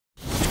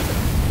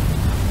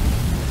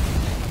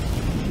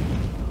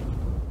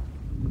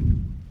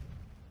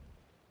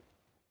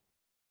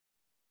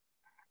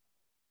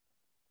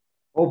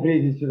All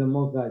praises to the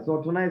Most High.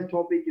 So tonight's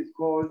topic is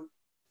called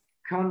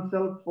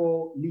Counsel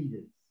for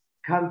Leaders.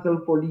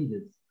 Counsel for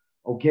Leaders.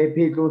 Okay,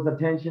 pay close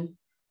attention.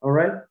 All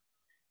right.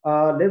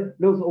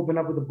 Let's open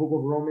up with the book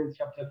of Romans,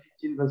 chapter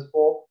 15, verse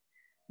 4.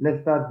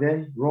 Let's start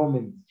there.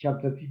 Romans,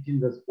 chapter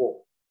 15, verse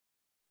 4.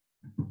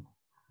 The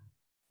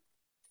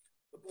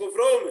book of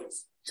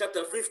Romans,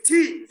 chapter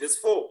 15, verse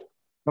 4.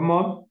 Come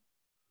on.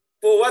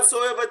 For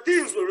whatsoever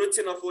things were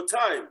written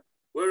aforetime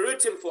were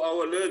written for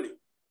our learning,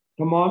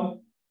 Come on.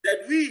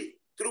 that we,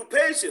 through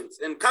patience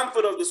and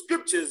comfort of the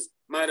scriptures,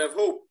 might have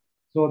hope.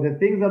 So the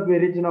things that were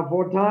written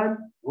aforetime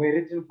were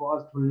written for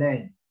us to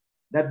learn,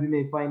 that we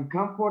may find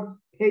comfort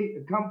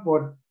in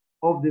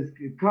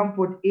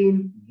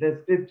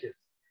the scriptures,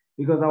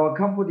 because our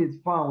comfort is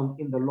found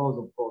in the laws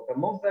of God. The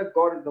Most High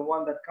God is the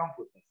one that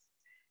comforts us.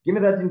 Give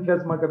me that in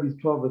 1 Maccabees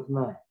 12, verse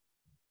 9.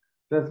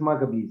 1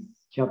 Maccabees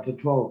chapter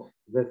 12,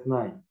 verse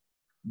 9.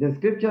 The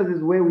scriptures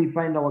is where we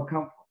find our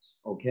comfort.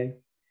 Okay,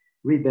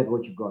 read that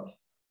what you got.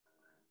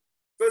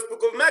 First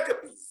book of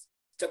Maccabees,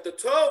 chapter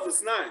 12,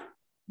 verse 9.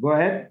 Go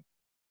ahead.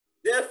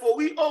 Therefore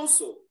we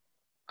also,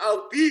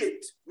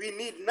 albeit we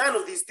need none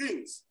of these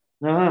things,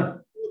 Uh-huh.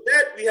 so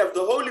that we have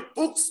the holy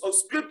books of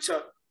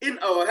scripture in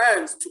our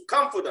hands to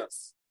comfort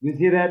us. You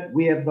see that?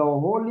 We have the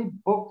holy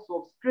books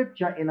of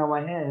scripture in our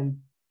hands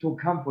to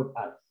comfort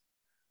us.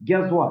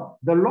 Guess what?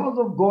 The laws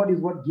of God is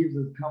what gives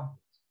us comfort.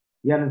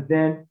 You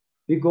understand?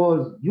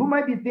 Because you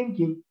might be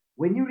thinking,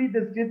 when you read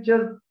the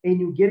scriptures and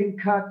you're getting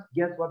cut,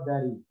 guess what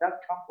that is? That's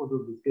comfort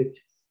of the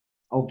scriptures.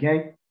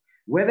 Okay?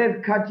 Whether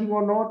it's cutting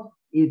or not,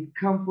 it's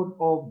comfort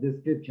of the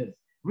scriptures.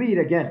 Read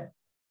again.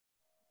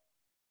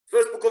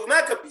 First book of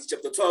Maccabees,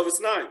 chapter 12,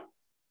 verse 9.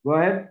 Go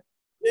ahead.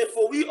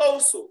 Therefore we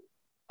also,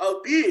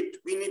 albeit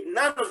we need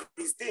none of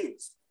these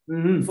things,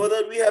 Mhm. for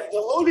that we have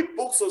the holy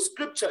books of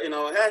scripture in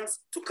our hands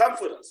to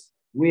comfort us.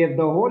 We have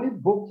the holy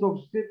books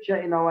of scripture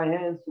in our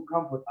hands to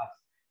comfort us.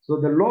 So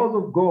the laws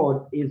of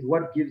God is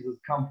what gives us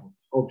comfort.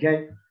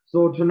 Okay.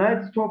 So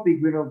tonight's topic,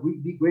 we'll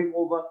be going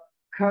over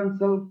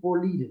counsel for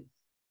leaders.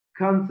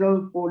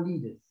 Counsel for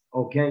leaders.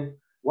 Okay.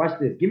 Watch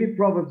this. Give me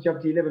Proverbs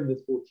chapter 11,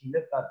 verse 14.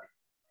 Let's start there.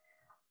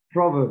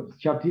 Proverbs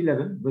chapter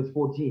 11, verse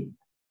 14.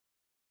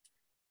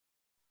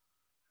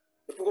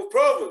 The book of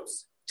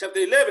Proverbs, chapter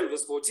 11,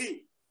 verse 14.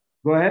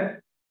 Go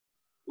ahead.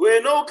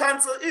 Where no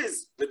counsel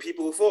is, the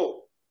people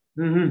fall.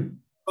 Mhm.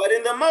 But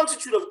in the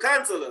multitude of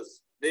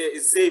counselors, there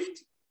is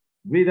safety.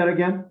 Read that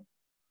again.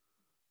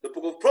 The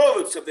book of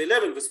Proverbs, chapter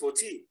 11, verse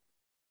 14.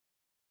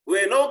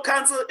 Where no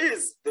counsel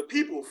is, the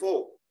people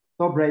fall.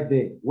 Stop right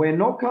there. Where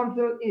no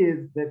counsel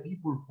is, the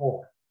people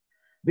fall.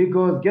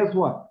 Because guess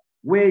what?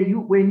 When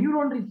you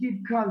don't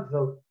receive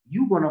counsel,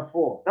 you're gonna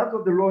fall. That's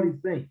what the Lord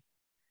is saying.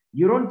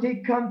 You don't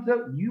take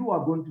counsel, you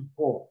are going to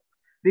fall.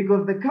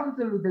 Because the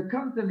counsel is the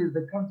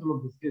counsel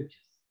of the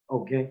scriptures.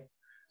 Okay.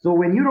 So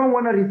when you don't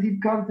want to receive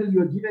counsel,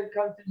 you're given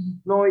counsel, you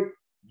ignore it,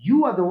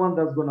 you are the one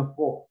that's gonna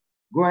fall.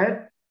 Go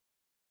ahead.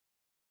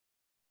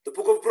 The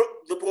book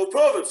of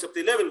Proverbs, chapter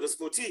 11, verse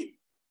 14.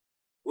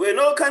 Where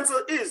no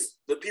counsel is,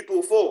 the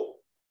people fall.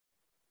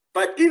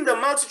 But in the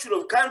multitude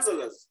of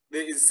counselors,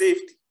 there is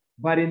safety.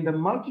 But in the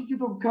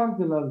multitude of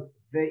counselors,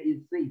 there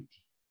is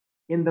safety.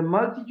 In the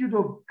multitude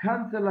of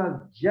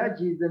counselors,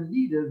 judges, and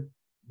leaders,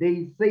 there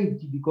is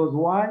safety. Because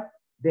why?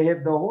 They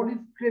have the Holy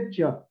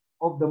Scripture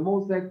of the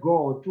Most High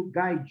God to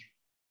guide you.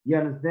 You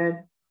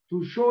understand?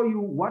 To show you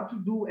what to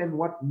do and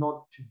what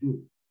not to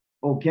do.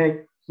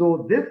 Okay?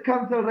 So this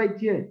counsel right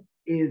here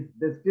is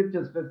the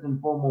scriptures first and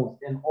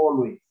foremost and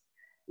always.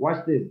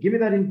 Watch this. Give me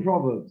that in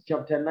Proverbs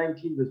chapter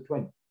 19, verse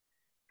 20.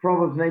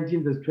 Proverbs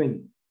 19, verse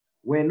 20.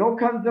 Where no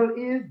counsel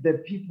is,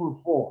 the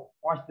people fall.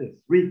 Watch this.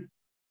 Read.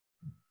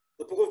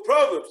 The book of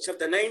Proverbs,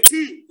 chapter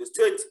 19, verse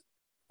 20.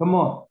 Come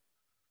on.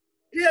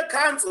 Hear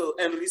counsel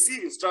and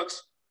receive instruction,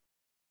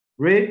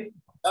 Read.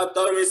 that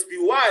thou mayest be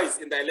wise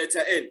in thy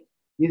latter end.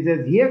 He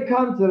says, hear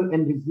counsel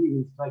and receive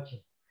instruction.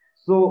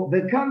 So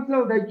the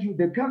counsel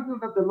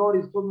that the Lord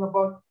is talking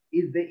about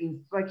is the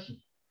instruction.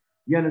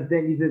 You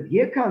understand? He says,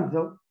 hear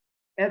counsel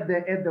at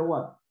the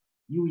what?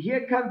 You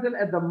hear counsel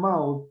at the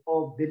mouth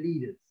of the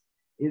leaders.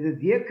 He says,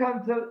 hear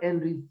counsel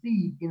and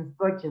receive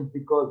instructions,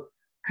 because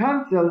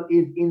counsel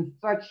is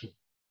instruction.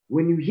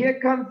 When you hear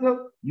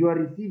counsel, you are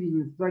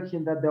receiving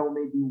instruction that thou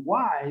may be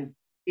wise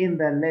in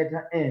the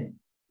latter end.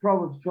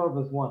 Proverbs 12,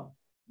 verse 1.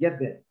 Get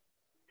that.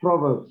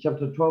 Proverbs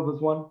chapter 12,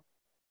 verse 1.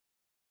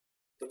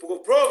 The book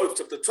of Proverbs,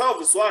 chapter 12,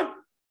 verse 1.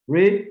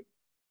 Read.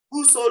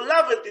 Whoso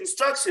loveth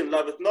instruction,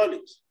 loveth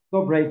knowledge.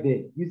 Stop right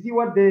there. You see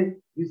what the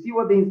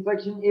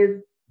instruction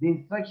is? The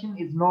instruction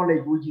is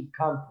knowledge, which is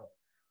counsel.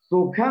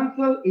 So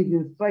counsel is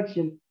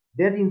instruction.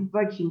 That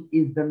instruction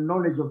is the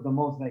knowledge of the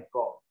Most High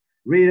God.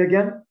 Read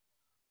again.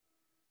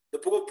 The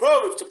book of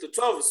Proverbs, chapter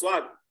 12, verse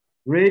 1.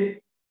 Read.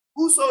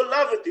 Whoso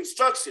loveth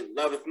instruction,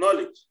 loveth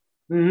knowledge.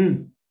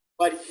 Mm-hmm.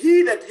 But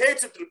he that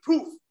hateth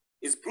reproof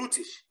is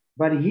brutish.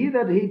 But he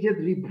that hateth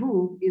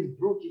reproof is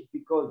brutish,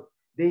 because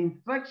the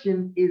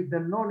instruction is the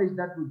knowledge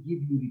that will give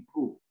you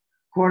reproof,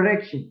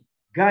 correction,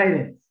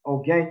 guidance.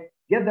 Okay.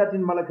 Get that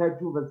in Malachi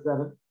 2, verse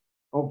 7.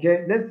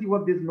 Okay. Let's see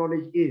what this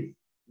knowledge is.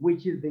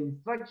 which is the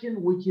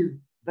instruction, which is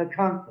the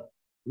counsel.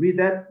 Read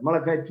that,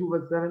 Malachi 2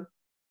 verse 7.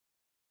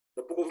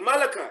 The book of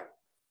Malachi,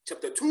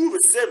 chapter 2,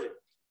 verse 7.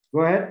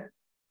 Go ahead.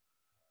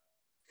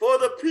 For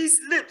the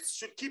priest's lips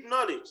should keep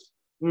knowledge,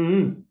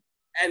 Mm-hmm.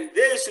 and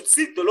they should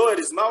seek the Lord at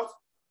his mouth,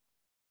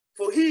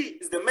 for he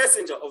is the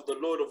messenger of the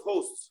Lord of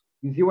hosts.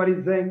 You see what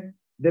he's saying?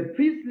 The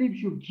priest's lips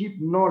should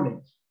keep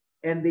knowledge,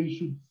 and they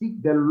should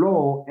seek the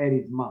law at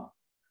his mouth.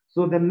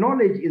 So the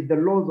knowledge is the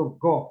laws of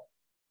God.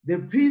 The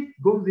priest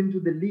goes into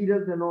the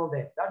leaders and all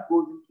that. That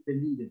goes into the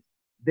leaders,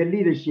 the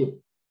leadership.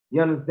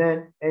 You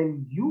understand?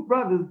 And you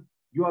brothers,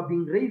 you are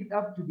being raised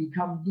up to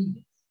become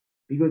leaders.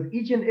 Because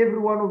each and every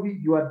one of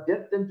you are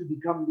destined to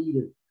become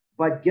leaders.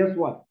 But guess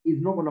what?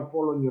 It's not going to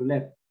fall on your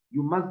lap.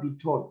 You must be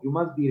taught. You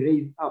must be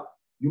raised up.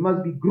 You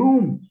must be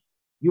groomed.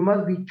 You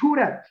must be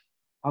tutored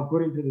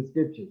according to the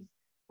scriptures.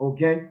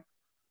 Okay?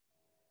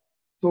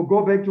 So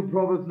go back to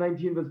Proverbs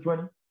 19 verse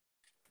 20.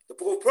 The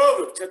book of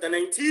Proverbs, chapter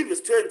 19,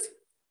 verse 20.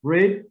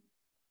 Read.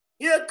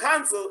 Hear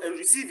counsel and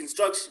receive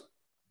instruction,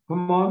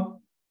 Come on.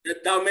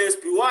 that thou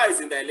mayest be wise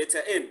in thy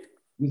latter end.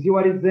 You see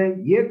what it's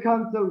saying? Hear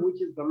counsel,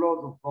 which is the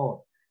laws of God.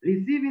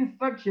 Receive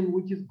instruction,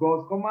 which is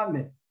God's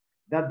commandment,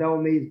 that thou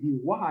mayest be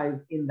wise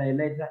in thy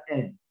latter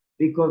end.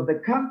 Because the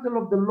counsel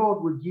of the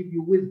Lord will give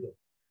you wisdom.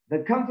 The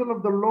counsel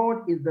of the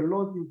Lord is the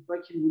Lord's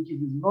instruction, which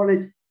is his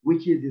knowledge,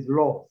 which is his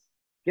laws.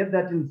 Get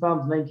that in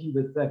Psalms 19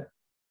 verse 7.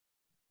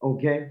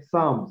 Okay,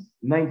 Psalms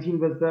 19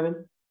 verse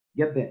 7.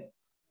 Get that.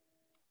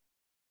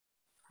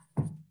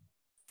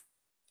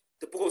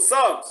 The book of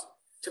Psalms,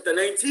 chapter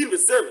 19,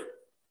 verse 7.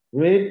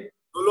 Read.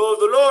 The law of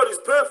the Lord is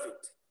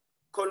perfect,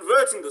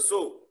 converting the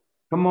soul.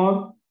 Come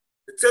on.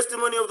 The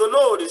testimony of the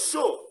Lord is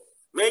sure,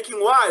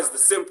 making wise the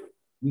simple.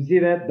 You see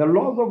that? The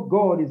laws of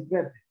God is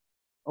perfect.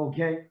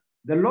 Okay?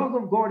 The laws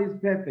of God is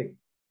perfect.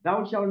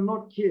 Thou shalt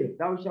not kill.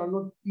 Thou shalt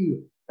not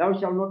steal. Thou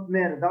shalt not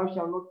murder. Thou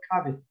shalt not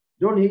covet.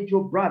 Don't hate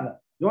your brother.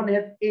 Don't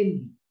have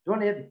envy.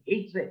 Don't have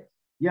hatred.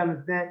 You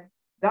understand?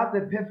 That's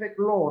a perfect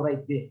law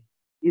right there.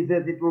 It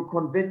says it will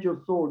convert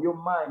your soul, your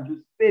mind, your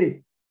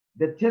spirit.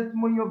 The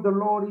testimony of the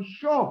Lord is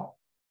sure.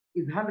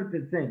 It's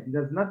 100%.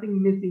 There's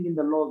nothing missing in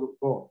the laws of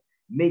God,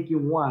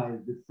 making wise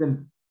the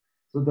simple.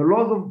 So the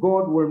laws of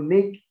God will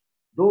make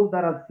those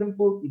that are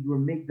simple, it will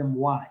make them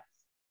wise.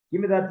 Give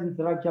me that in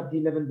Sirach chapter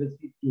 11, verse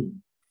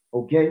 15.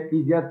 Okay,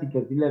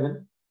 Ecclesiasticus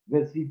 11,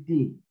 verse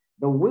 15.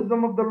 The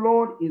wisdom of the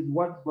Lord is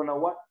what's gonna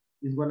what?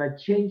 Is gonna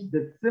change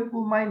the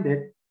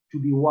simple-minded to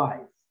be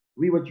wise.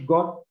 Read what you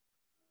got.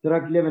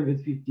 Sirach 11,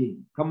 verse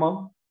 15. Come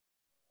on.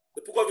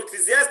 The book of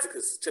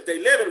Ecclesiasticus, chapter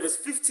 11, verse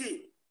 15.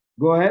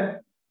 Go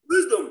ahead.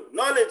 Wisdom,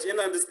 knowledge, and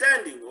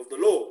understanding of the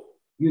law.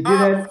 You see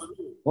that?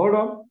 Hold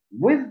on.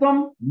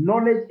 Wisdom,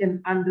 knowledge,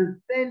 and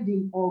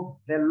understanding of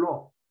the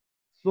law.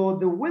 So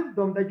the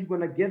wisdom that you're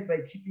going to get by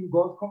keeping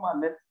God's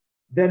commandments,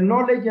 the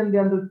knowledge and the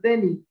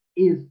understanding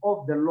is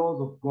of the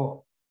laws of God.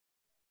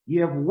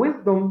 You have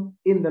wisdom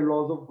in the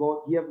laws of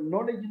God. You have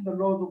knowledge in the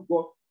laws of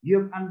God.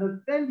 You have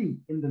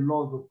understanding in the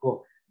laws of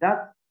God.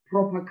 That's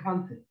proper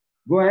content.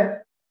 Go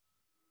ahead.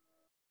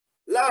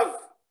 Love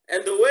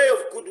and the way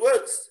of good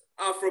works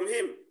are from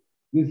him.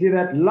 You see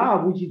that?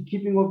 Love, which is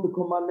keeping of the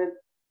commandments,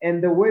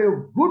 and the way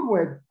of good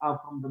works are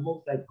from the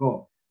Most High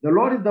God. The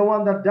Lord is the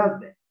one that does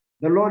that.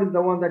 The Lord is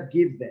the one that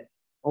gives that.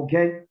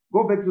 Okay?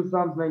 Go back to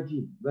Psalms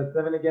 19, verse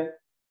 7 again.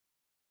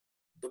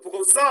 The book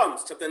of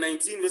Psalms, chapter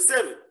 19, verse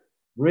 7.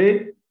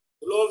 Read.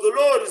 The law of the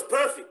Lord is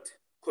perfect,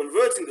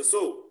 converting the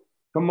soul.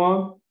 Come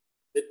on.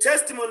 The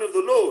testimony of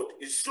the Lord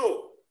is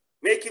sure,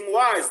 making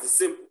wise the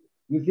simple.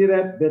 You see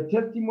that? The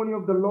testimony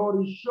of the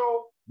Lord is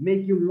sure,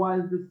 making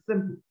wise the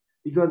simple.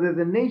 Because as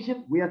a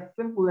nation, we are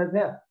simple as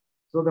hell.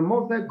 So the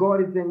Most High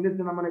God is saying,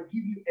 listen, I'm going to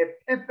give you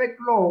a perfect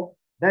law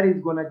that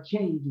is going to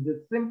change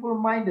the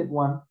simple-minded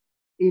one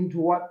into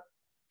what?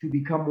 To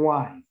become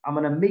wise. I'm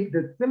going to make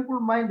the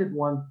simple-minded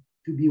one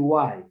to be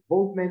wise,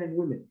 both men and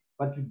women.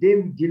 But today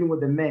we're dealing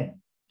with the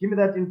man. Give me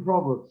that in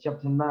Proverbs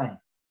chapter 9,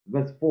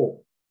 verse 4.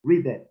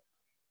 Read that.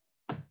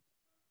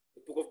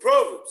 The book of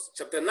Proverbs,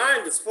 chapter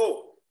 9, verse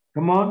 4.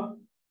 Come on.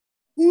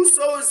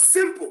 Whoso is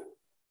simple,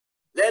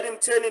 let him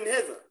turn in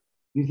hither.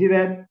 You see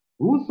that?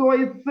 Whoso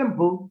is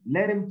simple,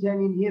 let him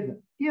turn in hither.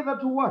 Hither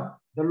to what?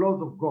 The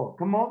laws of God.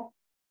 Come on.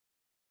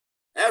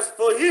 As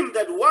for him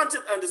that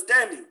wanted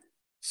understanding,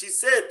 she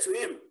said to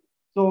him.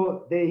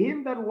 So the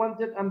him that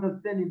wanted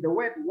understanding, the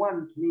word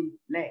want means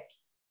lack.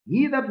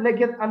 He that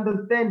lacketh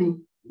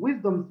understanding,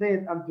 wisdom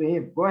saith unto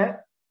him. Go ahead.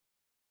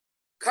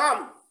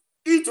 Come,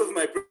 eat of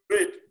my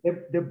bread.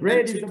 The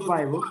bread is the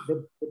Bible.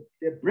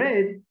 The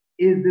bread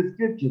is the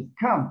scriptures.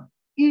 Come,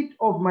 eat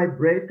of my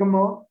bread. Come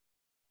on.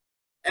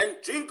 And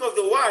drink of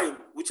the wine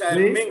which I have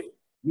mingled.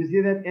 You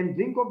see that? And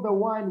drink of the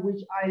wine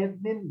which I have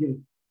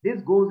mingled. This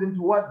goes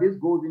into what? This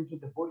goes into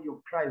the body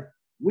of Christ,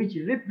 which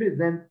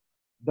represents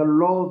the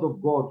laws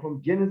of God.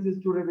 From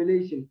Genesis to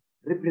Revelation,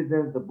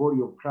 represents the body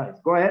of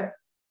Christ. Go ahead.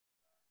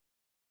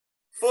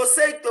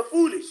 Forsake the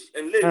foolish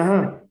and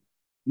live.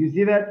 You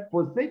see that?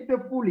 Forsake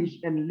the foolish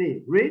and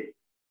live. Read.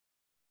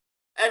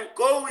 And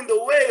go in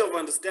the way of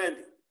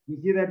understanding.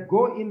 You see that?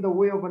 Go in the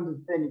way of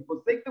understanding.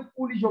 Forsake the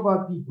foolish of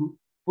our people.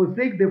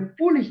 Forsake the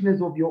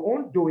foolishness of your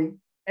own doing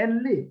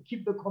and live.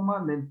 Keep the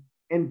commandments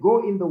and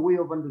go in the way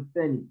of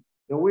understanding.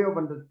 The way of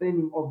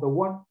understanding of the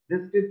what?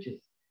 The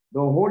scriptures.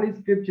 The holy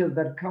scriptures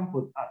that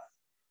comfort us.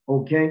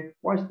 Okay?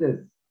 Watch this.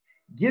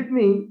 Give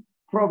me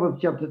Proverbs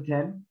chapter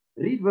 10.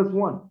 Read verse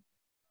 1.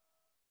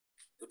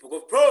 The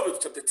book of Proverbs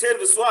chapter 10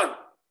 verse 1.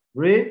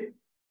 Read.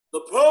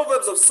 The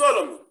Proverbs of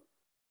Solomon.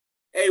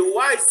 A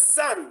wise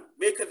son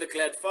maketh a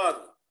glad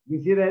father.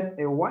 You see that?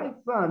 A wise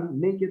son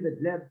maketh a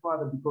glad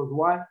father, because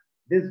why?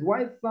 This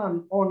wise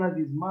son honors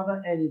his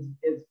mother and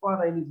his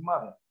father and his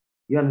mother.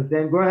 You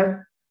understand? Go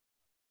ahead.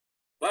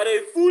 But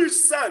a foolish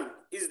son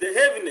is the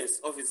heaviness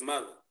of his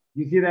mother.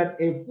 You see that?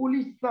 A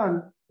foolish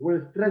son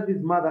will stress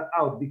his mother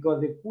out,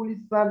 because a foolish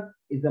son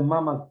is a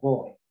mama's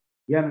boy.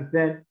 You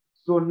understand?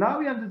 So now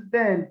we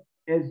understand,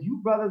 as you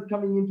brothers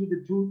coming into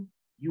the truth,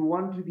 you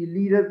want to be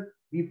leaders.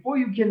 Before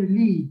you can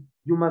lead,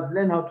 you must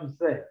learn how to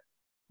serve.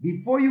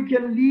 Before you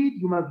can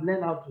lead, you must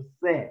learn how to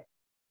serve.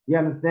 You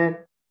understand?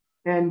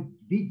 And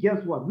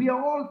guess what? We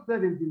are all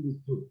servants in this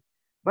truth.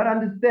 But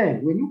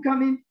understand, when you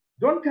come in,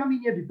 don't come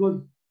in here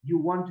because you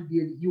want to be,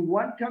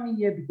 come in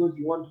here because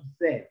you want to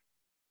serve.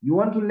 You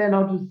want to learn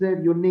how to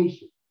serve your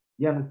nation.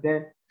 You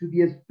understand? To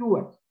be a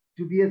steward,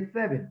 to be a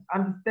servant.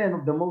 Understand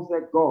of the Most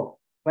High God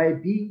by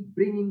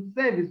bringing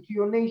service to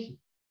your nation.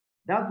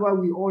 That's why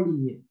we all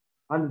in here.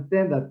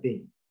 Understand that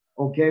thing.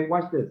 Okay,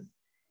 watch this.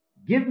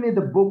 Give me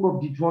the book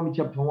of Deuteronomy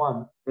chapter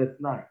 1, verse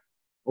 9.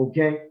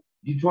 Okay,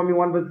 Deuteronomy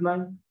 1, verse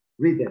 9.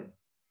 Read that.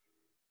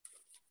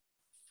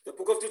 The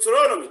book of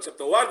Deuteronomy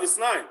chapter 1, verse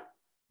 9.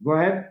 Go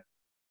ahead.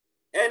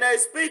 And I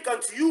spake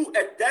unto you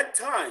at that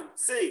time,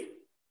 saying,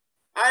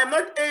 I am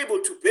not able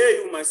to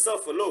bear you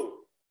myself alone.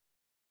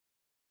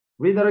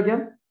 Read that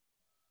again.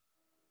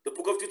 The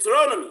book of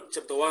Deuteronomy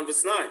chapter 1,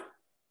 verse 9.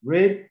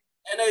 Read.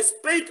 And I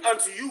spake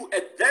unto you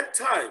at that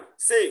time,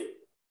 saying,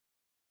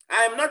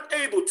 I am not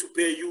able to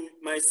bear you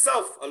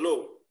myself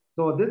alone.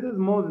 So this is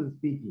Moses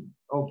speaking,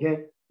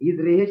 okay? He's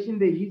rehashing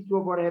the history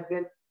of what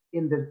happened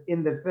in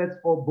the first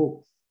 4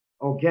 books,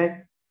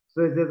 okay?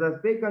 So it says, I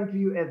spake unto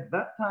you at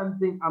that time,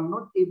 saying, I'm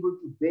not able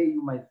to bear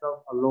you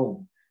myself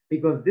alone,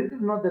 because this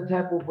is not the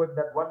type of work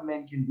that one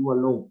man can do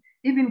alone.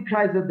 Even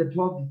Christ had the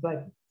 12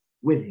 disciples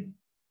with him.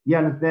 You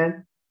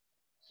understand?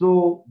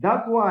 So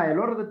that's why a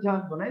lot of the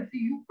times when I see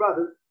you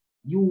brothers,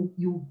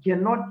 you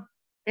cannot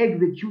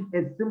execute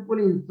a simple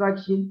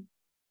instruction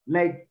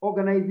like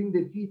organizing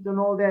the feast and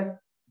all that.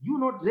 You're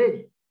not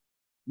ready.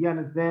 You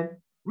understand?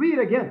 Read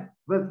again,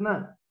 verse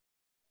 9.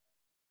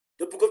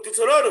 The book of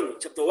Deuteronomy,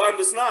 chapter 1,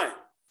 verse 9.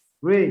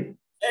 Read.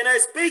 And I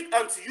spake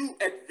unto you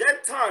at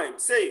that time,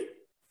 saying,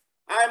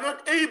 I am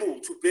not able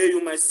to bear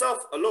you myself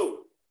alone.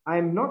 I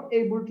am not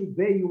able to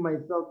bear you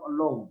myself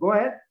alone. Go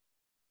ahead.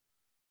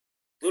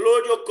 The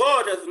Lord your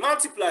God hath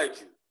multiplied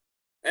you,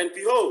 and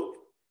behold,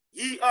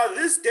 ye are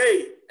this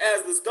day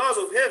as the stars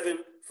of heaven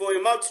for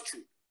a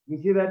multitude.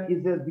 You see that?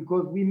 It says,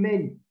 because we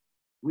many.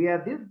 We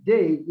are this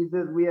day, it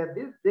says, we are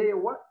this day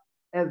what?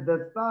 As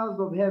the stars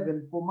of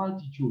heaven for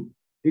multitude.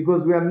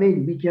 Because we are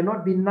many. We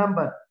cannot be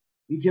numbered.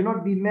 We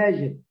cannot be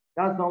measured.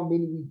 That's how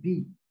many we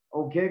be.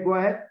 Okay, go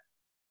ahead.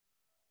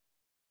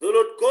 The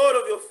Lord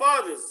God of your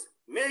fathers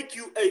make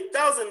you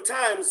 1,000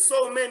 times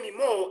so many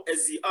more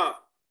as ye are.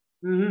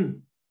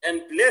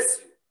 And bless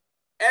you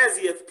as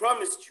he hath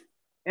promised you.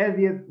 As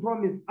he has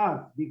promised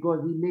us,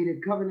 because he made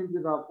a covenant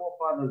with our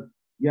forefathers.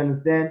 You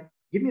understand?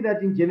 Give me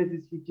that in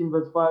Genesis 15,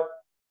 verse 5.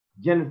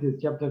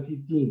 Genesis chapter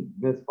 15,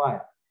 verse 5.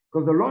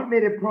 Because the Lord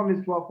made a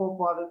promise to our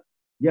forefathers.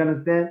 You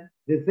understand?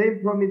 The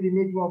same promise he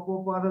made to our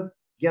forefathers.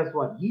 Guess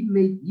what?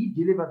 He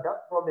delivered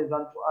that promise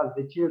unto us,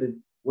 the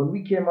children, when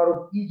we came out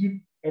of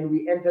Egypt and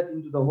we entered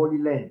into the Holy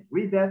Land.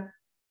 Read that.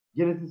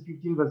 Genesis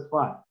 15, verse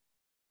 5.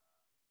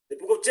 The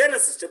book of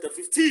Genesis, chapter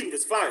 15,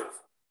 verse 5.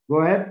 Go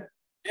ahead.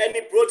 And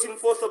he brought him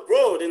forth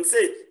abroad and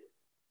said,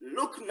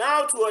 Look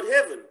now toward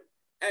heaven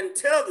and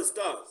tell the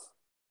stars,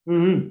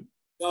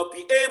 thou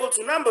be able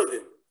to number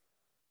them.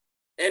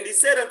 And he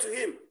said unto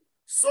him,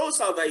 So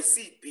shall thy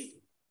seed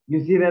be.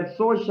 You see that?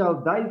 So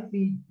shall thy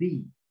seed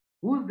be.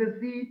 Who's the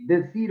seed?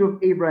 The seed of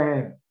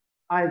Abraham,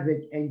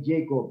 Isaac, and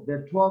Jacob,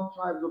 the 12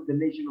 tribes of the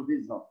nation of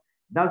Israel.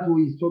 That's who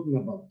he's talking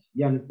about.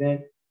 You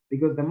understand?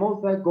 Because the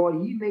Most High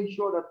God, he made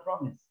sure that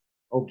promise.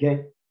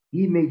 Okay?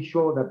 He made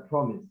sure that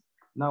promise.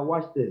 Now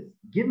watch this.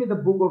 Give me the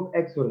book of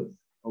Exodus.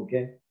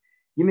 Okay?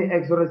 Give me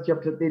Exodus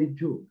chapter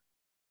 32.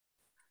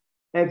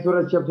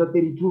 Exodus chapter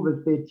 32,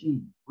 verse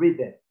 13. Read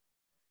that.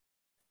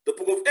 The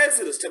book of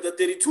Exodus chapter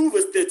 32,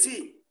 verse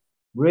 13.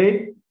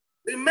 Read.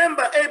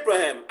 Remember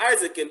Abraham,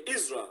 Isaac, and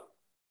Israel,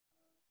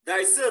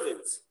 thy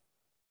servants,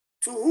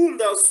 to whom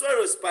thou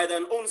swearest by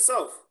thine own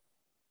self,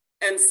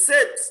 and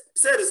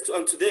saidest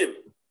unto them,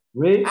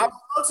 Read. I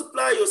will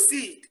multiply your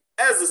seed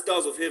as the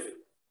stars of heaven.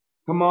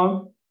 Come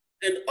on.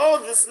 And all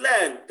this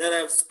land that I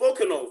have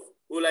spoken of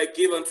will I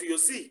give unto your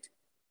seed,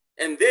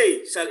 and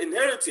they shall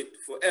inherit it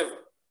forever.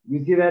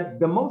 You see that?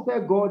 The Most High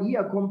God, he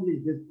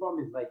accomplished this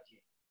promise right here.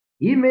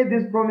 He made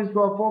this promise to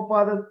our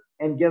forefathers,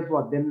 and guess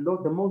what? Then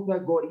Lord, the Most High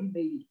God, he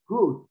made it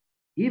good.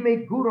 He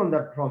made good on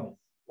that promise.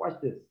 Watch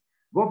this.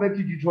 Go back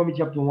to Deuteronomy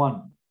chapter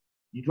 1.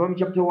 Deuteronomy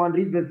chapter 1,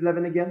 read verse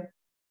 11 again.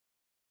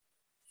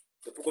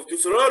 The book of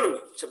Deuteronomy,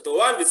 chapter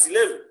 1, verse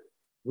 11.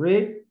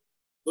 Read.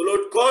 The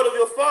Lord God of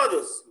your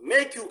fathers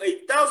make you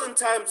 1,000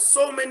 times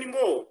so many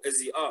more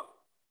as ye are,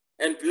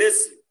 and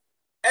bless you,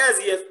 as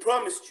he hath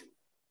promised you.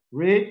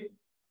 Read.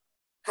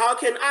 How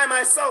can I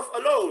myself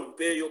alone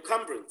bear your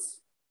cumbrance,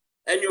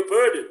 and your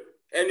burden,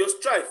 and your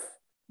strife?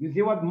 You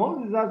see what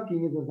Moses is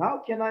asking? He says,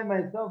 how can I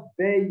myself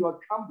bear your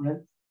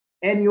cumbrance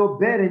and your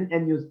burden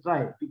and your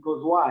strife?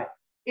 Because why?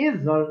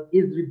 Israel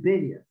is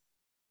rebellious.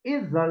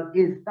 Israel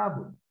is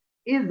stubborn.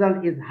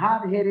 Israel is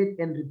hard-headed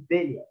and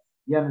rebellious.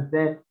 You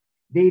understand?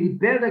 They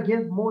rebelled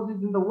against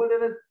Moses in the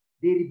wilderness.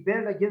 They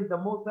rebelled against the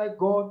Most High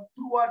God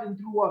throughout and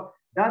throughout.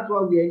 That's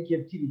why we are in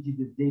captivity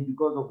this day,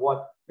 because of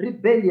what?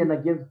 Rebellion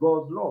against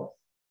God's laws.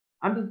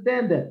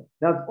 Understand that.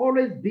 That's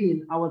always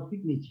been our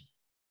signature.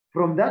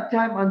 From that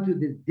time unto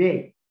this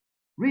day.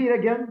 Read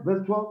again,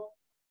 verse 12.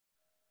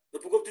 The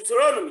book of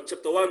Deuteronomy,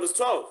 chapter 1, verse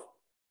 12.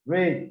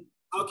 Read.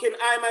 How can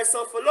I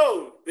myself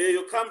alone bear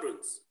your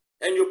cumbrance,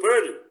 and your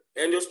burden,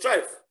 and your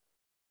strife?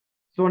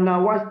 So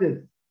now watch this.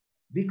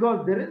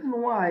 Because the reason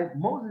why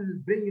Moses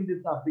is bringing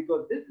this up,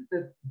 because this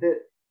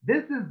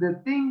is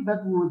the thing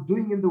that we were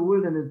doing in the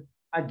wilderness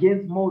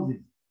against Moses.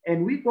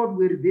 And we thought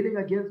we were rebelling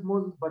against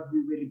Moses, but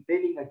we were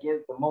rebelling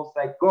against the Most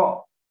High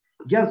God.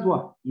 Guess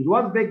what? It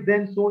was back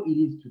then, so it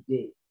is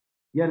today.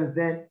 You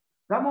understand?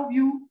 Some of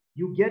you,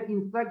 you get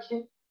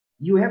instruction,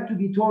 you have to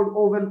be told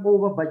over and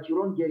over, but you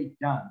don't get it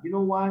done. You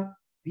know why?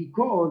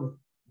 Because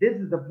this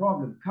is the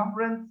problem.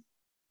 Cumbrance,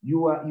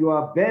 you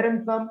are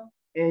burdensome,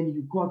 and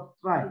you cause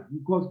strife,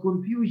 you cause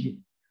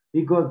confusion.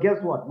 Because guess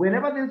what?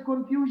 Whenever there's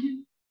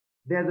confusion,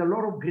 there's a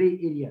lot of gray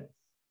areas.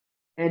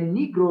 And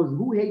Negroes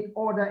who hate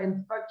order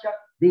and structure,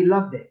 they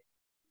love that.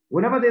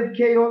 Whenever there's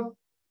chaos,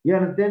 you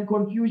understand,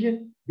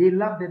 confusion, they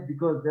love that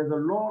because there's a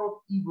lot of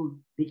evil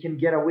they can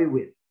get away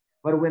with.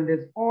 But when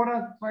there's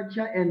order,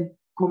 structure, and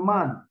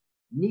command,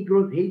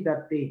 Negroes hate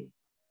that thing.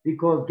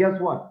 Because guess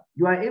what?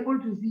 You are able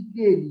to see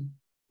clearly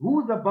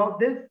who's about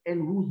this and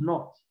who's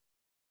not.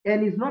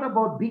 And it's not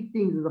about big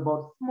things. It's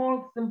about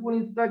small, simple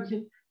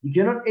instruction. You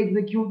cannot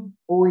execute,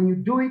 or when you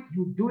do it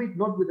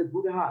not with a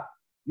good heart.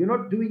 You're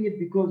not doing it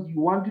because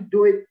you want to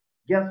do it.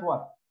 Guess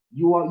what?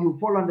 You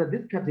fall under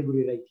this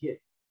category right here.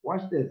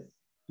 Watch this.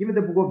 Give me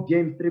the book of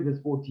James 3, verse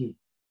 14.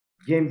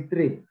 James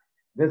 3,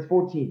 verse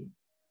 14.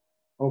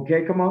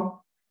 Okay, come on.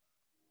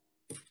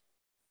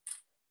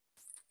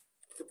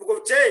 The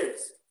book of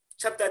James,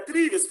 chapter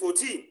 3, verse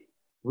 14.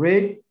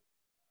 Read.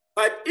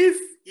 But if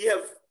ye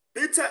have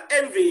bitter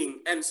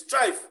envying and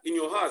strife in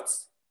your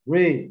hearts,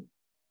 read.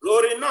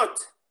 Glory not,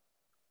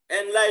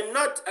 and lie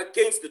not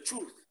against the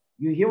truth.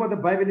 You hear what the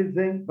Bible is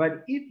saying?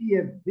 But if you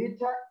have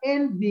bitter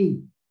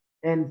envy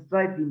and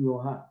strife in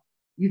your heart,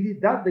 you see,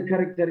 that's the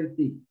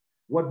characteristic.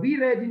 What we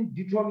read in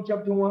Deuteronomy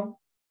chapter 1,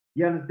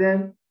 you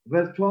understand?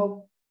 Verse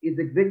 12 is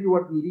exactly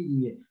what we read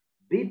here.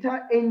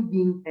 Bitter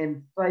envy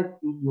and strife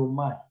in your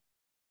mind.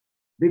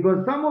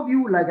 Because some of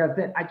you, like I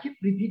said, I keep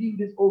repeating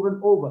this over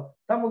and over.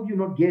 Some of you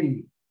not getting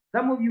it.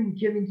 Some of you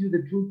came into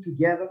the truth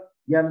together,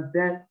 you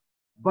understand?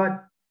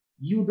 But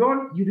you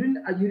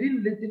didn't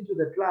listen to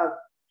the class,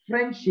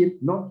 friendship,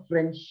 not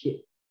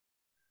friendship.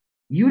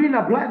 You didn't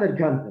apply that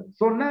concept.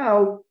 So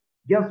now,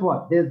 guess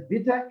what? There's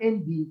bitter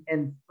envy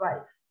and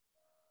strife.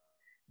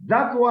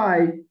 That's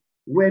why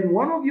when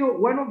one of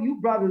you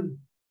brothers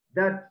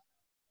that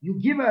you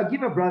give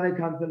a brother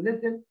counsel,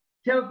 listen,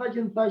 tell such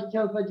and such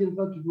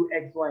to do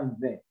X, Y, and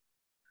Z.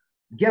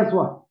 Guess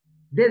what?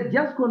 There's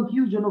just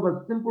confusion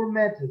over simple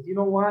matters. You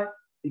know why?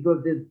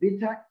 Because there's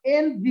bitter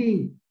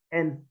envy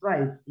and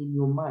strife in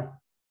your mind.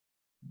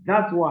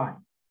 That's why.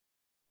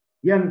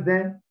 You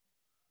understand?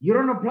 You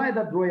don't apply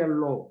that royal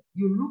law.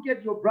 You look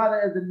at your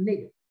brother as a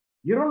nigger.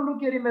 You don't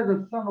look at him as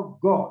a son of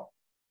God.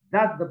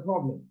 That's the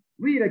problem.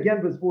 Read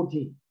again verse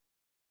 14.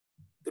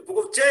 The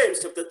book of James,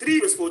 chapter 3,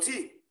 verse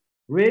 14.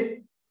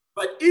 Read.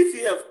 But if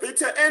you have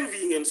bitter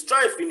envying and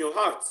strife in your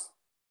hearts,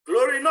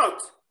 glory not,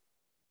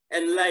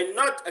 and lie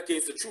not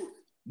against the truth.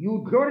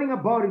 You glorying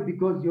about it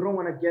because you don't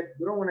want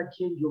to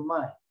change your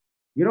mind.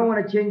 You don't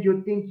want to change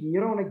your thinking. You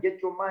don't want to get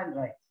your mind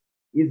right.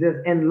 It says,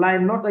 and lie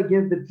not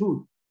against the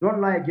truth. Don't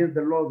lie against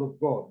the laws of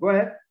God. Go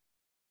ahead.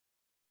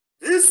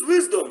 This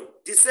wisdom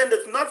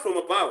descendeth not from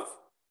above.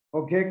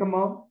 Okay, come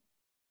on.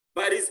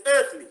 But is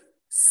earthly,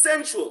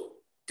 sensual,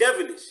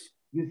 devilish.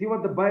 You see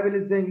what the Bible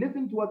is saying?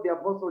 Listen to what the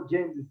Apostle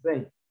James is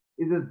saying.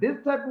 It says,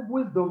 this type of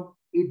wisdom,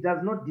 it does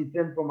not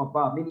descend from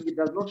above, meaning it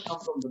does not come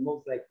from the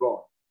Most High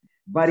God.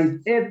 But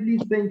it's earthly,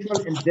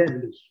 sensual, and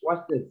devilish.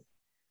 Watch this.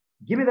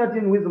 Give me that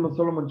in Wisdom of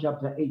Solomon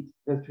chapter 8,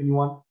 verse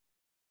 21.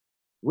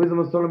 Wisdom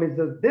of Solomon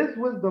says, this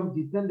wisdom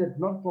descended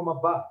not from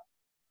above,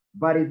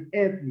 but is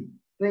earthly,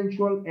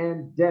 sensual,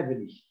 and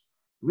devilish.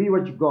 Read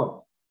what you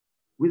got.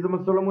 Wisdom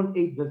of Solomon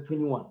 8, verse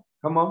 21.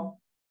 Come on.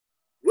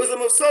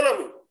 Wisdom of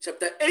Solomon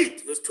chapter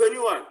 8, verse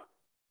 21.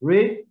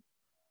 Read.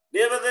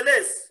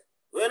 Nevertheless,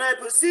 when When I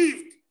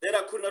perceived that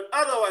I could not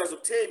otherwise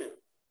obtain her,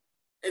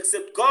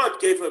 except God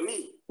gave her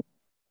me,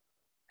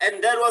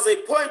 and that was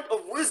a point of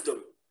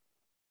wisdom,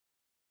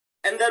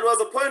 and that was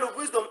a point of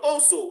wisdom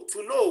also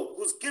to know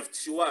whose gift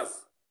she was.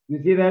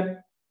 You see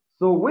that?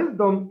 So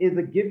wisdom is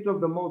a gift of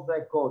the Most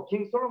High God.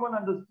 King Solomon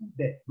understood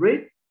that.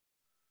 Read.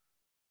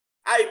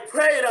 I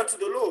prayed unto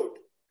the Lord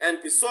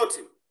and besought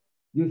him.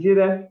 You see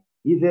that?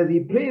 He says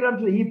he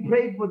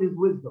prayed for this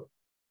wisdom.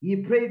 He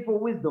prayed for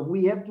wisdom.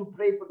 We have to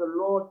pray for the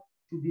Lord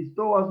to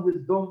bestow us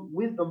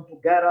wisdom to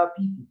guide our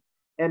people.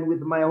 And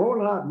with my whole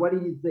heart, what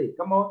did he say?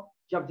 Come on,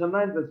 chapter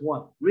 9, verse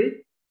 1. Read.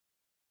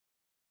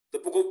 The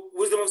book of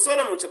Wisdom of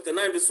Solomon, chapter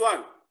 9, verse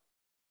 1.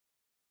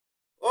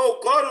 O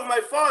God of my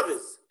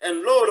fathers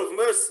and Lord of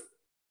mercy,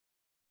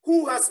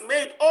 who has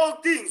made all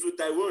things with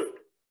thy word,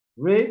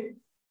 Read.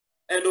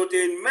 and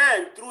ordained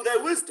man through thy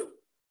wisdom,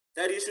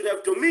 that he should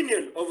have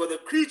dominion over the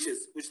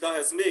creatures which thou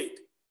hast made.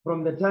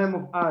 From the time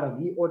of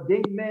Adam, he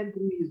ordained man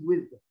through his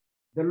wisdom.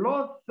 The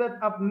Lord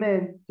set up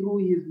man through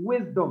his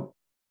wisdom.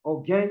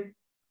 Okay?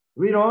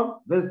 Read on,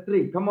 verse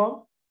 3. Come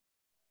on.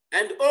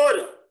 And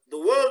order the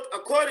world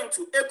according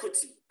to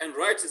equity and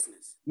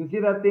righteousness. You see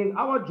that thing?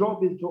 Our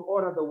job is to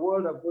order the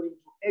world according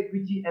to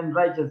equity and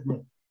righteousness.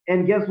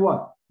 And guess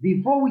what?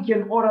 Before we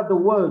can order the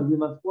world, we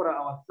must order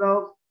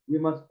ourselves. We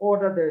must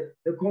order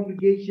the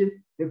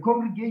congregation. The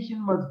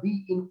congregation must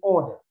be in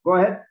order. Go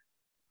ahead.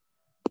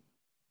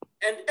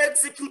 And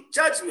execute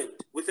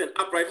judgment with an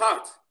upright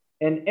heart.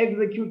 And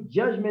execute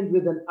judgment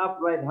with an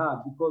upright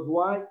heart. Because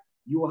why?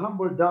 You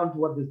humble down to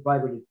what this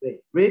Bible is saying.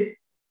 Read.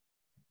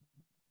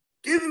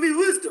 Give me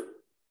wisdom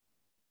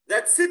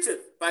that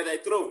sitteth by thy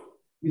throne.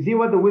 You see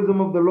what the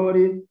wisdom of the Lord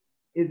is?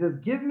 It says,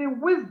 give me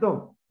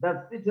wisdom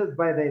that sitteth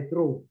by thy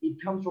throne. It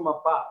comes from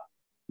above.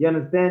 You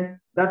understand?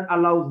 That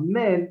allows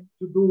men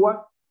to do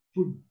what?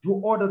 To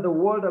order the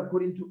world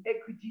according to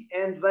equity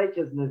and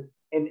righteousness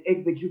and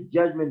execute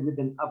judgment with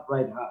an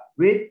upright heart.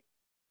 Read.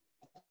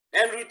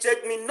 And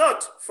reject me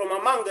not from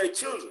among thy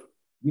children.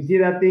 You see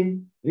that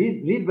thing?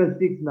 Read verse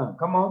 6 now.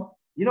 Come on.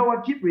 You know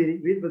what? Keep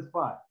reading. Read verse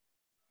 5.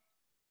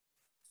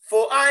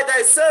 For I,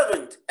 thy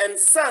servant and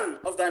son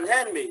of thine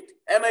handmaid,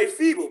 am a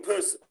feeble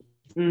person,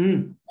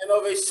 and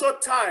of a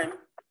short time,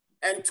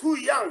 and too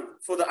young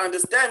for the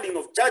understanding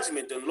of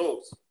judgment and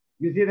laws.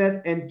 You see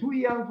that? And too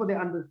young for the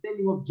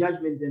understanding of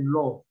judgment and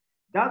laws.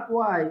 That's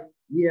why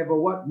we have a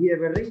what? We have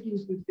a ranking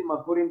system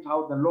according to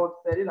how the Lord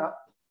set it up.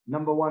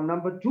 Number one.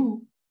 Number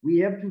two, we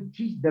have to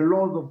teach the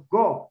laws of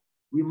God.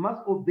 We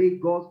must obey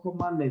God's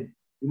commandments.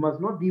 We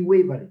must not be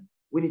wavering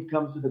when it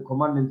comes to the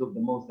commandments of the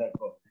Most High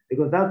God,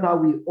 because that's how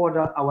we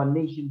order our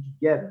nation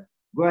together.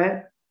 Go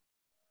ahead.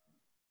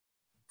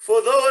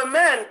 For though a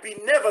man be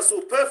never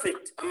so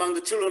perfect among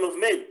the children of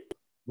men,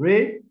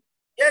 Read.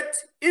 yet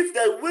if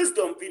thy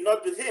wisdom be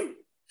not with him,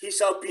 he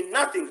shall be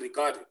nothing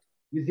regarded.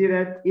 You see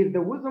that? If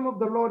the wisdom of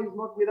the Lord is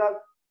not with us,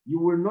 you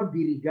will not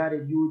be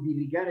regarded. You will be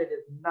regarded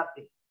as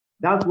nothing.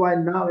 That's why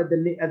now as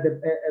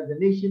a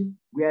nation,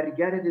 we are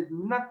regarded as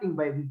nothing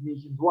by these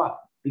nations. Why?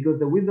 Because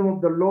the wisdom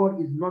of the Lord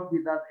is not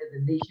with us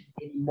as a nation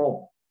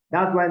anymore.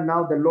 That's why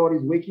now the Lord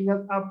is waking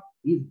us up.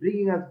 He's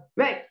bringing us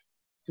back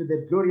to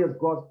the glorious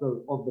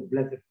gospel of the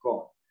blessed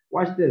God.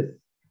 Watch this.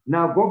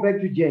 Now go back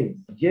to James.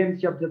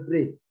 James chapter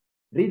 3.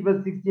 Read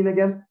verse 16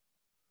 again.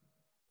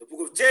 The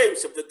book of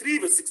James, chapter 3,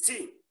 verse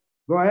 16.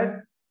 Go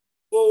ahead.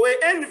 For where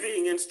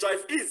envying and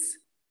strife is,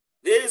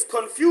 there is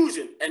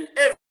confusion and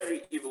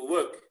every evil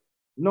work.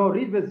 No,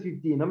 read verse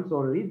 15. I'm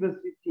sorry. Read verse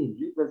 15.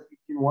 Read verse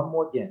 15 one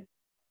more again.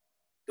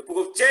 The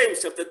book of James,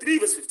 chapter 3,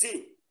 verse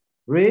 15.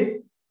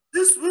 Read.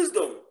 This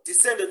wisdom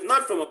descended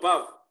not from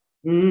above.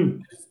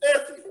 It is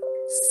earthly,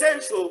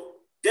 sensual,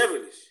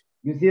 devilish.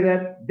 You see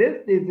that?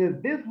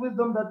 This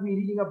wisdom that we're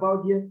reading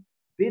about here,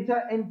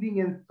 bitter envying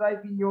and strife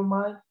in your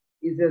mind,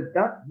 is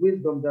that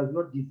wisdom does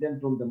not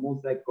descend from the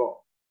Most High God,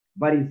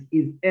 but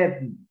is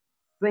earthly,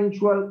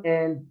 sensual,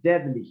 and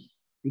devilish,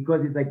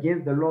 because it's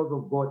against the laws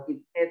of God.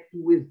 It's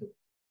earthly wisdom.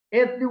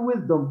 Earthly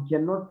wisdom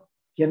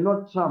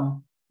cannot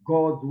trump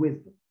God's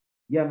wisdom.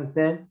 You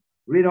understand?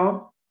 Read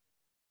on.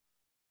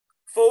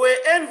 For where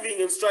envying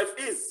and strife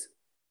is,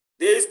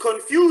 there is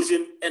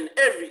confusion and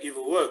every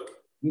evil work.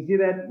 You see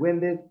that?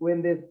 When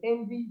there's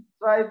envy,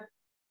 strife,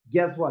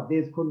 guess what?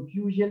 There's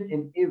confusion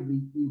and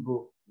every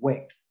evil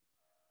work.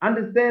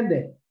 Understand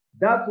that.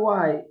 That's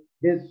why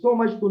there's so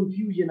much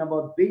confusion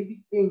about basic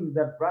things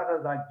that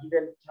brothers are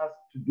given tasks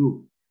to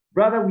do.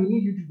 Brother, we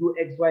need you to do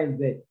X, Y, and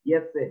Z.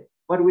 Yes, sir.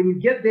 But when you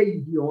get there, you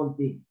do your own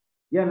thing.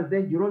 You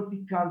understand? You don't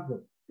seek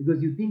counsel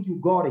because you think you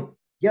got it.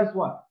 Guess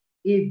what?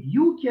 If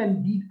you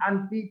can be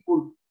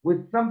unfaithful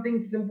with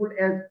something simple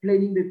as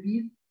planting the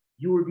feast,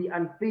 you will be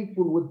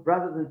unfaithful with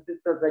brothers and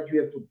sisters that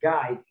you have to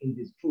guide in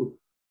this truth.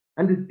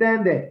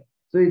 Understand that.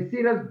 So it's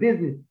serious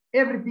business.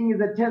 Everything is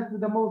a test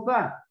with the Most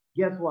High.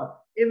 Guess what?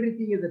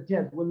 Everything is a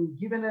test. When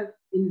you're given an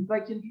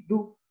instruction to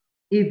do,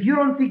 if you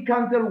don't seek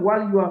counsel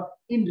while you are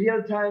in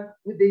real time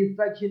with the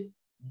instruction,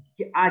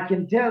 I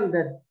can tell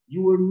that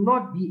you will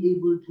not be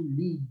able to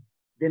lead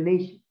the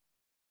nation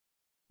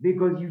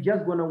because you're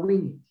just going to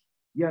wing it.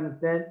 You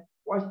understand?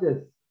 Watch this.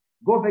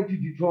 Go back to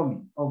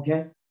Deuteronomy,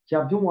 okay?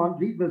 Chapter 1,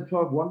 read verse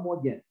 12 one more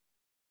again.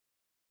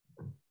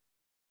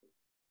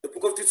 The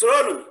book of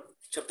Deuteronomy,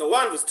 chapter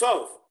 1, verse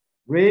 12.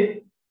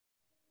 Read.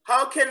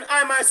 How can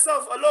I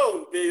myself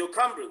alone bear your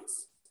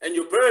cumbrance and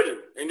your burden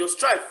and your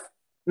strife?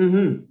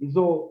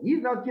 So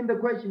he's asking the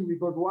question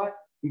because why?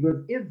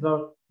 Because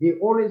Israel, they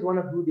always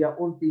want to do their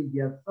own thing,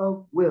 their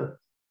self-will.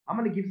 I'm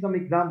going to give some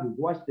examples.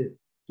 Watch this.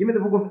 Give me the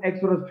book of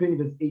Exodus 20,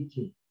 verse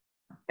 18.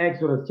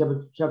 Exodus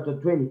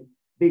chapter 20.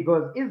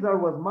 Because Israel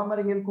was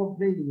murmuring and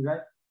complaining,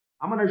 right?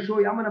 I'm going to show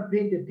you, I'm going to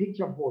paint a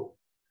picture for you.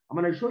 I'm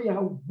going to show you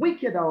how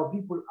wicked our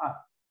people are.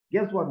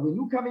 Guess what? When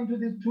you come into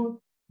this truth,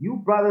 you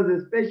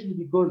brothers, especially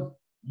because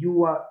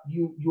you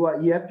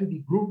have to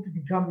be groomed to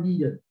become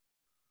leaders.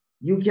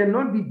 You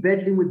cannot be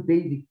battling with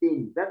basic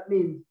things. That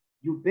means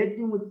you're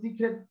battling with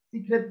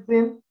secret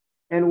sins,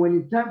 and when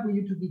it's time for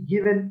you to be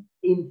given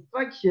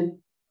instruction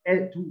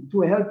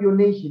to help your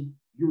nation,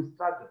 you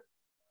struggle.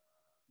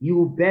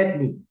 You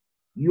battling.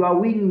 You are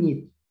winning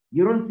it.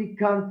 You don't seek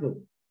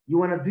counsel. You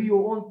want to do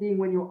your own thing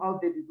when you're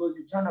out there because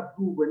you're trying to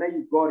prove when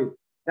you got it.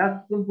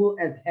 That's simple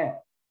as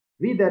hell.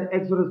 Read that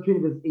Exodus 20,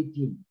 verse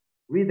 18.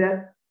 Read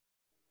that.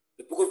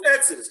 The book of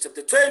Exodus,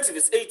 chapter 20,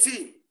 verse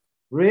 18.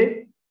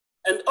 Read.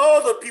 And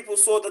all the people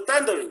saw the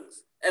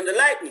thunderings and the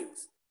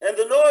lightnings and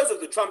the noise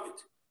of the trumpet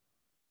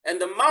and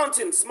the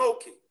mountain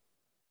smoking.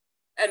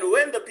 And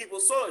when the people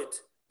saw it,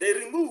 they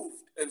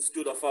removed and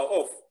stood afar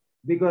off.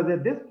 Because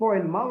at this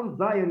point, Mount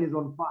Zion is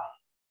on fire.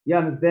 You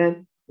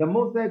understand? The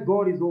Most High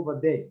God is over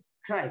there.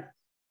 Christ.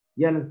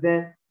 You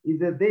understand? He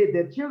says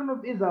the children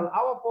of Israel,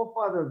 our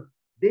forefathers,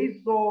 they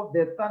saw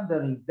the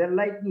thunderings, the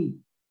lightning,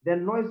 the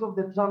noise of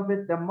the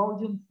trumpet, the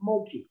mountain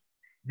smoking.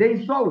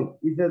 They saw it.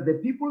 He says the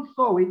people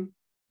saw it.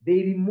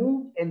 They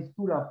removed and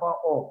stood afar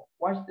off.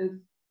 Watch this.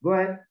 Go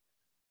ahead.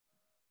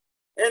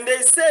 And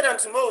they said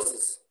unto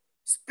Moses,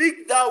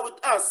 speak thou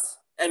with us,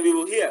 and we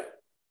will hear.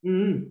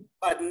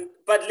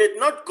 But let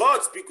not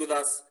God speak with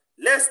us,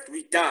 lest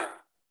we die.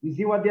 You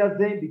see what they are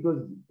saying? Because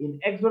in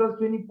Exodus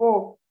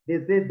 24, they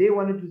said they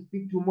wanted to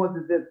speak to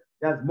Moses. That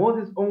does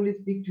Moses only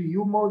speak to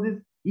you,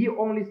 Moses? He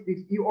only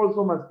speaks. He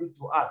also must speak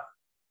to us.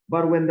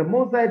 But when the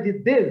Moses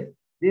did this,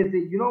 they said,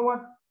 you know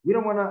what? We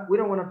don't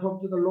want to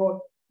talk to the Lord.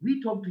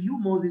 We talk to you,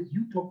 Moses.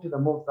 You talk to the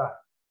Most High.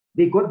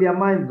 They got their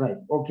minds right.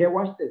 Okay,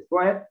 watch this. Go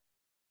ahead.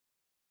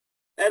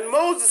 And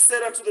Moses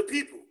said unto the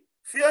people,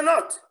 fear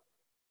not,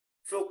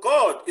 for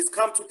God is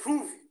come to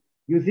prove you.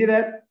 You see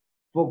that?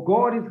 For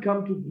God is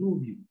come to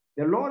prove you.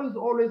 The Lord is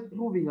always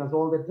proving us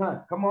all the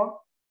time. Come on.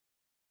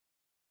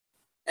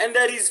 And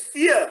that his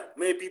fear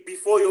may be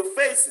before your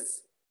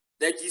faces,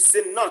 that ye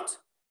sin not.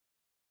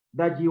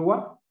 That ye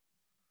what?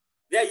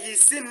 That ye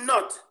sin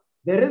not.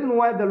 The reason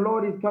why the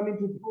Lord is coming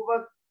to prove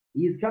us,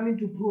 he is coming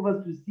to prove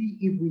us to see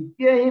if we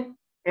fear him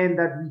and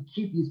that we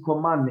keep his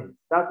commandments.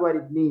 That's what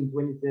it means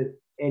when it says,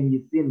 and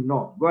ye sin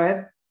not. Go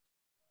ahead.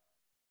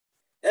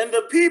 And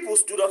the people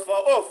stood afar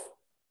off,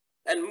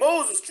 and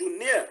Moses drew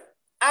near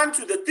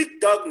unto the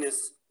thick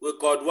darkness where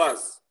God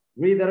was.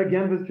 Read that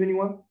again, verse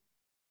 21.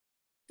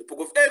 The book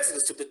of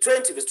Exodus, chapter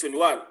 20, verse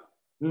 21.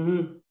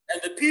 And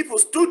the people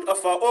stood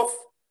afar off,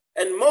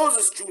 and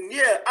Moses drew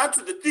near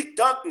unto the thick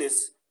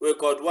darkness where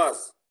God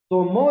was.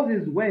 So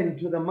Moses went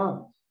to the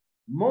mount.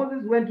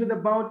 Moses went to the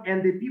mount,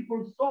 and the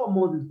people saw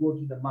Moses go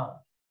to the mount.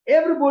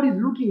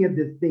 Everybody's looking at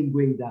this thing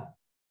going down.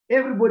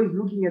 Everybody's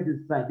looking at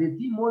this side. They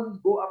see Moses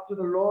go up to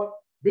the Lord.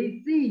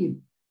 They see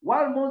him.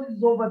 While Moses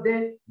is over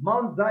there,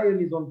 Mount Zion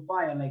is on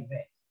fire like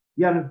that.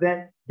 You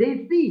understand?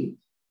 They see it.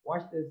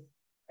 Watch this.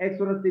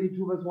 Exodus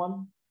 32, verse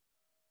 1.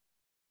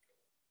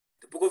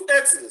 The book of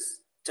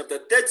Exodus, chapter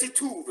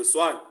 32, verse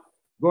 1.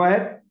 Go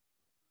ahead.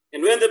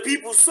 And when the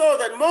people saw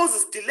that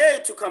Moses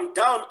delayed to come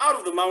down out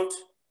of the mount,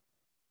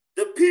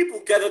 the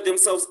people gathered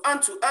themselves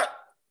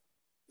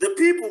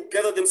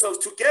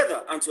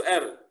together unto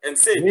Aaron and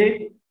said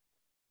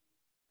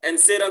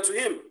unto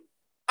him,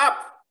 up,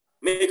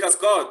 make us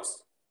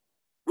gods,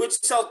 which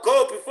shall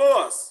go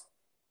before us.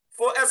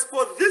 For as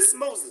for this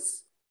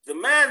Moses, the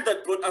man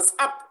that brought us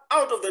up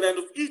out of the land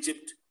of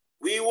Egypt,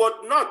 we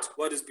wot not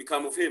what is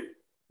become of him.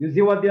 You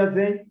see what they are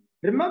saying?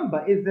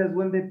 Remember, it says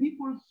when the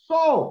people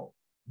saw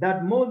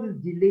that Moses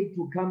delayed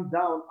to come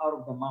down out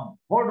of the mount.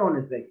 Hold on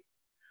a second.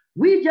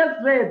 We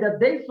just read that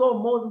they saw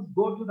Moses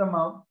go to the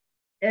mount,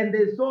 and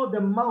they saw the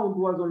mount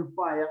was on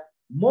fire.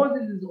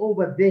 Moses is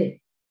over there.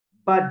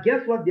 But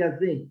guess what they are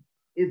saying?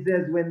 It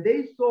says when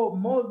they saw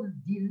Moses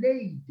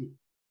delayed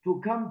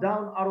to come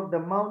down out of the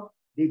mount,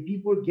 the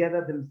people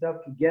gathered themselves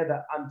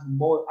together unto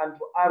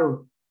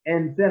Aaron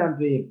and said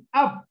unto him,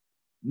 up,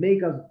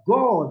 make us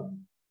gods,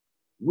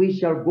 we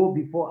shall go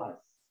before us.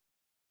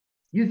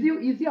 You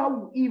see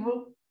how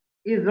evil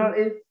Israel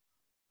is?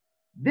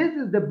 This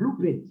is the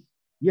blueprint.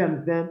 You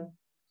understand?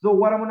 So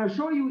what I'm going to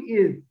show you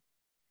is,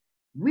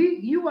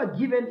 you are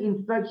given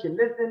instruction.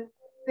 Listen,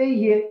 stay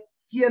here,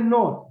 fear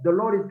not. The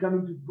Lord is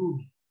coming to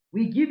prove you.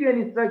 We give you an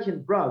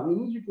instruction, bro. We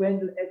need you to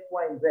handle X,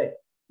 Y, and Z.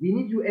 We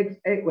need you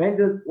to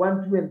handle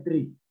 1, 2, and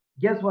 3.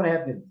 Guess what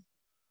happens?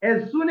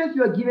 As soon as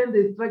you are given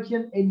the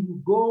instruction and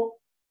you go,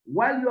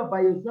 while you are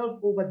by yourself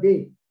over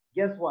there,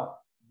 guess what?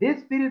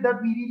 This spirit that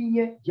we're reading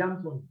here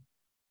jumps on you.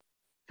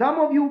 Some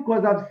of you,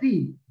 because I've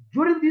seen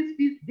during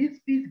this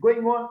feast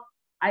going on,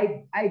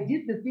 I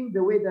did the thing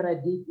the way that I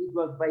did. It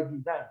was by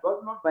design. It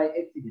was not by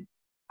accident.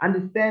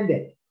 Understand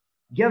that.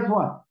 Guess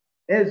what?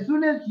 As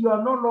soon as you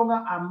are no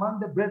longer among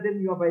the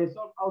brethren, you are by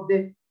yourself out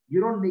there,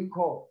 you don't make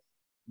calls.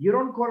 You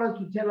don't call us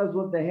to tell us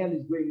what the hell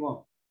is going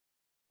on.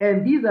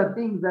 And these are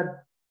things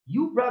that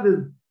you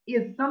brothers,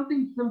 is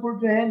something simple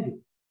to handle.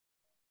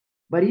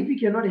 But if you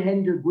cannot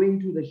handle going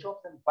to the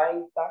shops and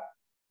buying stuff,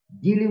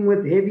 dealing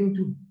with having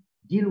to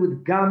deal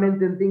with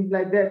garments and things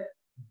like that,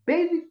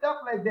 basic stuff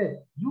like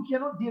that, you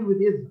cannot deal with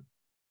Israel.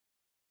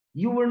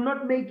 You will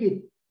not make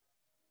it.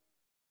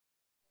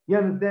 You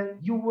understand?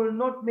 You will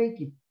not make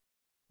it.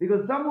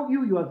 Because some of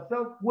you, you are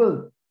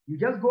self-willed. You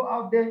just go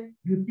out there,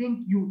 you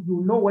think you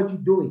know what you're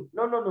doing.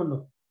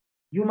 No.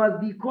 You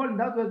must be called.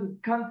 That's why it's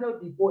counsel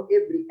before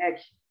every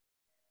action.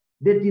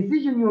 The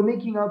decision you're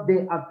making out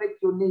there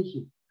affects your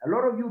nation. A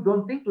lot of you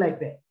don't think like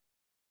that.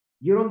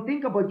 You don't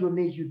think about your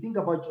nation, you think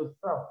about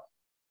yourself.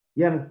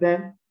 You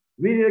understand?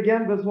 Read it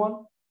again, verse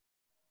 1.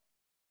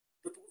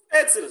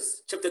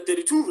 Exodus chapter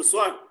 32, verse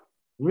 1.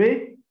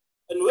 Read.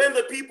 And when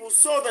the people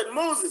saw that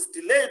Moses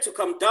delayed to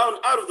come down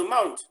out of the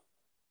mount,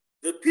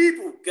 the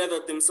people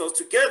gathered themselves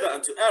together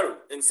unto Aaron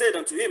and said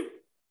unto him,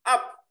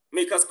 Up,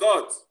 make us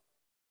gods,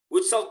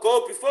 which shall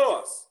go before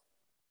us.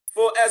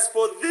 For as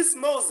for this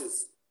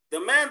Moses, the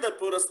man that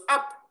brought us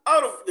up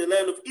out of the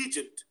land of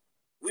Egypt,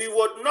 we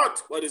wot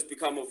not what is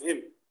become of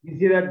him. You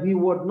see that we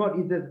would not.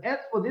 He says, as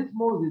for this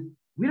Moses,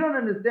 we don't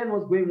understand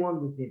what's going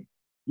on with him.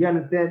 You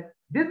understand?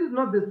 This is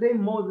not the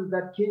same Moses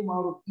that came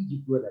out of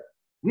Egypt with us.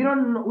 We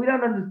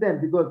don't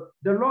understand, because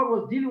the Lord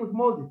was dealing with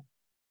Moses.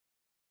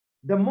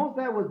 The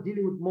Messiah was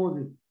dealing with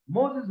Moses.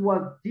 Moses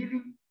was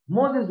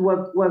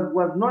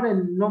not a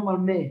normal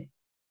man.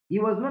 He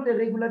was not a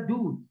regular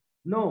dude.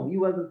 No, he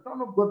was the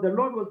Son of God. The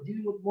Lord was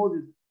dealing with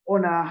Moses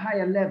on a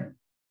higher level.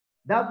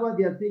 That's why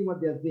they are saying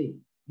what they are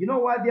saying. You know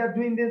why they are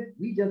doing this?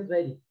 We just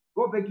read it.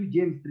 Go back to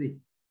James 3.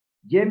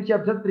 James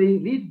chapter 3,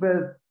 read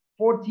verse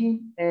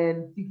 14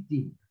 and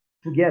 16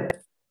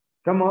 together.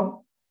 Come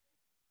on.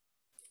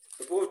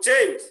 The book of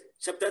James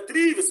chapter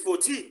 3, verse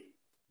 14.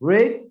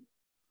 Read.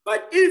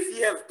 But if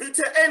ye have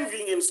bitter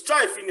envying and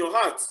strife in your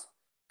hearts,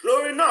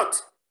 glory not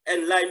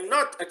and lie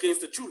not against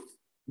the truth.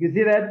 You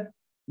see that?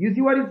 You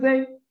see what he's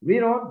saying?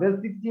 Read on,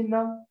 verse 16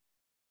 now.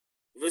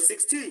 Verse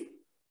 16.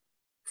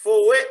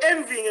 For where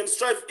envying and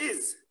strife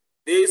is,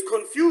 there is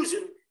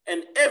confusion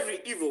and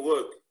every evil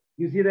work.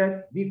 You see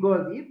that?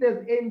 Because if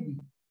there's envy,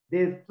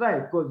 there's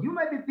strife. Because you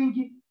might be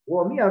thinking,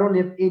 well, me, I don't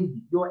have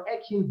envy. Your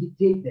actions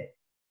dictate that.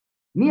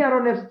 Me, I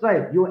don't have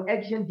strife. Your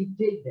action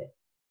dictates that.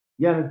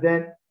 You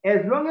understand?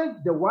 As long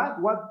as the what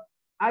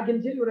I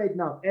can tell you right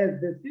now, as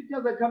the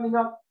scriptures are coming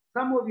up,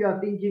 some of you are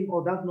thinking,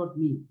 oh, that's not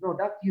me. No,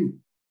 that's you.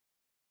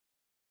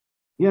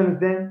 You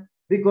understand?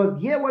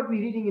 Because here what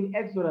we're reading in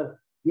Exodus,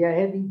 they are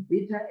having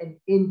bitter and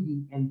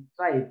envy and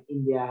strife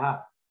in their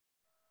heart.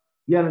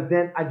 You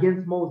understand?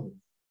 Against Moses.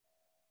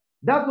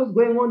 That's what's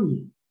going on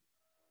here.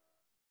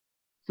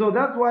 So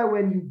that's why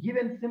when you're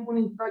given simple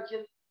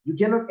instructions, you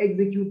cannot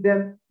execute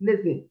them.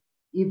 Listen,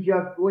 if you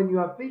are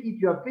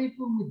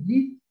faithful with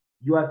least,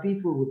 you are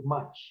faithful with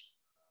much.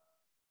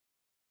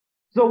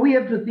 So we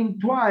have to think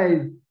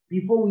twice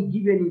before we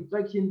give you an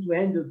instruction to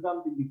handle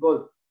something,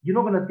 because you're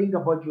not going to think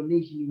about your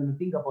nation, you're going to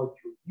think about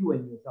you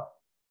and yourself.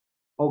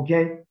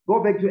 Okay?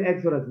 Go back to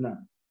Exodus now.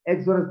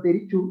 Exodus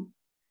 32.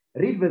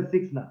 Read verse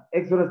 6 now.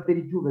 Exodus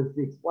 32 verse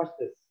 6. Watch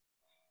this.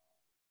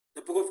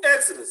 The book of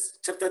Exodus,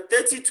 chapter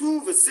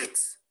 32, verse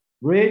 6.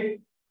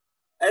 Read.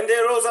 And they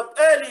rose up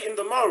early in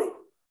the morrow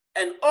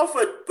and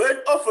offered burnt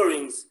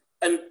offerings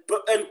and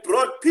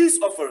brought peace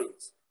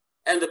offerings.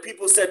 And the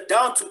people sat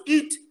down to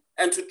eat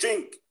and to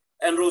drink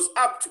and rose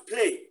up to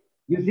play.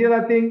 You see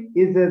that thing?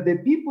 Is that the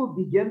people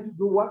began to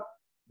do what?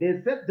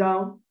 They sat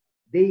down,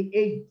 they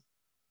ate,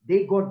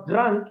 they got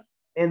drunk,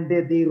 and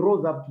they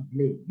rose up to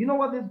play. You know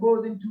what this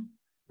goes into?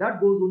 That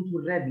goes into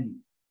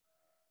reveling.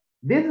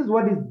 This is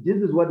what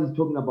he's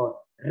talking about.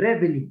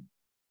 Reveling,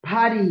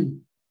 partying.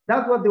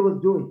 That's what they was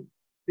doing,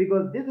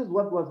 because this is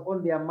what was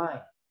on their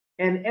mind.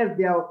 And as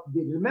they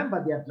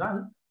remember, they are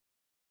drunk.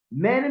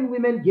 Men and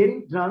women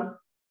getting drunk.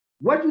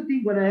 What do you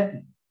think gonna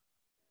happen?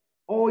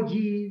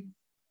 Orgies,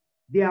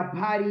 they are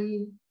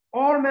partying,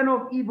 all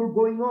manner of evil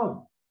going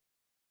on.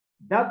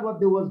 That's what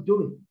they was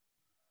doing.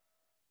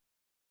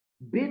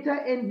 Bitter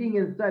ending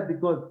and strife,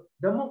 because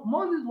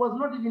Moses was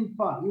not even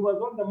far. He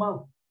was on the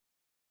mountain.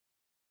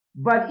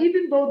 But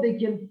even though they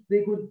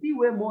could see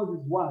where Moses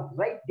was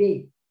right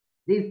there,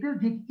 they still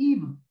did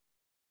evil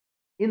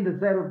in the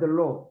sight of the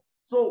Lord.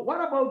 So what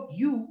about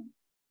you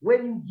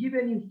when you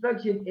give an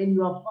instruction and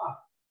you are far,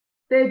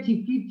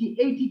 30, 50,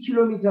 80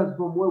 kilometers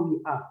from where we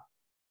are?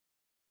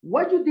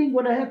 What do you think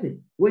going to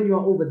happen when you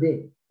are over there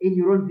and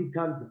you don't see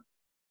counsel?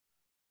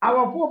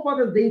 Our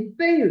forefathers, they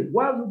failed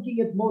while looking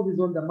at Moses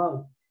on the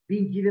mount,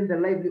 being given the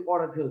lively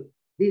oracle.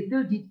 They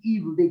still did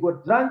evil. They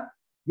got drunk.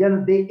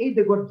 They ate,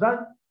 they got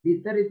drunk. They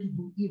started to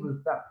do evil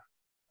stuff.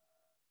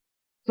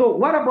 So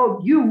what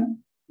about you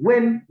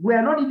when we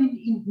are not even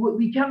in,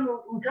 we can't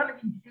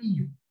even see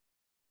you?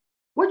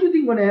 What do you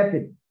think is going to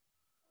happen?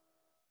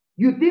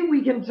 You think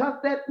we can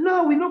trust that?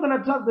 No, we're not going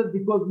to trust that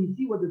because we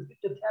see what the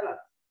scripture tells us.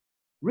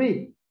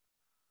 Read.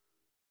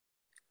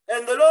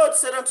 And the Lord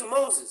said unto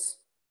Moses,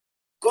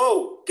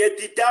 Go, get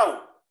thee down,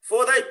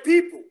 for thy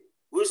people,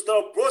 which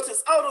thou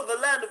broughtest out of the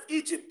land of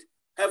Egypt,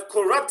 have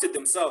corrupted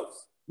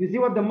themselves. You see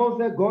what the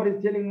Most High God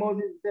is telling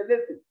Moses? He said,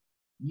 listen,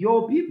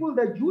 your people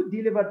that you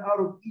delivered out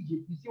of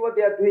Egypt, you see what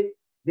they are doing?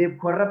 They've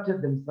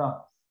corrupted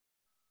themselves.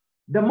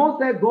 The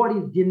Most High God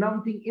is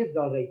denouncing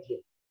Israel right here.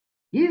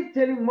 He's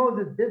telling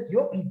Moses, that's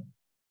your people.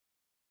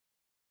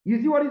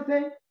 You see what he's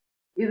saying?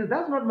 He said,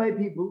 that's not my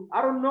people.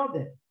 I don't know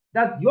that.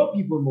 That's your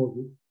people,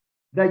 Moses,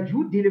 that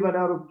you delivered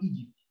out of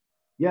Egypt.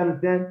 You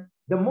understand?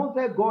 The Most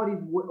High God is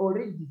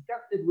already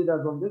disgusted with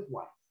us on this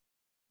one.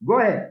 Go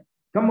ahead.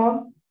 Come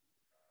on.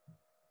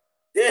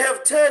 They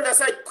have turned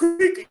aside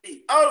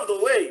quickly out of the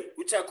way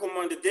which I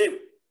commanded them.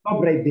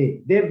 Stop right there.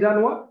 They've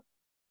done what?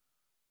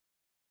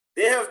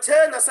 They have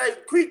turned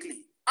aside quickly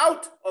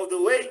out of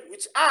the way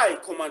which I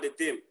commanded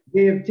them.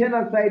 They have turned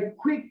aside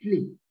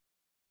quickly.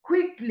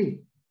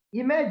 Quickly.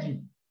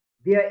 Imagine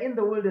they are in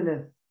the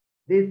wilderness.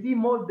 They see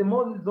the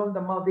Moses on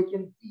the mount. They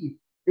can see it.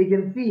 They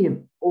can see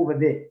him over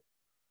there.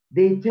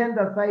 They turned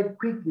aside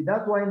quickly.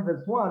 That's why in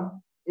verse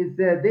 1, it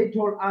says, they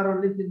told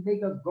Aaron, listen,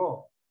 make us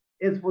go.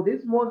 As for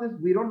this Moses,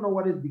 we don't know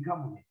what has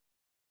become of him.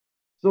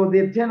 So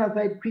they turned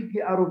aside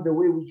quickly out of the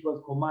way which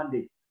was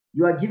commanded.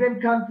 You are given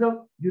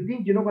counsel. You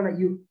think you're not gonna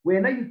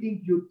whenever you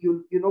think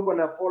you're not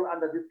gonna fall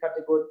under this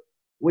category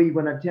where you're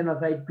gonna turn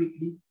aside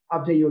quickly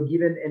after you're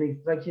given an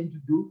instruction to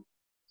do,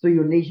 so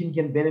your nation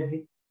can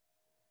benefit.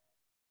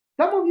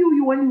 Some of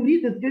you, when you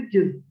read the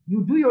scriptures,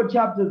 you do your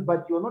chapters,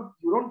 but you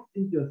don't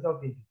think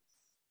yourself into this.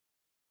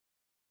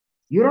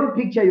 You don't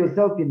picture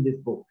yourself in this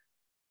book.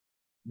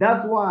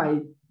 That's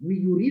why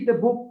when you read the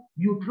book,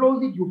 you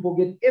close it, you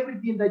forget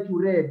everything that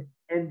you read,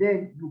 and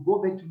then you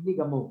go back to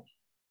nigger mode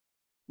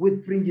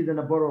with fringes and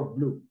a bottle of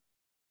blue.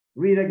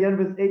 Read again,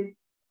 verse 8.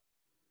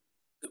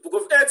 The book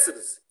of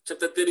Exodus,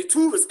 chapter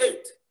 32, verse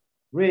 8.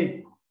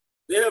 Read.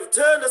 They have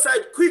turned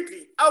aside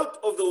quickly out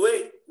of the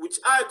way which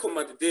I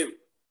commanded them.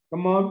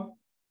 Come on.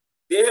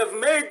 They have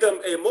made them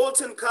a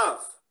molten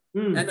calf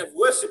and have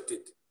worshipped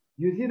it.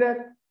 You see that?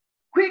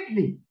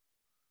 Quickly.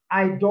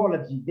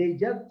 Idolatry. They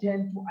just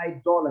tend to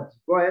idolatry.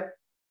 Go ahead.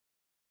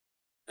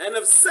 And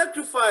have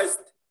sacrificed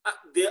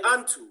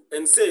thereunto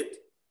and said,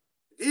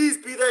 These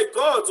be thy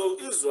gods, O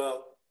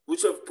Israel,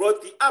 which have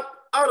brought thee up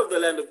out of the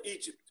land of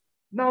Egypt.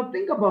 Now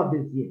think about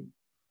this here.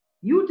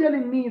 You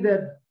telling me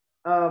that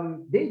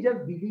they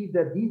just believe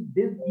that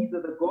these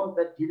are the gods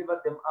that delivered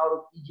them out of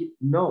Egypt?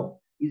 No,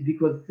 it's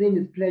because sin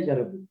is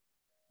pleasurable.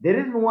 The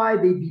reason why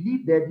they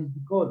believe that is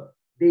because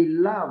they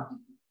loved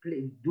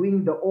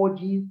doing the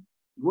orgies,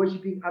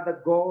 worshiping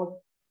other gods.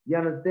 You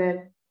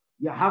understand?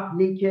 You're half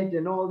naked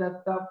and all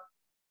that stuff,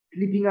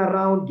 sleeping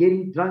around,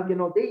 getting drunk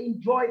and all. They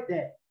enjoyed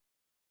that.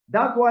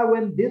 That's why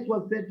when this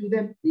was said to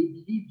them, they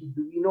believed it.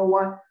 You know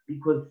why?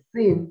 Because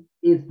sin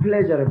is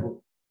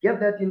pleasurable. Get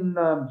that in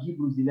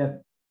Hebrews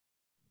 11.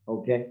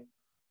 Okay.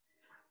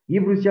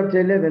 Hebrews chapter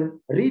 11,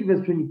 read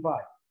verse 25.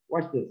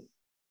 Watch this.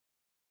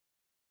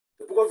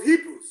 The book of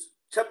Hebrews,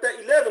 chapter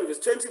 11, verse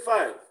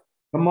 25.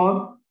 Come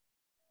on.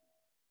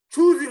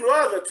 Choosing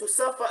rather to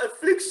suffer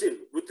affliction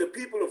with the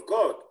people of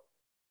God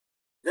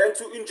than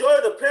to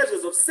enjoy the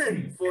pleasures of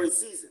sin for a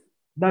season.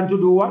 Than to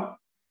do what?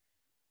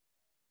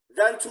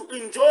 Than to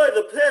enjoy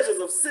the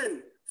pleasures of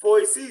sin for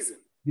a season.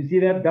 You see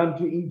that? Than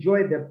to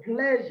enjoy the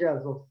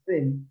pleasures of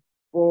sin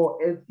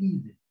for a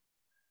season.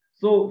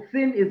 So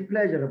sin is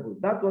pleasurable.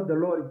 That's what the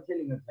Lord is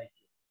telling us right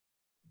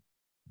here.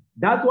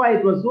 That's why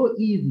it was so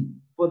easy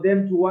for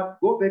them to what?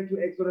 Go back to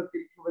Exodus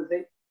 32 verse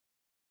 8.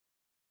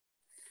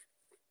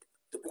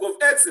 The book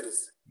of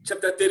Exodus,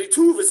 chapter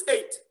 32, verse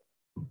 8.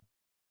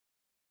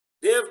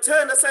 They have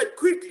turned aside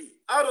quickly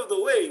out of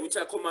the way which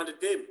I commanded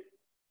them.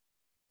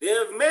 They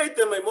have made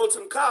them a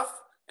molten calf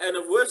and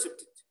have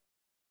worshipped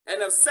it,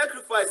 and have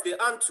sacrificed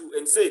thereunto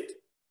and said,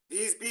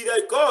 These be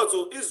thy gods,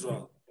 O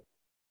Israel,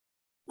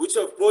 which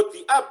have brought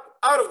thee up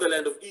out of the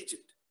land of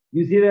Egypt.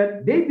 You see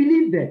that? They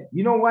believe that.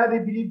 You know why they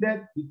believe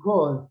that?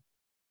 Because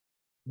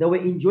they were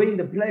enjoying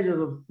the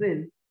pleasures of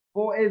sin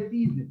for a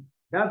season.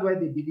 That's why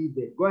they believe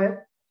that. Go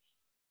ahead.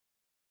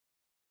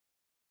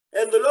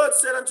 And the Lord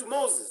said unto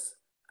Moses,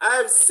 I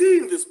have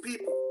seen this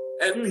people,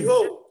 and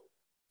behold,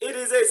 it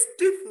is a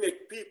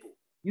stiff-necked people.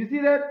 You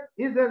see that?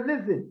 He says,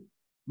 listen,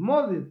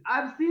 Moses,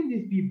 I've seen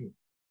these people.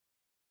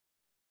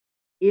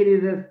 It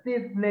is a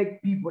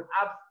stiff-necked people.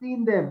 I've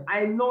seen them.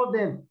 I know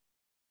them.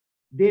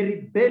 They're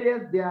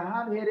rebellious. They are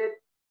hard-headed.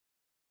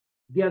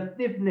 They are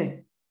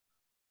stiff-necked.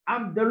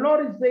 The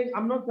Lord is saying,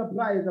 I'm not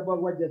surprised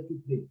about what just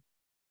took place.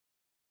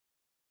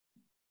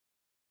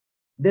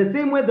 The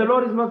same way the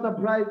Lord is not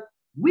surprised,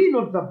 we're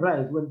not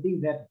surprised when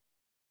things happen.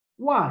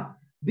 Why?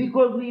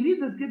 Because we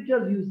read the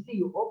scriptures, you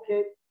see,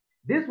 okay,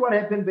 this what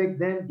happened back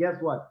then, guess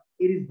what?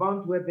 It is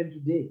bound to happen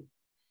today.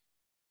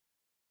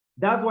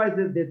 That's why it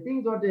says the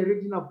things that were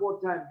written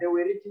aforetime, they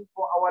were written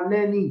for our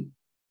learning,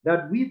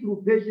 that we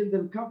through patience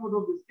and comfort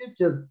of the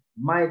scriptures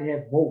might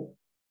have hope.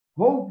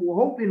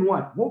 Hope in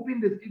what? Hope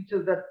in the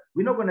scriptures that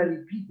we're not going to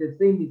repeat the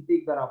same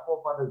mistake that our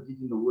forefathers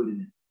did in the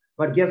wilderness.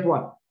 But guess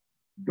what?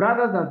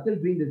 Brothers are still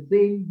doing the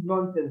same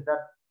nonsense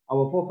that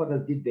our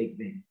forefathers did back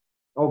then.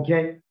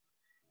 Okay?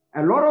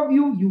 A lot of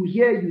you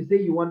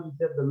say you want to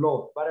serve the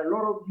Lord, but a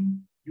lot of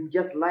you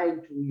just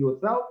lying to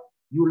yourself.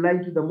 You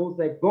lying to the Most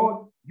High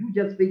God. You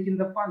just faking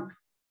the funk.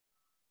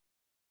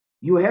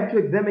 You have to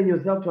examine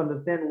yourself to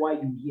understand why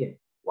you're here.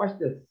 Watch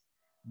this.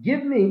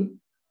 Give me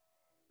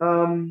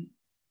that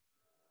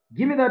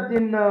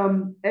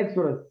in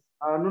Exodus.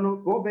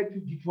 Go back to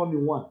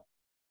Deuteronomy 1.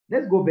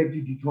 Let's go back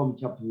to Deuteronomy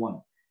chapter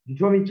 1.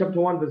 Deuteronomy chapter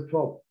 1, verse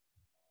 12.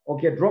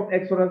 Okay, drop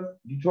Exodus,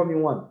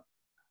 Deuteronomy 1.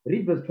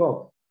 Read verse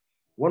 12.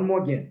 One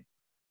more again.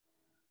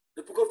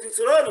 The book of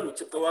Deuteronomy,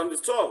 chapter 1,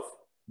 verse 12.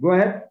 Go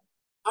ahead.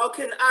 How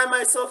can I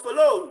myself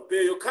alone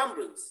bear your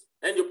cumbrance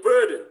and your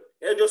burden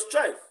and your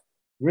strife?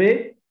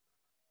 Read.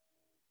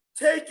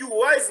 Take you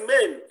wise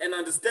men and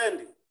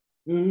understanding,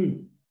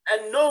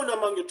 and known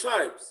among your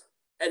tribes,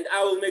 and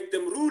I will make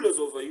them rulers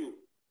over you.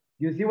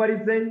 You see what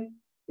he's saying?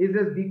 He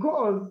says,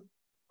 because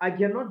I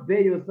cannot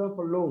bear yourself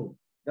alone.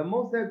 The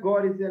Most High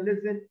God is saying,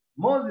 listen,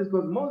 Moses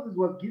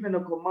was given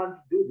a command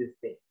to do this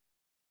thing.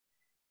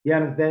 You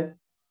understand?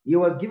 He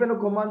was given a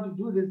command to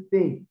do this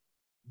thing.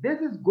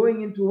 This is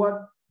going into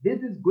what? This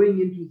is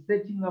going into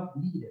setting up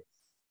leaders.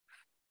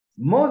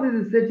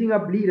 Moses is setting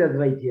up leaders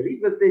right here.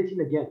 Read verse 13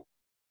 again.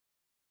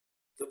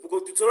 The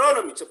book of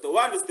Deuteronomy, chapter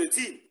 1, verse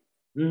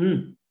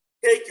 13.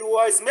 Take you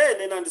wise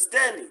men and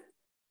understanding,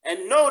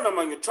 and known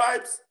among your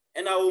tribes,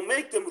 and I will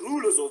make them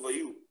rulers over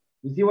you.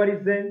 You see what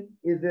he's saying?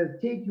 He says,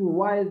 take you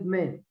wise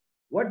men.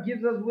 What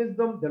gives us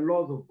wisdom? The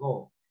laws of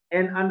God.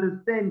 And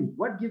understanding.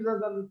 What gives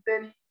us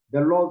understanding?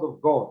 The laws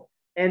of God.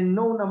 And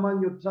known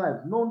among your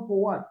tribes. Known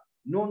for what?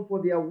 Known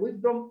for their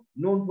wisdom,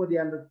 known for the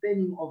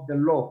understanding of the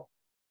law.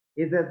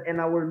 It says, and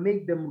I will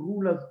make them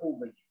rulers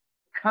over you.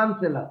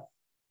 Counselors.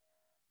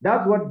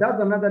 That's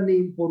another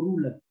name for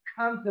rulers.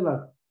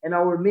 Counselors. And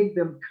I will make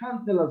them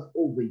counselors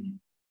over you.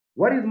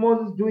 What is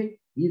Moses doing?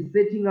 He's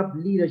setting up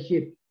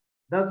leadership.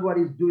 That's what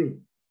he's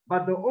doing.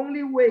 But the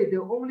only way,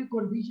 the only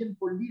condition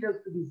for leaders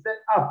to be set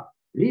up,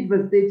 read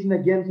verse 13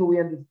 again so we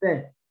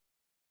understand.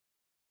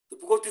 The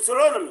book of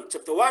Deuteronomy,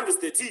 chapter 1, verse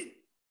 13.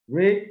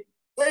 Read.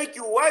 Take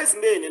you wise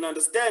men in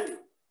understanding,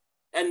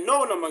 and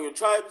known among your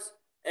tribes,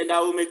 and I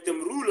will make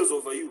them rulers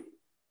over you.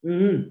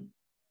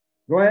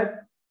 Go ahead.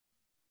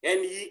 And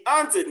he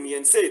answered me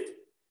and said,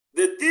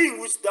 the thing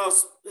which thou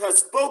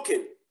hast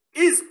spoken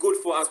is good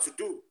for us to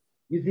do.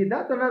 You see,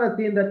 that's another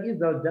thing that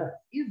Israel does.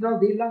 Israel,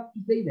 they love to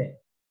say that.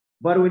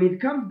 But when it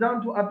comes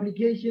down to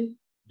application,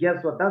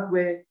 guess what? That's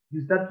where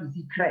you start to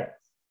see cracks.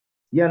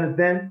 You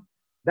understand?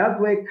 That's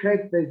where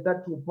cracks, they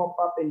start to pop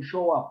up and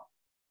show up.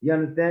 You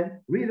understand?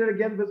 Read it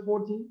again, verse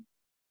 14.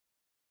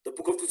 The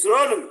book of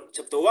Deuteronomy,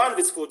 chapter 1,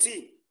 verse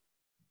 14.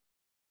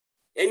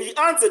 And he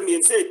answered me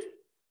and said,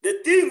 the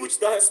thing which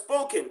thou hast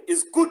spoken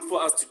is good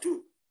for us to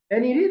do.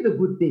 And it is a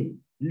good thing,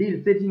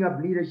 setting up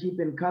leadership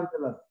and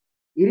counselors.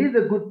 It is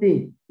a good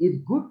thing. It's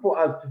good for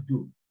us to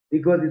do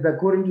because it's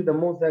according to the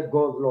Most High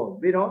God's law.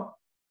 Read on.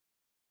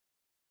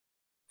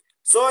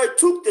 So I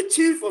took the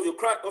chief of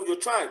your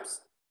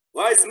tribes,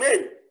 wise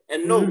men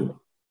and known,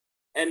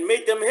 and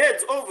made them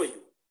heads over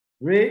you.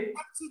 Read.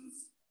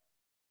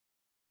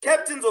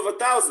 Captains over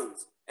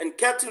thousands, and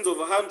captains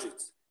over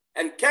hundreds,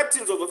 and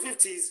captains over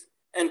 50s,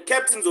 and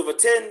captains over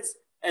 10s,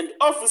 and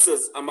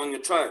officers among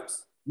your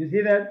tribes. You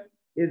see that?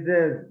 It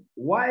says,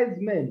 wise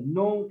men,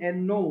 known,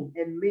 and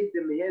made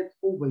them heads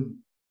over you.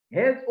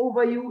 Heads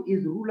over you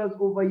is rulers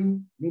over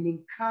you,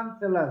 meaning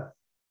counselors.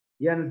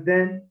 You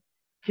understand?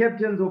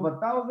 Captains over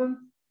thousands,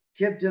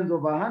 captains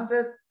over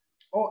hundreds,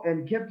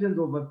 and captains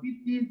over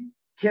 50s,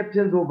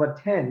 captains over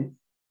 10s,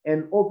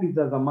 and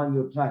officers among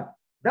your tribe.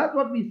 That's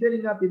what we're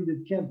setting up in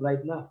this camp right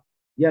now.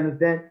 You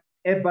understand?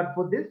 But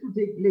for this to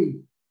take place,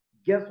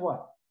 guess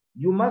what?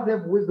 You must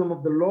have wisdom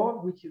of the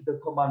Lord, which is the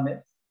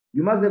commandments.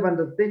 You must have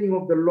understanding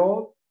of the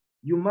laws.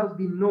 You must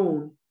be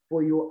known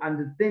for your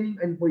understanding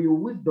and for your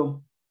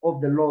wisdom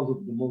of the laws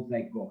of the Most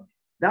High God.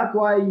 That's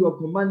why you are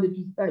commanded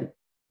to study.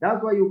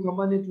 That's why you're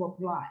commanded to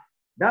apply.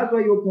 That's why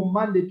you're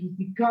commanded to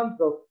seek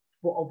counsel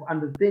of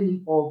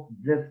understanding of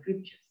the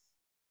scriptures.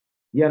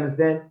 You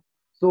understand?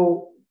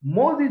 So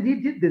Moses, he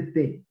did this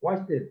thing.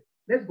 Watch this.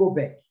 Let's go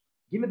back.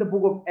 Give me the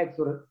book of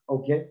Exodus,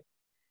 okay?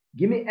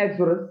 Give me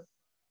Exodus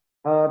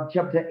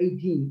chapter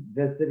 18,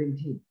 verse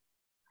 17.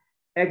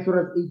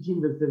 Exodus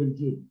 18, verse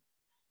 17.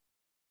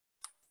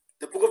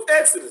 The book of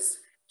Exodus,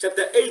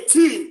 chapter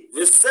 18,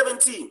 verse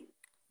 17.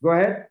 Go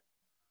ahead.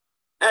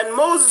 And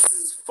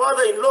Moses'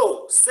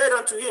 father-in-law said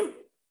unto him,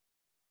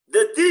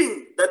 the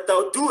thing that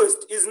thou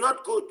doest is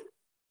not good.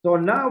 So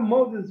now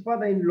Moses'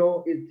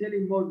 father-in-law is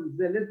telling Moses,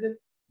 listen,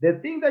 the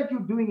thing that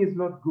you're doing is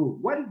not good.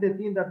 What is the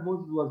thing that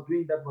Moses was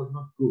doing that was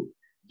not good?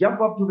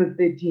 Jump up to verse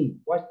 13.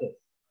 Watch this.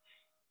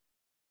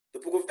 The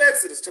book of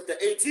Exodus, chapter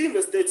 18,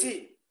 verse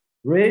 13.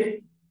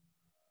 Read.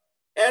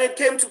 And it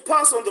came to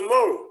pass on the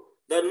morrow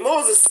that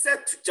Moses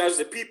sat to judge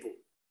the people.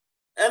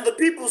 And the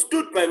people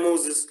stood by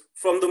Moses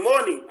from the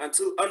morning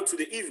unto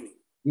the evening.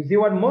 You see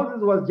what Moses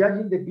was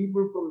judging the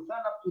people from sun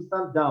up to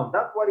sundown.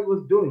 That's what he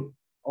was doing.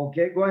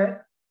 Okay, go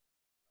ahead.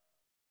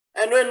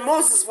 And when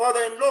Moses'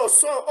 father-in-law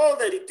saw all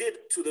that he did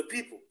to the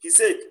people, he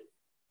said,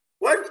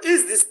 what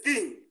is this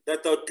thing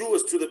that thou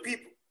doest to the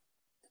people?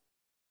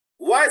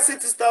 Why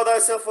sittest thou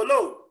thyself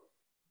alone?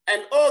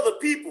 And all the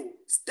people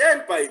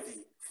stand by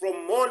thee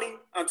from morning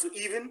unto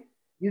even.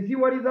 You see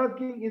what he's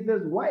asking? He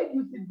says, why do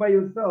you sit by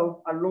yourself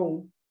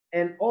alone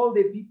and all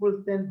the people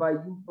stand by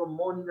you from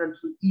morning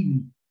until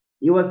evening?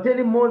 He was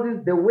telling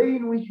Moses, the way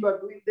in which you are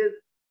doing this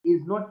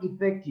is not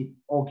effective.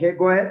 Okay,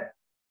 go ahead.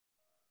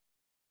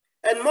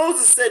 And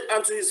Moses said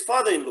unto his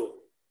father-in-law,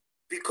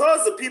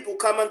 because the people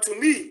come unto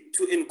me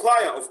to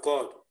inquire of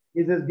God.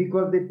 He says,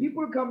 because the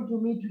people come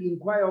to me to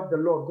inquire of the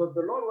Lord, because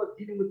the Lord was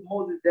dealing with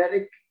Moses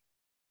directly.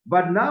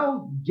 But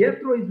now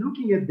Jethro is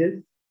looking at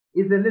this.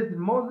 He said, listen,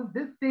 Moses,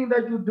 this thing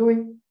that you're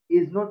doing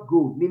is not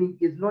good, meaning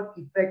it's not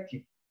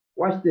effective.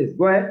 Watch this.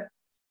 Go ahead.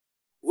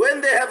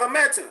 When they have a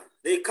matter,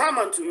 they come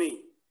unto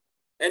me,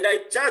 and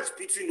I judge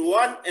between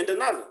one and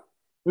another.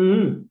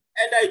 And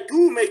I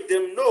do make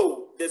them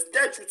know the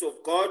statutes of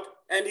God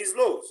and his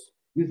laws.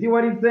 You see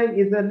what he's saying?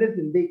 He said,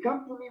 listen, they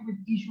come to me with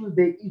issues,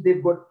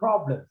 they've got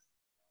problems.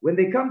 When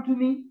they come to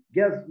me,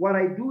 guess what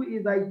I do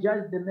is I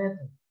judge the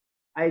matters.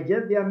 I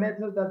judge their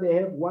matters that they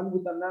have one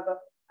with another.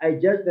 I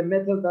judge the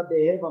matters that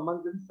they have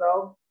among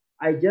themselves.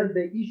 I judge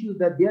the issues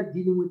that they are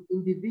dealing with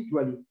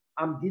individually.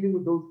 I'm dealing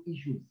with those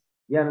issues.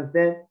 You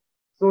understand?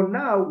 So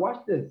now,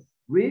 watch this.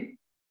 Read.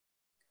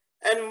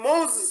 And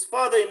Moses'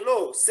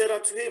 father-in-law said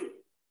unto him,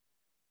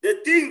 the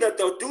thing that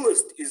thou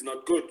doest is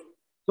not good.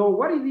 So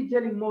what is he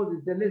telling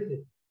Moses? That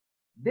listen,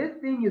 this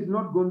thing is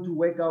not going to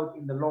work out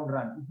in the long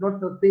run. It's not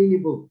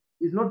sustainable.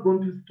 It's not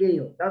going to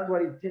scale. That's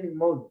what he's telling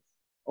Moses.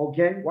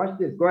 Okay, watch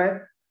this. Go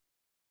ahead.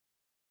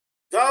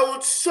 Thou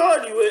wilt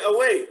surely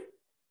away,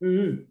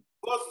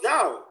 both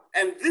thou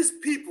and this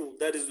people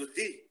that is with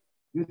thee.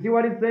 You see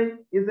what he's saying?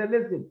 He said,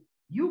 listen,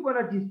 you're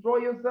going to destroy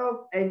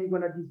yourself and you're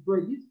going to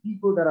destroy these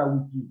people that are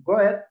with you. Go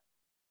ahead.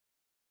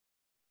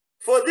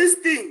 For this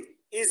thing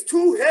is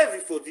too heavy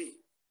for thee.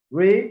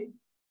 Read.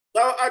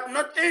 Thou art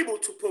not able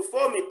to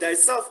perform it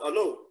thyself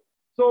alone.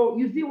 So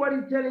you see what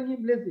he's telling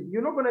him? Listen,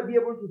 you're not going to be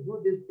able to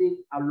do this thing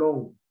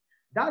alone.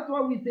 That's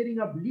why we're setting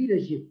up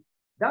leadership.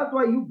 That's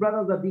why you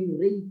brothers are being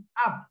raised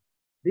up.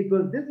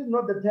 Because this is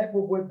not the type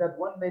of work that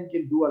one man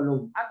can do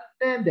alone.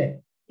 Understand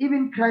that.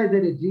 Even Christ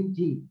had a dream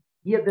team.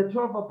 He had the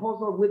 12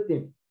 apostles with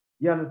him.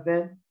 You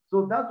understand?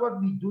 So that's what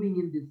we're doing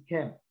in this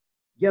camp.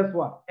 Guess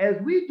what? As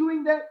we're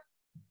doing that,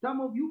 some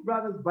of you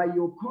brothers, by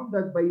your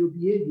conduct, by your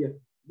behavior,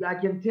 I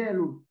can tell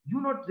you,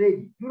 you're not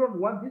ready. You don't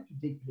want this to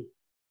take place.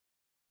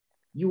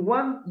 You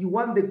want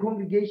the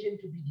congregation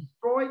to be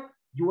destroyed.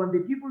 You want the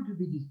people to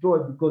be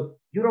destroyed because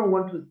you don't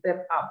want to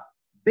step up.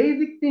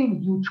 Basic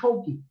things, you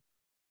choking.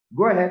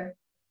 Go ahead.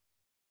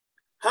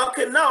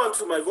 Hearken now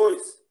unto my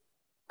voice.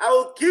 I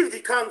will give thee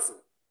counsel,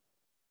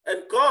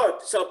 and God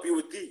shall be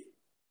with thee.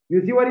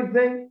 You see what he's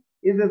saying?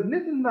 He says,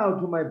 listen now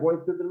to my voice,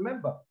 because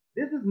remember,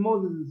 this is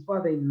Moses'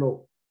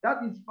 father-in-law.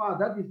 That is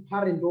father, that is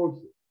parent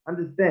also.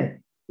 Understand?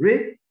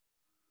 Read.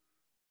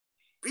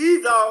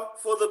 Be thou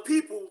for the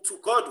people to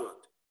Godward.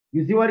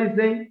 You see what he's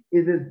saying?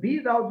 He says, be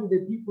thou to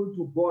the people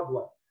to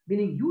Godward.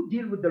 Meaning you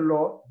deal with the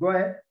Lord. Go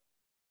ahead.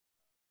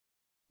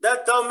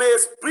 That thou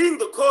mayest bring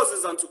the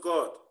causes unto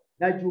God.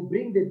 That you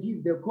bring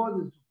the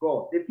causes to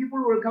God. The people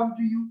will come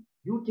to you.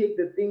 You take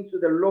the things to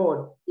the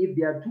Lord if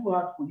they are too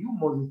hard for you,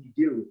 Moses, to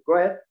deal with. Go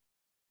ahead.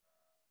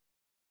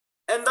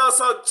 And thou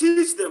shalt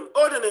teach them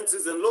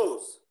ordinances and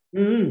laws.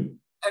 And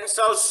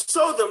shalt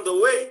show them the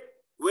way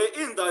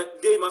wherein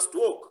they must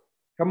walk.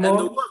 Come and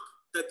on. the work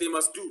that they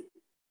must do.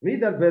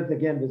 Read that verse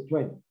again, verse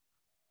 20.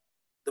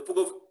 The book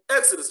of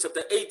Exodus,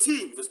 chapter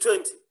 18, verse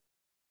 20.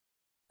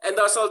 And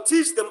thou shalt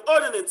teach them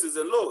ordinances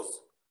and laws,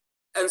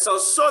 and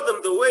shalt show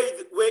them the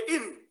way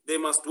wherein they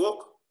must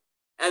walk,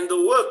 and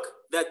the work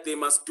that they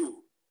must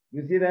do.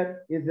 You see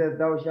that? It says,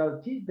 thou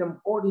shalt teach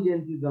them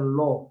ordinances and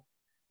laws.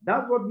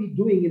 That's what we're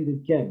doing in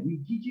this camp.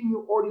 We're teaching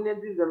you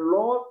ordinances and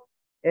laws,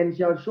 and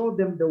shall show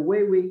them the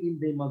way wherein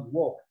they must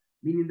walk.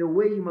 Meaning the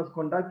way you must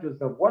conduct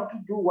yourself, what to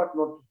do, what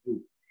not to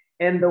do.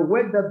 And the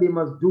work that they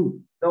must do,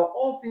 the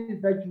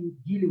office that you're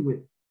dealing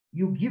with.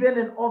 You're given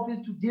an office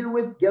to deal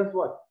with, guess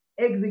what?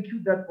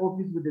 Execute that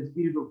office with the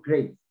spirit of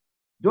grace.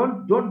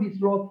 Don't be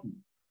slothful.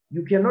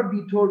 You cannot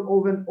be told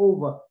over and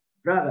over,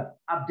 brother,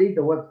 update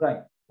the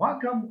website. How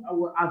come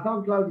our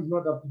SoundCloud is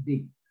not up to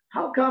date?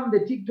 How come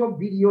the TikTok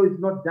video is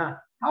not done?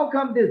 How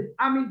come this?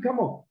 I mean, come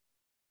on.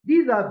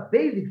 These are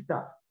basic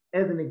stuff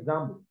as an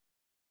example.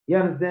 You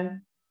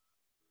understand?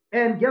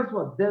 And guess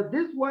what?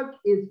 This work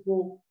is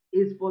for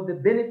the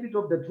benefit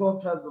of the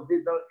 12 tribes of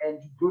Israel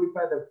and to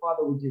glorify the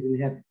Father which is in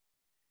heaven.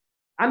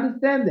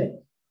 Understand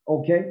that?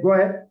 Okay, go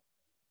ahead.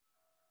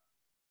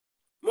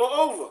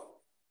 Moreover,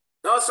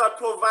 thou shalt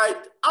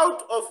provide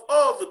out of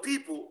all the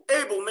people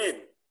able men.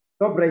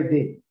 Stop right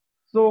there.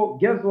 So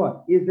guess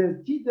what? It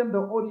says, teach them the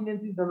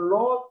ordinances and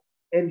laws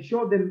and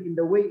show them in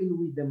the way in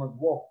which they must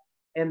walk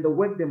and the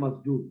work they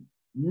must do.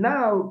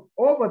 Now,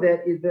 over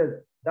there it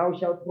says, thou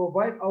shalt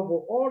provide over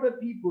all the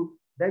people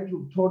that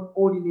you've taught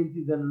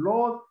ordinances and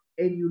laws,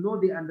 and you know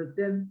they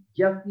understand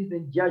justice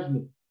and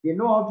judgment. They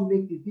know how to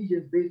make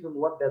decisions based on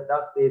what thus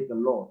says the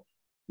Lord.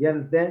 You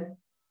understand?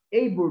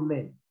 Able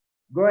men.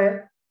 Go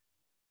ahead.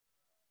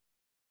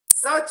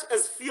 Such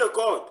as fear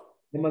God.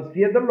 They must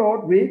fear the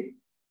Lord with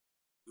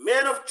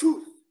Men of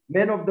truth.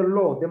 men of the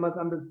law. They must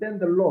understand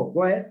the law.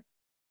 Go ahead.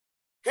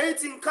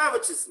 Hating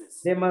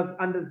covetousness. They must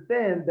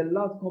understand the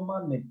last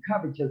commandment,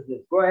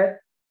 covetousness. Go ahead.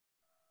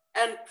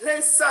 And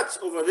place such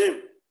over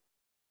them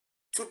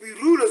to be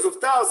rulers of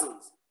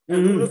thousands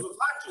and rulers of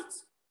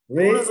hundreds,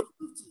 rulers of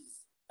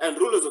 50s and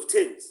rulers of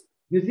tens.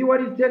 You see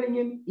what he's telling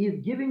him? He's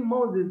giving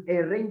Moses a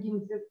ranking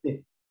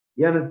system.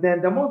 You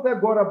understand? The Most High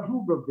God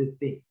approved of this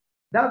thing.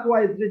 That's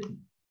why it's written.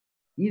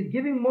 He's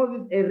giving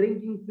Moses a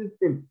ranking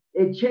system,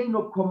 a chain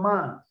of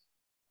commands.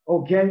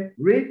 Okay?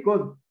 Read,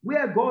 because we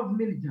are God's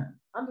military.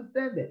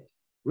 Understand that.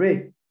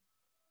 Read.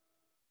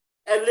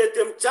 And let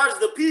them judge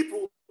the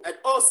people at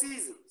all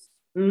seasons.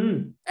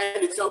 Mm-hmm.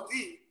 And it shall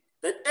be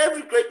that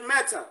every great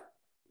matter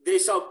they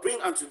shall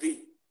bring unto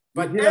thee.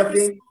 But You see every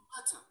that small thing?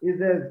 matter, It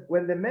says,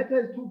 when the matter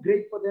is too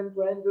great for them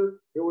to handle,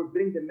 they will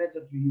bring the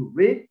matter to you.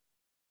 Read.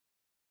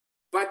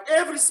 but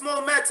every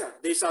small matter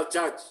they shall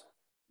judge.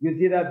 You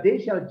see that they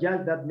shall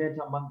judge that matter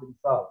among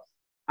themselves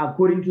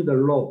according to the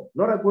law,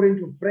 not according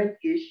to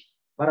French-ish,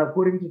 but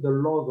according to the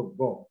laws of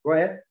God. Go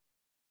ahead.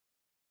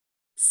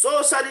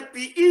 So shall it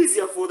be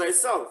easier for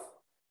thyself,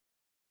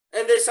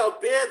 and they shall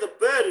bear the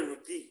burden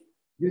with thee.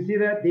 You see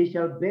that? They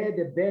shall bear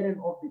the burden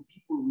of the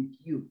people with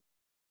you.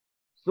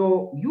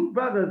 So you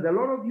brothers, a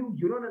lot of you,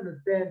 you don't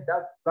understand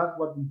that's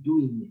what we're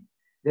doing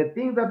here. The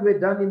things that were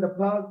done in the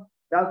past,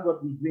 that's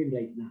what we're doing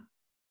right now.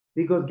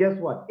 Because guess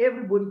what?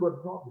 Everybody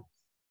got problems.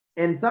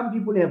 And some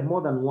people have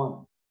more than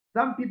one.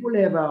 Some people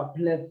have a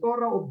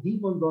plethora of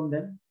demons on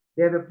them.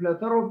 They have a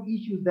plethora of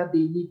issues that they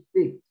need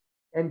fixed.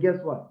 And guess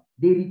what?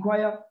 They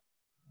require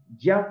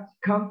just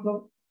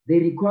counsel. They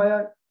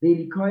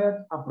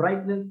require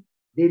uprightness.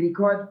 They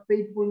require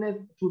faithfulness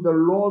to the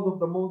laws of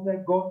the Most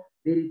High God.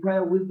 They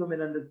require wisdom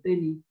and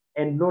understanding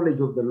and knowledge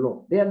of the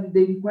law. They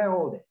require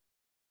all that.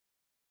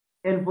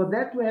 And for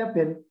that to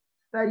happen,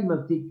 study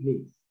must take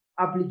place.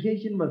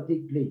 Application must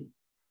take place.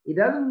 It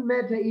doesn't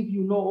matter if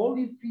you know all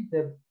these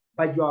precepts,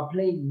 but you are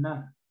applying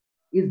none.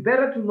 It's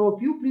better to know a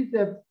few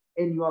precepts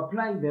and you are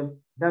applying them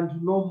than to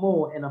know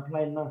more and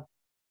apply none.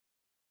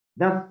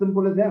 That's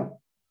simple as that.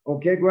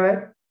 Okay, go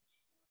ahead.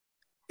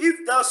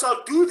 If thou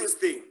shalt do this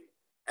thing,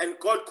 and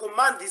God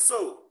command thee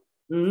so,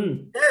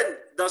 then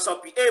thou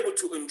shalt be able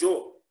to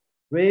endure.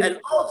 Right. And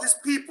all these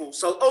people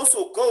shall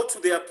also go to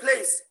their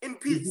place in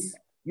peace.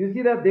 You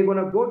see that they're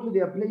going to go to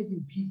their place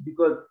in peace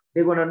because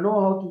they're going to know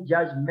how to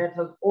judge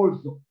matters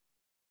also.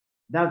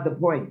 That's the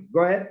point.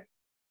 Go ahead.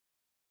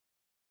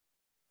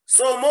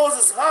 So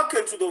Moses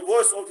hearkened to the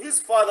voice of his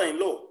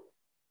father-in-law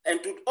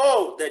and did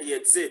all that he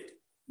had said.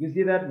 You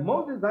see that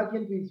Moses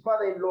hearkened to his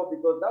father-in-law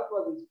because that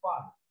was his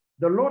father.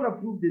 The Lord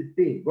approved this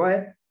thing. Go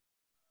ahead.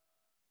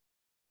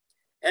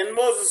 And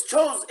Moses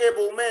chose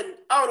able men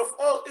out of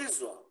all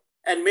Israel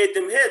and made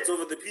them heads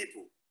over the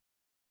people,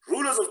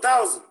 rulers of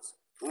thousands,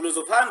 rulers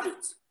of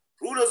hundreds,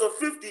 rulers of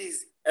 50s,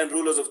 and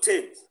rulers of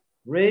tens.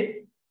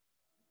 Read.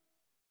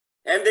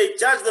 And they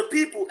judged the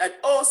people at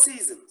all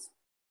seasons.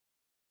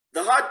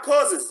 The hard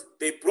causes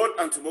they brought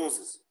unto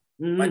Moses,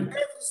 but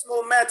every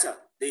small matter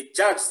they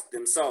judged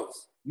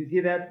themselves. You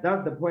see that?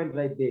 That's the point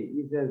right there.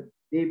 He says,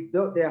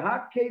 their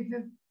hard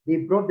cases, they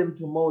brought them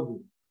to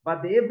Moses.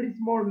 But every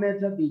small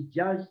matter, they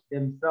judged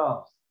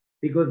themselves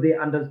because they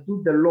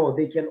understood the law.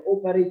 They can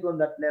operate on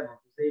that level.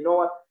 Say, you know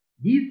what?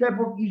 These type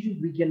of issues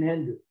we can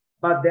handle.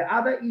 But the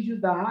other issues,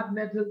 the hard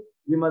matters,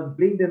 we must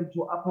bring them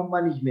to upper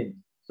management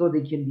so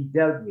they can be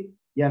dealt with.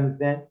 You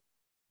understand?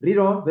 Read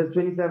on, verse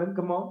 27,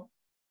 come on.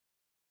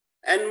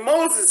 And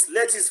Moses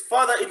let his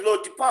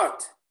father-in-law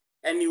depart,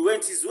 and he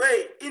went his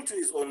way into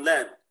his own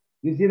land.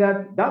 You see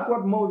that? That's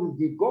what Moses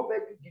did. Go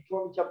back to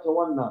Deuteronomy chapter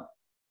 1 now.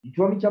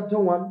 Deuteronomy chapter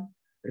 1,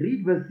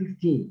 read verse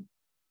 16.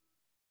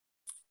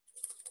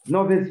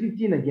 No, verse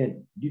 15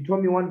 again.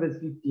 Deuteronomy 1, verse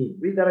 15.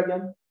 Read that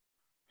again.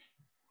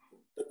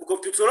 The book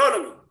of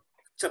Deuteronomy,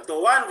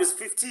 chapter 1, verse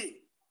 15.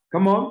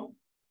 Come on.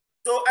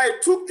 So I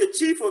took the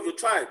chief of your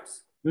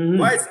tribes,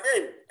 wise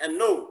men and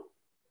known,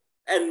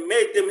 and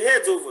made them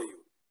heads over you,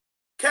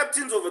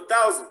 captains over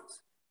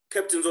thousands,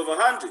 captains over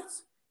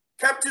hundreds,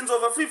 captains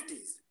over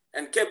 50s,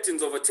 and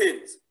captains over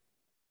tens,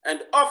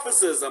 and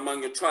officers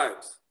among your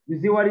tribes. You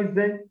see what he's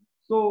saying?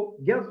 So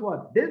guess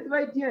what? This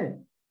right here,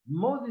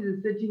 Moses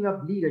is setting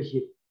up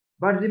leadership.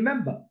 But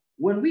remember,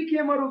 when we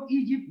came out of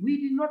Egypt, we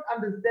did not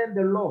understand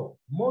the law.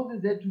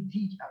 Moses had to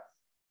teach us.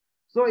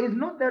 So it's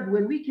not that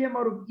when we came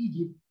out of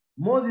Egypt,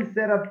 Moses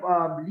set up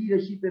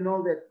leadership and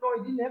all that. No,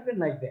 it didn't happen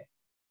like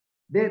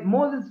that.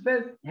 Moses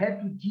first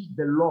had to teach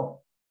the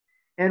law.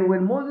 And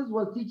when Moses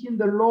was teaching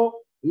the law,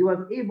 he was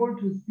able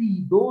to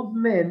see those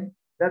men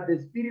that the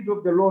Spirit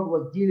of the Lord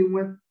was dealing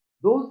with,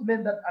 those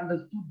men that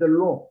understood the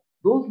law,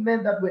 those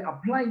men that were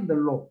applying the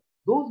law,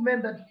 those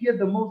men that feared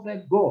the Most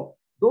High God,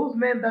 those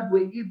men that were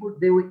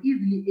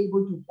easily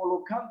able to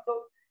follow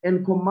counsel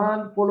and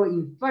command, follow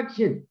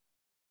instruction.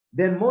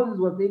 Then Moses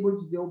was able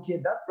to say, okay,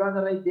 that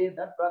brother right there,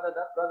 that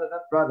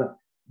brother,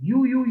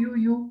 you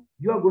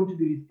are going to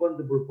be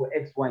responsible for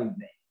X, Y, and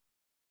Z.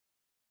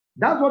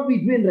 That's what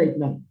we're doing right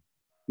now.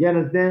 You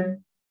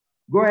understand?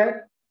 Go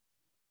ahead.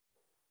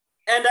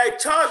 And I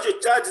charged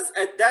your judges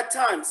at that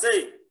time,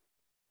 saying,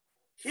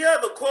 hear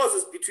the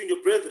causes between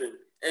your brethren,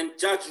 and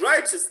judge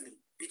righteously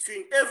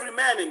between every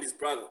man and his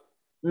brother,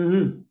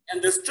 and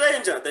the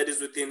stranger that is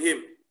within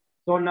him.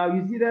 So now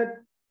you see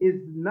that is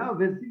now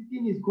verse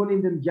 16 is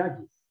calling them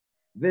judges.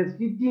 Verse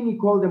 15 he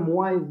called them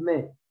wise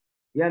men.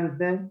 You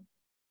understand?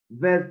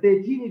 Verse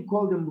 13 he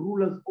called them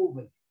rulers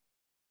over.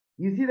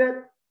 You see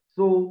that?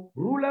 So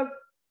rulers,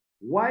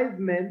 wise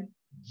men,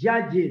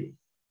 judges.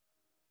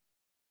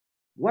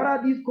 What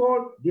are these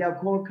called? They are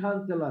called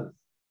counselors.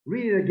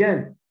 Read it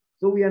again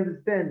so we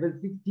understand.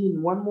 Verse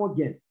 16, one more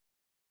again.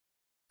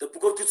 The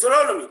book of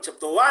Deuteronomy,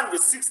 chapter 1,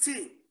 verse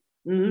 16.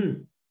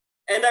 And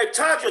I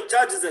charged your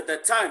judges at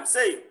that time,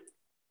 saying,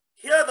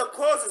 hear the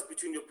causes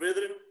between your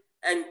brethren,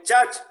 and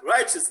judge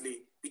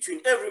righteously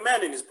between every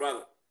man and his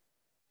brother,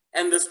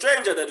 and the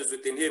stranger that is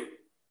within him.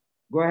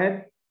 Go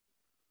ahead.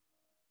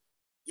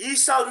 Ye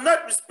shall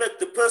not respect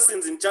the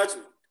persons in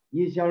judgment.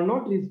 Ye shall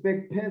not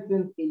respect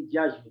persons in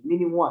judgment.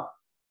 Meaning what?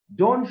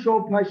 Don't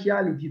show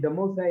partiality. The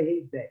Most High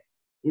hates that.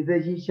 He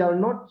says, ye shall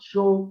not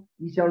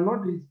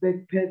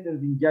respect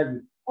persons in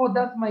judgment. Oh,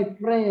 that's my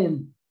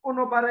friend. Oh,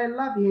 no, but I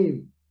love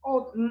him.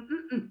 Oh,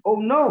 oh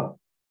no.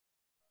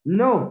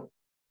 No.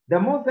 The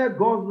Most High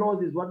God's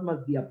laws is what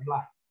must be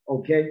applied.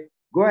 Okay?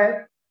 Go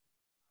ahead.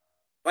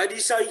 But ye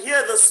shall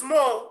hear the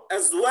small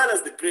as well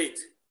as the great.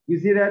 You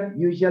see that?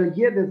 You shall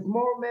hear the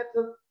small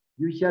matters.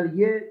 You shall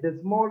hear the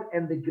small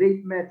and the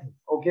great matters.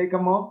 Okay,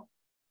 come on.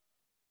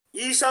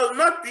 Ye shall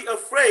not be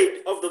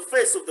afraid of the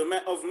face of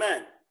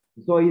man.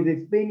 So he's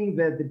explaining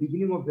that the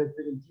beginning of verse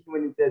 17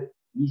 when he says,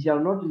 ye shall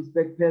not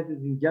respect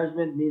persons in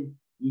judgment, means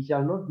ye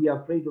shall not be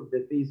afraid of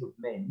the face of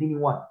man. Meaning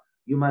what?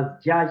 You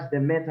must judge the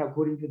matter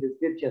according to the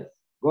scriptures.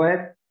 Go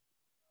ahead.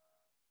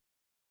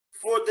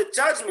 For the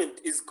judgment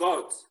is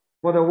God's.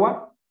 For the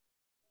what?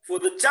 For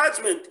the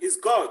judgment is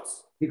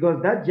God's.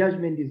 Because that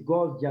judgment is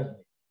God's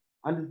judgment.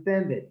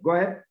 Understand that. Go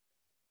ahead.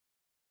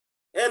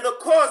 And the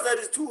cause that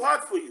is too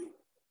hard for you,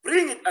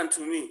 bring it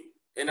unto me,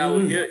 and I will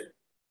hear it.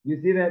 You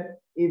see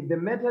that? If the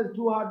matter is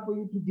too hard for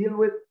you to deal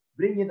with,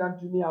 bring it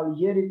unto me. I will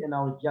hear it and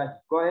I will judge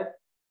it. Go ahead.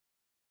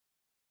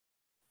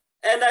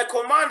 And I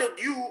commanded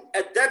you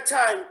at that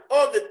time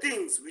all the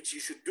things which you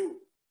should do.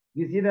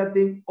 You see that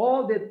thing?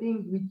 All the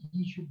things which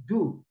you should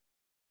do.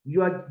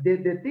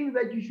 The things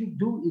that you should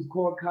do is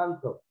called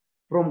counsel.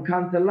 From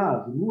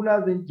counselors,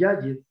 rulers and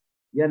judges.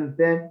 You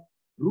understand?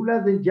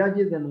 Rulers and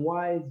judges and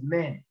wise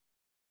men.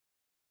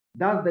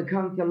 That's the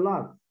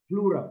counselors,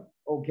 plural.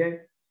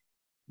 Okay?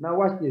 Now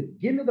watch this.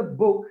 Give me the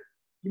book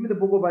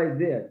of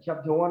Isaiah,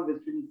 chapter 1,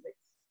 verse 26.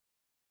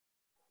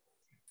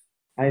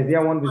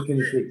 Isaiah 1, verse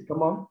 26.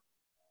 Come on.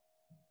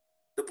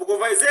 The book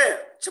of Isaiah,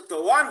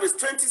 chapter 1, verse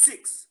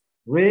 26.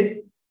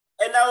 Read.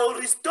 And I will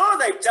restore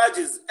thy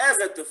judges as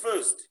at the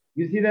first.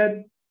 You see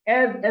that?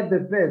 As at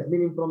the first,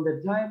 meaning from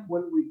the time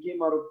when we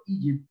came out of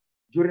Egypt,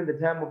 during the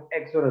time of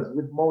Exodus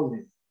with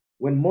Moses.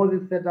 When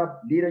Moses set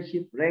up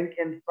leadership, rank,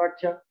 and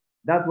structure,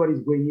 that's what he's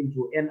going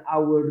into. And I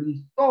will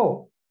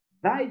restore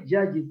thy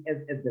judges as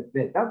at the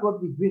first. That's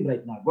what we're doing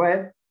right now. Go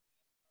ahead.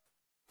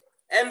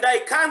 And thy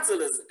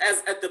counselors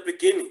as at the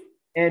beginning.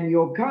 And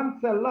your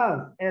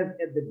counselors as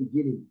at the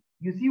beginning.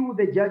 You see who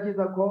the judges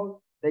are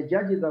called? The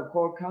judges are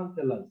called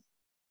counselors.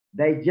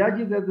 Thy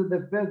judges as at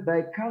the first,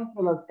 thy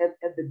counselors as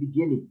at the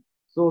beginning.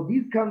 So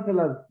these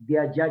counselors, they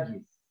are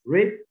judges.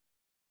 Read.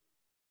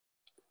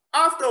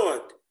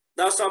 Afterward,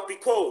 thou shalt be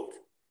called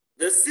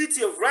the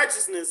city of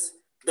righteousness,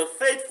 the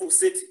faithful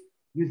city.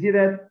 You see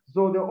that?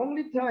 So the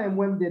only time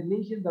when the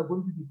nations are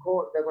going to be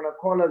called, they're going to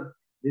call us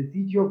the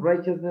city of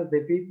righteousness,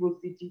 the faithful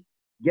city.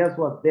 Guess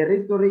what? The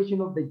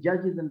restoration of the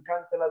judges and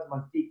counselors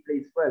must take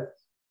place first.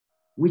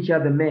 Which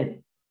are the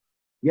men?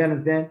 You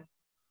understand?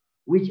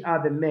 Which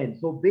are the men?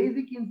 So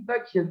basic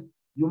instructions,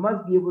 you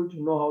must be able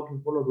to know how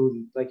to follow those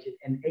instructions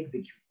and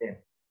execute them.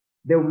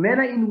 The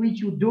manner in which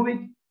you do it,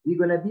 we're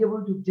going to be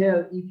able to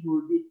tell if you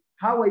will be,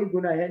 how are you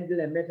going to handle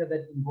a matter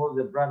that involves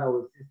a brother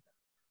or sister?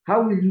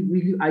 How are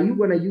you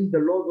going to use the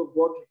laws of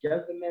God to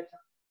judge the matter,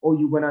 or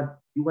you're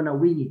gonna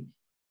wing it?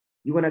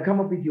 You're gonna come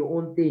up with your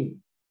own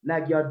thing,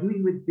 like you are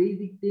doing with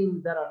basic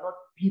things that are not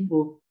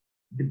people,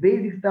 the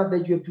basic stuff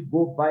that you have to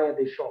go buy at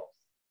the shops.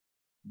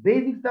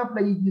 Basic stuff,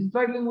 like if you're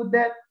struggling with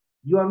that,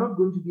 you are not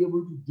going to be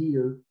able to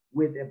deal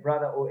with a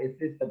brother or a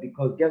sister,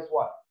 because guess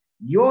what?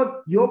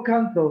 Your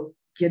counsel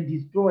can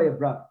destroy a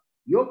brother.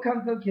 Your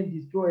counsel can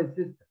destroy a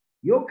sister.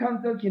 Your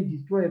counsel can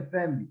destroy a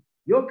family.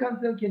 Your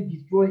counsel can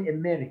destroy a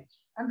marriage.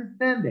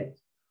 Understand that.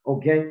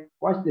 Okay?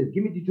 Watch this.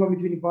 Give me Deuteronomy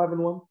 25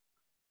 and 1.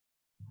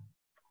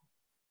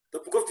 The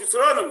book of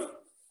Deuteronomy,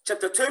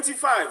 chapter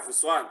 25,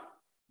 verse 1.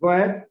 Go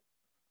ahead.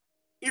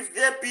 If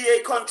there be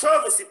a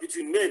controversy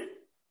between men,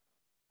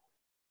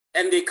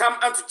 and they come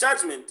unto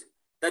judgment,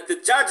 that the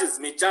judges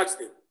may judge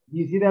them.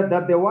 You see that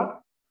the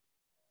what?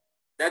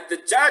 That the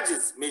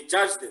judges may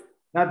judge them.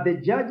 That the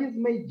judges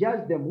may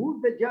judge them.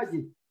 Who's the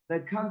judges? The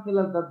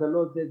counselors that the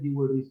Lord says he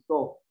will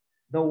restore.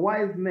 The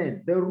wise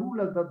men, the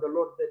rulers that the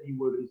Lord said he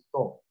will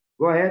restore.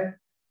 Go ahead.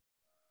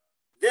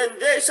 Then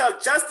they shall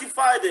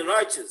justify the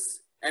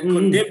righteous and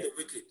condemn the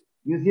wicked.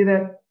 You see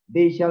that?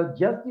 They shall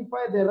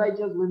justify the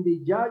righteous when they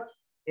judge,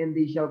 and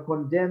they shall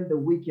condemn the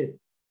wicked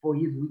for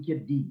his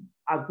wicked deed,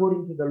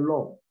 according to the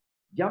law.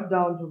 Jump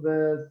down to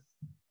verse,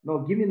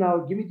 give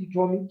me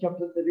Deuteronomy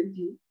chapter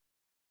 17.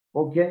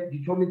 Okay,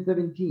 Deuteronomy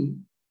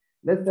 17.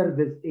 Let's start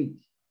verse 8.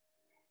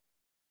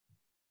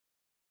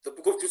 The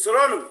book of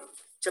Deuteronomy,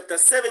 chapter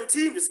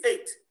 17, verse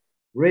 8.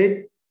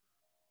 Read.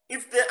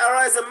 If there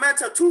arise a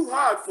matter too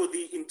hard for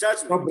thee in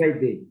judgment. Stop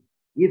right there.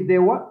 If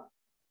there what?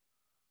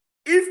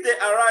 If there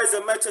arise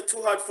a matter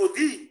too hard for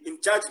thee in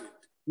judgment.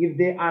 If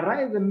there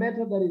arise a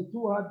matter that is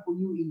too hard for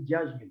you in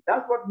judgment.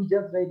 That's what we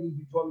just read in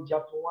Deuteronomy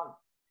chapter 1.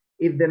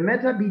 If the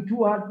matter be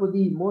too hard for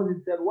thee,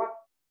 Moses said what?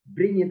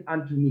 Bring it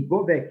unto me.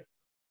 Go back.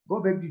 Go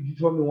back to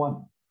Deuteronomy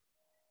 1.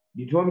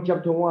 Deuteronomy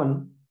chapter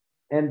 1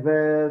 and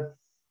verse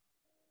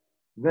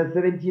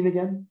 17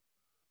 again.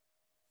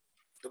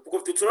 The book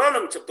of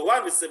Deuteronomy chapter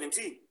 1 verse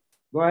 17.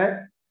 Go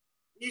ahead.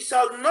 Ye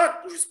shall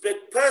not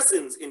respect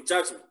persons in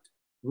judgment.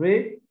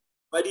 Read.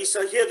 But ye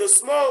shall hear the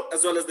small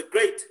as well as the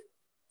great.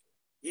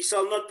 Ye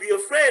shall not be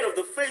afraid of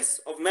the face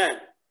of man,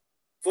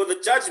 for the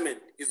judgment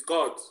is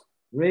God's.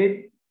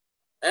 Read.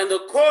 And the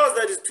cause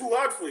that is too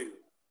hard for you,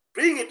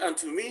 bring it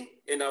unto me,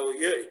 and I will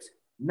hear it.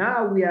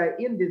 Now we are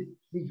in this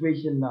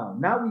situation now.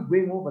 Now we're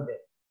going over there.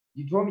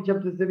 Deuteronomy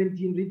chapter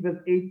 17, read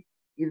verse 8.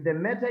 If the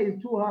matter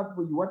is too hard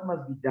for you, what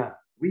must be done?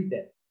 Read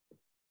that.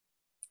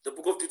 The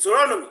book of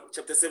Deuteronomy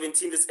chapter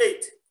 17, verse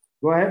 8.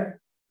 Go ahead.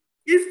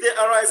 If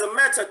there arise a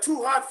matter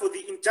too hard for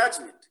thee in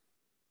judgment,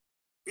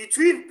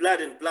 between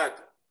blood and blood.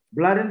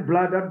 Blood and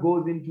blood, that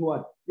goes into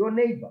what? Your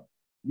neighbor,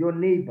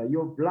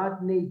 your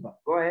blood neighbor.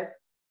 Go ahead.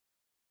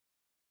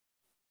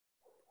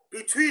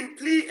 Between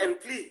plea and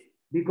plea.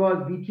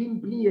 Because between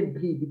plea and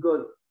plea,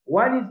 because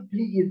one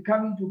is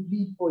coming to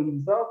plead for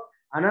himself,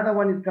 another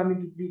one is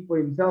coming to plead for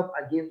himself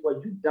against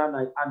what you've done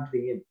unto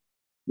him.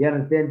 You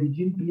understand?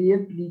 Between plea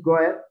and plea, go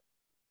ahead.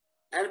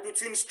 And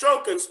between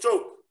stroke and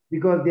stroke.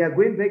 Because they are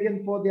going back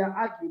and forth, they are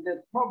arguing.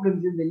 There's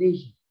problems in the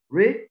nation.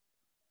 Read.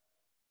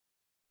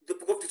 The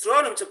book of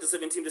Deuteronomy chapter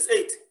 17, verse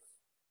 8.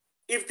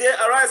 If there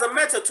arise a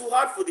matter too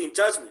hard for thee in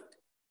judgment,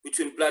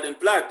 between blood and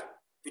blood,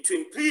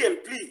 between plea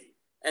and plea,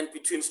 and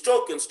between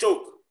stroke and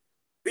stroke,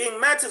 being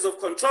matters of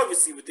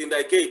controversy within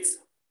thy gates.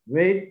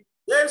 Read.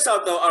 Then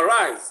shalt thou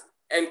arise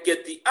and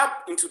get thee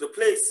up into the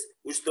place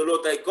which the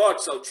Lord thy God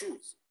shall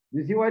choose.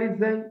 You see what he's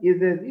saying? He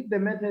says, if the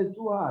matter is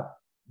too hard,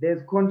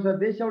 there's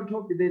controversial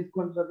topic, there's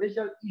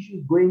controversial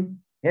issues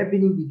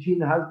happening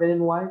between husband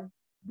and wife,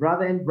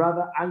 brother and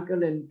brother,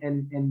 uncle and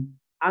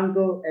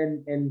uncle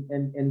and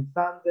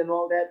sons and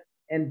all that,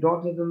 and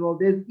daughters and all.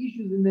 There's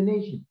issues in the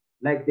nation,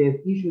 like there's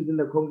issues in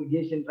the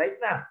congregation right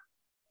now.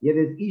 Yeah,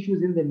 there's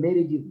issues in the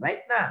marriages right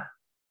now.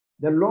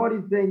 The Lord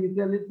is saying, he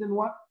said, listen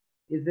what?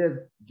 He says,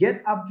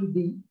 get up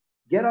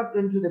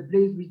into the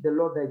place which the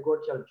Lord thy God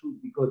shall choose,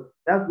 because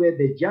that's where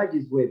the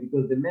judges were,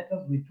 because the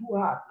matters were too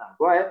hard now.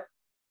 Go ahead.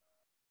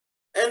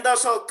 And thou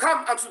shalt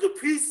come unto the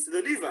priests,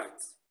 the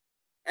Levites,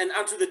 and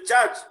unto the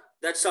judge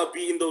that shall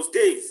be in those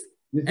days.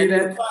 You see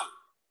that?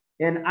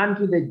 And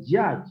unto the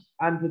judge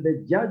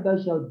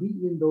that shall be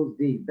in those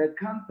days, the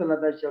counselor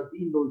that shall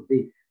be in those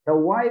days, the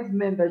wise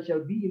men that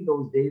shall be in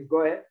those days.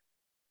 Go ahead.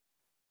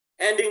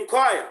 And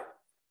inquire,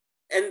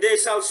 and they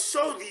shall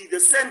show thee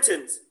the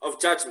sentence of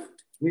judgment.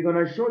 We're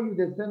going to show you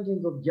the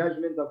sentence of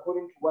judgment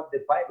according to what the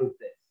Bible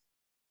says.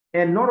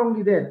 And not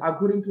only that,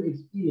 according to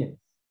experience.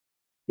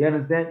 You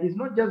understand? It's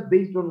not just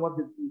based on what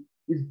the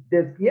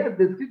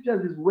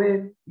scriptures is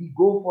where we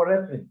go for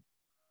reference.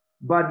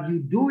 But you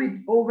do it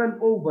over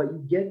and over,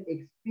 you get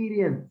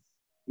experience.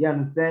 You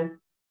understand?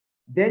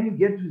 Then you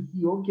get to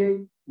see, okay,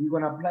 we're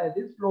going to apply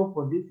this law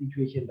for this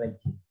situation right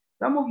here.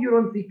 Some of you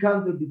don't see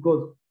counsel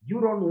because you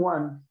don't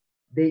want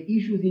the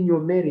issues in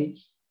your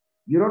marriage.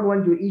 You don't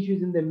want your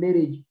issues in the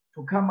marriage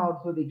to come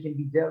out so they can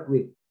be dealt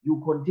with.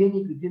 You contain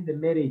it within the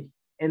marriage.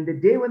 And the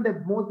day when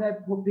the Most High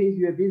pays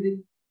you a visit,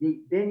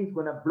 then it's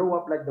going to blow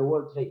up like the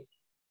World Trade.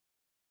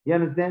 You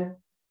understand?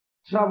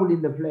 Trouble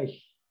in the flesh.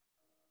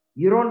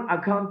 You don't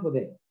account for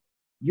that.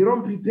 You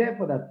don't prepare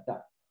for that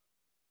stuff.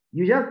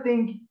 You just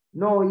think,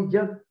 no, we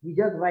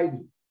just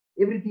riding.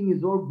 Everything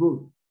is all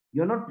good.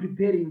 You're not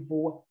preparing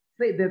for,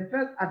 say, the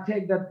first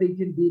attack that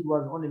Satan did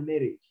was on a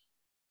marriage.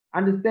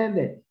 Understand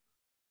that?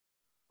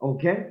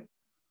 Okay?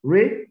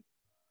 Read.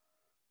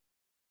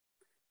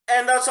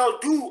 And thou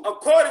shalt do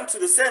according to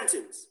the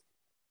sentence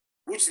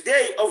which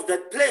they of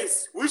that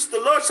place, which the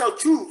Lord shall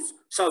choose,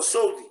 shall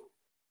show thee.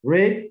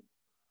 Read.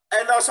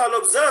 And thou shalt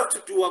observe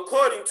to do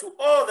according to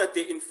all that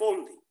they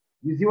inform thee.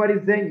 You see what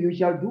he's saying? You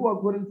shall do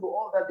according to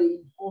all that they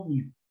inform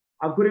you.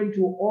 according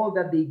to all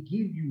that they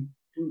give you,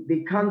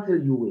 they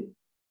counsel you with.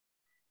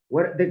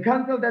 What the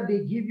counsel that they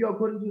give you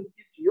according to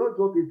Scripture, your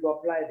job is to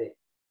apply that.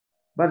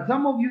 But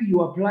some of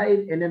you apply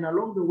it, and then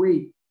along the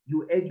way,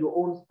 you add your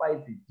own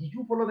spices. Did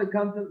you follow the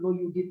counsel? No,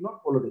 you did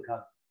not follow the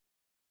counsel.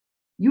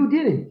 You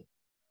didn't.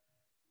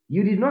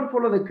 You did not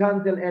follow the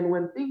counsel, and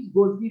when things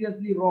go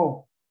seriously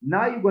wrong,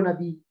 now you're going to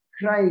be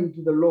crying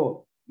to the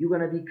Lord. You're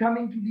going to be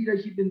coming to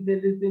leadership and say,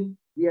 listen,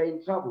 we are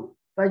in trouble.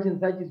 Such and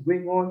such is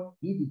going on.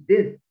 He did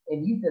this,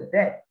 and he said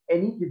that,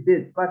 and he did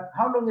this. But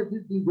how long has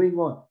this been going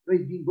on? So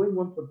it's been going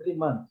on for 3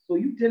 months. So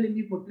you telling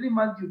me for 3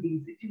 months you've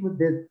been sitting with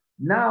this.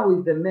 Now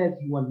is the mess.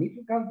 You want me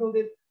to cancel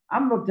this?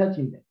 I'm not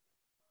touching that.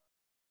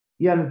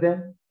 You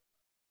understand?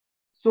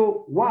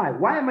 So why?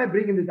 Why am I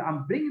bringing this?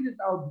 I'm bringing this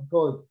out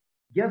because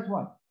guess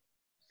what?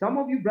 Some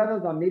of you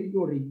brothers are married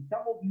already.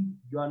 Some of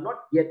you are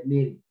not yet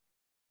married.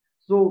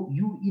 So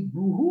it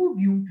behooves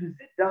you to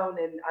sit down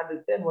and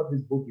understand what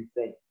this book is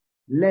saying.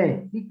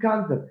 Learn, seek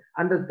counsel,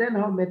 understand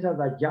how matters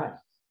are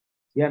judged.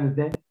 You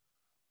understand?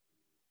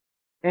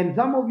 And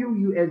some of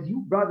you as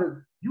you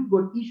brothers, you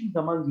got issues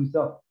among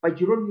yourself, but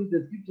you don't use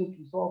the scriptures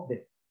to solve them.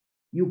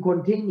 You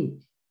contain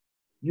it.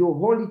 You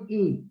hold it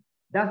in.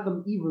 That's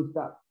some evil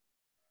stuff.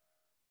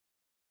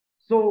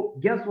 So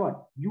guess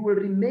what? You will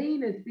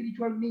remain a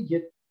spiritual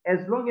midget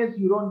as long as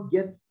you don't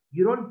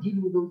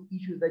deal with those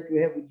issues that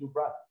you have with your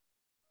brother.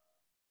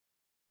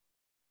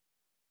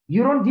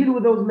 You don't deal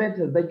with those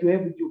matters that you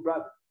have with your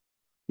brother.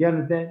 You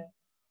understand?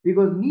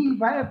 Because me,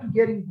 if I have to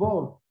get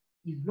involved,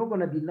 it's not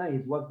going to be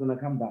nice what's going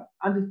to come back.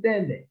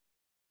 Understand that.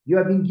 You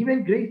have been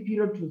given grace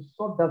period to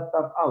sort that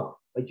stuff out,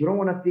 but you don't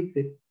want to fix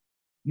it.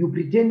 You're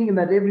pretending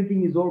that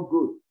everything is all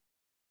good.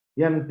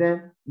 You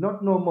understand?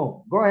 Not no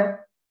more. Go ahead.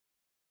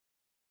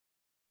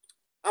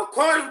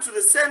 According to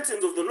the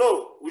sentence of the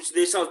law, which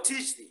they shall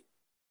teach thee.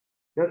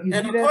 Now, and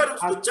according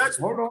to the judgment.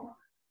 Hold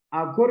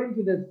on. According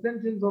to the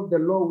sentence of the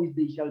law, which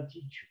they shall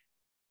teach you.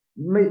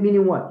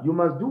 Meaning what? You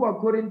must do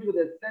according to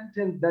the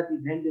sentence that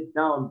is handed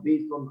down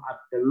based on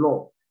the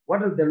law.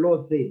 What does the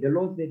law say? The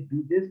law says,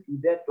 do this, do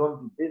that, don't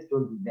do this,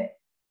 don't do that.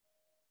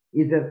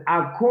 It says,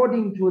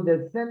 according to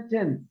the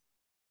sentence,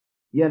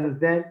 you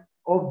understand,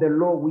 of the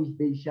law which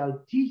they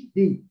shall teach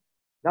thee.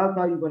 That's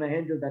how you're going to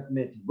handle that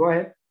matter. Go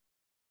ahead.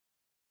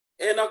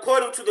 And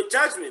according to the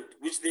judgment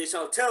which they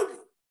shall tell thee.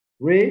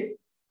 Read.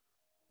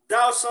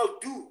 Thou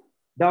shalt do.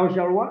 Thou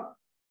shalt what?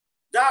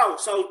 Thou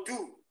shalt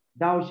do.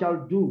 Thou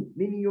shalt do.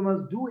 Meaning you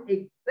must do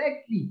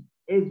exactly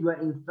as you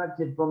are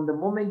instructed from the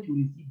moment you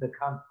receive the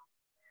counsel.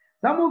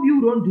 Some of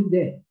you don't do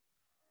that.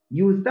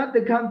 You start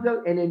the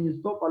counsel and then you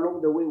stop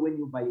along the way when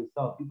you're by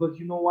yourself. Because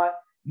you know what?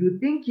 You're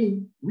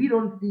thinking, we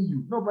don't see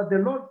you. No, but the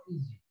Lord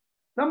sees you.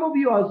 Some of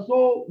you are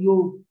so,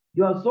 you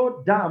are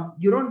so dumb,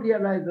 you don't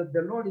realize that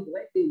the Lord is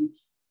right there with you.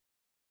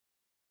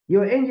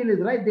 Your angel is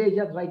right there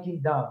just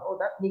writing down. Oh,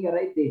 that nigga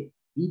right there.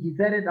 He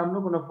decided, I'm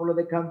not going to follow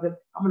the counsel.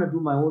 I'm going to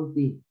do my own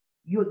thing.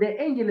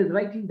 The angel is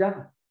writing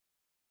down.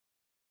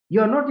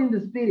 You're not in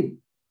the spirit.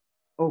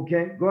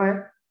 Okay, go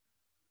ahead.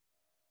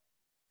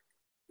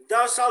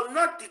 Thou shalt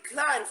not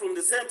decline from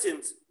the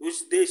sentence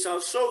which they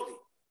shall show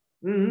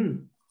thee.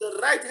 The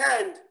right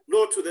hand,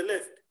 nor to the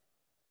left.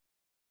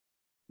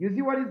 You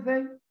see what it's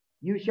saying?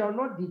 You shall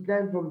not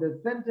decline from the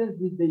sentence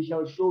which they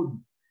shall show thee.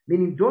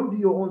 Meaning, don't do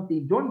your own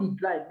thing. Don't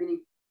decline.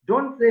 Meaning,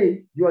 don't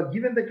say you are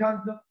given the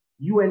counsel.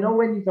 You are not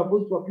when you're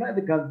supposed to apply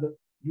the counsel.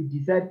 You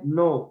decide,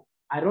 no,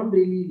 I don't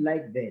really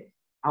like that.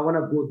 I want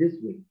to go this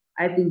way.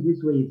 I think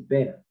this way is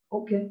better.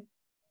 Okay.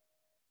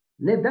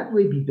 Let that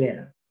way be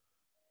better.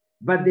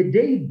 But the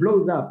day it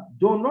blows up,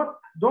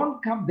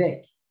 don't come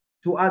back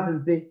to us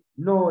and say,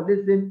 no,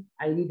 listen,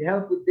 I need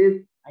help with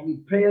this. I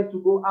need prayers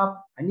to go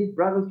up. I need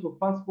brothers to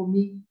fast for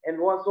me and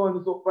so on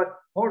and so forth.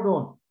 Hold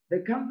on. The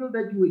counsel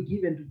that you were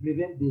given to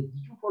prevent this,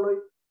 did you follow it?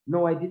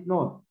 No, I did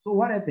not. So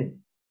what happened?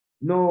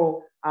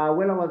 No,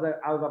 when I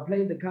was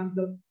applying the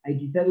counsel, I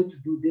decided to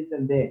do this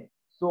and that.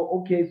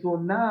 So, okay, so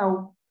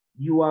now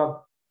you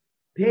are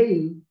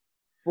paying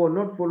for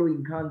not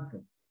following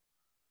counsel.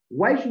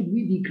 Why should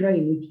we be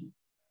crying with you?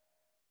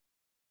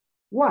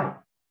 Why?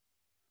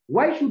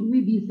 Why should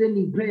we be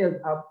sending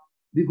prayers up?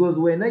 Because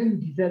when you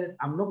decided,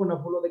 I'm not going to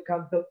follow the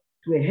counsel,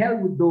 to hell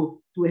with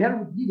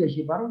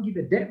leadership, I don't give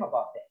a damn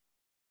about that.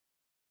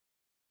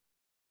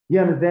 You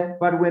understand?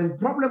 But when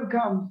problem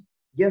comes,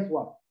 guess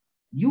what?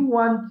 You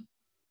want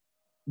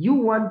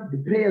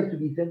the prayers to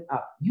be sent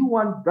up. You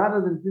want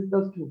brothers and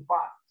sisters to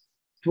fast,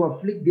 to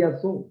afflict their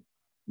souls.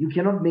 You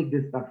cannot make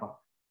this stuff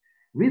up.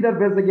 Read that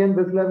verse again,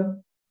 verse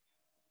 11.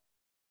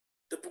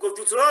 The book of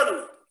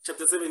Deuteronomy,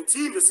 chapter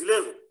 17, verse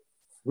 11.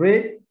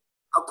 Read.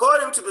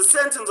 According to the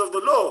sentence of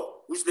the law,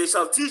 which they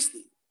shall teach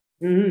thee,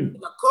 and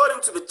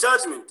according to the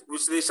judgment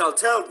which they shall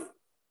tell thee,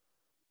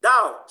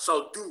 thou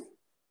shalt do.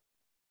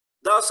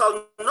 Thou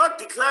shalt not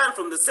decline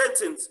from the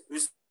sentence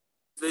which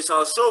they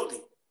shall show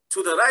thee,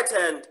 to the right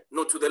hand,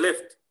 nor to the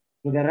left.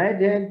 To the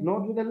right hand,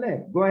 nor to the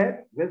left. Go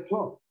ahead, verse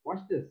 12. Watch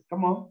this.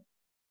 Come on.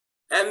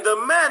 And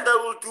the man that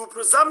will do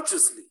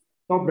presumptuously.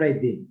 Stop right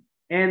there.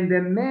 And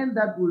the man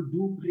that will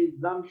do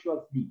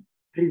presumptuously.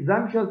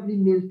 Presumptuously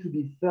means to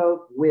be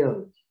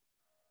self-willed.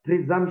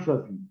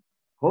 Presumptuously.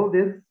 Hold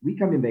this. We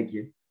coming back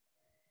here.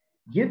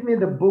 Give me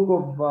the book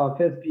of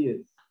First Peter.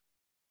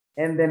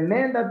 And the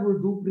man that will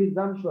do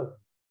presumptuously.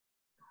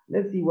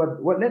 Let's see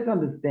what let's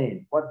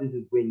understand what this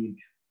is going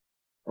into.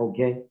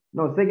 Okay.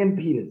 No, Second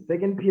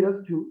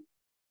Peter 2.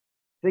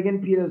 2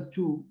 Peter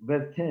 2,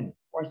 verse 10.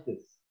 Watch this.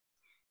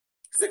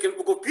 Second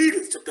book of Peter,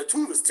 chapter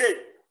 2, verse 10.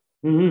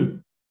 Mm-hmm.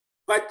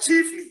 But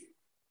chiefly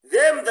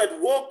them that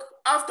walk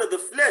after the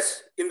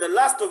flesh in the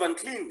lust of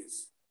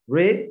uncleanness.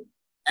 Read.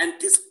 And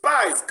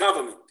despise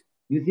government.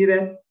 You see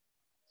that?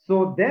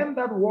 So them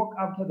that walk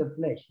after the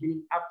flesh,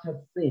 meaning after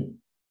sin,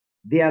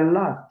 their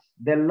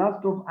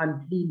lust of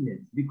uncleanness,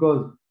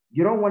 because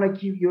you don't want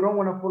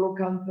to follow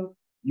counsel,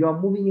 you are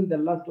moving in the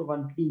lust of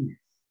uncleanness,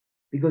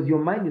 because your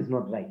mind is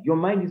not right. Your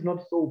mind is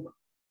not sober.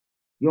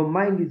 Your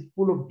mind is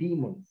full of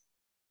demons,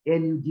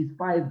 and you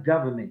despise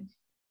government.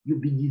 You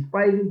be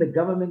despising the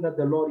government that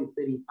the Lord is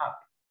setting up.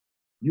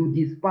 You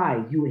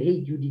despise, you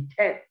hate, you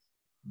detest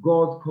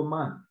God's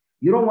command.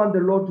 You don't want the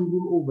Lord to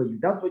rule over you.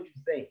 That's what you're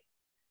saying.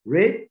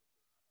 Read.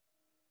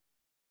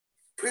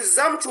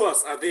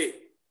 Presumptuous are they.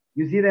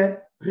 You see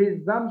that?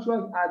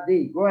 Presumptuous are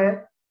they. Go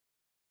ahead.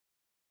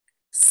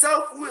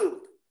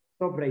 Self-willed.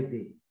 Stop right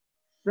there.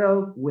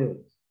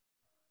 Self-willed.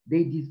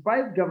 They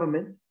despise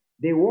government.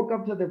 They walk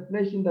after the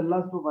flesh in the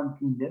lust of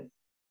uncleanness.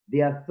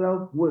 They are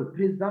self-willed,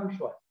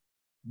 presumptuous.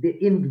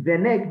 In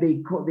Venek,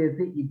 they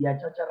say they are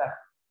chacharach.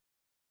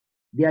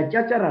 They are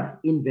chacharach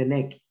in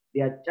Venek.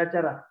 They are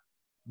chacharach.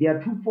 They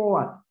are too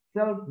forward,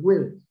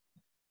 self-willed.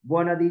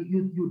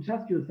 You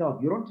trust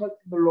yourself. You don't trust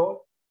in the Lord.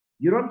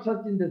 You don't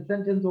trust in the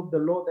sentence of the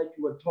law that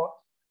you were taught.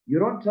 You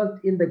don't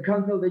trust in the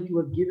counsel that you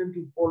were given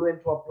to follow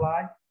and to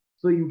apply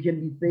so you can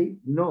be saved.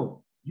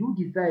 No. You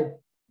decide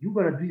you're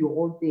going to do your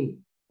own thing,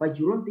 but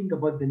you don't think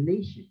about the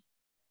nation.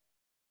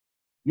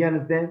 You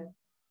understand?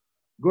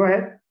 Go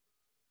ahead.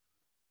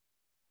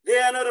 They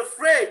are not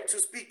afraid to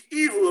speak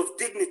evil of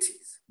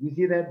dignities. You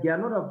see that? They are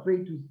not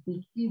afraid to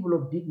speak evil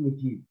of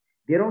dignities.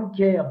 They don't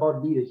care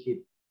about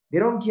leadership. They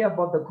don't care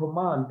about the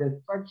command, the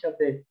structure,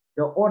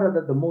 the order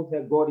that the Most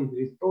High God is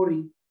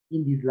restoring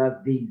in these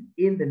last days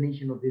in the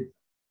nation of Israel.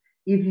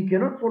 If you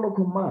cannot follow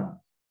command,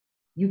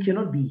 you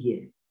cannot be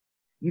here.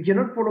 You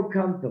cannot follow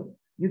counsel.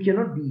 You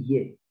cannot be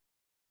here.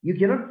 You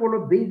cannot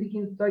follow basic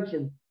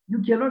instructions. You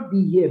cannot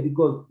be here,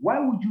 because why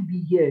would you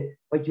be here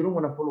but you don't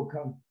want to follow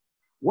counsel?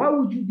 Why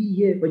would you be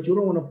here but you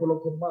don't want to follow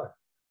command?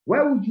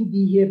 Why would you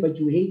be here but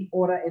you hate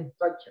order and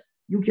structure?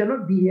 You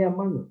cannot be here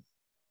among us.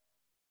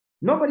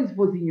 Nobody's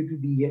forcing you to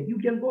be here. You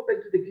can go back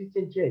to the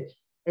Christian church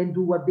and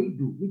do what they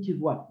do, which is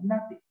what?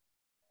 Nothing.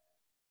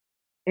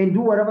 And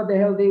do whatever the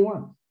hell they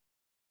want,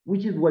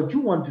 which is what you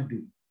want to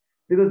do.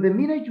 Because the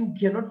minute you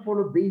cannot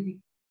follow basic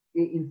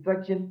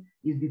instruction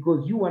is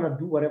because you want to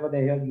do whatever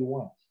the hell you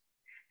want.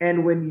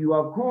 And when you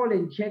are called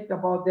and checked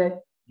about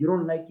that, you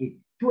don't like it.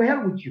 To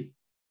hell with you.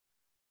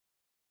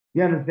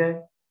 You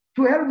understand?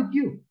 To hell with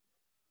you.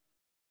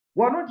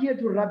 We're not here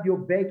to rub your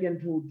back and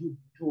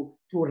to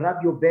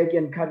rub your back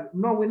and cut.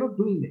 No, we're not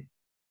doing that.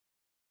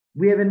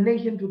 We have a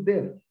nation to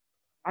build.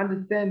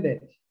 Understand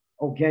that.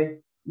 Okay.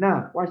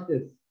 Now, watch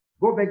this.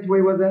 Go back to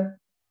where was that?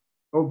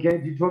 Okay,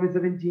 Deuteronomy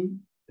 17.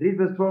 Read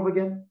verse 12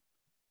 again.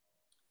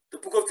 The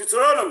book of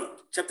Deuteronomy,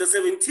 chapter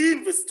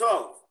 17, verse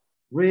 12.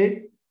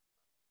 Read.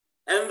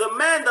 And the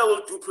man that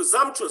will do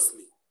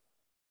presumptuously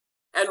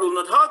and will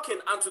not hearken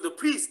unto the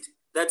priest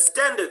that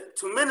standeth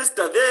to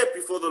minister there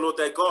before the Lord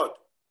thy God,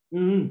 or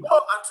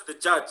unto the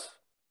judge.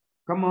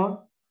 Come on.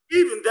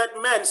 Even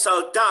that man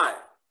shall die.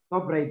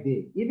 Stop right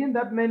there. Even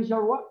that man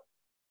shall what?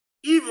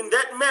 Even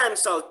that man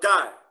shall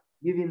die.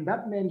 Even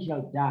that man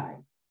shall die.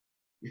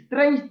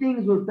 Strange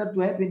things will start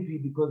to happen to you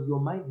because your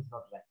mind is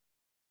not right.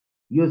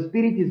 Your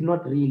spirit is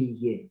not really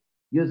here.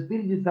 Your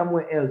spirit is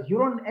somewhere else. You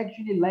don't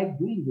actually like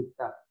doing this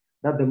stuff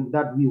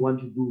that we want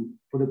to do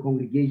for the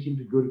congregation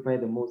to glorify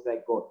the Most High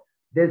God.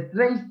 The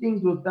strange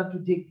things will start to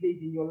take place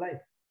in your life.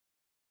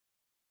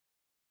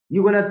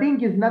 You're gonna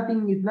think it's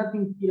nothing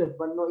serious,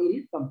 but no, it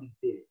is something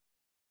serious.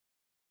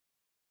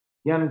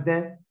 You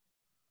understand?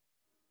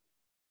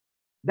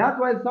 That's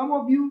why some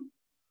of you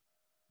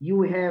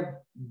have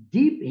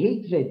deep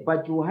hatred,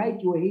 but you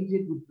hide your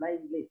hatred with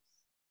lying lips.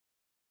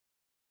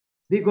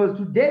 Because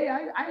today,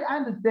 I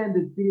understand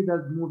the spirit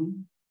that's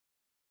moving.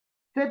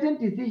 Certain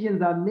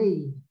decisions are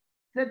made.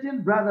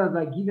 Certain brothers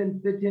are given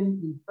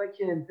certain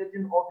instruction and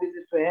certain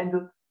offices to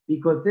handle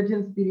because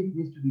certain spirits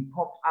needs to be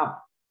popped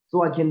up.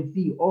 So I can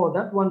see, oh,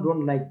 that one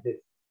don't like this.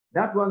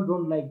 That one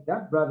don't like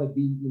that brother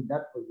being in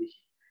that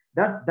position.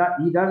 That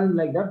he doesn't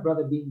like that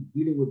brother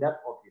dealing with that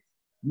office.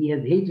 He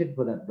has hatred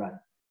for that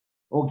brother.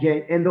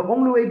 Okay, and the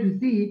only way to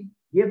see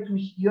it,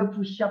 you have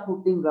to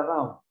shuffle things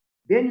around.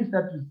 Then you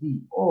start to see,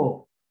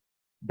 oh,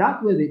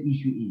 that's where the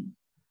issue is.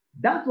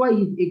 That's why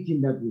he's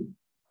acting that way.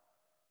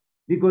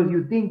 Because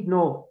you think,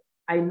 no,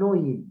 I know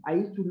him. I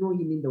used to know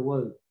him in the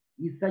world.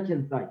 He's such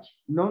and such.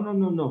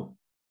 No.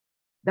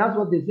 That's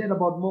what they said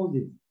about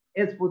Moses.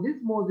 As for this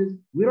Moses,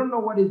 we don't know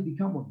what has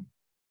become of him.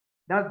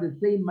 That's the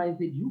same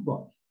mindset you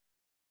got.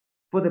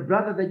 for the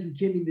brother that you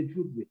came in the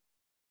truth with.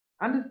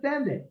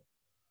 Understand that.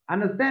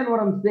 Understand what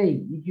I'm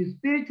saying. If you're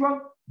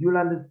spiritual, you'll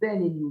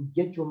understand and you'll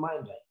get your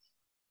mind right.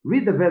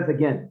 Read the verse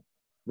again.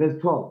 Verse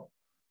 12.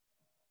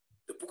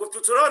 The book of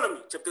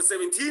Deuteronomy, chapter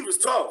 17, verse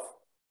 12.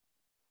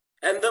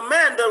 And the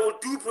man that will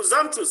do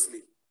presumptuously,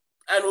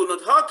 and will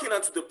not hearken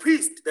unto the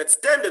priest that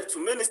standeth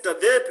to minister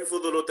there before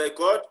the Lord thy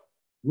God,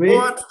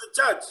 or unto the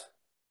judge,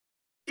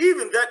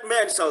 even that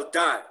man shall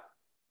die.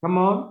 Come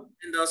on.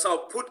 And thou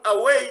shalt put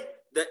away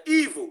the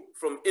evil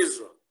from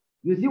Israel.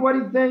 You see what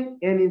he's saying?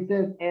 And it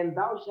says, and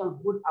thou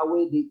shalt put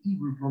away the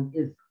evil from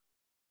Israel.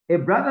 A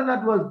brother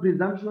that was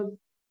presumptuous,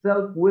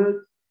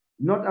 self-willed,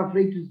 not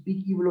afraid to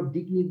speak evil of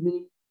deacons,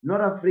 meaning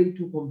not afraid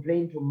to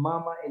complain to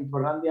mama and to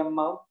run their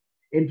mouth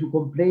and to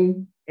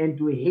complain and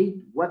to hate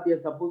what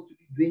they're supposed to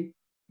be doing,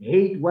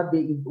 hate what they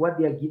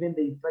are given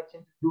the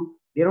instruction to do.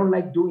 They don't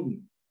like doing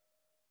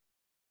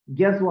it.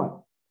 Guess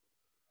what?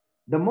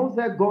 The Most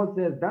High God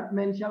says that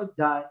man shall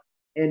die,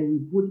 and we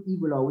put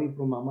evil away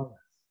from among us.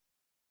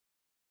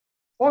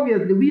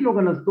 Obviously, we're not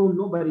going to stone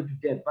nobody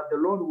to death, but the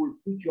Lord will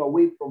put you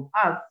away from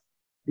us,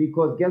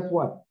 because guess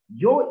what?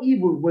 Your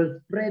evil will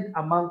spread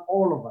among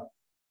all of us.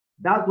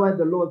 That's why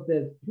the Lord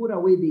says, put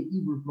away the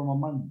evil from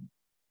among you.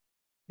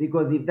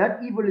 Because if that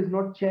evil is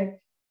not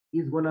checked,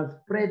 it's going to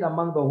spread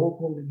among the whole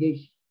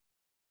congregation.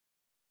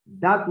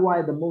 That's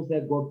why the Most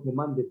High God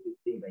commanded this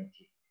thing right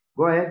here.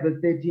 Go ahead, verse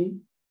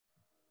 13.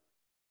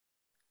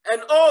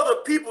 And all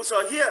the people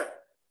shall hear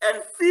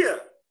and fear,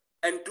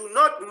 and do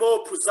not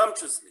more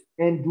presumptuously.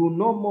 And do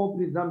no more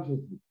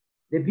presumptuously.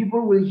 The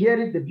people will hear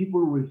it, the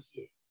people will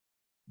hear.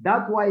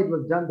 That's why it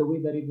was done the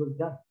way that it was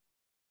done.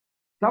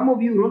 Some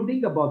of you don't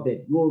think about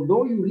that.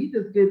 Although you read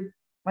the script,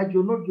 but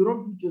you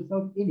don't put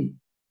yourself in it.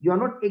 You are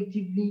not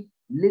actively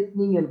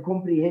listening and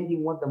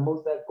comprehending what the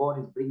Most High God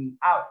is bringing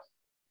out.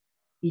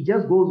 It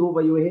just goes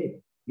over your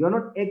head. You are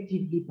not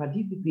actively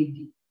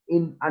participating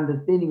in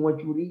understanding what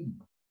you read.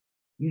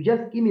 You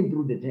just skimming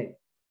through the text.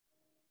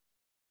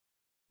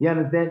 You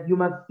understand? You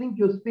must sink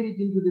your spirit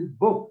into this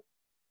book,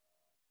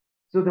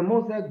 so the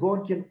Most High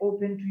God can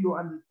open to your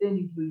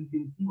understanding so you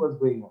can see what's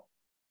going on.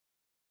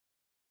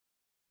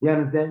 You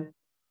understand?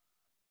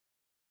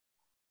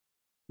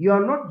 You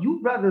are not, you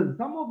brothers,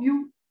 some of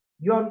you,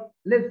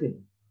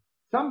 listen,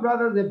 some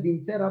brothers have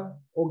been set up,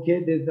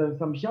 okay, there's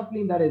some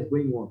shuffling that is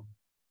going on,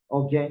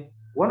 okay?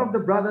 One of the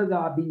brothers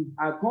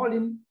I call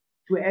him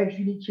to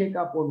actually check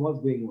up on what's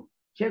going on.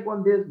 Check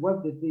on this,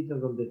 what's the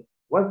status on this?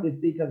 What's the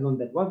status on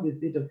that? What's the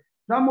status?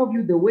 Some of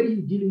you, the way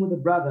you're dealing with a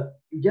brother,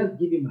 you just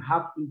give him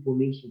half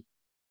information.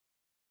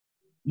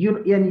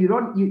 You're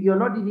not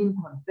even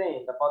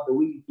concerned about the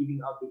way you're giving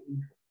out the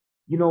info.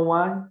 You know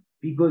why?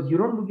 Because you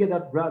don't look at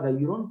that brother,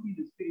 you don't see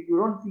the Spirit, you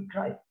don't see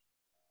Christ.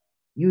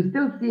 You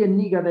still see a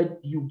nigger that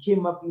you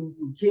came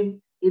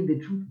in the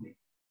truth with.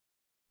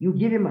 You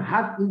give him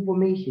half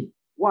information.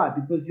 Why?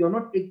 Because you're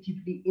not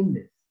actively in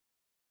this.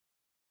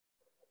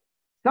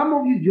 Some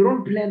of you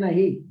don't plan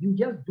ahead. You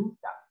just do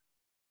stuff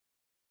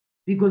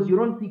because you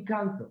don't see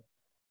counsel.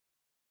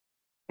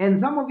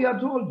 And some of you are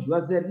told,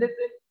 I said,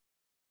 listen,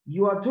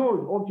 you are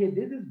told, okay,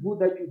 this is good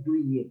that you're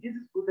doing here. This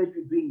is good that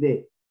you're doing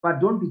there. But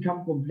don't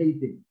become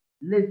complacent.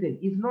 Listen,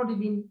 it's not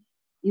even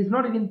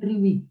 3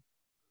 weeks.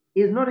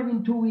 It's not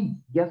even 2 weeks.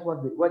 Guess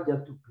what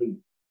just took place?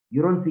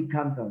 You don't see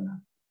counsel now.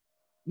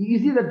 You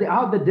see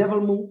how the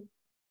devil moves?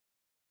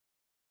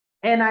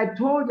 And I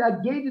told you,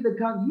 I gave you the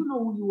counsel. You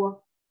know who you are.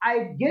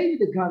 I gave you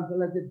the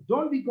counsel. I said,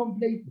 don't be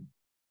complacent.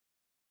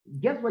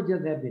 Guess what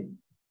just happened?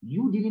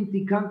 You didn't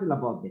see counsel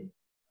about that.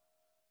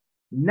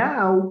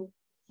 Now,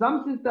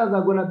 some sisters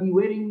are going to be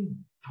wearing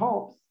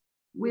tops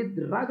with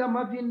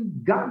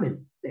ragamuffin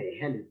garments. The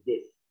hell is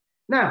this?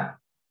 Now,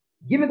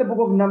 give me the book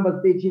of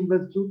Numbers 13,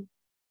 verse 2.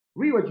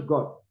 Read what you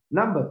got.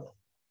 Numbers,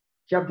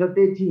 chapter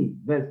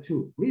 13, verse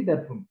 2. Read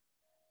that for me.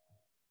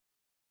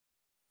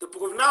 The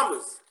book of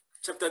Numbers,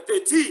 chapter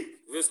 13,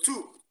 verse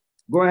 2.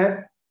 Go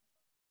ahead.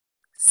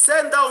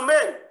 Send thou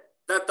men,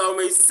 that thou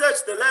mayst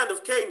search the land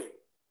of Canaan,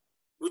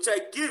 which I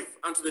give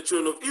unto the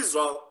children of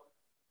Israel.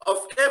 Of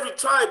every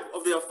tribe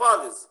of their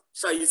fathers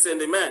shall ye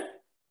send a man,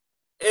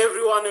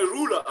 everyone a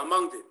ruler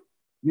among them.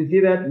 You see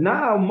that?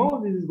 Now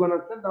Moses is going to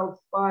send out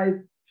spies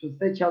to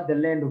search out the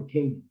land of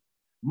Canaan.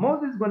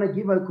 Moses is going to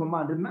give a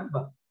command.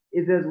 Remember,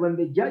 it says when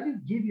the judges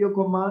give you a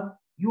command,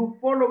 you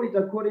follow it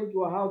according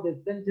to how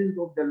the sentence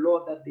of the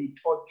law that they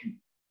taught you,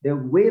 the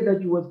way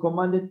that you was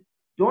commanded.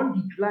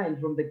 Don't decline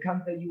from the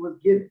counsel you was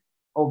given.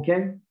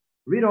 Okay?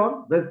 Read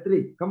on, verse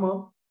 3. Come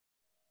on.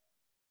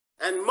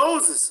 And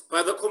Moses,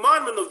 by the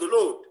commandment of the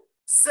Lord,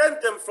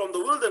 sent them from the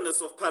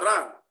wilderness of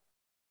Paran.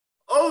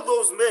 All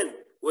those men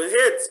were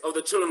heads of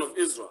the children of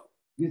Israel.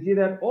 You see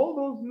that all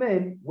those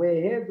men were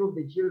heads of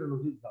the children of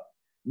Israel.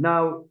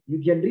 Now, you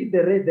can read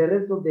the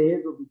rest of the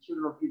heads of the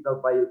children of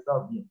Israel by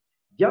yourself here.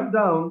 Jump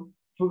down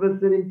to verse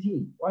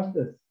 17. Watch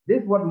this.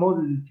 This is what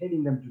Moses is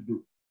telling them to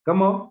do.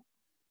 Come on.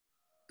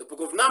 The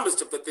book of Numbers,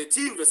 chapter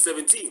 13, verse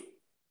 17.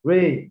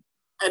 Read.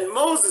 And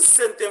Moses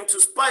sent them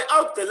to spy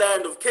out the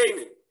land of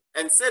Canaan,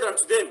 and said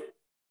unto them,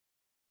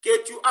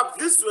 Get you up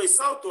this way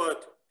southward,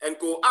 and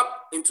go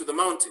up into the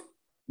mountain.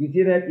 You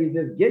see that? It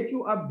says, get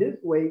you up this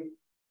way,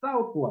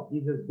 southward.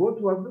 It says, go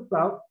towards the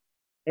south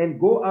and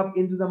go up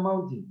into the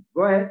mountain.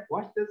 Go ahead,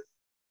 watch this.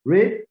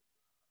 Read.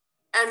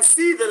 And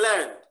see the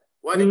land,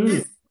 what it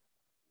is,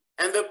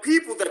 and the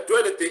people that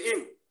dwelleth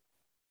therein,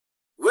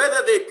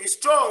 whether they be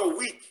strong or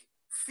weak,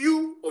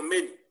 few or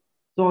many.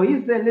 So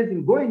he said,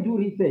 listen, go and do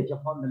research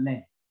upon the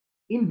land.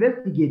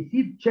 Investigate,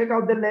 see, check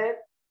out the land,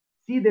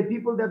 see the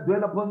people that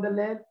dwell upon the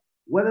land,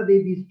 whether they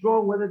be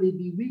strong, whether they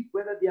be weak,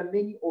 whether they are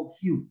many or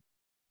few.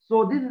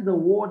 So this is a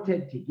war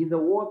tactic, it's a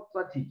war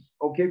strategy.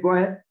 Okay, go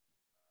ahead.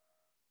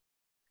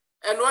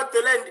 And what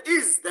the land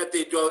is that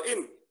they dwell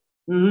in,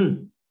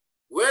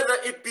 whether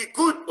it be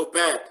good or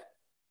bad.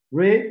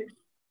 Read.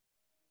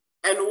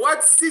 And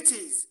what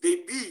cities they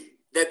be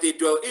that they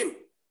dwell in,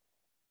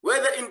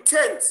 whether in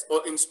tents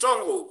or in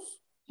strongholds.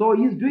 So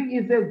he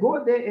says,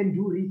 go there and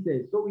do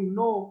research so we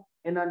know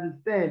and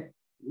understand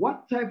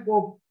what type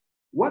of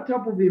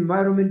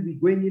environment we're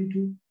going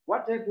into,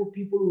 what type of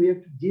people we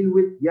have to deal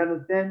with, you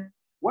understand?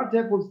 What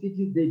type of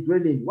cities they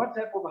dwell in, what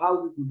type of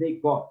houses do they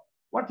got,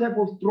 what type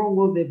of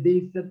strongholds have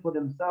they set for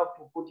themselves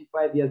to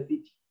fortify their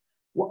city.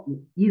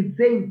 He's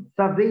saying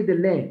survey the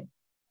land.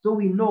 So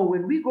we know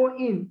when we go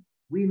in,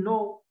 we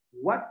know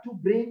what to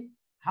bring,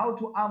 how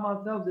to arm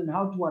ourselves and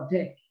how to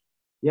attack.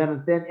 You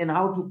understand? And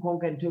how to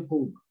conquer and take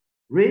over.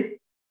 Read.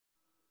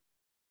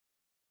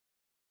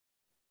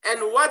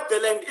 And what the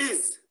land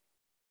is,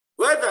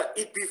 whether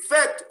it be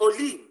fat or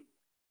lean,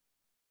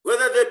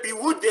 whether there be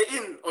wood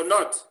therein or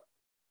not,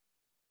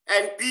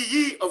 and be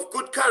ye of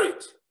good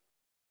courage,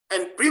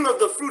 and bring of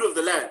the fruit of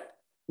the land.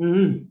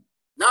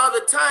 Now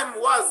the time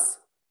was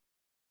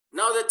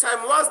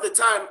the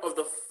time of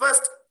the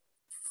first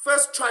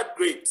ripe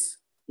grapes.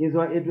 It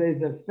was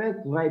the first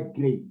ripe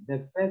grapes.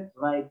 The first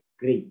ripe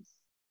grapes.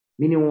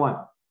 Meaning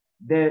what?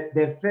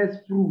 The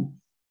first fruits.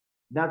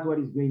 That's what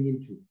he's going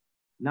into.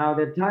 Now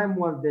the time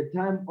was the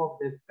time of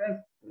the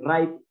first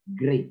ripe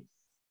grapes.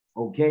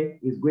 Okay,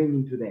 he's going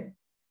into that.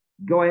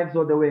 Go ahead.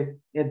 So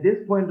at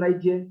this point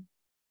right here,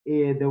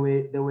 they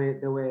were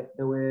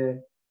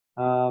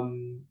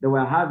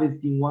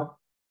harvesting what?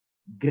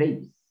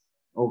 Grapes.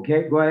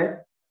 Okay, go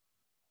ahead.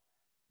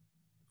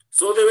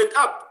 So they went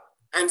up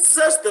and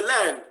searched the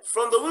land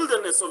from the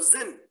wilderness of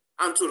Zin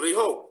unto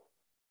Rehob,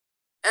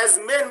 as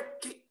men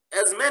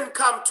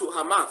come to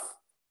Hamath.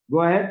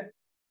 Go ahead.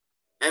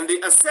 And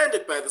they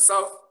ascended by the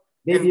south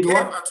they and did came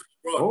what? unto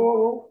Hebron.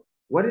 Oh,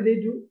 what did they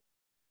do?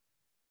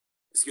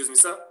 Excuse me,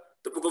 sir.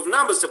 The book of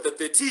Numbers, chapter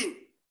 13,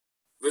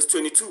 verse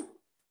 22.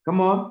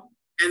 Come on.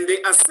 And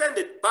they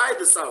ascended by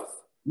the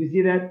south. You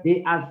see that?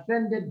 They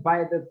ascended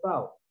by the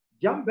south.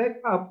 Jump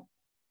back up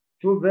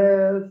to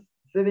verse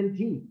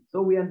 17,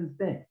 so we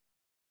understand.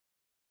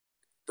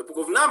 The book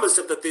of Numbers,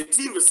 chapter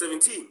 13, verse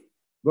 17.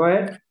 Go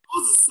ahead. And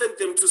Moses sent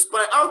them to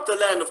spy out the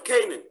land of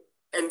Canaan,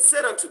 and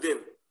said unto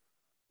them,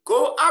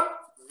 go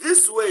up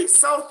this way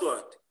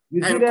southward.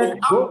 You see that?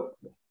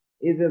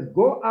 It says,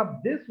 go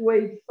up this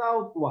way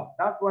southward.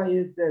 That's why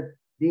it says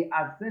they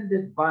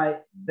ascended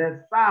by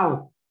the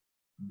south,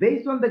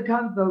 based on the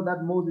counsel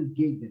that Moses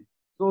gave them.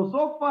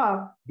 So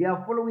far, they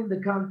are following the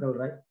counsel,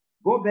 right?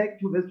 Go back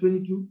to verse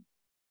 22.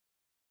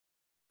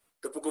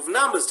 The book of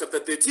Numbers, chapter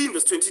 13,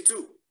 verse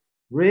 22.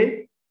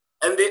 Read.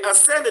 And they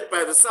ascended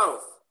by the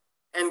south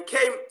and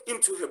came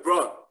into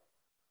Hebron,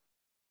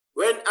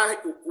 where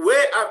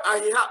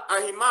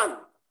Ahiman,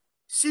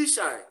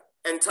 Shishai,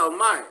 and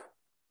Talmai,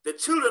 the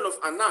children of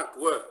Anak,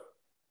 were.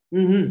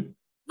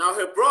 Now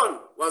Hebron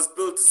was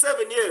built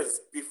 7 years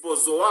before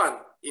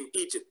Zoan in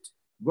Egypt.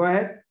 Go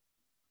ahead.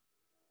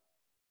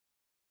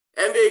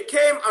 And they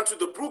came unto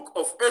the brook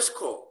of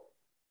Eshcol,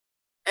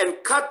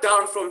 and cut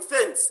down from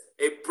thence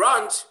a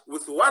branch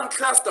with one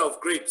cluster of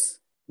grapes.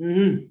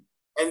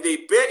 And they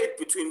bare it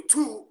between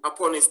two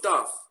upon a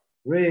staff.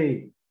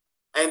 Read.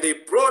 And they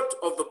brought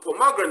of the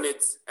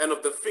pomegranates and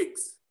of the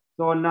figs.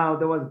 So now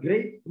there was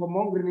grapes,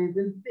 pomegranates,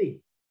 and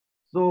figs.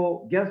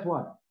 So guess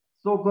what?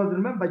 So because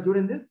remember,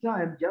 during this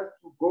time, just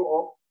to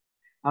go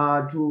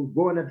off, to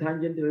go on a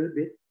tangent a little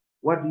bit,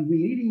 what we're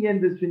reading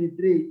in verse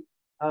 23,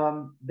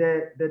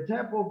 the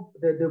type of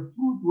the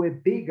fruit were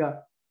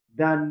bigger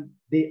than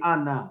they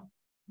are now.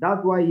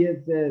 That's why he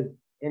says,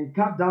 and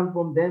cut down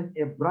from them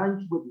a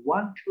branch with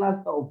one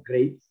cluster of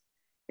grapes,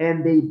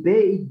 and they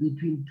bare it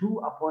between two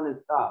upon a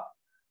staff.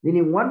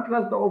 Meaning one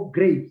cluster of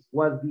grapes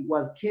was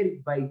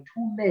carried by 2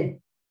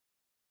 men.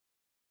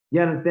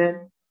 You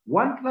understand?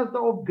 One cluster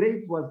of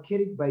grapes was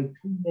carried by 2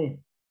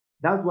 men.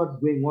 That's what's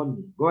going on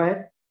here. Go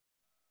ahead.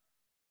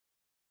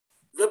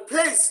 The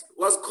place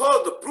was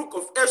called the brook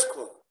of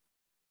Eshcol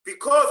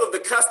because of the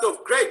cluster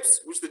of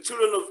grapes which the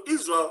children of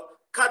Israel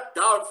cut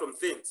down from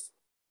thence.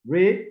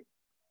 Read.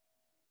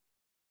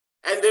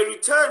 And they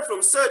returned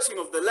from searching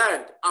of the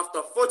land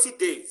after 40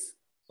 days.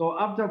 So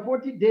after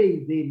 40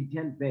 days, they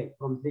returned back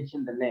from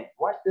searching the land.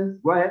 Watch this.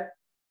 Go ahead.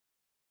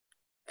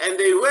 And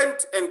they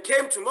went and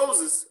came to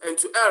Moses and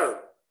to Aaron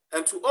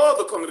and to all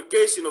the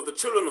congregation of the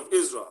children of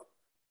Israel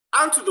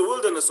unto the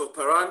wilderness of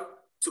Paran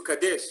to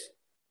Kadesh,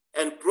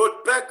 and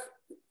brought back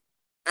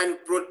and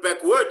brought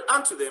back word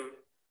unto them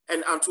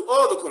and unto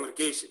all the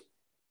congregation,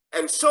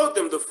 and showed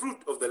them the fruit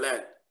of the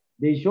land.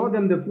 They showed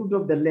them the fruit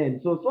of the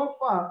land. So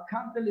far,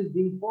 counsel is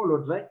being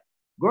followed, right?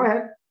 Go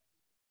ahead.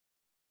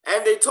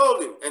 And they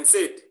told him and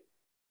said,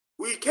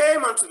 we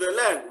came unto the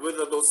land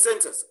whither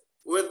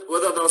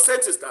thou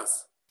sentest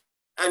us,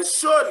 and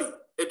surely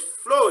it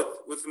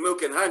floweth with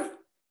milk and honey,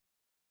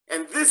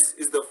 and this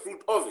is the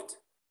fruit of it.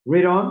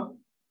 Read on.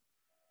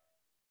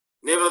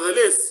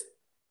 Nevertheless,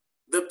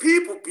 the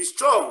people be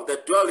strong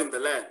that dwell in the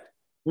land,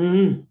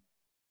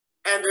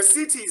 and the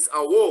cities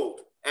are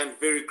walled and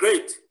very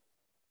great.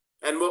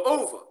 And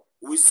moreover,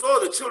 we saw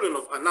the children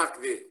of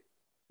Anak there.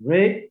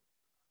 Read.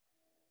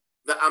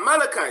 The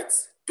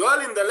Amalekites dwell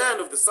in the land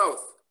of the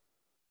south,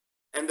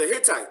 and the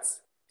Hittites,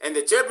 and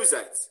the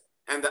Jebusites,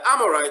 and the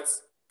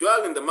Amorites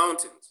dwell in the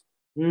mountains.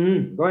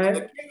 Go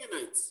ahead.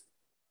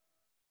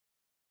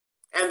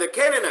 And the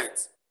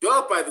Canaanites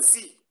dwell by the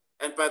sea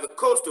and by the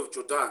coast of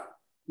Jordan.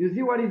 You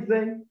see what he's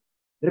saying?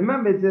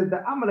 Remember, it says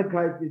the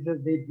Amalekites, it says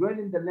they dwell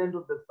in the land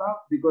of the south,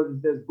 because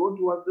it says go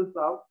towards the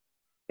south.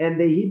 And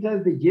the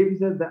Hittites, the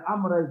Jebusites, the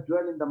Amorites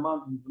dwell in the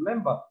mountains.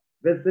 Remember,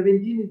 verse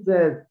 17, it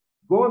says,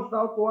 go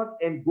southward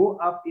and go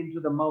up into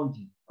the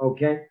mountain.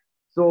 Okay?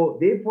 So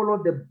they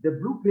followed the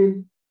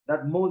blueprint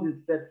that Moses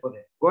set for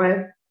them. Go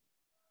ahead.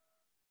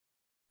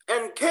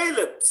 And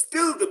Caleb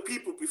stilled the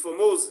people before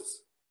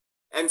Moses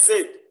and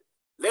said,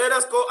 let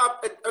us go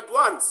up at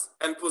once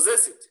and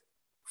possess it,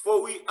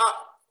 for we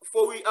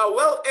are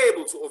well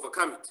able to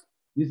overcome it.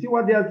 You see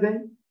what they are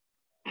saying?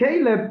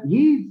 Caleb,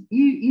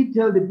 he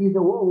tells the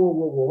people,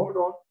 whoa, hold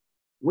on.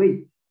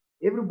 Wait,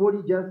 everybody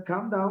just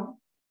calm down.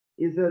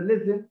 He says,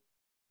 listen,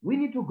 we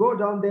need to go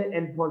down there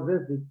and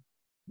possess it,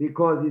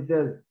 because he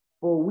says,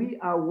 for we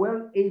are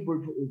well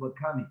able to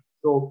overcome it.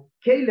 So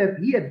Caleb,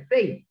 he had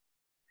faith.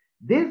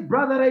 This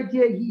brother right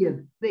here, he has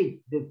faith,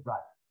 this brother.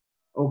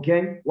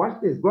 Okay,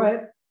 watch this, go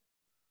ahead.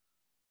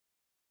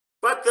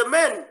 But the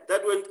men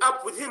that went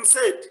up with him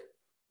said,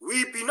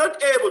 we be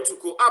not able to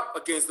go up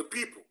against the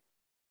people,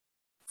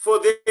 for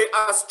they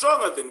are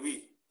stronger than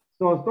we.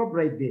 So stop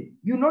right there.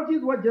 You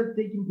notice what just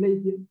taking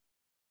place here?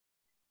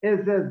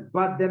 It says,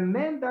 but the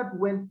men that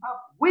went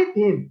up with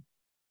him.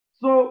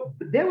 So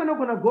they were not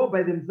going to go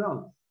by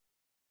themselves.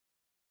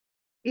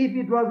 If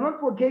it was not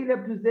for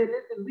Caleb to say,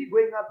 listen, we're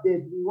going up there,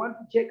 we want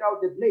to check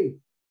out the place,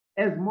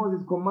 as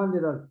Moses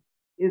commanded us.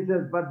 It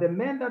says, but the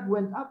men that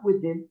went up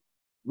with him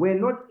were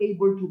not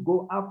able to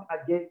go up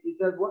against, it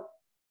says what?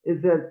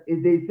 It says,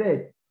 they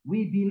said,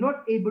 we be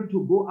not able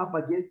to go up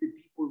against the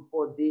people,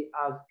 for they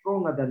are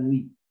stronger than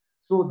we.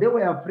 So they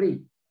were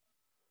afraid.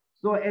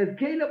 So as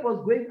Caleb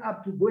was going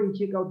up to go and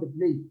check out the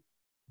place,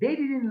 they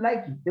didn't like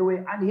it. They were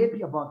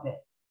unhappy about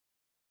that.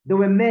 They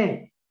were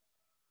mad.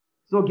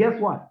 So guess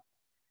what?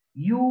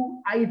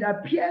 It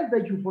appears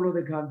that you follow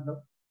the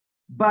counsel,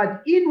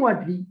 but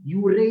inwardly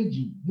you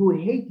raging, you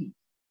hate it.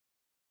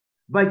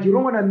 But you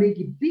don't want to make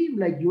it seem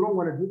like you don't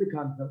want to do the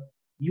counsel.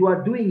 You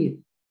are doing it,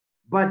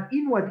 but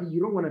inwardly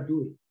you don't want to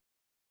do it.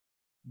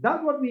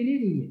 That's what we're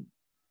reading here.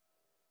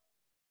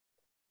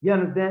 You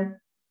understand?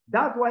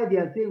 That's why they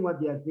are saying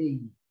what they are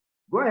saying.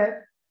 Go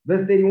ahead.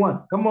 Verse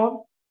 31. Come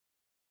on.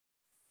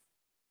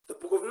 The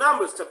book of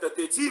Numbers, chapter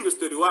 13, verse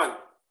 31.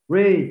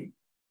 Read.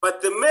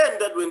 But the men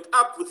that went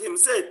up with him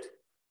said,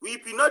 we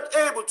be not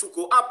able to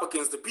go up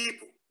against the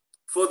people,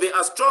 for they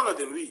are stronger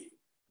than we.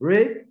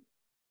 Read.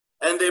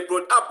 And they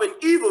brought up an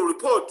evil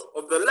report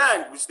of the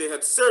land which they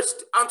had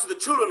searched unto the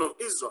children of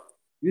Israel.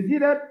 You see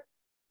that?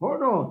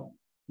 Hold on.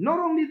 Not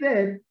only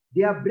that,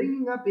 they are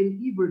bringing up an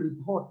evil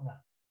report now.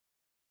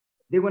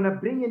 They're going to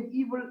bring an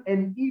evil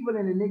and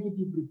a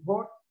negative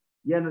report.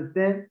 You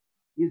understand?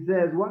 It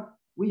says what?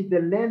 Which the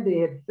land they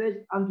had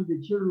searched unto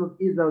the children of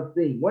Israel,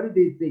 saying. What did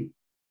they say?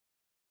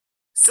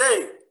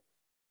 Saying,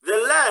 the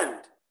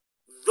land,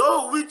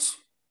 through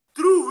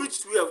which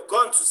we have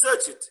gone to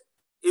search it,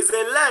 is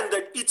a land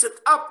that eateth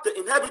up the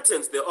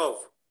inhabitants thereof.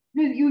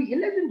 You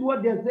listen to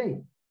what they're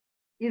saying.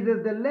 It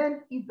says the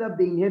land eats up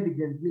the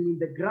inhabitants, meaning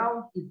the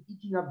ground is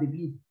eating up the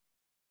people.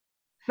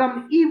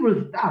 Some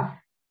evil stuff.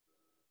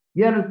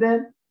 You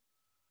understand?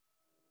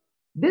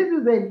 This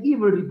is an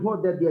evil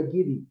report that they are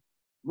giving.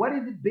 What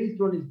is it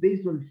based on? It's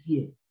based on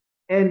fear.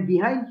 And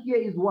behind fear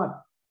is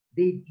what?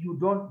 They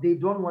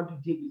don't want to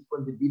take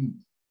responsibility.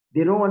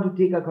 They don't want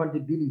to take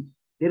accountability.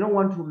 They don't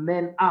want to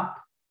man up.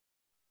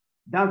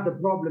 That's the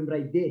problem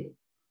right there.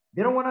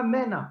 They don't want to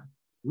man up.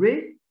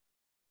 Read.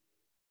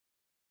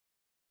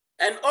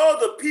 And all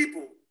the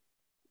people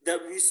that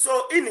we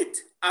saw in it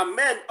are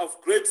men of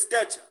great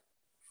stature.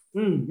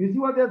 You see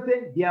what they're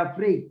saying? They are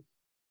afraid.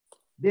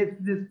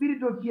 The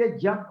spirit of fear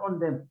jumped on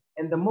them,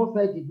 and the Most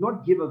High did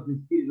not give us the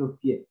spirit of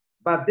fear.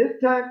 But this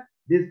time,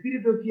 the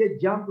spirit of fear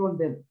jumped on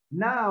them.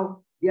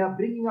 Now, they are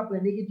bringing up a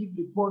negative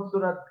report so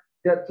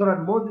that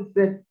Moses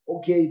said,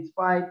 okay, it's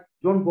fine,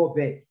 don't go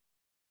back.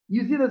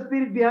 You see the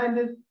spirit behind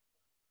this?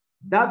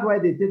 That's why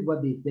they said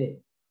what they said.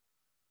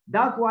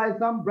 That's why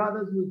some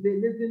brothers will say,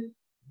 listen,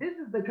 this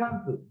is the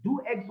counsel.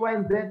 Do X, Y,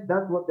 and Z.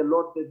 That's what the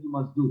Lord says you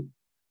must do.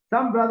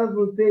 Some brothers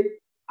will say,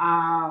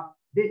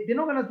 They're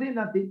not going to say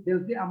nothing.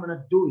 They'll say, I'm going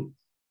to do it.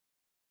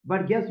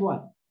 But guess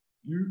what?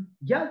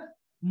 Just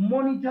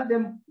monitor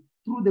them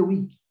through the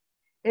week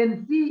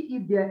and see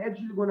if they're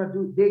actually going to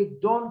do. They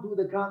don't do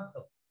the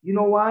counsel. You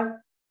know why?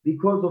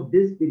 Because of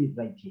this spirit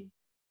right here.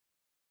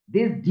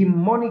 This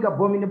demonic,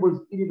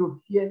 abominable spirit of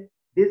fear,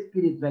 this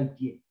spirit right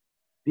here.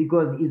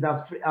 Because he's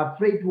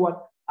afraid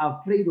what?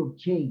 Afraid of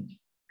change.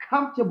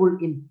 Comfortable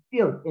in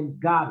filth and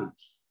garbage.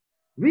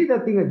 Read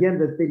that thing again,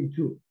 verse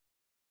 32.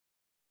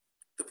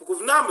 The book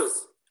of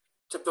Numbers,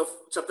 chapter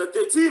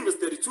 13, verse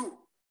 32.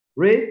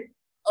 Read.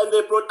 And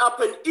they brought up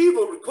an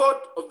evil report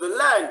of the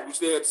land which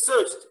they had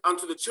searched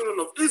unto the children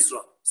of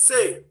Israel,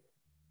 saying,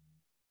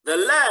 the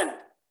land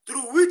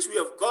through which we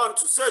have gone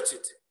to search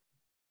it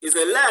is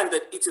a land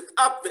that eateth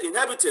up the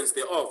inhabitants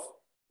thereof.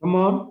 Come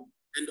on.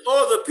 And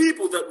all the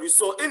people that we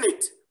saw in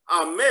it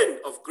are men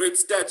of great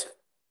stature.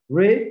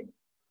 Read.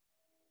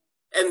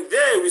 And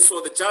there we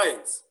saw the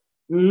giants,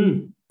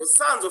 the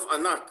sons of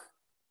Anak,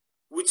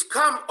 which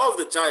come of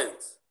the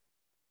giants.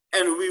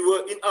 And we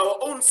were in our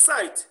own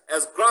sight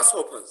as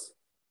grasshoppers.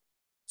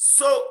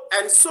 So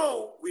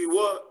we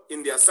were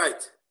in their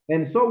sight.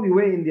 And so we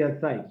were in their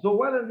sight. So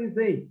what are they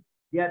saying?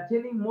 They are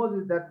telling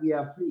Moses that we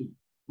are free.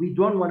 We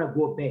don't want to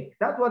go back.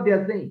 That's what they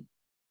are saying.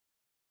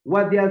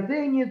 What they are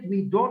saying is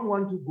we don't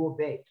want to go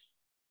back.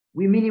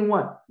 We meaning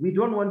what? We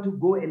don't want to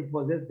go and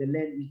possess the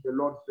land which the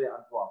Lord swore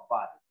unto our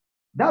fathers.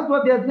 That's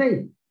what they are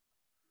saying.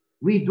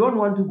 We don't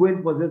want to go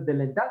and possess the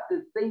land. That's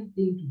the same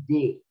thing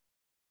today.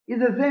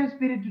 It's the same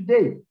spirit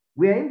today.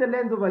 We are in the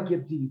lands of our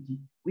captivity.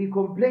 We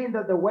complain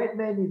that the white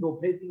man is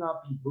oppressing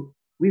our people.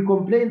 We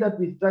complain that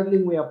we're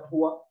struggling, we are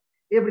poor.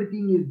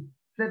 Everything is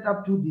set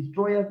up to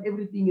destroy us.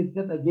 Everything is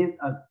set against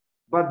us.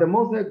 But the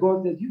Most High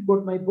God says, you've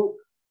got my book.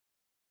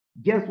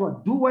 Guess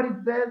what? Do what it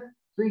says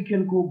so you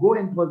can go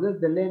and possess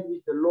the land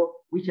which the Lord,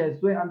 which I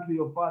swear unto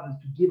your fathers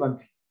to give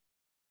unto you.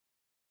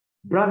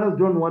 Brothers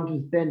don't want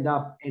to stand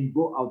up and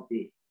go out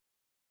there.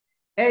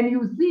 And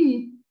you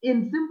see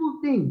in simple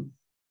things,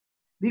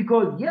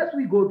 because yes,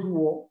 we go to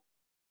war.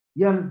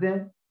 You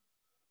understand?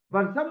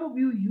 But some of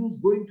you use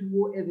going to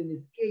war as an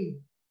escape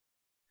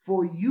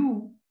for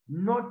you,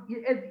 not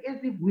as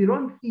if we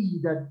don't see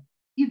that.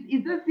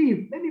 It's as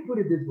if, let me put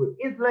it this way.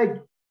 It's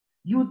like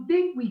you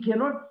think we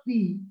cannot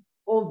see,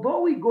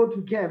 although we go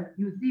to camp,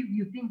 you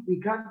think we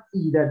can't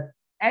see that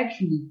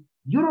actually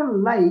you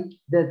don't like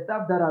the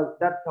stuff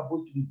that's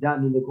supposed to be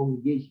done in the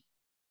congregation.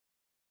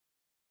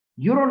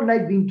 You don't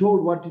like being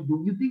told what to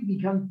do. You think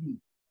we can't see.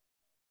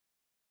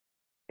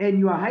 And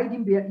you are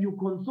hiding there. You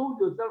console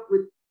yourself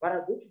with, but I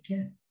go to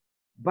camp,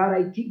 but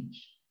I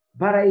teach,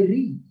 but I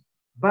read,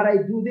 but I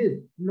do this.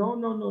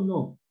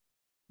 No.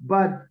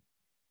 But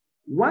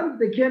once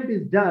the camp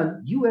is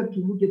done, you have to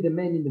look at the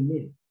man in the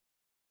mirror.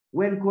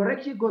 When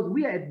correction, because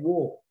we are at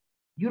war,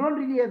 you don't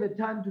really have a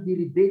time to be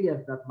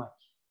rebellious that much.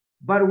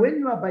 But when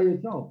you are by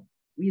yourself,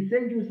 we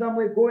send you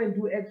somewhere, go and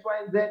do X,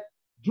 Y, and Z.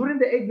 During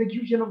the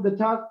execution of the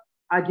task,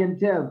 I can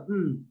tell,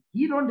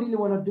 you don't really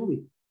want to do it.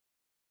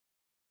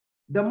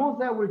 The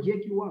Most High will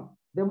jack you up.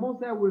 The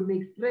Most High will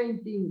make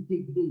strange things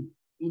take place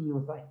in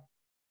your sight.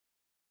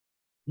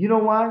 You know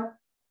why?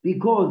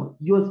 Because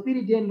your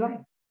spirit ain't right.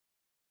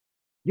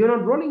 You're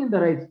not rolling in the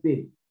right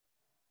spirit.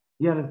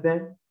 You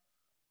understand?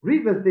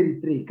 Read verse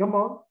 33. Come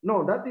on.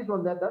 No, that's it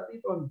on that. That's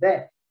it on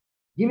that.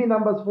 Give me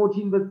Numbers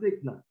 14 verse 6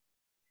 now.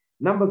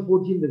 Numbers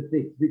 14 verse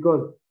 6.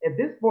 Because at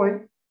this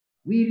point,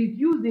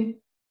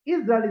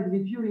 Israel is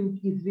refusing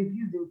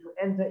to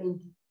enter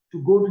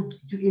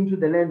into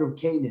the land of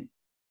Canaan.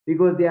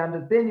 Because they are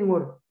understanding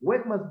what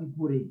work must be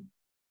put in.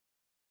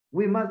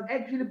 We must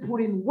actually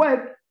put in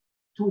work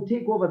to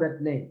take over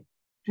that land,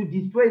 to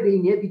destroy the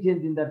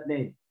inhabitants in that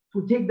land,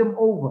 to take them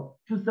over,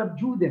 to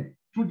subdue them,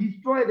 to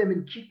destroy them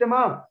and kick them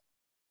out.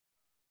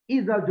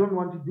 Israel don't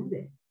want to do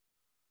that.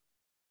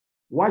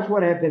 Watch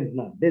what happens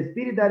now. The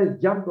spirit that has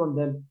jumped on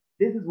them,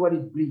 this is what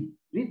it breeds.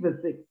 Read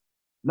verse 6,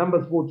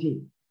 Numbers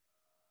 14.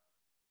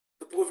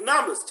 The book of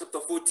Numbers, chapter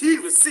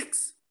 14, verse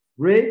 6.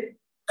 Read.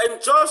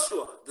 And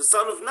Joshua, the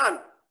son of Nun,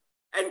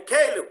 and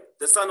Caleb,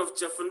 the son of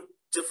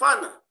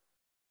Jephunneh,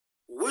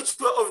 which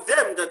were of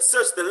them that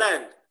searched the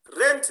land,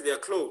 rent their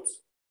clothes.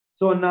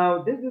 So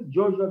now this is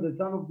Joshua, the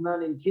son of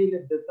Nun, and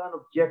Caleb, the son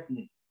of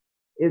Jephunneh.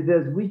 It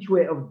says, which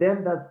were of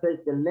them that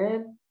searched the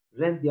land,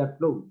 rent their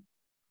clothes.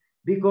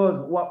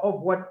 Because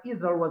of what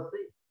Israel was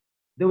saying.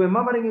 They were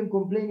murmuring and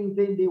complaining,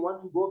 saying they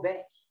want to go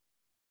back.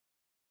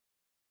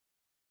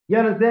 You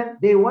understand?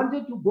 They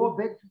wanted to go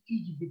back to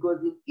Egypt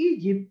because in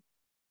Egypt,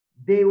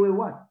 they were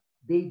what?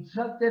 They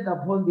trusted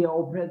upon their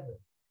oppressors.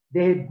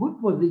 They had good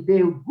positions, they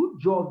had good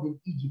jobs in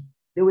Egypt.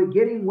 They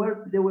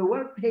were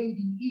well paid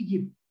in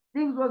Egypt.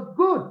 Things was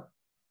good.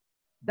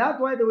 That's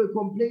why they were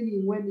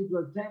complaining when it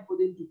was time for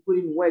them to put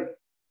in work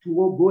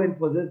to go and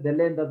possess the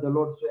land that the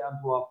Lord swore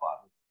unto our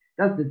fathers.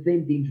 That's the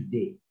same thing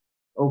today.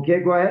 Okay,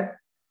 go ahead.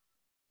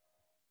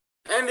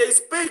 And they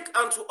spake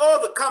unto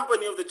all the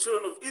company of the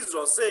children of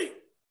Israel, saying,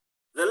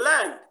 the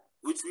land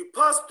which we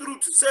passed through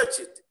to search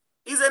it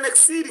is an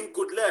exceeding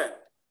good land.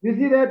 You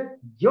see that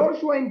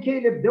Joshua and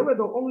Caleb, they were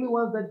the only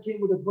ones that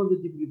came with a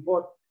positive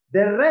report.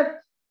 The rest,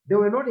 they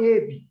were not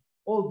happy.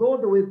 Although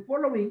they were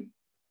following,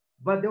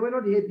 but they were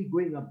not happy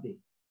going up there.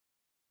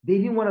 They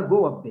didn't want to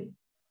go up there.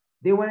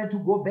 They wanted to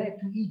go back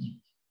to Egypt.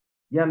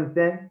 You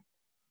understand?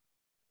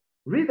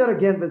 Read that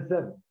again, verse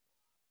 7.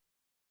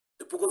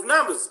 The book of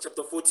Numbers,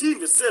 chapter 14,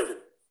 verse 7.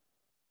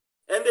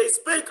 And they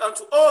spake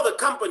unto all the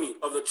company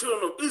of the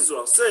children of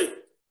Israel, saying,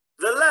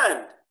 the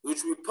land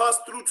which we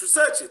passed through to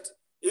search it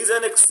is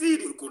an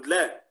exceeding good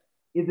land.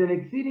 It's an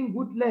exceeding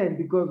good land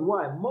because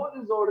why?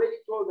 Moses already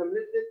told them,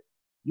 listen,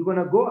 you're going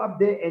to go up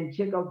there and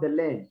check out the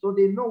land. So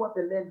they know what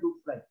the land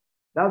looks like.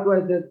 That's why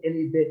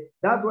it says,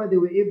 that's why they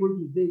were able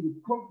to say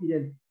with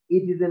confidence,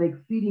 it is an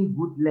exceeding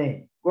good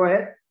land. Go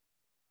ahead.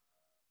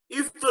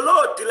 If the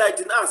Lord delight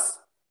in us,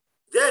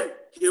 then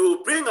he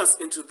will bring us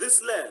into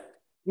this land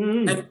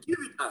and give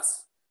it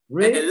us.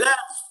 And the land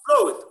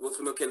floweth with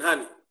milk and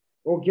honey.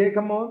 Okay,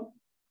 come on.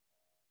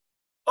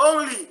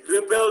 Only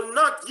rebel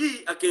not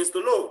ye against the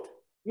Lord.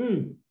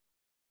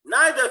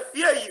 Neither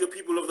fear ye the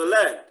people of the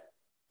land,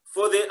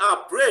 for they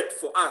are bread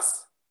for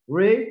us.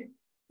 Read.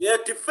 Their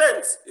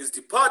defense is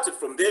departed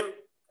from them,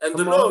 and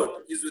the Lord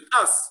is with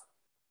us.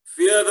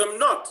 Fear them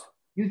not.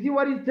 You see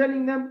what he's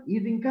telling them?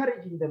 He's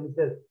encouraging them. He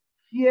says,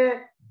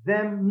 fear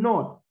them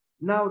not.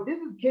 Now, this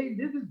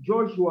is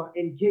Joshua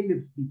and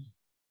Caleb speaking.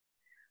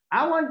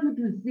 I want you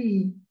to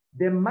see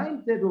the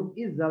mindset of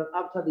Israel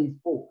after they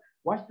spoke.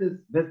 Watch this,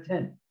 verse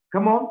 10.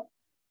 Come on.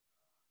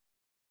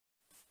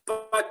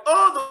 But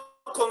all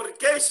the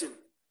congregation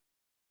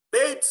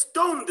bade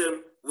stone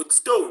them with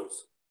stones.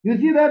 You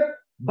see that?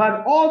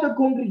 But all the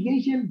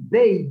congregation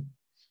bade.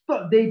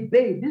 They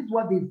bade. This is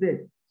what they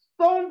said.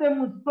 Stone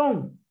them with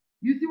stones.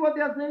 You see what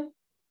they are saying?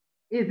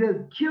 It says,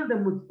 kill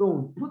them with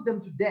stones. Put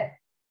them to death.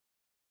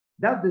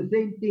 That's the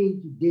same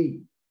thing today.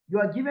 You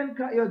are given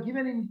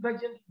an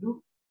instruction to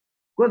do.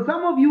 Because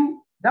some of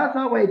you, that's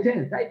how I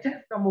test. I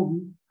test some of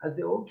you. I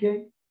say,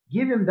 okay,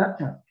 give him that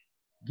task.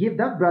 Give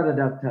that brother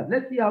that task.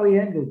 Let's see how he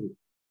handles it.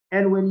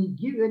 And when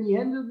he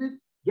handles it,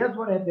 guess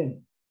what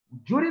happens?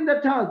 During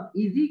the task,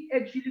 is he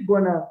actually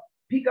gonna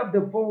pick up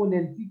the phone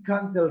and seek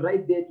counsel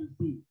right there to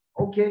see,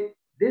 okay,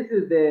 this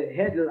is the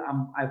hurdle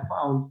I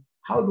found.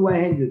 How do I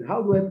handle it?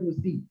 How do I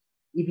proceed?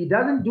 If he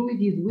doesn't do it,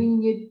 he's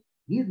winging it.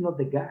 He's not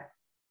the guy.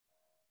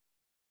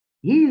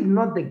 He is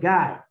not the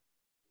guy.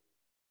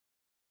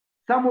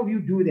 Some of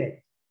you do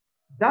that.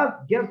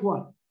 Guess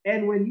what?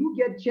 And when you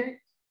get checked,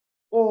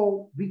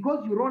 or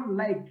because you don't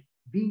like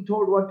being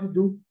told what to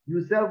do,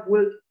 you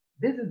self-willed,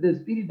 this is the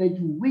spirit that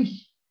you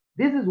wish.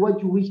 This is what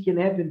you wish can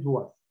happen to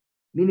us.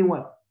 Meaning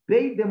what?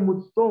 Bathe them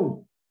with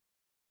stones.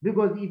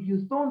 Because if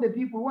you stone the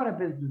people, what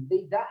happens to them?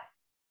 They die.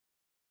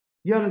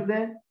 You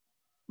understand?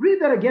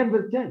 Read that again,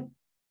 verse 10.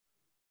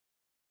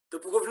 The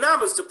book of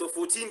Numbers, chapter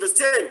 14, verse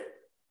 10.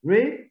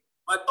 Read.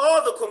 But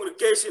all the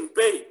congregation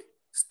bade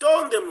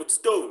stone them with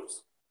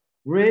stones.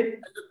 Read.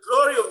 And the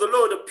glory of the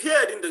Lord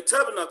appeared in the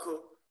tabernacle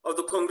of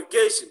the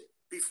congregation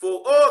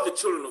before all the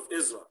children of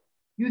Israel.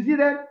 You see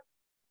that?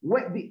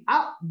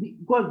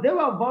 Because they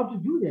were about to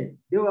do that.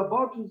 They were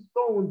about to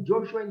stone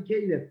Joshua and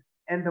Caleb.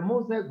 And the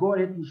Most High God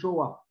had to show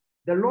up.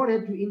 The Lord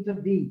had to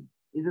intervene.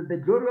 Is that the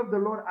glory of the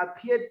Lord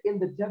appeared in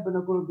the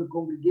tabernacle of the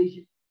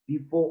congregation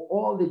before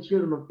all the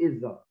children of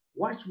Israel.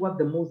 Watch what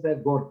the Most High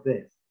God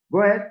says.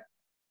 Go ahead.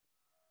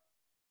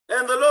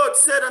 And the Lord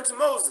said unto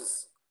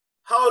Moses,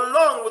 how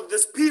long will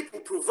this people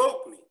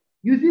provoke me?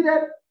 You see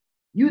that?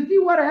 You see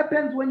what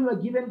happens when you are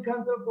given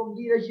counsel from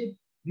leadership?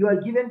 You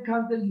are given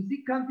counsel. You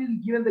see counsel,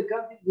 you given the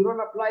counsel, you don't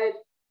apply it.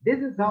 This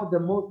is how the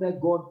Most High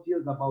God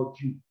feels about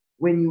you.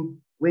 When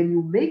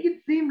you make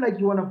it seem like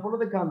you want to follow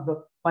the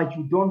counsel, but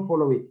you don't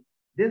follow it.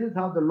 This is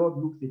how the Lord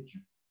looks at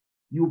you.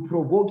 You're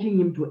provoking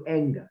him to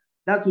anger.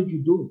 That's what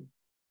you do.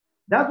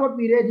 That's what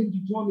we read in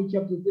Deuteronomy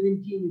chapter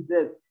 17. It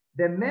says,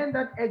 the man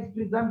that acts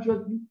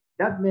presumptuously,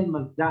 that man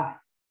must die.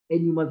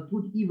 And you must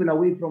put evil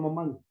away from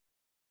among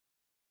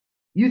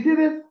you. You see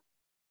this?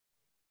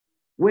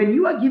 When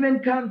you are given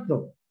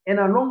counsel and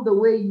along the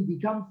way you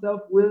become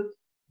self-willed,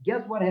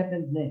 guess what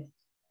happens next?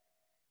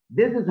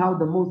 This is how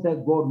the Most High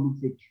God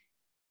looks at you.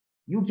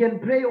 You can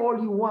pray all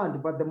you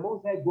want, but the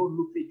Most High God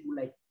looks at you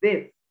like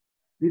this.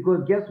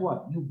 Because guess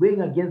what? You're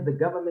going against the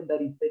government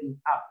that is setting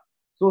up.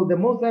 So the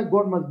Most High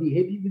God must be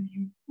happy with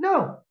you?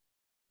 No.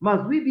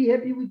 Must we be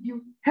happy with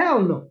you?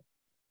 Hell no.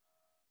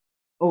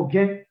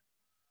 Okay?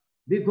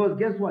 Because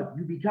guess what?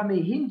 You become a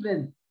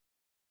hindrance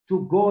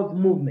to God's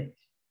movement.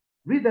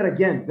 Read that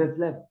again, verse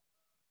 11.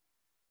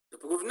 The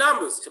book of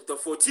Numbers, chapter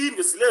 14,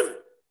 verse 11.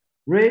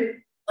 Read.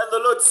 And the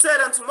Lord said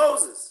unto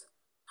Moses,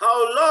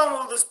 how long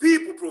will this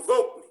people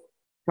provoke me?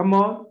 Come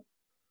on.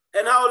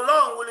 And how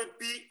long will it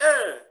be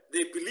ere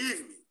they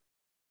believe me?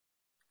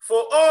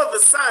 For all the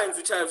signs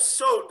which I have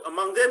showed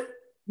among them.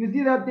 You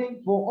see that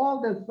thing? For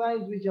all the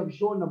signs which I have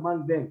shown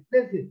among them.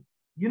 Listen,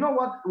 you know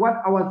what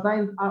our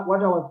signs are?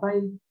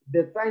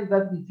 The signs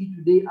that we see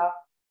today are?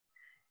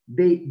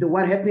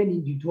 What happened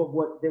in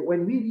Deuteronomy.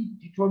 When we read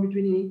Deuteronomy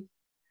 28,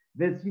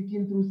 verse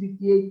 15 through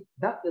 68,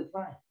 that's the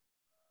sign.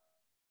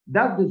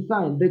 That's the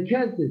sign, the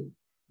curses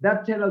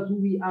that tell us who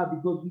we are,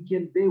 because we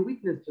can bear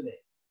witness to that.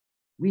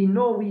 We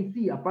know, we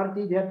see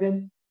apartheid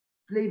happen,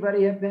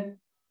 slavery happen,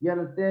 you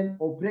understand?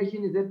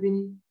 Oppression is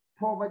happening,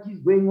 poverty is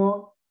going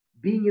on,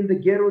 being in the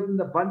ghettos, in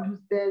the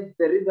Bantustans,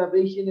 the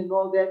reservation and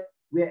all that,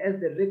 whereas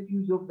the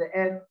refuge of the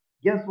earth.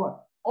 Guess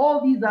what?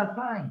 All these are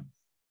signs.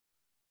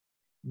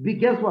 But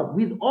guess what?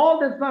 With all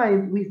the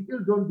signs, we still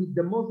don't believe.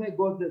 The Most High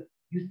God says,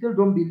 you still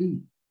don't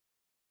believe.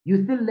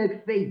 You still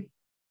lack faith.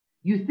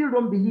 You still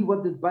don't believe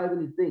what this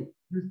Bible is saying.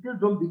 You still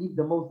don't believe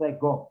the Most High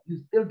God.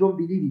 You still don't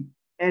believe it.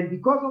 And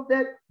because of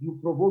that, you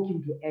provoke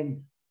him to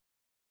anger.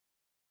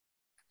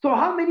 So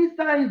how many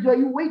signs are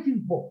you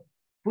waiting for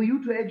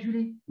you to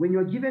actually, when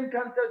you're given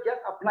counsel, just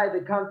apply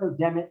the counsel,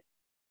 damn it.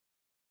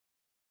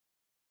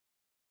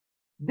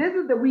 This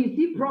is the, we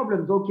see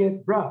problems, okay,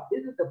 bruh,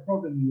 this is the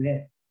problem you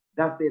have.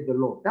 That says the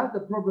Lord. That's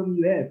the problem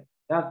you have.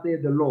 That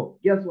says the Lord.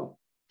 Guess what?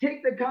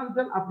 Take the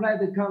counsel, apply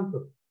the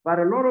counsel. But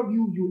a lot of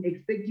you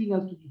expecting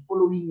us to be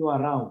following you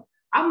around.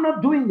 I'm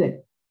not doing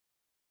that.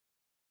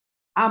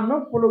 I'm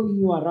not following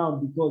you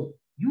around, because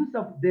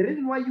the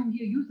reason why you're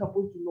here, you're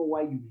supposed to know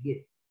why you're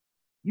here.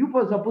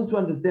 You're supposed to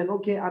understand,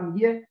 okay, I'm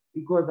here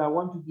because I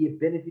want to be a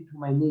benefit to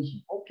my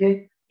nation.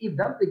 Okay, if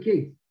that's the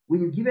case,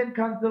 when you're given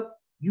counsel,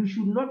 you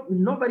should not,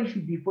 nobody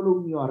should be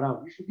following you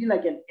around. You should be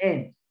like an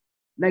ant,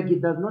 like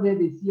it does not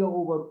have a seer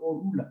over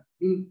or ruler.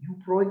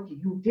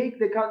 You take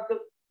the counsel,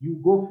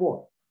 you go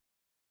forth.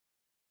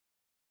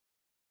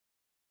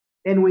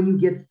 And when you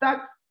get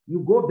stuck,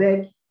 you go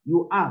back,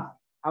 you ask,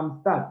 I'm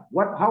stuck.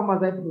 How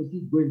must I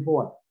proceed going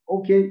forward?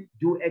 Okay,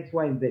 do X,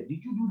 Y, and Z.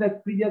 Did you do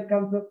that previous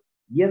counsel?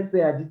 Yes,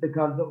 sir, I did the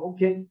counsel.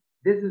 Okay,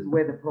 this is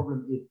where the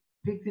problem is.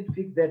 Fix it,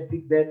 fix that,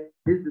 fix that.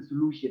 This is the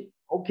solution.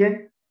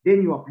 Okay,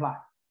 then you apply.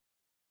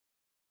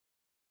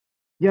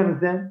 You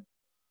understand?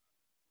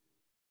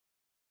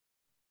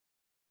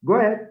 Go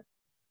ahead.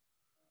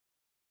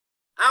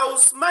 I will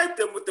smite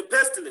them with the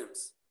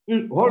pestilence.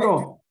 Hold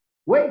on.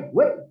 Wait.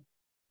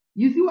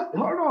 You see what?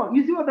 Hold on.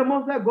 You see what the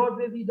Most High God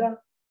says he does?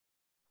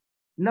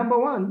 Number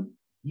one,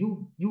 the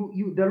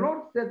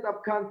Lord sets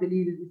up counsel.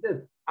 He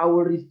says, I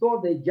will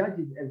restore the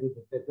judges as a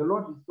defense. The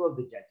Lord restores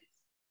the judges.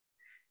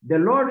 The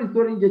Lord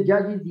restoring the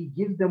judges, he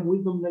gives them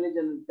wisdom, knowledge,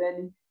 and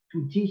understanding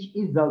to teach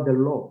Israel the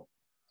law,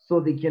 so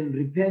they can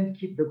repent,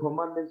 keep the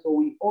commandments, so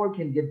we all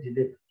can get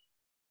delivered.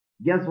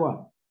 Guess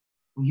what?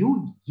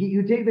 You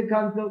take the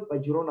counsel,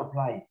 but you don't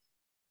apply it.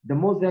 The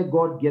Most High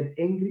God gets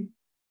angry.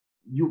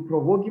 You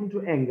provoke him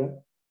to anger.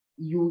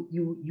 You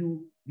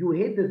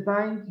hate the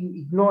signs. You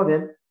ignore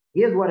them.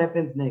 Here's what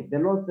happens next. The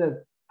Lord says,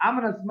 I'm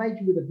going to smite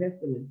you with a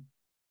pestilence.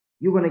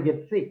 You're going to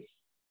get sick.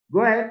 Go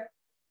ahead.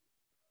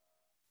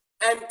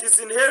 And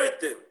disinherit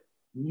them.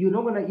 You're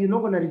not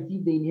gonna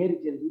receive the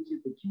inheritance, which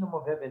is the kingdom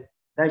of heaven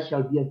that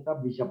shall be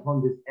established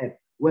upon this earth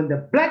when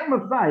the black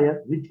Messiah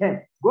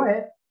returns. Go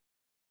ahead.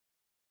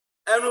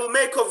 And will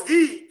make of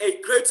thee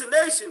a greater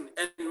nation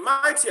and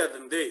mightier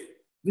than they.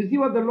 You see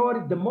what the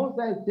Lord, the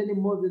Messiah is telling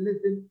Moses,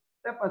 listen,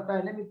 step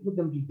aside, let me put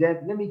them to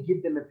death, let me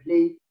give them a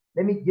plague,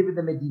 let me give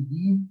them a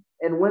disease,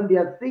 and when they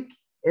are sick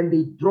and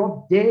they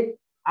drop dead,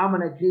 I'm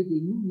gonna create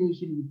a new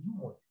nation with you,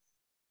 Moses.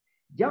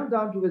 Jump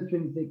down to verse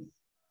 26.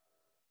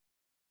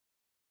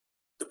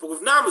 The book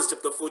of Numbers,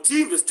 chapter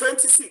 14, verse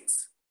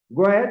 26.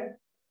 Go ahead.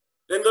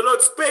 Then the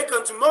Lord spake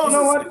unto Moses. You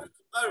know what?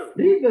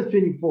 Read verse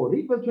 24.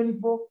 Read verse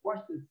 24. Watch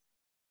this.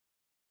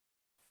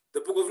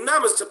 The book of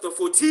Numbers, chapter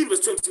 14,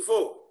 verse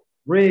 24.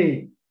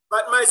 Read.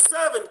 But my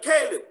servant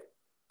Caleb,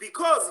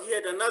 because he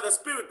had another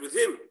spirit with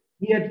him.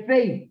 He had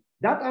faith.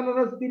 That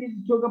another spirit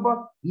you talk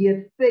about, he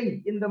had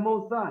faith in the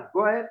Most High.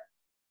 Go ahead.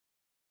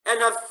 And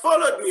hath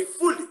followed me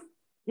fully.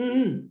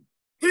 Mm-hmm.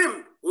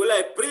 Him will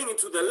I bring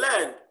into the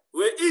land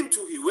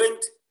whereinto he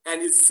went,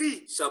 and his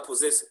seed shall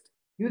possess it.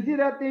 You see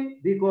that thing?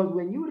 Because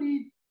when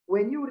you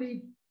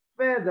read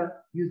further,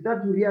 you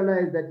start to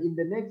realize that in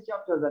the next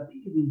chapters, I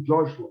think it's in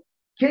Joshua,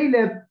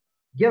 Caleb,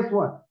 guess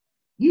what?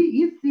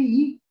 He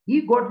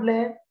got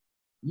land,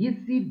 his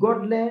seed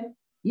got land,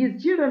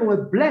 his children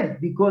were blessed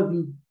because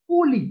he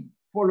fully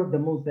followed the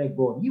Most High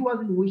God. He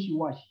wasn't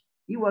wishy-washy.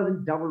 He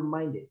wasn't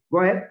double-minded. Go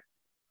ahead.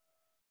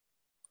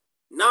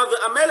 Now the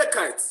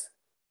Amalekites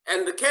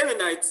and the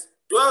Canaanites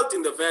dwelt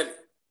in the valley.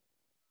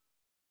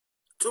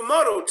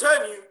 Tomorrow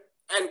turn you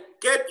and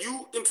get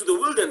you into the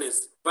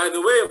wilderness by the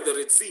way of the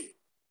Red Sea.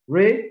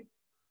 Read.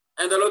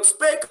 And the Lord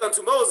spake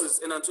unto Moses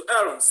and unto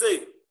Aaron,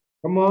 saying,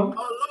 Come on.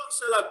 How long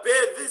shall I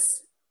bear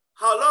this?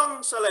 How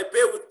long shall I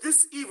bear with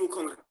this evil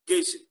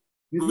congregation?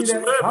 You see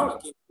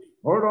that?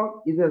 Hold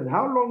on. He says,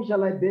 how long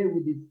shall I bear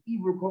with this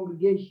evil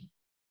congregation?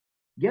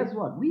 Guess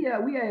what? We are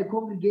a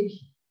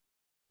congregation.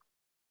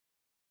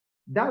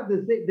 That's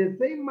the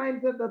same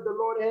mindset that the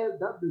Lord has.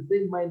 That's the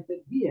same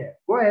mindset we have.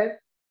 Go ahead.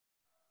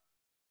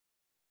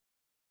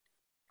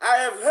 I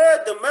have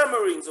heard the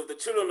murmurings of the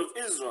children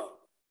of Israel.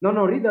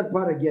 No, read that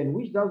part again.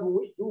 Which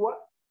do what?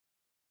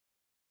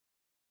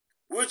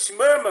 Which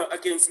murmur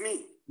against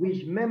me.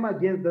 Which murmur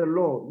against the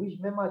Lord. Which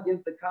murmur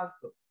against the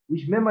counsel.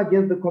 Which murmur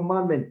against the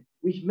commandment.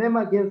 Which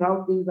murmur against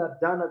how things are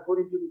done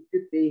according to the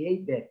script. They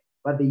hate that.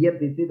 but yet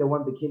they say they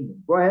want the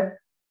kingdom. Go ahead.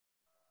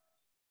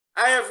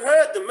 I have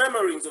heard the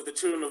murmurings of the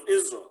children of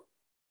Israel,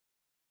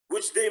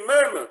 which they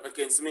murmur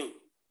against me.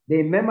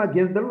 They murmur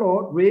against the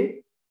Lord.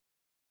 Read.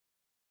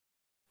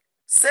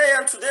 Say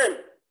unto them,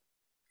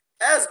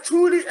 as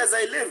truly as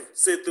I live,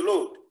 saith the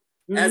Lord,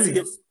 as he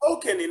has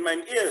spoken in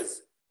mine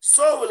ears,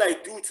 so will I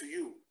do to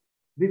you.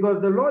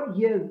 Because the Lord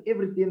hears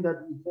everything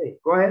that we say.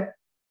 Go ahead.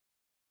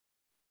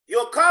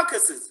 Your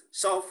carcasses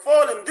shall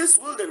fall in this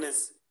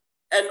wilderness,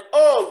 and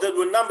all that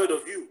were numbered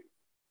of you,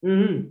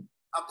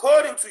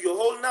 according to your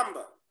whole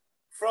number,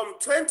 from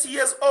 20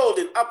 years old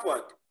and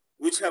upward,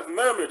 which have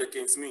murmured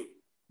against me.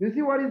 You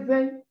see what he's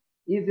saying?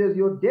 He says,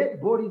 your dead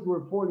bodies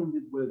will fall in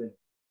this wilderness.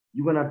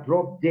 You're going to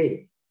drop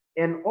dead.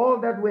 And all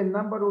that were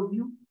numbered of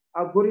you,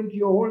 according to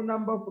your whole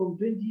number, from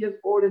 20 years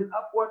old and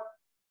upward,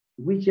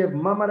 which have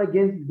murmured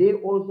against, they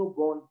also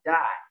gonna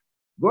die.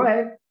 Go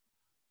ahead.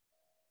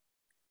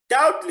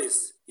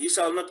 Doubtless, ye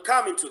shall not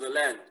come into the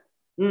land.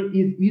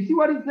 You see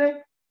what he's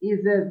saying? He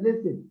says,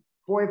 listen,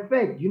 for a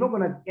fact, you're not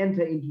going to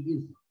enter into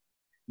Israel.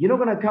 You're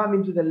not going to come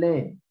into the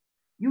land.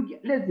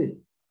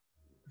 Listen,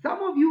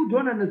 some of you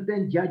don't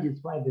understand Judges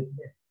 5 verse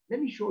 11. Let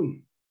me show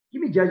you.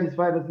 Give me Judges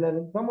 5 verse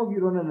 11. Some of you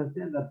don't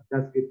understand that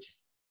scripture.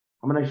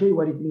 I'm going to show you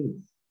what it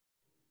means.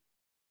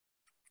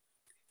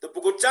 The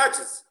book of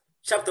Judges,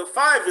 chapter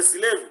 5 verse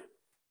 11.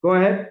 Go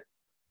ahead.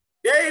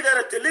 They that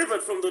are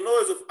delivered from the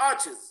noise of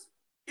archers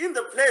in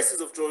the places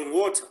of drawing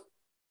water,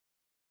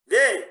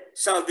 there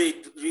shall they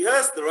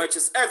rehearse the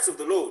righteous acts of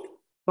the Lord.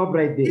 Stop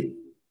right there.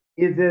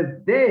 It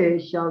says, there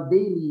shall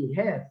they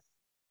rehearse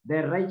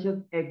the righteous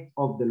acts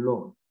of the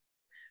Lord.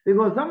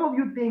 Because some of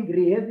you think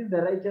rehearsing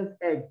the righteous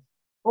acts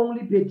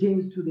only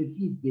pertains to the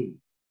feast day,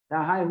 the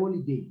high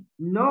holy day.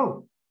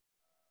 No.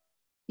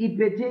 It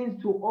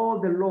pertains to all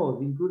the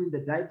laws, including the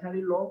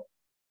dietary law,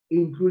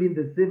 including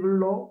the civil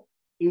law,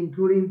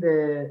 including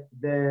the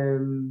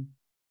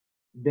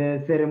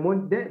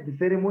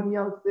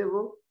ceremonial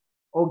civil,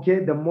 okay,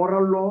 the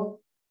moral law,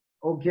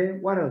 okay,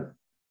 what else?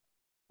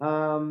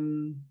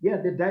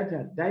 The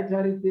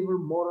dietary, civil,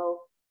 moral,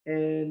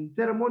 and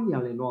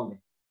ceremonial and all that.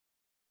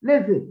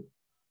 Listen,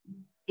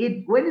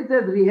 when it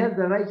says rehearse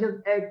the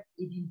righteous act,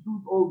 it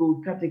includes all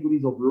those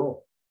categories of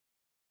law.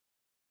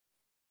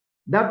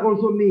 That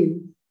also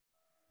means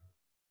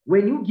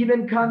when you're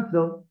given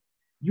counsel,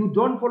 you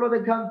don't follow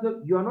the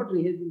counsel, you are not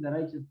rehearsing the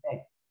righteous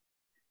act.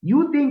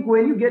 You think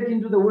when you get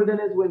into the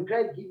wilderness, when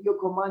Christ gives you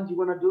commands,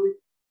 you're going to do it?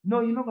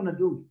 No, you're not going to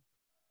do it.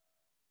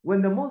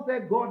 When the Most High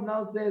God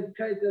now says,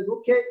 Christ says,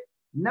 okay,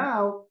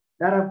 now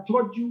that I've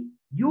taught you,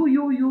 you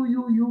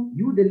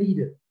the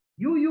leader.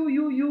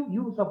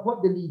 You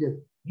support the leaders.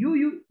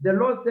 The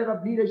Lord set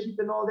up leadership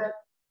and all that.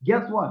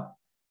 Guess what?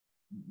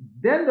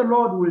 Then the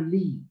Lord will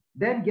lead.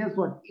 Then guess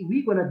what?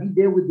 We're going to be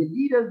there with the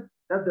leaders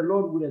that the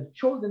Lord would have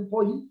chosen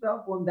for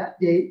himself on that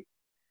day.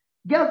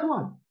 Guess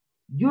what?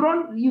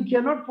 You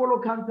cannot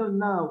follow counsel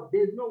now.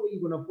 There's no way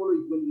you're going to follow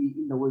it when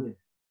you're in the wilderness.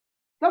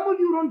 Some of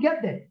you don't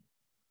get that.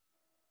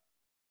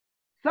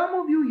 Some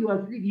of you are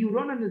asleep. You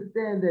don't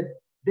understand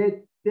that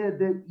if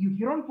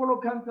you don't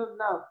follow counsel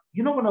now,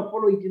 you're not going to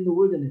follow it in the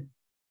wilderness.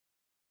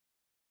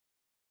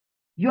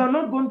 You are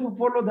not going to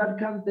follow that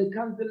counsel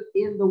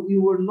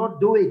you will not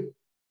do it.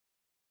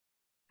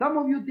 Some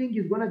of you think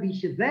it's going to be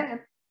Shazam.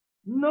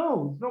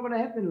 No, it's not going to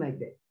happen like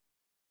that.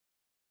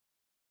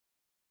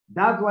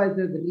 That's why it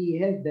says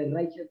rehearse the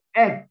righteous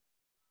act.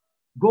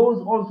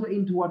 Goes also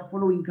into what?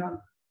 Following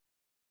counsel.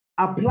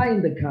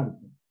 Applying the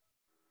counsel.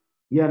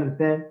 You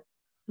understand?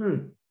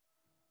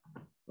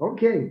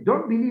 Okay,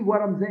 don't believe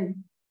what I'm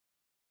saying.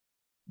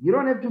 You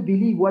don't have to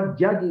believe what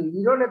Judges,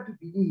 you don't have to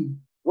believe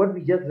what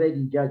we just read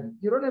in Judges.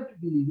 You don't have to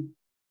believe it.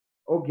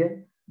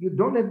 Okay? You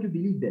don't have to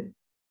believe that.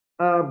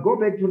 Go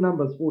back to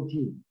Numbers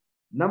 14.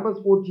 Numbers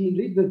 14,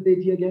 read verse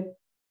 30 again.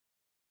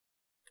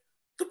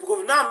 The book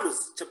of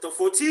Numbers, chapter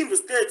 14,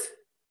 verse 30.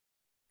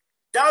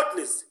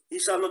 Doubtless he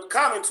shall not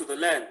come into the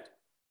land,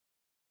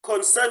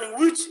 concerning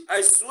which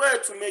I swear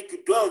to make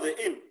you dwell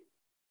therein,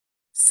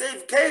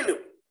 save Caleb,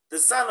 the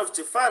son of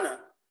Jephunneh,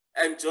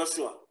 and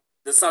Joshua,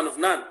 the son of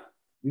Nun.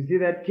 You see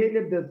that?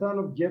 Caleb, the son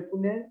of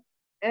Jephunneh,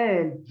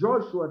 and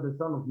Joshua, the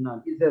son of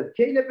Nun. It says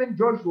Caleb and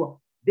Joshua,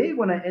 they're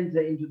going to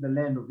enter into the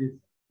land of Israel.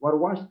 Well,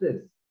 watch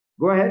this.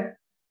 Go ahead.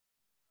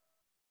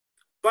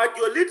 But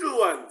your little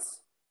ones,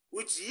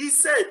 which ye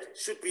said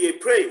should be a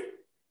prey,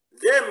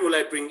 them will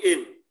I bring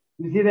in.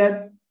 You see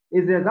that?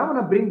 It says, I'm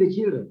going to bring the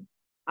children.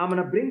 I'm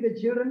going to bring the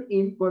children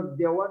in because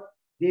they're what?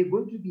 They're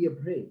going to be a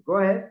prey. Go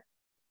ahead.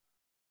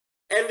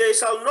 And they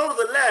shall know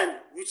the land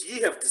which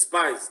ye have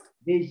despised.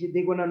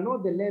 They're going to know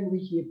the land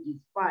which ye have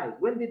despised.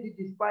 When did they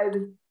despise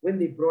it? When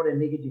they brought a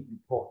negative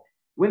report.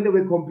 When they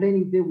were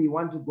complaining, say, we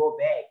want to go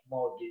back,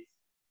 Moses.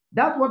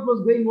 That's what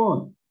was going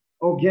on.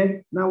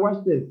 Okay, now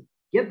watch this.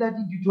 Get that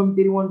in Deuteronomy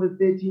 31 verse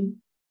 13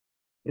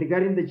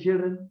 regarding the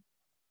children.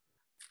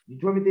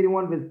 Deuteronomy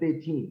 31 verse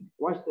 13.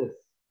 Watch this.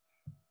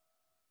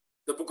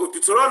 The book of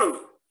Deuteronomy,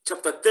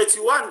 chapter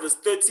 31 verse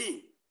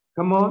 13.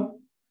 Come on.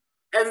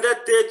 And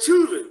that their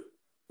children,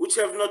 which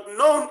have not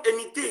known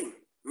anything,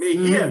 may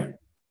hear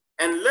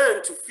and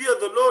learn to fear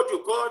the Lord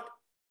your God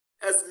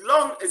as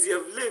long as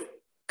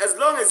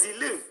you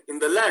live in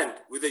the land,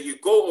 whither you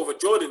go over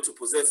Jordan to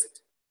possess it.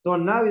 So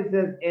now it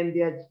says, and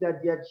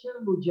that their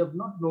children which have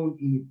not known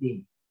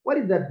anything. What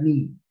does that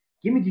mean?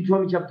 Give me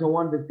Deuteronomy chapter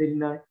 1, verse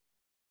 39.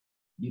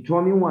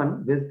 Deuteronomy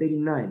 1, verse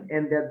 39.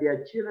 And that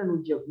their children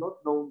which have not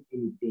known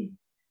anything.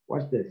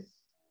 Watch this.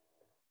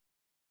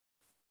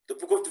 The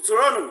book of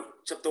Deuteronomy,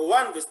 chapter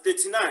 1, verse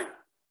 39.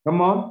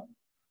 Come on.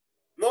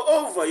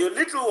 Moreover, your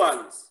little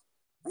ones,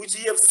 which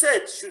ye have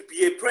said should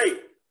be a prey,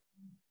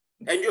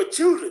 and your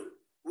children,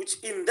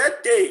 which in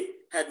that day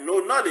had no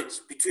knowledge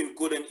between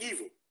good and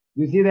evil.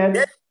 You see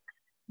that?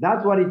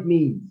 That's what it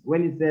means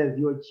when it says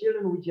your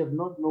children which have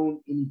not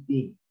known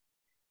anything.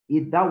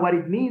 What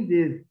it means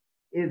is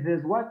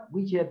there's what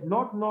which have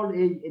not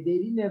knowledge, they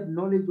didn't have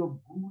knowledge of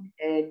good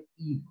and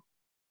evil.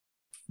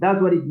 That's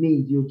what it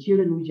means, your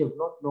children which have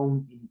not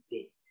known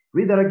anything.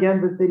 Read that again,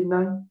 verse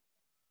 39.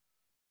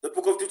 The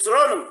book of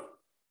Deuteronomy,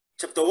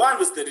 chapter 1,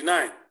 verse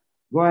 39.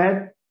 Go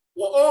ahead.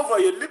 Moreover,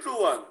 your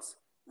little ones,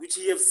 which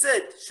ye have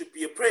said should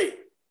be a prey,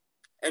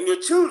 and your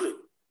children,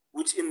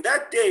 which in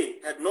that day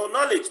had no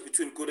knowledge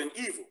between good and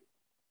evil,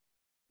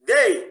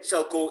 they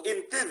shall go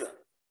in thither,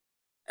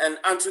 and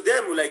unto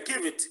them will I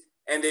give it,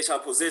 and they shall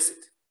possess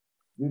it.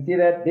 You see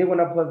that? They're going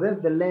to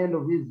possess the land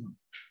of Israel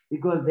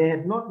because they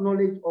had not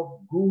knowledge of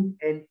good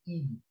and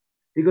evil.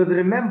 Because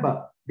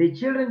remember, the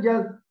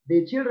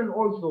children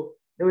also,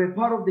 they were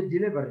part of the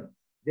deliverance.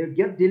 They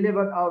get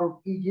delivered out of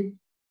Egypt.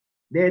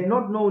 They had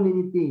not known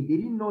anything. They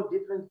didn't know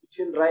difference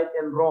between right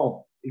and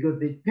wrong because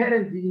the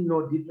parents didn't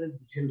know difference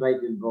between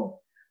right and wrong.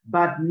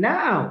 But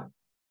now,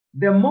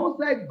 the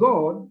Most High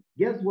God,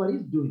 guess what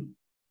he's doing?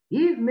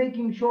 He's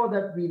making sure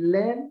that we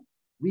learn,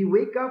 we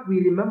wake up,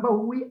 we remember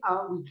who we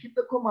are, we keep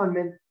the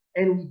commandments,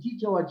 and we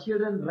teach our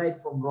children right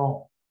from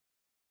wrong.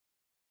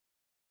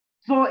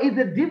 So it's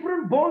a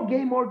different ball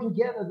game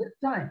altogether this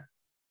time.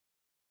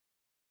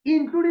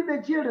 Including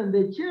the children.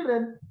 The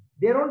children,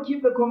 they don't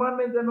keep the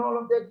commandments and all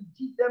of that. You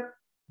teach them.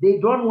 They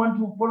don't want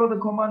to follow the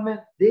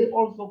commandments. They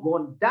also go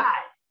and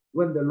die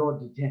when the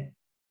Lord returns.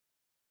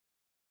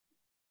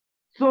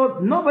 So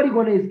nobody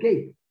going to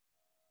escape.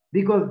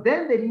 Because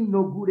then they didn't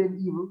know good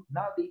and evil.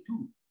 Now they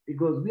do.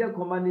 Because we are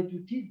commanded to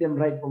teach them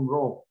right from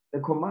wrong. The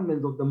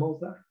commandments of the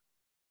Most High.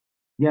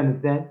 You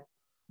understand?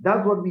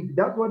 That's what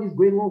is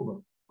going over.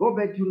 Go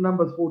back to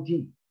Numbers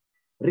 14.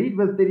 Read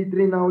verse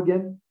 33 now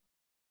again.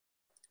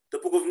 The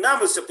book of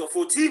Numbers, chapter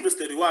 14, verse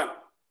 31.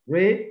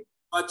 Read.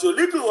 But your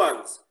little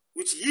ones,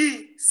 which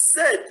ye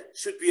said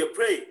should be a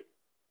prey,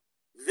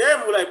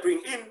 them will I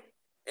bring in,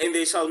 and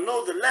they shall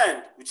know the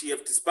land which ye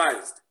have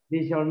despised.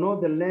 They shall know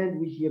the land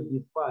which ye have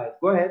despised.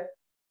 Go ahead.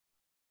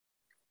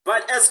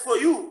 But as for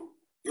you,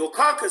 your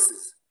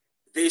carcasses,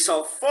 they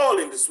shall fall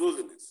in this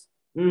wilderness.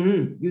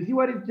 You see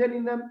what it's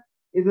telling them?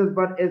 It says,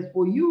 but as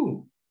for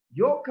you,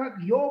 your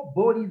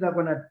bodies are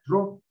going to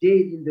drop dead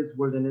in this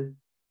wilderness.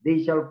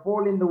 They shall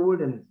fall in the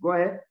wilderness. Go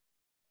ahead.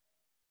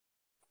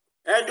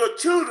 And your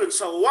children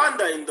shall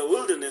wander in the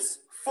wilderness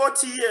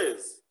 40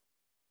 years,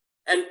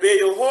 and bear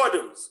your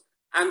whoredoms,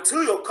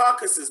 until your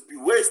carcasses be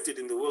wasted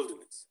in the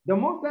wilderness. The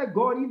Most High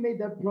God, he made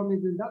that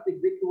promise, and that's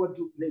exactly what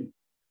took place.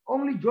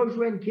 Only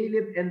Joshua and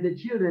Caleb and the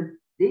children,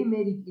 they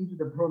made it into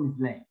the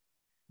promised land.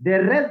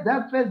 The rest,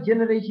 that first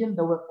generation,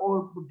 they were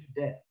all put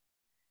to death.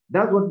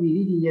 That's what we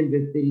read in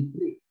verse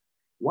 33.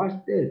 Watch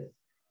this.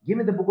 Give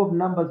me the book of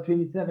Numbers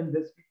 27,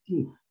 verse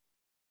 15.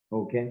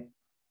 Okay.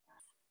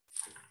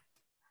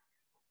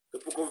 The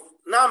book of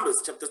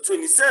Numbers, chapter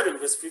 27,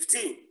 verse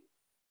 15.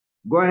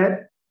 Go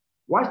ahead.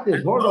 Watch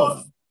this. Hold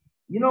on.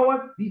 You know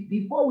what?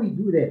 Before we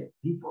do that,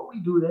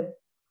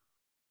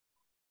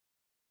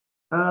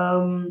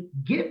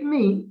 give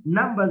me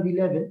Numbers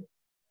 11.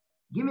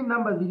 Give me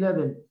Numbers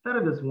 11. Start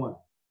at verse 1.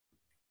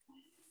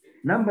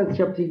 Numbers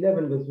chapter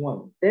 11, verse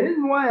 1. The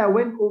reason why I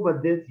went over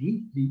this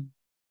history,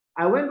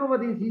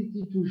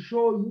 to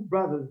show you,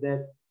 brothers,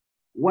 that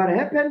what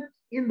happened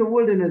in the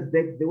wilderness,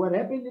 what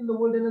happened in the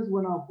wilderness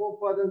when our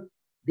forefathers,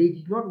 they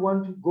did not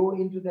want to go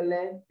into the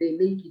land. They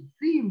make it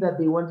seem that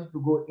they wanted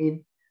to go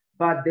in,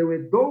 but there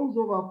were those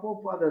of our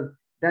forefathers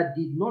that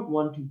did not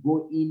want to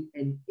go in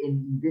and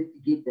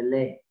investigate the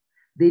land.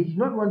 They did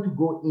not want to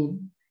go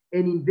in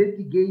and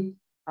investigate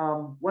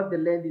what the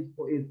land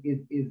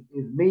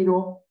is made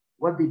of,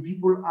 what the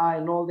people are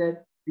and all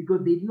that,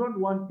 because they did not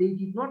want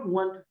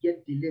to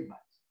get delivered.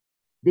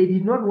 They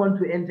did not want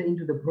to enter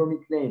into the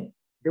promised land.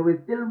 They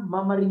were still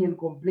murmuring and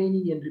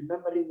complaining and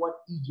remembering what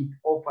Egypt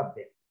offered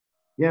them.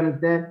 You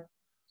understand?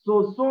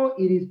 So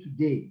it is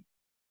today.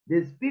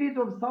 The spirit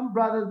of some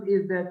brothers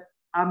is that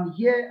I'm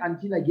here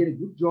until I get a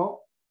good job.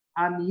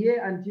 I'm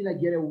here until I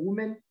get a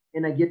woman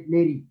and I get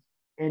married.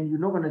 And you're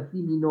not going to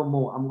see me no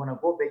more. I'm going to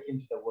go back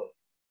into the world.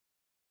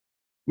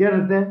 You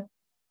understand?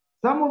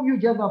 Some of you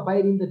just are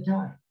biding the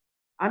time.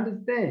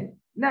 Understand?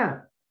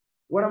 Now,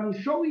 what I'm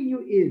showing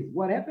you is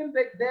what happened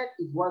back then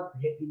is what's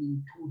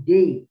happening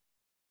today.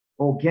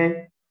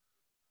 Okay?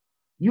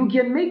 You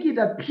can make it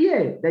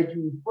appear that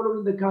you're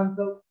following the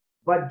counsel,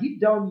 but deep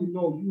down you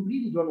know you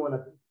really don't want to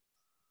do it.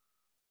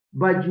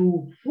 but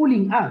you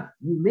fooling us.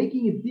 You're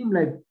making it seem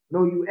like,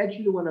 no, you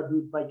actually want to do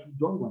it, but you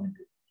don't want to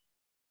do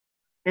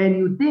it. And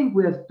you think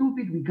we are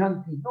stupid, we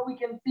can't see. No, we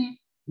can see.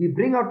 We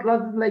bring out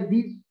classes like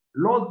these.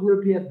 Lord's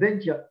will be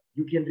adventure.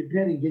 You can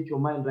repair and get your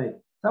mind right.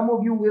 Some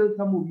of you will,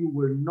 some of you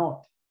will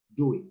not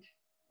do it.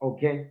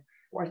 Okay?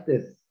 Watch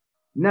this.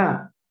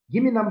 Now,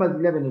 give me Numbers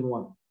 11 and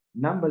 1.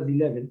 Numbers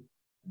 11,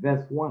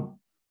 verse 1.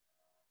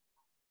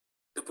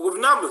 The book of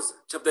Numbers,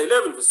 chapter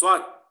 11, verse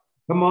 1.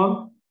 Come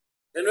on.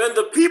 And when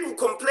the people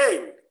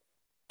complained,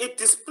 it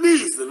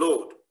displeased the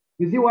Lord.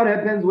 You see what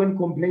happens when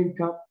complaints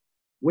come?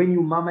 When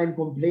you mama and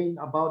complain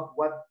about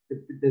what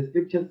the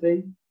scripture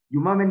says, you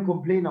mama and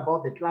complain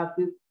about the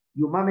classes,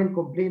 you mama and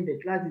complain the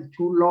class is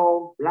too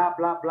long, blah,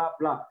 blah, blah,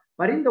 blah.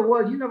 But in the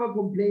world, you never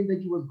complained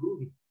that you was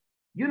groovy.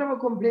 You never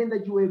complained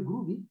that you were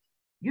groovy.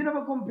 You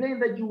never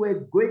complained that you were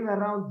going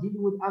around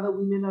dealing with other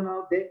women and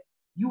out there.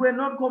 You were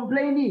not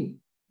complaining.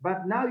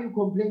 But now you're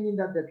complaining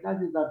that the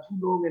classes are too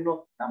long and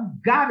all.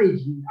 Some garbage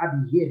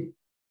are here.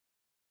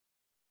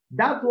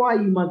 That's why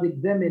you must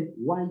examine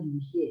why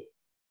you're here.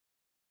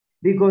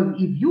 Because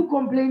if you're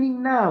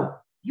complaining now,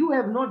 you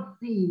have not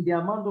seen the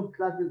amount of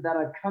classes that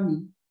are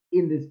coming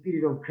in the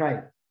Spirit of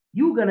Christ.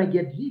 You're going to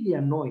get really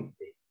annoyed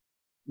there.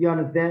 You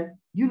understand?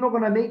 You're not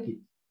going to make it.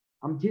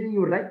 I'm telling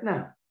you right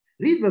now.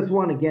 Read verse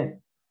 1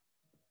 again.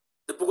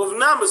 The book of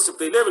Numbers,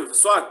 chapter 11,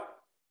 verse 1.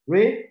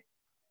 Read.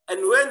 And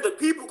when the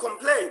people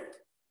complained,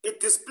 it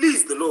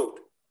displeased the Lord.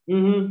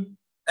 Mm-hmm.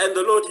 And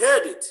the Lord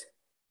heard it.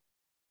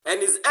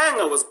 And his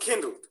anger was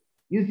kindled.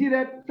 You see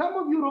that? Some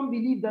of you don't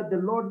believe that the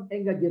Lord's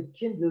anger gets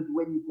kindled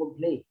when you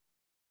complain.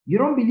 You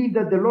don't believe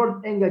that the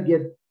Lord's anger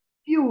gets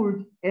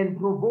fueled and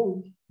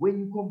provoked when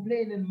you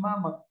complain and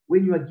murmur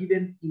when you are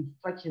given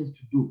instructions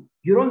to do.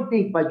 You don't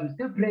think, but you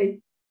still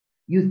pray.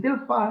 You still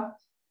fast.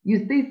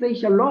 You still say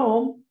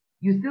shalom.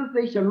 You still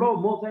say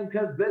shalom. Most and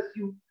Christ bless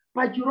you.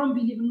 But you don't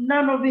believe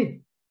none of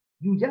it.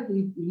 You just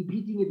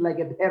repeating it like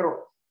a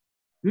parrot.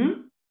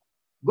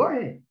 Go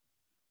ahead.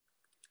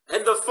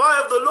 And the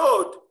fire of the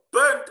Lord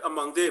burnt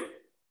among them.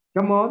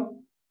 Come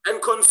on.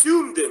 And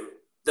consumed them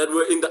that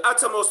were in the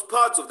uttermost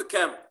parts of the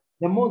camp.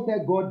 The Most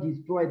High God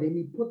destroyed them.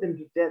 He put them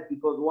to death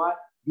because what?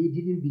 They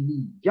didn't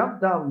believe.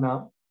 Jump down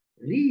now.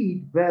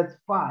 Read verse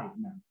 5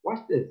 now.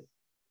 Watch this.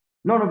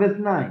 No, verse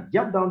 9.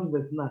 Jump down to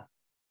verse 9.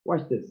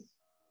 Watch this.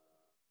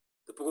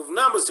 The book of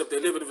Numbers, chapter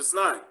 11, verse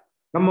 9.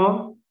 Come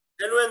on.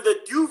 And when the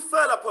dew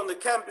fell upon the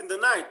camp in the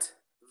night,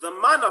 the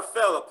manna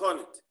fell upon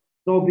it.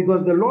 So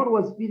because the Lord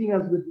was feeding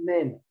us with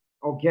manna,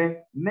 okay?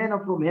 Manna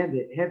from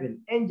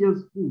heaven,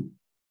 angels' food.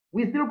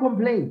 We still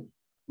complain.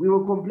 We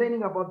were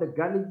complaining about the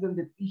garlics and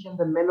the fish and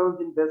the melons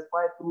in verse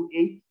 5 through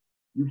 8.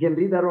 You can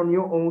read that on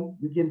your own.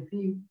 You can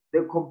see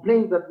the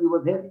complaints that we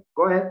were having.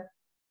 Go ahead.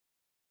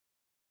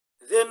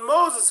 Then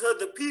Moses heard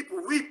the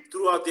people weep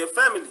throughout their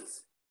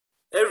families,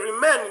 every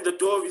man in the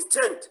door of his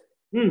tent.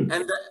 And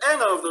the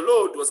anger of the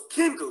Lord was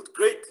kindled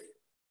greatly.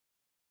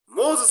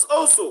 Moses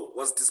also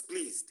was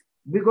displeased.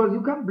 Because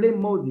you can't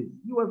blame Moses.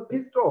 He was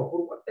pissed off.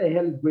 Or what the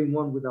hell is going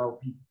on with our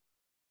people?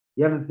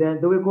 You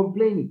understand? They were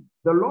complaining.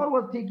 The Lord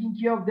was taking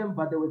care of them,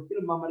 but they were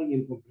still murmuring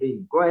and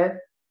complaining. Go ahead.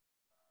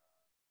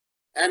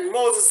 And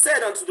Moses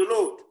said unto the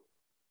Lord,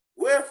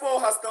 wherefore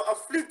hast thou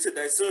afflicted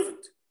thy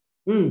servant?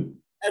 And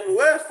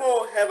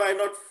wherefore have I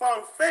not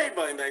found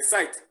favor in thy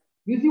sight?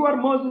 You see what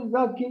Moses is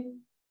asking?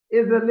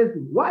 Is that,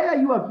 listen, why are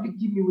you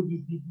afflicting me with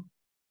these people?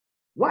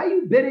 Why are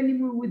you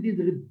burdening me with this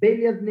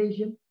rebellious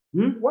nation?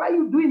 Why are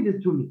you doing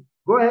this to me?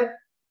 Go ahead.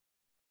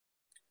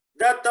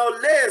 That thou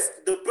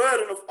layest the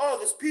burden of all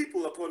these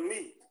people upon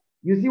me.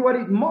 You see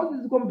what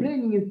Moses is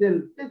complaining and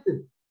saying,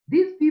 listen,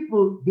 these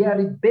people, they are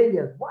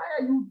rebellious. Why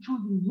are you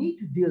choosing me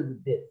to deal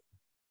with this?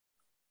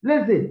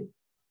 Listen,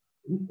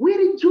 we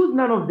didn't choose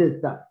none of this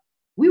stuff.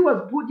 We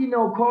was put in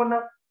our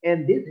corner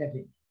and this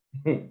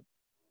happened.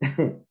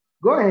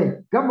 Go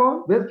ahead. Come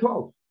on. Verse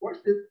 12. Watch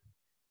this.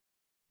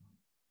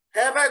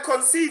 Have I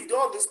conceived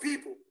all these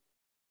people?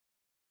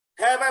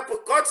 Have I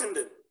begotten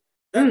them?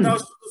 That thou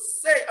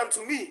shouldest say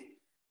unto me,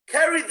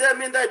 carry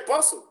them in thy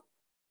bosom.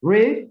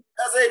 Read.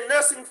 As a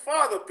nursing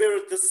father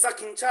beareth the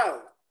sucking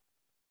child,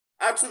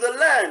 unto the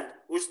land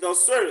which thou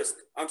swearest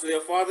unto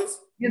their fathers.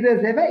 He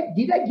says,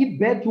 did I give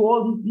birth to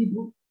all these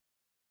people?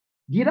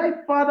 Did I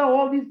father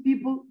all these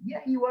people? Yeah,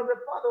 he was the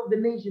father of the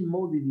nation,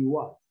 Moses he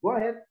was. Go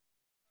ahead.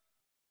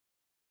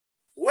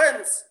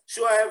 Whence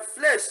should I have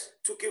flesh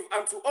to give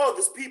unto all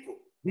these people?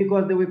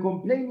 Because they were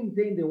complaining,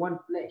 saying they want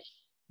flesh.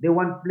 They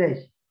want flesh.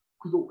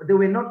 Because they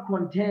were not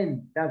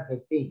content. That's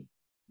the thing.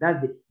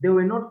 They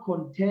were not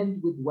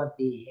content with what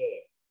they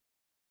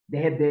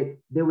had.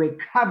 They were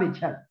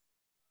covetous.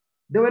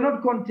 They were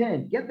not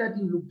content. Get that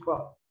in Luke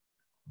 12.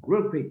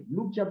 Real quick.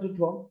 Luke chapter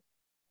 12.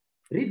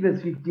 Read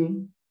verse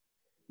 15.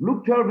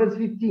 Luke 12 verse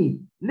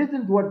 15.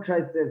 Listen to what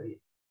Christ says here.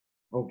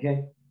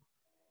 Okay.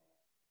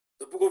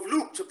 The book of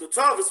Luke chapter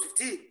 12 verse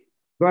 15.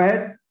 Go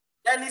ahead.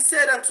 And he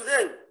said unto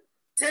them,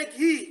 take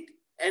heed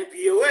and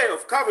be aware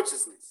of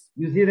covetousness.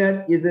 You see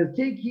that? It says,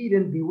 take heed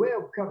and beware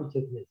of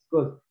covetousness.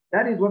 Because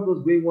that is what was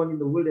going on in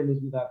the wilderness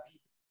with our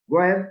people. Go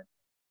ahead.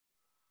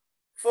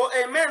 For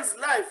a man's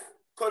life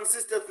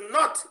consisteth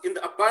not in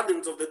the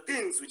abundance of the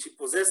things which he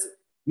possesseth.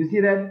 You see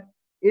that?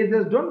 It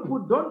says, don't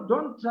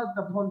trust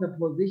upon the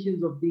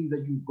possessions of things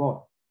that you've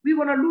got. We're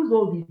going to lose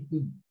all these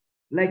things.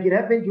 Like it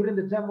happened during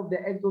the time of the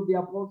Acts of the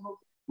Apostles,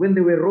 when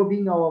they were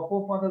robbing our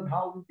forefathers'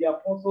 houses, the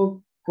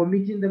apostles,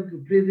 committing them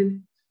to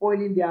prison,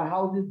 spoiling their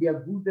houses, their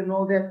goods and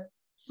all that.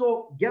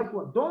 So guess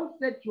what? Don't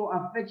set your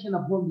affection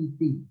upon these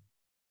things.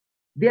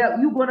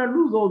 You're going to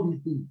lose all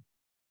these things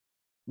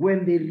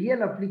when the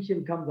real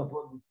affliction comes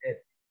upon this earth.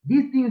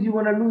 These things, you're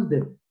going to lose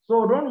them.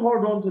 So don't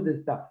hold on to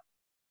the stuff.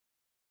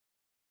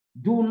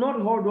 Do not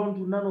hold on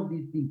to none of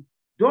these things.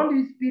 Don't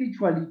be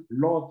spiritually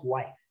Lord's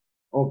wife.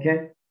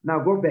 Okay? Now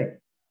go back.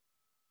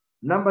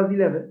 Numbers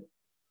 11.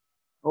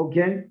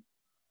 Okay?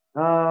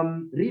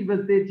 Read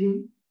verse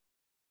 13.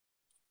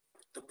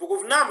 The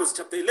book of Numbers,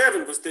 chapter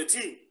 11, verse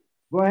 13.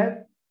 Go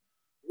ahead.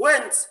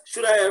 Whence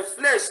should I have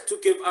flesh to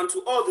give unto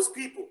all this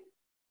people?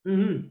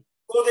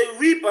 For they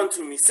weep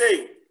unto me,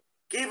 saying,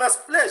 give us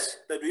flesh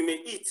that we may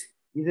eat.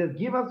 He says,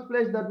 give us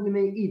flesh that we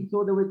may eat.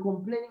 So they were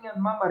complaining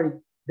and murmuring.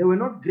 They were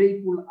not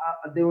grateful.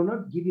 They were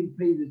not giving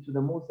praises to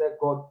the Most High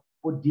God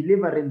for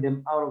delivering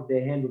them out of the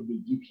hand of the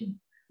Egyptians.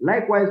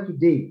 Likewise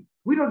today,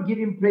 we're not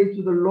giving praise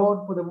to the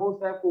Lord for the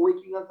Most High for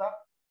waking us up.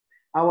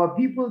 Our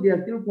people, they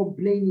are still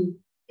complaining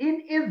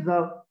in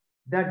Israel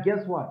that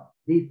guess what?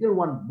 They still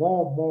want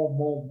more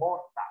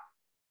stuff.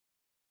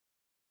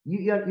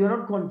 You're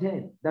not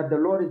content that the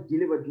Lord has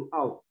delivered you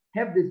out.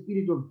 Have the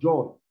spirit of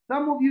joy.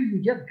 Some of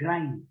you just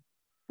grinding.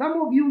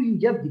 Some of you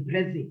just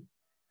depressing.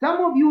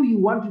 Some of you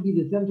want to be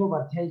the center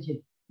of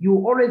attention. You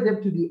always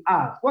have to be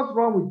asked, what's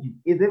wrong with you?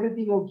 Is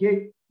everything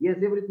okay? Yes,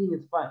 everything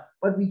is fine.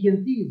 But we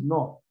can see it's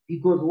not.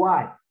 Because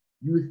why?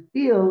 You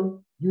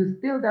still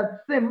that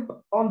simp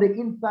on the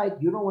inside.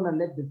 You don't want to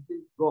let the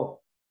simp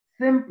go.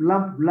 Simp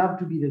love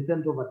to be the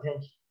center of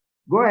attention.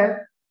 Go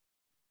ahead.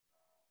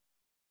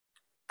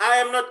 I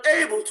am not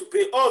able to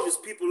pay all these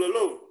people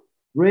alone.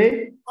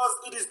 Right? Because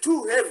it is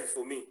too heavy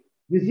for me.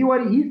 You see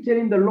what he's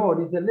telling the Lord?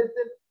 He said,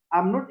 listen,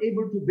 I'm not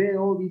able to bear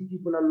all these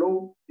people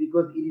alone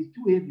because it is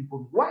too heavy for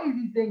me. Why is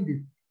he saying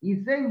this?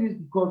 He's saying this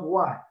because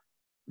why?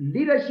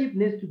 Leadership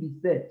needs to be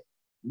set.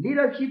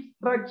 Leadership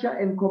structure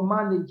and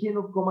command and chain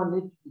of command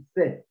needs to be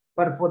set.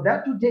 But for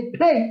that to take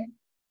place,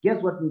 guess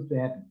what needs to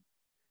happen?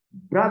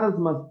 Brothers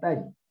must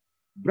study.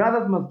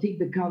 Brothers must take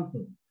the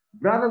counsel.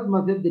 Brothers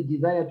must have the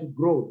desire to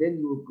grow. Then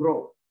you will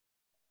grow.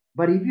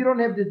 But if you don't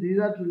have the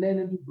desire to learn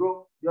and to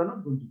grow, you are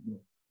not going to grow.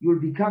 You will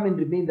become and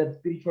remain that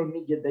spiritual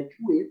midget that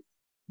you is.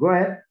 Go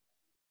ahead.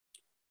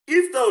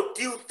 If thou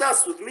deal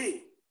thus with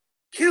me,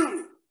 kill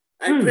me,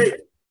 I pray.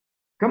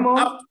 Come on.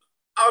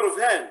 Out of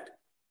hand.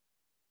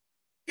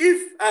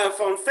 If I have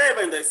found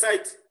favor in thy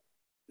sight,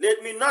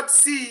 let me not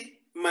see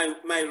my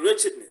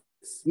wretchedness.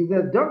 He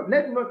says, don't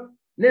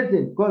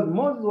listen, because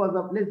Moses was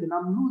up. Listen,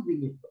 I'm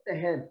losing it. What the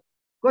hell?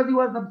 Because he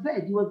was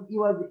upset. He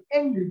was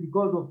angry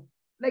because of,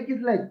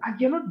 it's like, I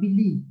cannot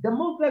believe the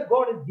Most High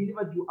God has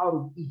delivered you out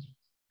of Egypt.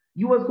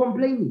 You was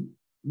complaining.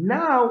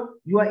 Now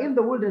you are in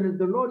the wilderness.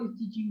 The Lord is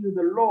teaching you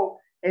the law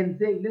and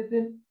saying,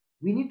 listen,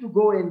 we need to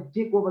go and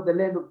take over the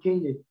land of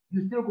Canaan.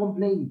 You're still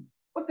complaining.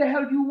 What the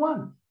hell do you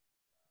want?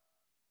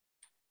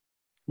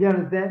 You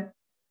understand?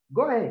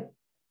 Go ahead.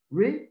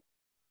 Read.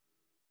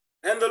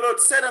 And the Lord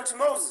said unto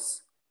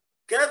Moses,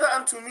 gather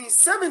unto me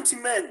 70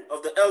 men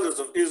of the elders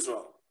of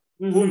Israel,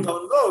 whom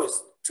thou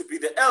knowest to be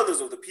the elders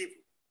of the people.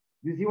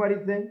 You see what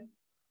he's saying?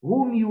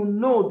 Whom you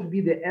know to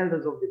be the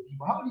elders of the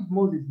people. How did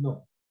Moses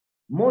know?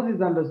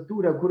 Moses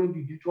understood according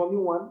to Deuteronomy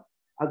 1,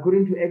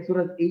 according to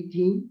Exodus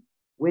 18,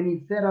 when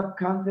he set up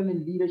counsel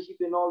and leadership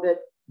and all that.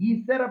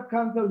 He set up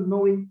counsel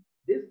knowing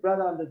this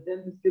brother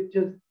understands the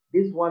scriptures,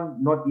 this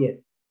one not yet.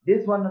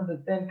 This one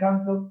understands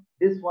counsel,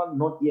 this one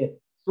not yet.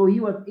 So he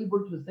was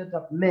able to set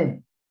up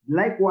men.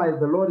 Likewise,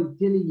 the Lord is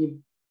telling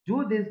him,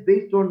 do this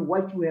based on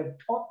what you have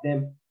taught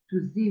them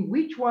to see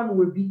which one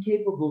will be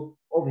capable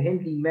of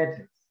handling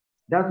matters.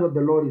 That's what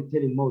the Lord is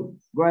telling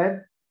Moses. Go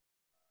ahead.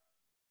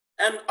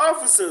 And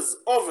officers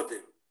over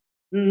them,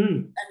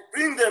 and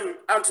bring them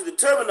unto the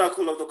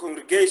tabernacle of the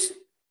congregation,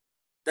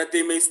 that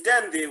they may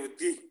stand there with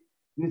thee.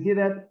 You see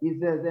that? He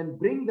says, and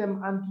bring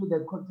them unto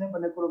the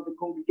tabernacle of the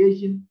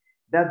congregation,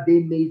 that they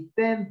may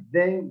stand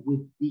there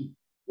with thee.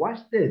 Watch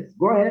this.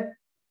 Go ahead.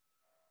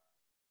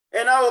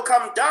 And I will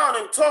come down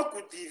and talk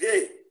with thee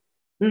there.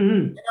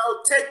 And I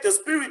will take the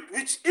spirit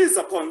which is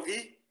upon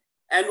thee,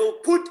 and will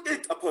put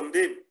it upon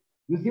them.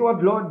 You see what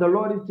the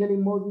Lord is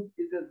telling Moses?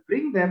 He says,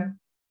 bring them,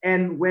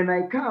 and when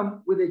I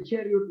come with a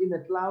chariot in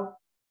a cloud,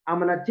 I'm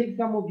going to take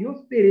some of your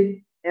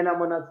spirit, and I'm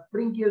going to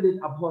sprinkle it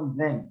upon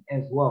them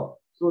as well.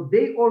 So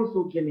they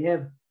also can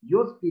have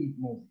your spirit,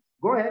 Moses.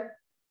 Go ahead.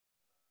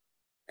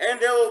 And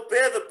they will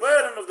bear the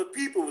burden of the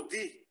people with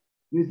thee.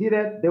 You see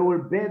that? They will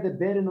bear the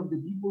burden of the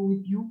people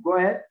with you. Go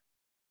ahead.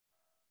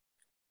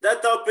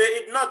 That thou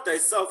bear it not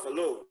thyself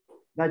alone.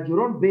 That you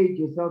don't bear it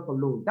yourself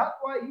alone. That's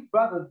why,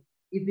 brothers,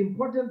 it's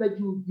important that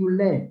you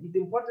learn. It's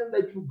important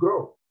that you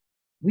grow.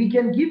 We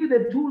can give you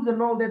the tools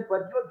and all that,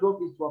 but your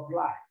job is to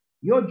apply.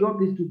 Your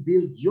job is to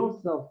build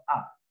yourself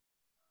up.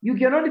 You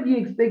cannot be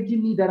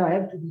expecting me that I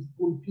have to be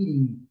spoon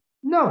feeding you.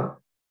 No,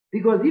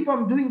 because if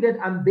I'm doing that,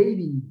 I'm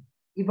bathing you.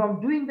 If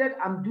I'm doing that,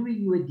 I'm doing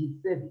you a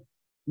disservice.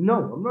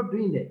 No, I'm not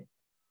doing that.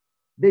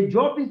 The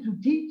job is to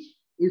teach,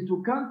 is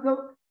to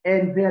counsel,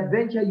 and the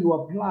adventure you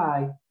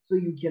apply so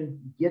you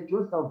can get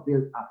yourself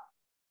built up.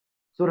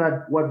 So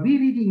that what we're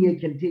reading here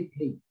can take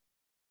place.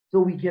 So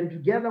we can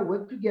together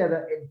work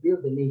together and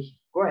build the nation.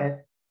 Go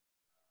ahead.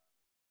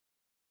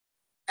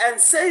 And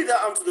say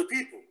that unto the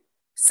people,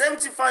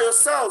 sanctify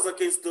yourselves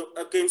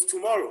against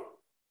tomorrow,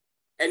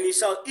 and ye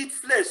shall eat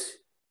flesh.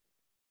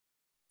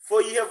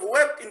 For ye have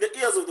wept in the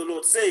ears of the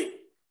Lord, saying,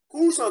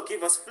 who shall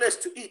give us flesh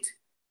to eat?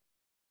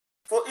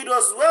 For it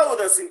was well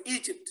with us in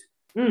Egypt.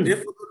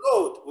 Therefore the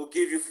Lord will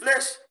give you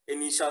flesh,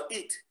 and ye shall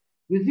eat.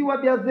 You see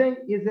what they are saying?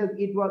 It says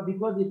it was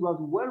because it was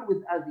well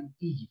with us in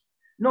Egypt.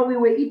 No, we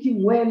were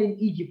eating well in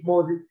Egypt,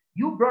 Moses.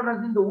 You brought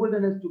us in the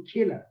wilderness to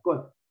kill us.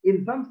 God,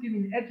 in some scheme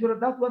in Exodus,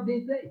 that's what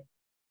they say.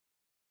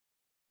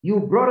 You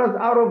brought us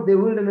out of the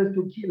wilderness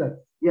to kill us.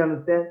 You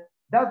understand?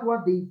 That's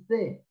what they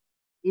say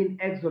in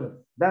Exodus.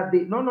 That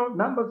they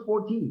Numbers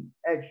 14,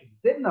 actually.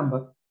 Same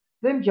number,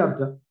 same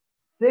chapter,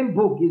 same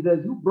book. It says,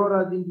 you brought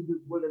us into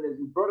this wilderness,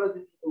 you brought us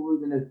into the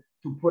wilderness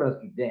to put us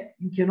to death.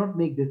 You cannot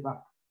make this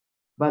up.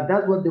 But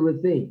that's what they were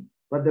saying.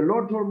 But the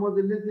Lord told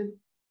Moses, listen,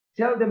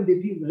 tell them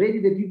the people, ready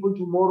the people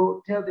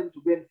tomorrow, tell them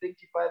to go and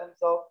sanctify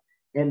themselves,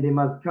 and they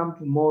must come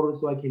tomorrow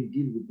so I can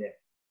deal with them.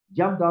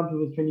 Jump down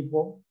to verse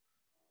 24.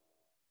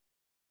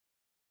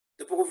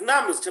 The book of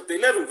Numbers, chapter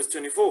 11, verse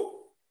 24.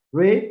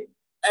 Read.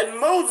 And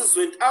Moses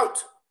went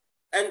out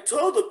and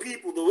told the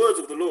people the words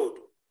of the Lord.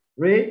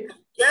 Read. And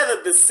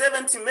gathered the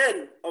 70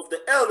 men of the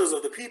elders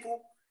of the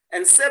people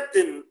and set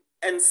them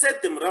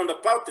round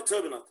about the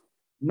tabernacle.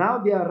 Now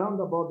they are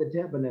round about the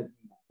tabernacle.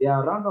 They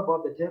are round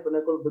about the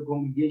tabernacle of the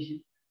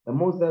congregation. The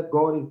Most High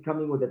God is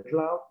coming with a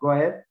cloud. Go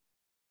ahead.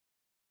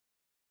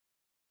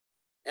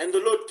 And the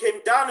Lord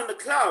came down in the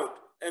cloud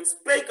and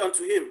spake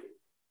unto him,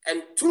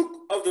 and took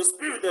of the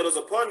spirit that was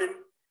upon him,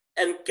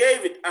 and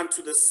gave it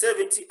unto the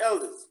 70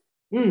 elders.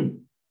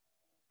 And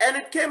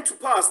it came to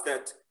pass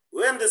that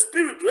when the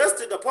spirit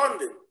rested upon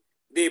them,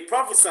 they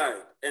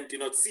prophesied and did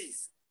not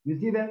cease. You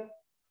see that?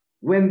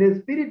 When the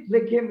spirit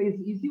came,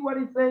 you see what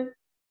he's saying?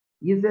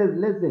 He says,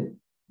 listen,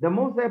 the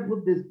Most High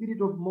put the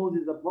spirit of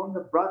Moses upon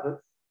the brothers.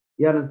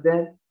 You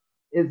understand?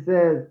 It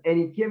says, and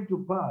it came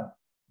to pass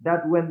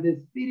that when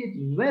the spirit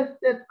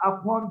rested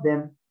upon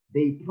them,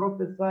 they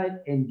prophesied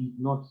and did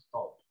not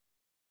stop.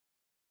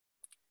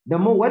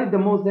 What did the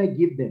Most High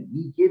give them?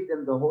 He gave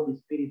them the Holy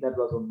Spirit that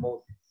was on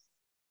Moses.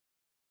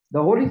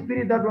 The Holy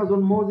Spirit that was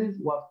on Moses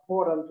was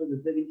poured onto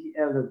the 70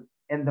 elders,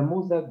 and the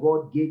Most High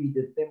God gave it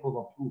the stamp of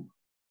approval.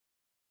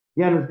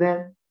 You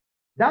understand?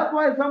 That's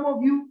why some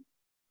of you,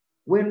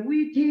 when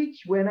we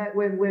teach, when I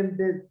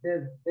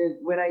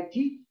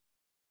teach,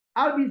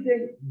 I'll be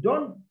saying,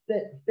 don't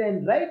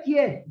stand right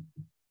here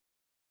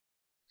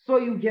so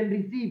you can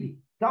receive it.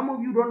 Some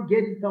of you don't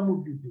get it, some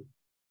of you do.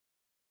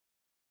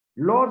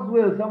 Lord's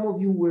will, some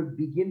of you will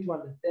begin to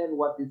understand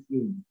what this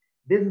means.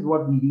 This is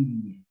what we read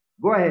in here.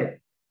 Go ahead.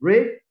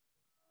 Read.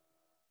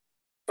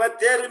 But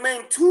there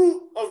remain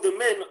 2 of the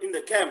men in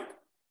the camp.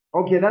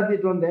 Okay, that's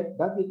it on that.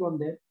 That's it on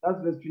that.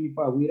 That's verse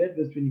 25. We read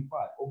verse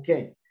 25.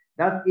 Okay.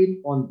 That's it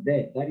on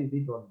that. That is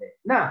it on that.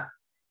 Now,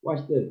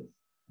 watch this.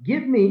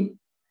 Give me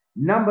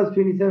Numbers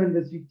 27,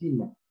 verse 15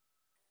 now.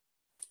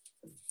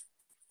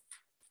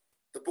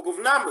 The book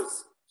of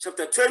Numbers,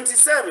 chapter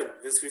 27,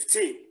 verse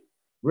 15.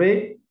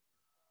 Read.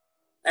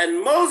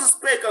 And Moses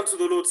spake unto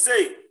the Lord,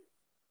 saying,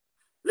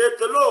 let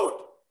the Lord,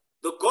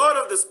 the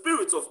God of the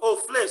spirits of all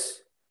flesh,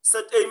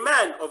 set a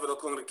man over the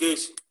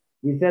congregation.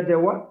 He said the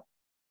what?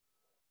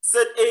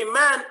 Set a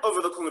man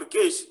over the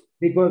congregation.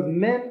 Because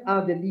men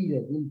are the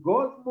leaders. In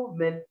God's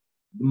movement,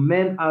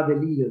 men are the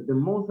leaders. The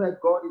Most High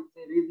God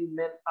is raising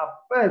men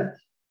up first,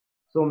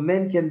 so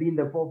men can be in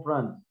the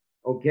forefront.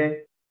 Okay?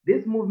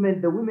 This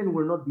movement, the women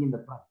will not be in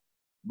the front.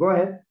 Go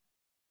ahead.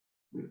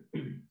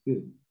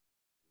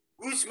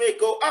 Which may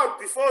go out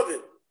before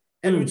them,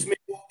 and which may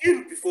go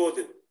in before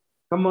them.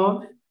 Come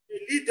on.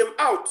 Lead them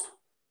out,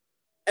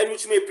 and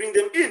which may bring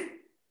them in,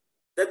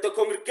 that the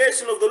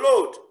congregation of the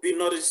Lord be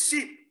not as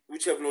sheep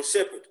which have no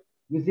shepherd.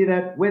 You see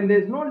that? When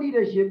there's no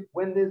leadership,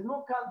 when there's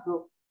no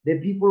counsel, the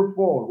people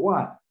fall.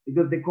 Why?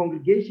 Because the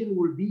congregation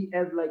will be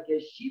as like a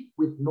sheep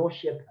with no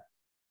shepherd.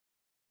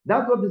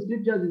 That's what the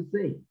scriptures is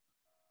saying.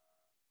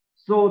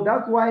 So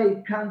that's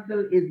why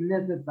counsel is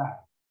necessary.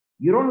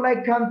 You don't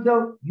like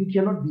counsel, you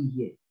cannot be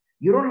here.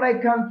 You don't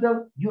like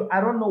counsel,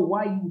 I don't know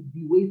why you would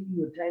be wasting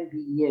your time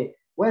being here.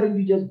 Why don't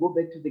you just go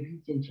back to the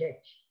Christian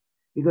church?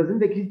 Because in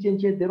the Christian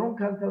church, they don't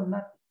counsel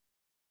nothing.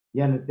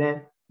 You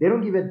understand? They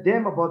don't give a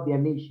damn about their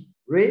nation.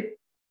 Right?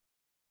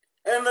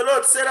 And the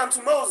Lord said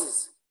unto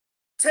Moses,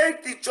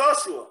 take thee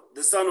Joshua,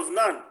 the son of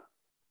Nun,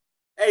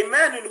 a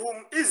man in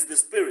whom is the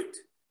Spirit,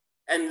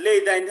 and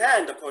lay thine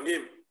hand upon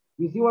him.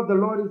 You see what the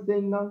Lord is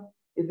saying now?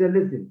 He said,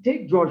 listen,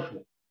 take Joshua.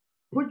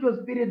 Put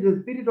your spirit,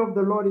 the Spirit of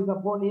the Lord is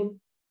upon him,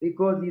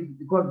 because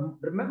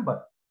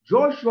remember,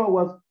 Joshua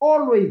was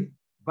always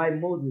by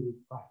Moses'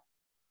 side.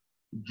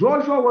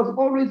 Joshua was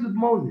always with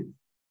Moses.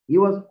 He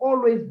was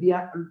always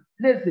behind.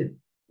 Listen,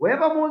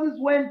 wherever Moses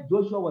went,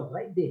 Joshua was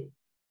right there.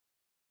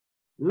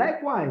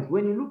 Likewise,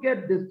 when you look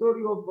at the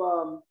story of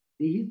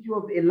the history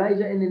of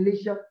Elijah and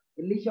Elisha,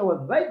 Elisha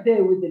was right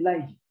there with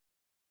Elijah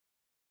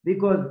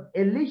because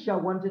Elisha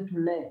wanted to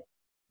learn.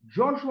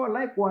 Joshua,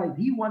 likewise,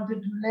 he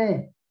wanted to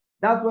learn.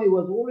 That's why he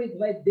was always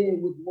right there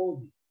with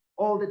Moses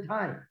all the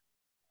time.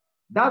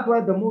 That's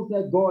why the Most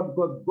High God,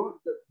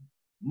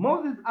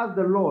 Moses asked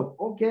the Lord,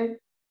 okay,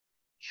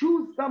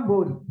 choose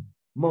somebody.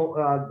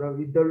 Moses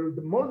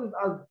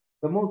asked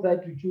the Most High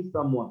to choose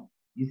someone.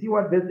 You see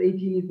what verse 18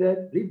 he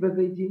said? Read verse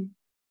 18.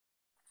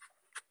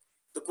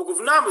 The book of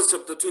Numbers,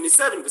 chapter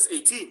 27, verse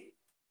 18.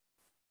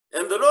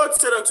 And the Lord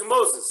said unto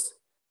Moses,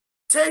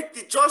 take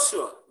thee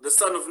Joshua, the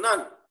son of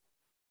Nun,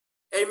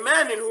 a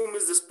man in whom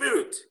is the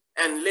Spirit,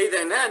 and lay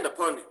thine hand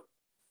upon him.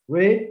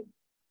 Read.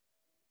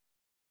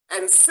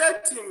 And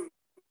set him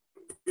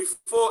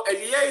before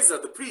Eleazar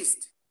the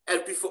priest,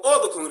 and before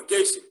all the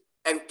congregation,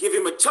 and give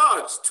him a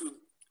charge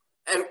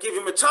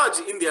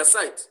in their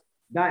sight.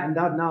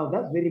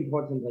 That's very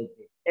important right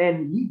there.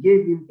 And he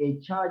gave him a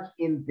charge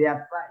in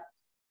their sight.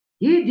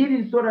 He did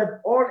it so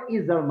that all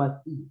Israel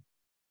must see.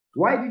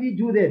 Why did he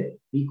do that?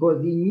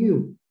 Because he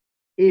knew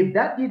if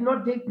that did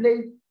not take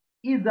place,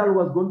 Israel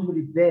was going to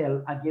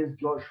rebel against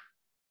Joshua.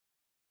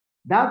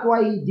 That's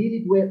why he did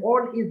it where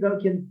all Israel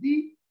can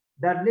see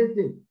that,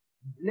 listen,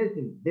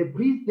 the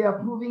priests, they are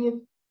proving it,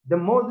 the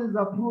Moses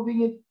are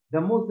proving it,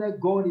 the Most High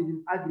God is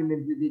in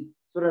agreement with it,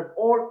 so that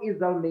all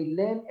Israel may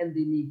learn and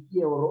they may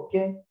hear,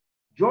 okay,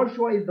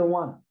 Joshua is the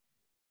one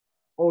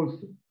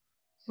also.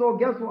 So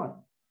guess what?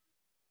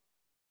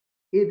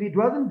 If it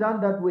wasn't done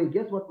that way,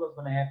 guess what was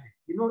going to happen?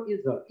 You know,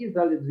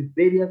 Israel is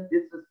rebellious,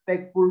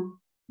 disrespectful,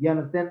 you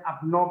understand,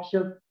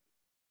 obnoxious,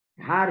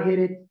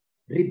 hard-headed,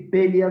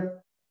 rebellious,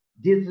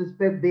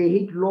 disrespect. They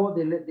hate law,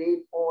 they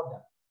hate order.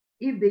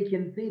 If they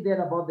can say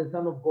that about the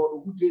Son of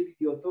God, who gave you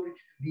the authority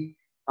to be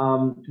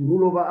to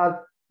rule over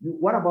us,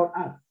 what about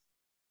us?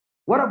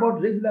 What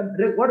about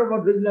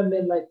regular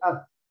men like us?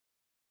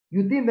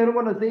 You think they're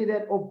going to say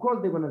that? Of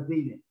course they're going to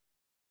say that.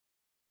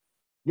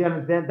 You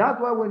understand?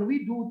 That's why when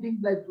we do things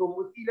like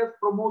serious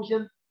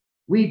promotions,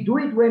 we do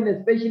it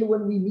especially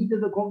when we meet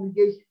as a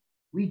congregation,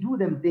 we do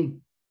them things.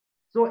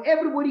 So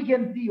everybody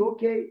can see,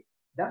 okay,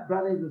 that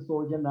brother is a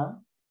soldier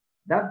now.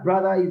 That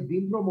brother is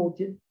being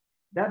promoted.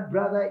 That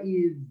brother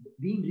is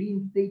being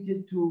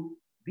reinstated to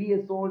be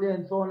a soldier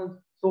and so on.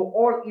 So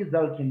all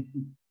Israel can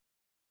see.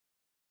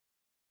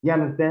 You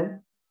understand?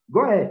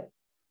 Go ahead.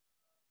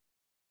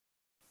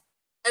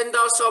 And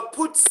thou shalt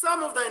put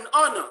some of thine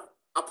honor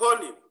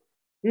upon him,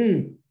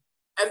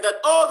 and that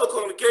all the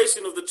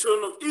congregation of the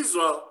children of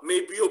Israel may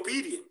be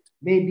obedient.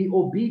 May be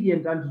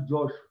obedient unto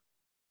Joshua.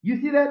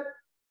 You see that?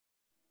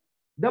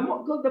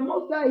 Because the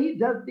Most High, he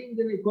does things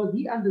in it because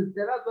he understands.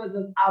 That's why he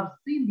says, I've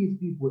seen these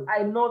people.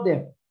 I know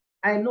them.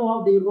 I know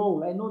how they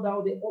roll. I know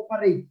how they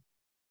operate.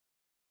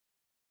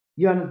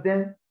 You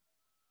understand?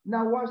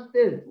 Now watch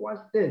this. Watch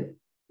this.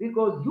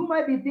 Because you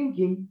might be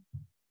thinking,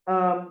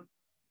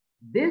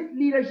 this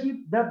leadership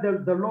that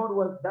the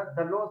Lord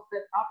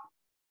set up,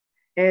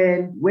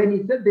 and when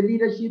he said the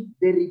leadership,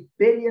 the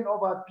rebellion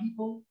of our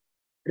people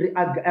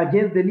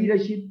against the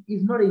leadership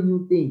is not a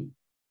new thing.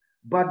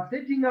 But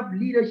setting up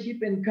leadership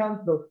and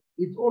counsel,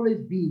 it's always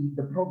been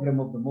the program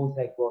of the Most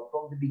High God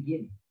from the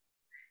beginning.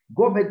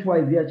 Go back to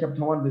Isaiah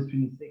chapter 1, verse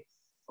 26.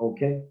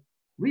 Okay?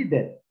 Read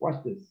that.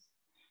 Watch this.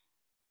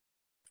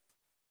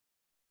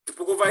 The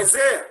book of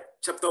Isaiah,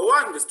 chapter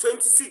 1, verse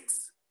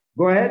 26.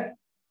 Go ahead.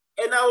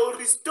 And I will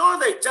restore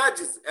thy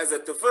judges as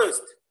at the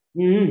first,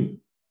 and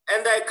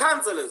thy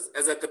counselors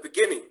as at the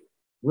beginning.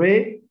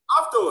 Read.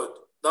 Afterward,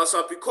 thou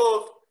shalt be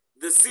called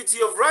the city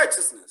of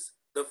righteousness,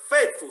 the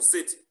faithful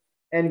city.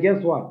 And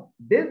guess what?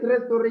 This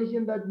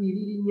restoration that we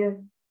read in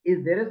here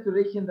is the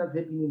restoration that's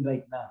happening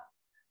right now.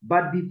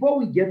 But before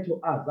we get to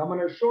us, I'm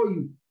going to show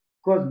you,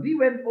 because we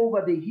went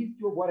over the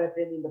history of what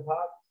happened in the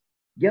past.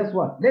 Guess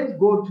what? Let's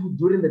go to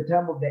during the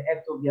time of the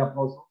Acts of the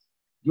Apostles,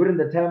 during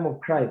the time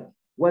of Christ.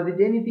 Was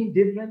it anything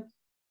different?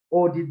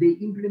 Or did they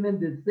implement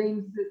the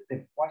same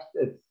system? Watch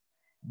this.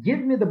 Give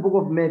me the book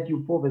of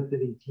Matthew 4, verse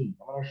 17.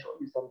 I'm going to show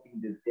you something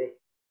this day.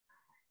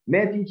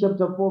 Matthew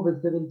chapter 4,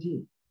 verse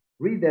 17.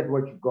 Read that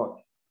what you got.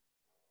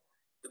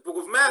 The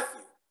book of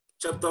Matthew,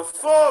 chapter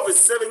 4, verse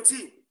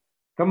 17.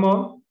 Come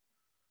on.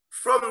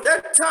 From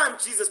that time,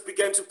 Jesus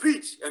began to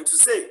preach and to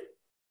say,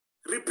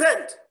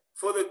 repent,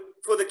 for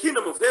the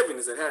kingdom of heaven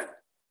is at hand.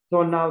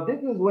 So now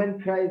this is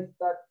when Christ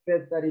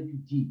first started to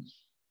teach.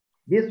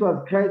 This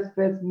was Christ's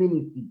first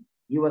ministry.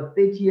 He was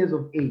 30 years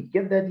of age.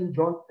 Get that in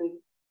John 3.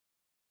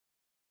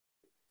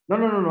 No,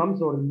 I'm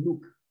sorry.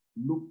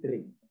 Luke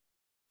 3.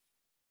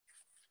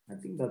 I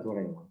think that's what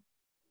I want.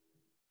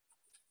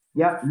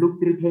 Yeah, Luke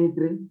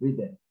 3:23. Read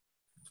that.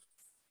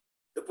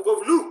 The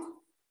book of Luke,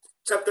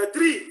 chapter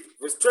 3,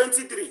 verse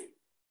 23.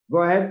 Go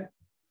ahead.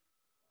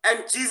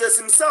 And Jesus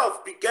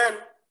himself began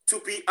to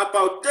be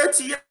about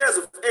 30 years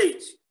of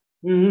age.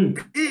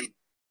 He,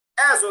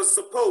 as was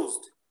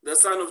supposed, the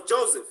son of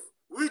Joseph,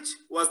 which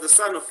was the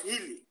son of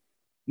Heli.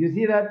 You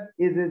see that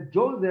is it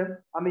Joseph,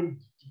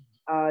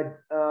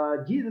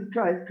 Jesus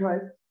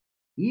Christ,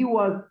 he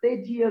was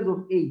 30 years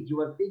of age. He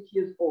was 30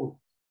 years old.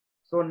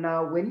 So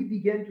now when he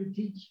began to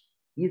teach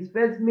his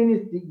first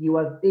ministry, he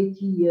was 30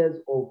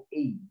 years of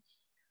age.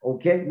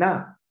 Okay,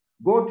 now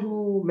go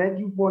to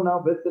Matthew 4 now,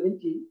 verse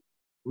 17.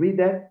 Read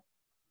that.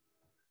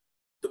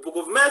 The book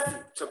of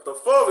Matthew, chapter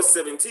 4, verse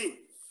 17.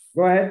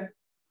 Go ahead.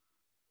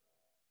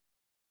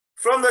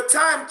 From the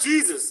time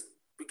Jesus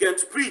began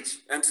to preach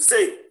and to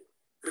say,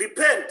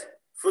 repent,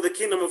 for the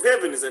kingdom of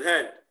heaven is at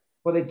hand.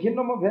 For the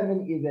kingdom of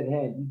heaven is at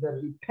hand. He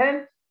said,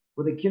 repent,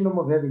 for the kingdom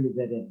of heaven is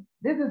at hand.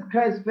 This is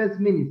Christ's first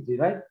ministry,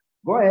 right?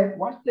 Go ahead,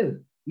 watch this.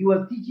 He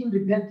was teaching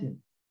repentance.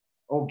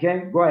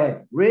 Okay, go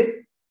ahead,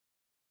 read.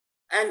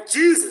 And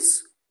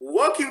Jesus,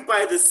 walking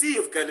by the Sea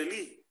of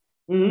Galilee,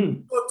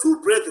 saw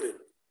two brethren,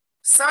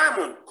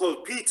 Simon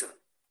called Peter,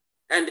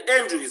 and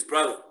Andrew his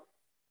brother,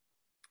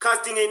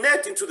 casting a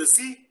net into the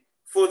sea,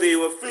 for they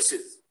were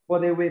fishers. For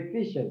they were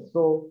fishers.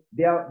 So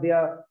their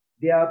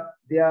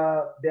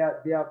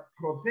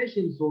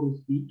profession, so to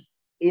speak,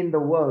 in the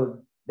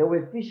world, they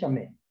were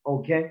fishermen.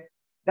 Okay,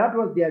 that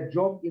was their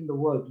job in the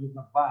world, to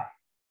survive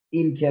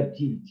in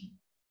captivity.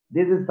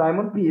 This is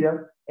Simon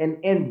Peter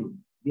and Andrew,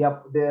 the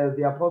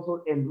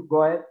apostle Andrew.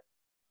 Go ahead.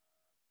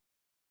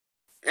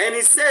 And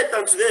he said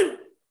unto them,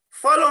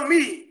 follow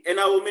me, and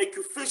I will make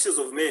you fishers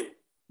of men.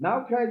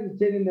 Now Christ is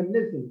telling them,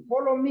 listen,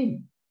 follow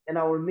me, and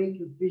I will make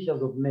you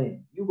fishers of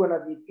men. You're going to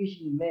be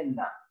fishing men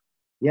now.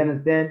 You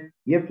understand?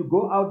 You have to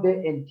go out there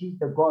and teach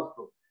the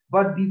gospel.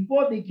 But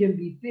before they can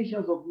be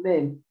fishers of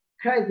men,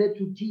 Christ had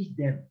to teach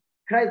them.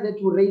 Christ had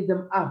to raise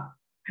them up.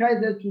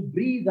 Christ had to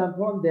breathe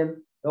upon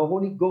them the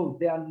Holy Ghost,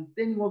 the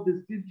understanding of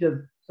the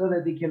scriptures, so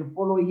that they can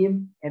follow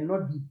him and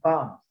not be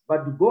bound,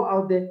 but to go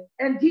out there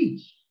and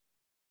teach.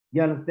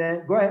 You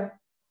understand? Go ahead.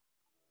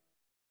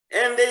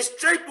 And they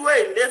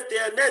straightway left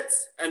their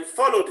nets and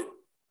followed him.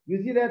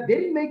 You see that? They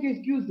didn't make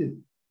excuses.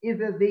 It's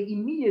that they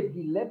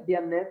immediately left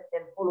their nets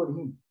and followed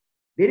him.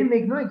 They didn't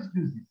make no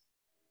excuses.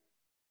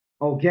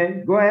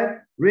 Okay, go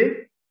ahead.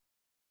 Read.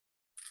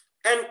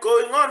 And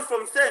going on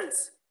from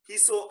thence, he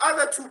saw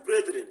other two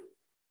brethren,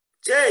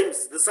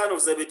 James, the son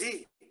of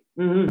Zebedee,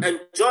 and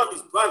John,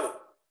 his brother,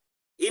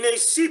 in a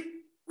ship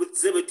with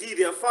Zebedee,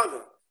 their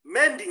father,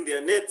 mending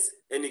their nets,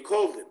 and he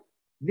called them.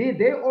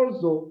 They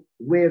also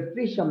were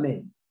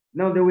fishermen.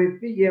 Now, they were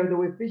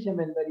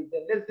fishermen, but he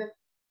said, listen,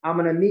 I'm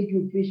going to make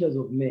you fishers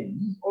of men.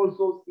 He's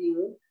also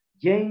seeing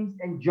James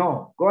and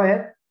John. Go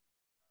ahead.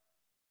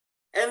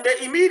 And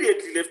they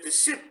immediately left the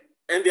ship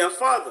and their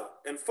father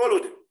and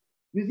followed him.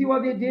 You see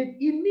what they did?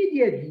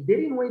 Immediately. They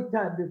didn't waste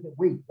time. They said,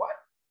 wait, what?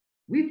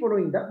 We're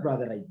following that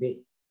brother right there.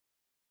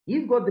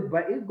 He's got the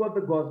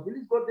gospel.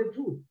 He's got the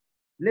truth.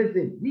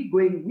 Listen,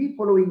 we're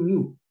following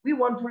you. We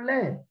want to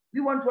learn.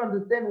 We want to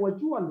understand what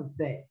you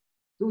understand.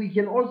 So we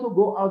can also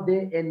go out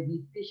there and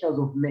be fishers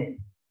of men.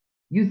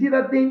 You see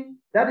that thing?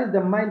 That is the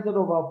mindset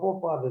of our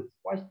forefathers.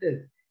 Watch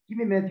this. Give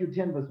me Matthew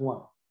 10, verse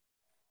 1.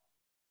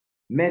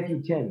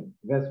 Matthew 10,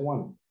 verse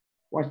 1.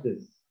 Watch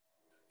this.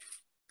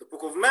 The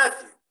book of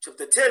Matthew,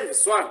 chapter 10,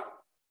 verse 1.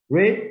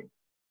 Read.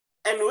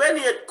 And when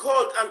he had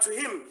called unto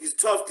him his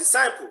 12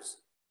 disciples,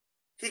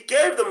 he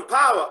gave them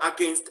power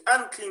against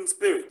unclean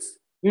spirits,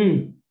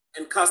 and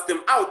cast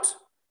them out,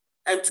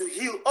 and to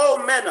heal all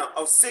manner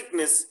of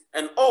sickness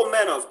and all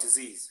manner of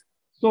disease.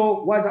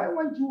 So what I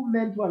want you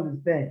men to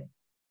understand,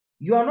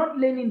 you are not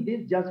learning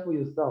this just for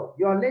yourself.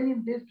 You are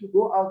learning this to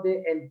go out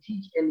there and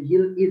teach and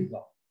heal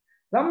Israel.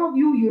 Some of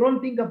you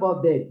don't think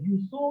about that.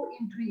 You so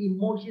into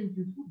emotions.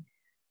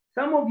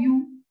 Some of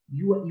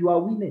you are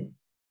women.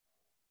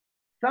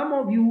 Some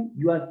of you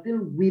are still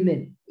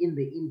women in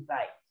the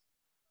inside.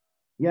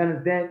 You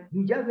understand?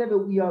 You just have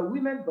you are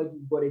women, but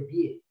you've got a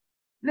beard.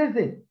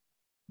 Listen,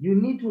 you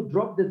need to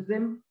drop the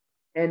sim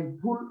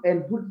and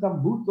put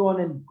some boots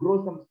on and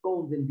grow some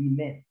stones and be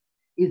men.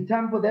 It's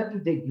time for that to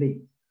take place.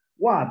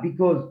 Why?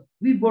 Because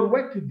we've got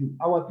work to do.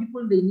 Our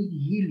people, they need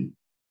healing.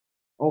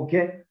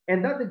 Okay?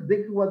 And that's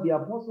exactly what the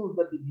apostles,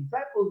 but the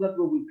disciples that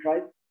were with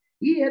Christ,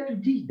 he had to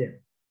teach them.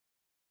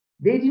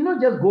 They did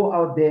not just go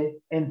out there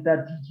and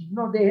start teaching.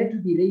 No, they had to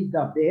be raised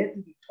up. They had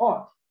to be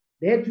taught.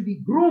 They had to be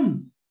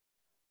groomed.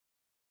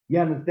 You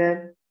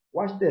understand?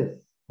 Watch this.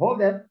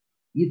 Hold that.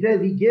 He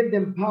says he gave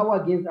them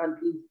power against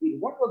unclean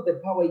spirits. What was the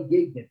power he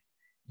gave them?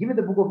 Give me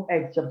the book of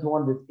Acts, chapter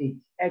 1, verse 8.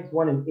 Acts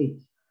 1 and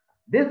 8.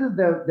 This is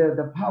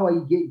the power he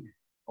gave them.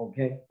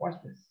 Okay? Watch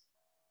this.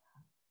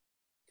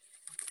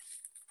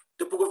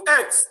 The book of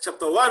Acts,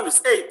 chapter 1,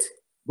 verse 8.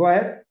 Go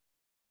ahead.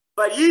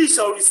 But ye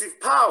shall receive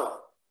power.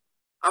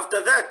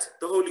 After that,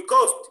 the Holy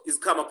Ghost is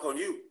come upon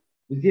you.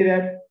 You see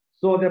that?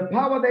 So the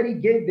power that he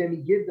gave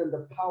them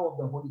the power of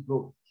the Holy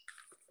Ghost.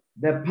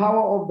 The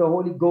power of the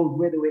Holy Ghost,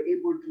 where they were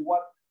able to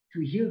what?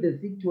 To heal the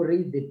sick, to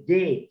raise the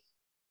dead.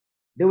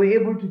 They were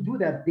able to do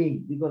that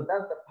thing because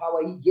that's the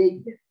power he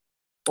gave them.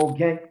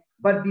 Okay?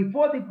 But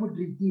before they could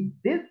receive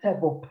this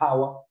type of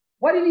power,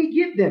 what did he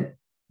give them?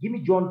 Give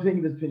me John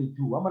 20, verse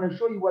 22. I'm going to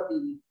show you what they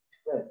received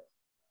first.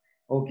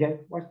 Okay?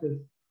 Watch this.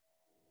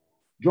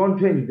 John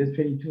 20, verse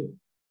 22.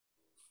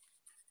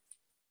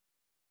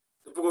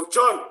 The book of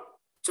John,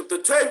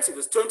 chapter 20,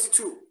 verse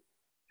 22.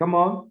 Come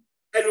on.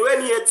 And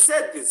when he had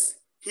said this,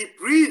 he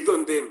breathed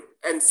on them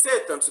and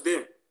said unto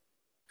them,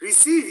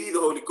 receive ye the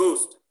Holy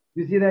Ghost.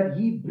 You see that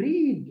he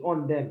breathed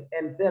on them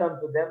and said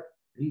unto them,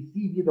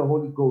 receive ye the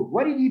Holy Ghost.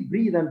 What did he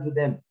breathe unto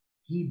them?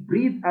 He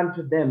breathed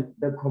unto them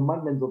the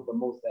commandments of the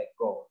Most High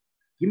God.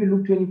 Give me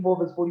Luke 24,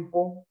 verse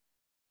 44.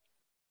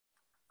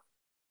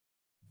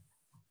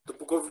 The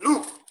book of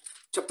Luke,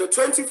 chapter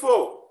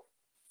 24,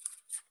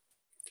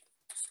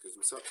 excuse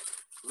me, sir,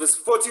 verse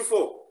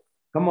 44.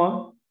 Come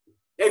on.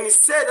 And he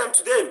said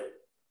unto them,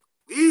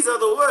 these are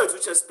the words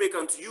which I spake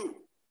unto you,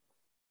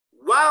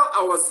 while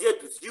I was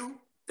yet with you,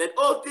 that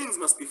all things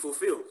must be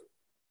fulfilled,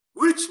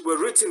 which were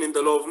written in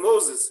the law of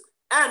Moses,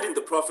 and in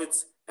the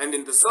prophets, and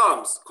in the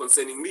Psalms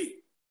concerning me.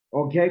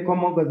 Okay,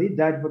 come on, because he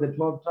died for the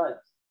 12 tribes.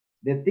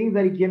 The things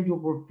that he came to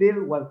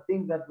fulfill was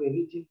things that were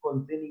written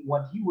concerning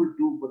what he will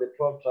do for the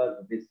 12 tribes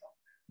of Israel.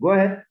 Go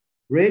ahead,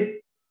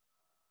 read.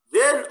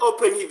 Then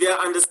opened he their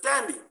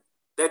understanding,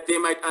 that they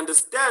might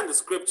understand the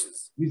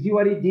scriptures. You see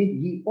what he did?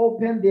 He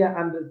opened their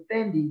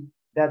understanding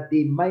that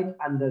they might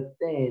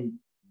understand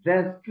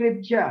the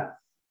scriptures.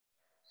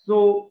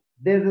 So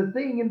there's a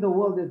saying in the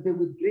world that says,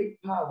 with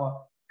great power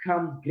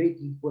comes great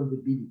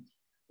responsibility.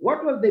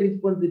 What was the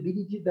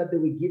responsibility that they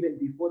were given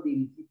before they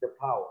received the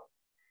power?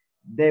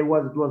 It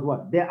was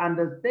what? Their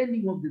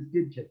understanding of the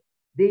scriptures.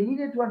 They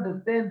needed to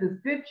understand the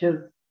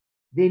scriptures.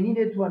 They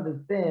needed to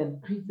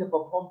understand precept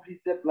upon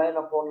precept, line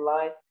upon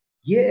line,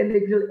 here a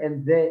little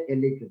and there a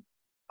little.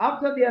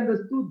 After they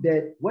understood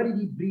that, what did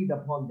he breathe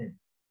upon them?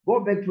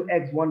 Go back to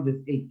Acts 1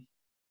 verse 8.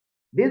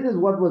 This is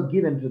what was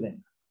given to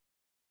them.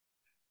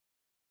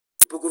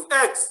 Book of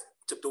Acts,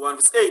 chapter 1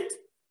 verse 8.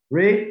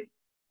 Read.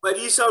 But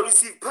ye shall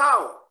receive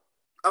power.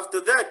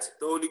 After that,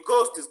 the Holy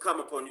Ghost is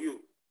come upon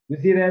you. You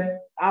see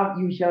that?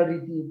 You shall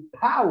receive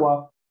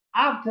power.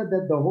 After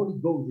that, the Holy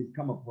Ghost is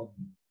come upon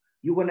you.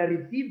 You're going to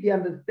receive the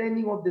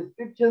understanding of the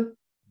scriptures.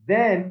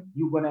 Then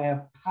you're going to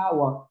have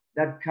power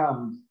that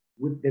comes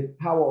with the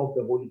power of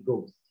the Holy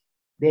Ghost.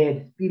 They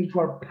had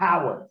spiritual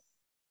powers.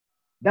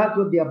 That's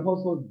what the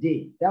apostles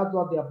did. That's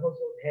what the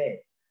apostles had.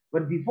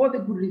 But before they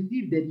could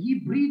receive that, he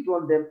breathed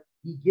on them.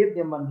 He gave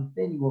them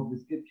understanding of the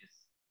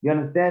scriptures. You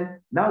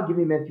understand? Now give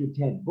me Matthew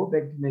 10. Go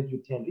back to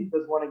Matthew 10. Read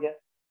verse 1 again.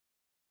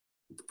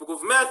 The book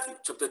of Matthew,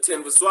 chapter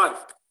 10, verse 1.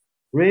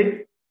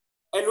 Read.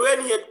 And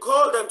when he had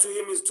called unto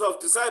him his 12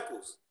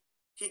 disciples,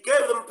 he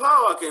gave them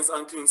power against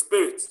unclean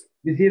spirits.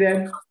 You see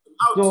that?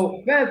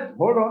 So first,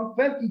 hold on.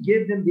 First, he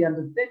gave them the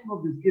understanding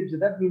of the scripture.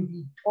 That means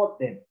he taught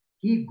them.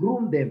 He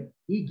groomed them.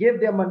 He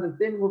gave them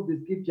understanding of the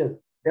scriptures,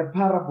 the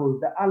parables,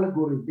 the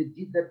allegories,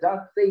 the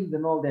dark sayings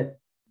and all that.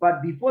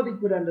 But before they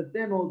could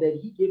understand all that,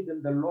 he gave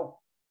them the law.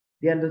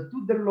 They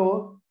understood the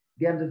law.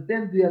 They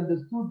understood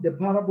the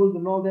parables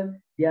and all that.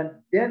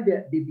 Then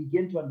they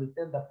began to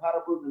understand the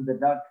parables and the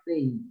dark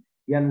sayings.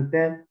 You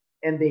understand?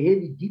 And the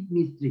heavy, deep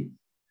mysteries.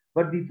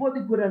 But before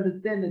they could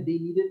understand it, they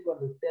needed to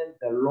understand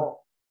the law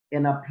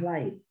and apply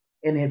it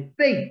and have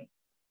faith.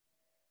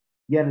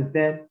 You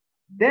understand?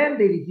 Then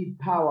they received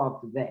power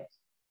after that.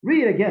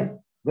 Read again,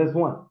 verse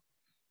 1.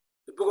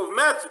 The book of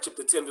Matthew,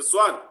 chapter 10, verse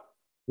 1.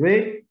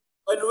 Read.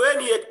 And when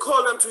he had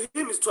called unto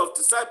him his 12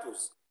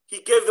 disciples, he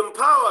gave them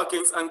power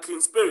against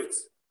unclean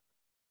spirits,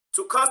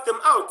 to cast them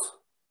out,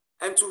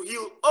 and to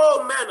heal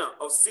all manner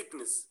of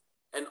sickness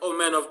and all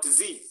manner of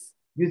disease.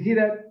 You see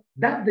that?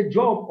 That's the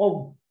job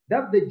of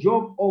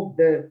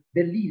the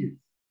leaders.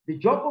 The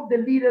job of the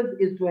leaders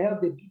is to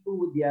help the people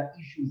with their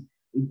issues,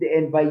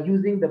 and by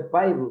using the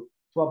Bible,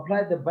 to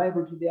apply the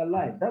Bible to their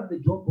life. That's the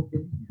job of the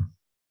leaders.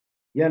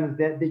 You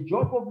understand? The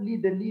job of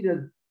the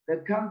leaders,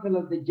 the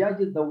counselors, the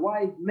judges, the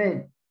wise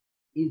men,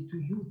 is to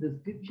use the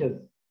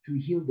scriptures to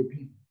heal the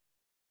people.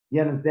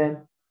 You understand?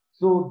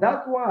 So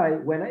that's why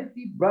when I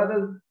see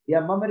brothers, they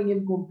are murmuring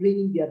and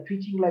complaining, they are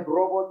preaching like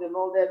robots and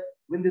all that,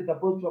 when they're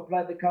supposed to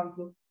apply the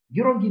counsel,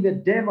 you don't give a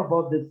damn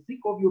about the sick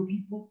of your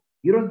people.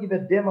 You don't give a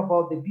damn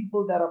about the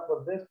people that are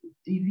possessed with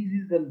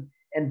diseases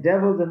and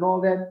devils and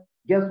all that.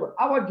 Guess what?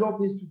 Our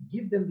job is to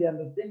give them the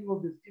understanding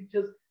of the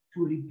scriptures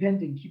to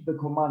repent and keep the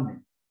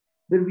commandments.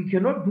 But we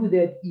cannot do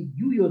that if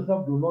you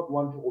yourself do not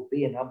want to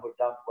obey and humble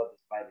down to what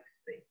this Bible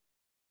is saying.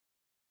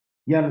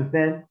 You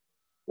understand?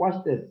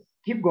 Watch this.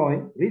 Keep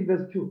going. Read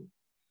verse 2.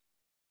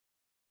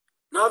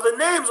 Now the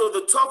names of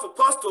the 12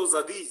 apostles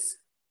are these.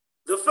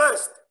 The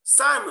first,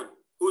 Simon,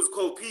 who is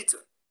called Peter,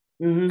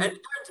 and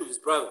Andrew his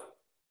brother.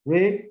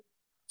 Read.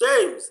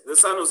 James, the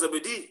son of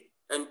Zebedee,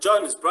 and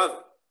John his brother.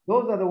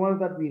 Those are the ones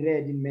that we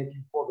read in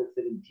Matthew 4 verse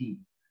 17.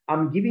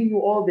 I'm giving you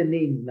all the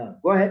names now.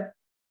 Go ahead.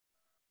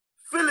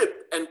 Philip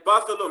and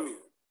Bartholomew.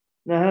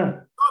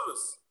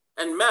 Thomas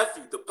and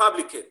Matthew the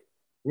publican.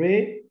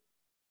 Read.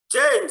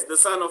 James, the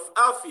son of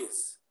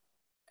Alphaeus,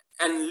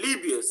 and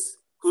Lebbaeus,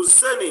 whose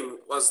surname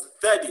was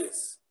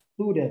Thaddeus.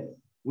 Students.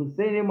 Whose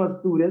surname was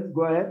Students.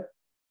 Go ahead.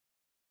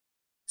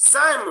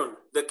 Simon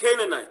the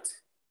Canaanite,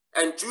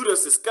 and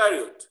Judas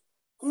Iscariot,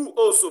 who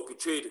also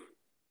betrayed him.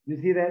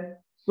 You see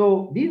that?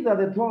 So these are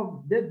the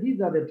 12,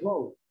 these are the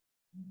 12.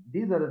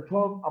 These are the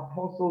 12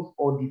 apostles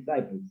or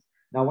disciples.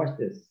 Now watch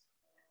this.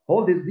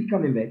 Hold this, we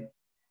coming back.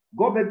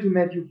 Go back to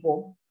Matthew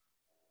 4.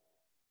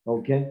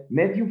 Okay.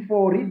 Matthew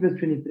 4, read verse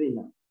 23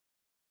 now.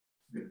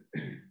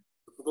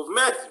 The book of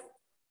Matthew,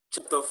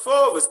 chapter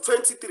 4, verse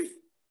 23.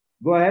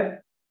 Go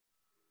ahead.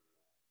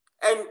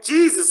 And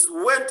Jesus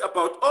went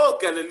about all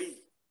Galilee,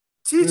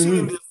 teaching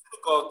in the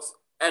synagogues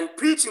and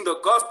preaching the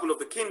gospel of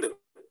the kingdom,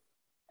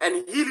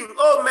 and healing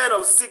all manner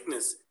of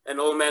sickness and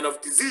all manner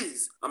of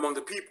disease among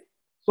the people.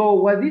 So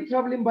was he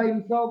traveling by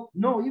himself?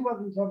 No, he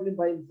wasn't traveling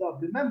by himself.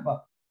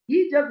 Remember,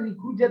 he just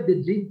recruited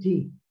the dream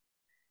team.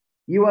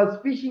 He was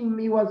fishing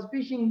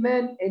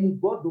men, and he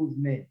got those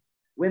men.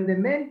 When the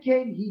men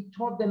came, he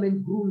taught them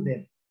and groomed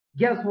them.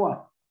 Guess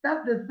what?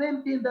 That's the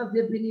same thing that's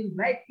happening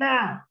right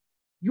now.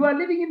 You are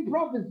living in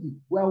prophecy.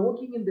 We are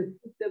walking in the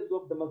footsteps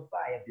of the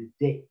Messiah this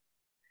day.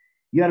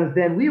 You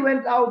understand? We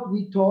went out,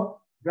 we taught.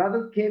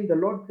 Brothers came, the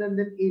Lord sent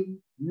them in.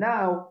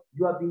 Now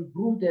you are being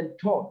groomed and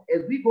taught.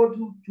 As we go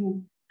to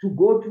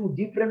go to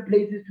different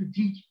places to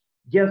teach,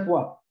 guess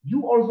what?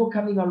 You also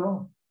coming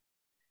along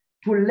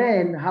to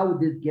learn how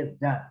this gets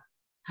done,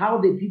 how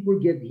the people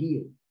get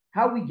healed,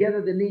 how we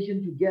gather the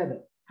nation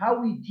together,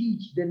 how we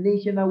teach the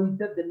nation, how we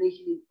set the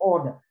nation in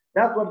order.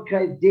 That's what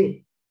Christ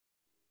did.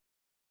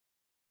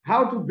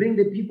 How to bring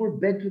the people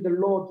back to the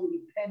Lord to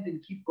repent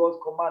and keep God's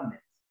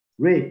commandments.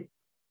 Read.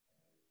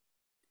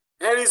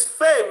 And his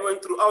fame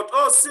went throughout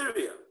all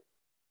Syria,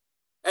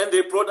 and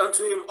they brought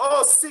unto him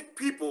all sick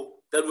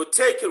people that were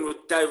taken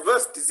with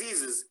diverse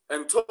diseases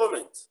and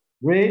torments.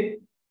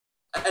 Read.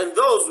 And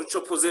those which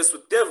were possessed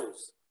with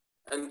devils,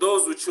 and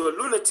those which were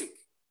lunatic,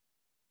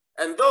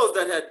 and those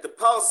that had the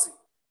palsy,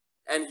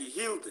 and he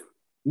healed them.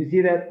 You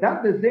see that?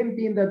 That's the same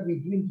thing that we're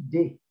doing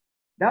today.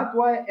 That's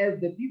why as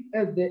the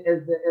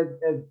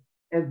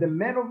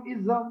men of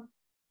Israel,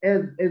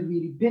 as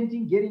we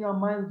repenting, getting our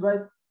minds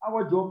right,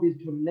 our job is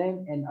to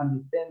learn and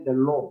understand the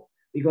law.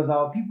 Because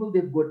our people,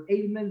 they've got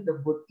ailments,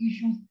 they've got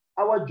issues.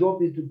 Our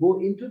job is to go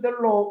into the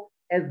law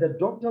as the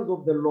doctors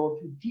of the law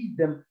to teach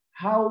them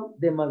how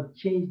they must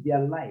change their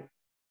life.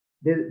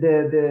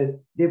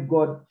 They've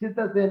got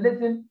sisters saying,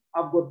 listen,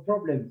 I've got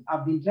problems.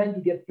 I've been trying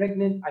to get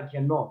pregnant. I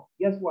cannot.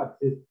 Guess what,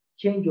 sis?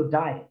 Change your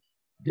diet.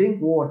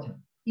 Drink water.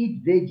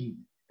 Eat veggies.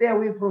 Stay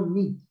away from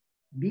meat.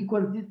 Be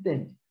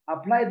consistent.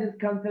 Apply this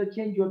counsel.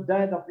 Change your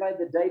diet. Apply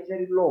the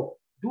dietary law.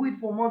 Do it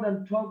for more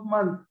than 12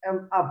 months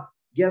and up.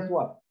 Guess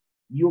what?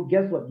 Your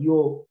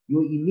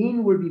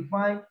immune will be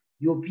fine.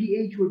 Your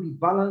pH will be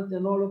balanced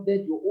and all of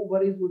that. Your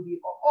ovaries will be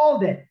all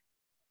that.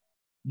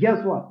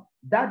 Guess what?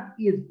 That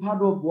is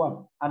part of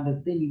what?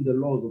 Understanding the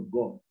laws of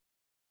God.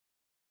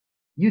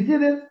 You see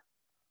this?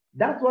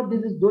 That's what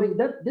this is doing.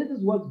 This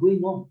is what's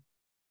going on.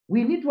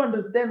 We need to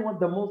understand what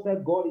the Most High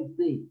God is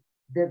saying.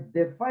 That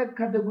the 5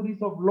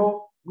 categories of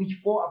law, which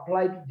 4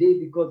 apply today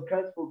because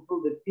Christ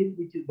fulfilled the 5th,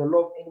 which is the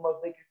law of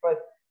animal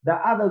sacrifice. The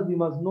others we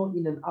must know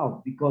in and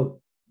out because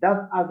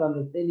that's us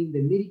understanding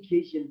the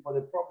medication for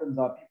the problems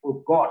our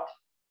people got.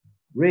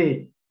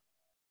 Read.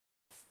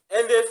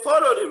 And they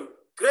followed him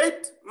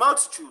great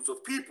multitudes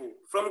of people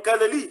from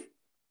Galilee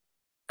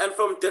and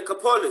from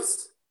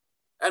Decapolis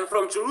and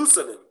from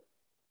Jerusalem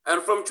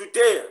and from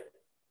Judea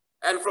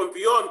and from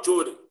beyond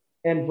Jordan.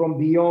 And from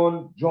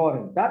beyond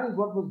Jordan. That is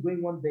what was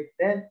going on back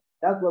then.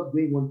 That's what's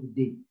going on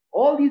today.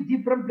 All these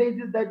different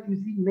places that you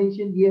see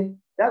mentioned here,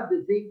 that's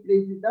the same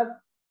places.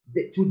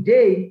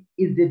 Today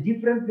is the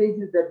different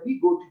places that we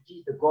go to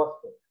teach the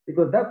gospel.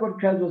 Because that's what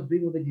Christ was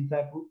doing with the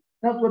disciples.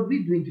 That's what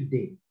we're doing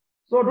today.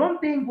 So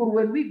don't think for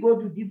when we go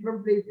to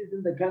different places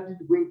in the country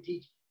to go and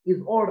teach, it's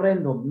all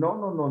random.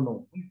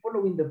 No. We're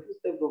following the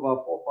footsteps of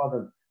our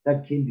forefathers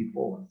that came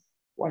before us.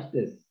 Watch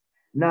this.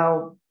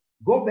 Now,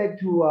 go back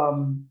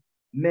to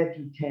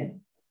Matthew 10.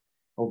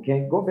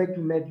 Okay, go back to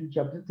Matthew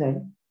chapter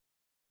 10.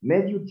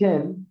 Matthew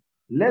 10,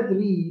 let's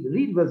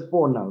read verse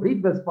 4 now.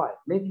 Read verse 5.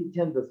 Matthew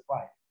 10, verse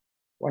 5.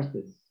 Watch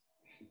this.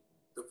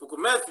 The book of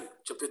Matthew,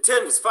 chapter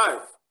 10, verse 5.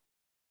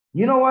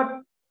 You know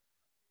what?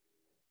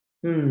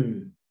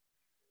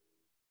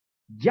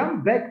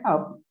 Jump back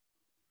up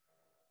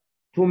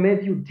to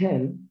Matthew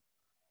 10.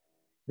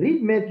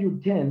 Read Matthew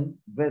 10,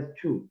 verse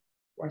 2.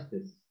 Watch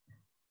this.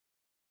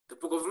 The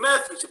book of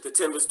Matthew, chapter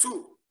 10, verse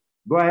 2.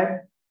 Go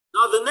ahead.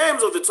 Now the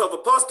names of the 12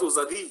 apostles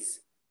are these.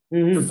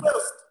 The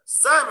first,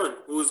 Simon,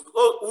 who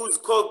is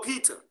called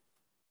Peter,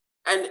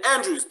 and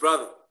Andrew his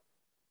brother,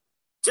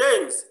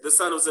 James, the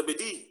son of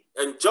Zebedee,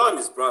 and John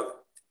his brother.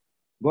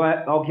 Go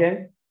ahead.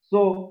 Okay.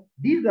 So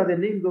these are the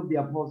names of the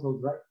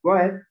apostles, right? Go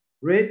ahead.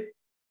 Read.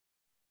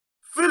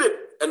 Philip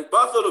and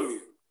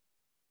Bartholomew,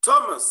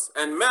 Thomas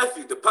and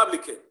Matthew the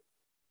publican,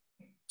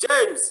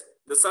 James,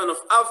 the son of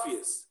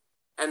Alphaeus,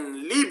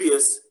 and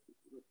Lebbaeus,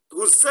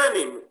 whose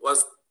surname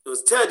was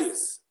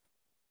Thaddeus.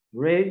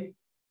 Read.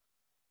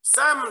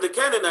 Simon the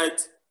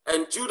Canaanite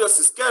and Judas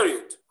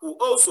Iscariot, who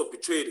also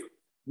betrayed him.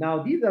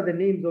 Now, these are the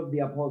names of the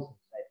apostles,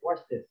 right? Watch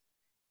this.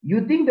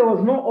 You think there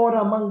was no order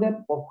among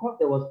them? Of course,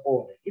 there was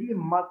order. Give me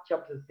Mark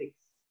chapter 6.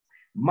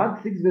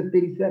 Mark 6, verse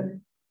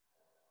 37.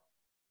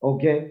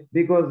 Okay,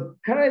 because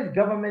Christ's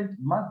government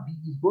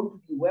is going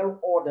to be well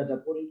ordered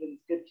according to the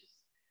scriptures.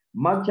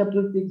 Mark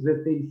chapter 6,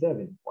 verse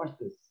 37. Watch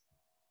this.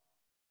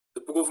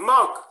 The book of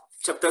Mark,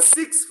 chapter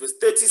 6, verse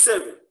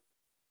 37.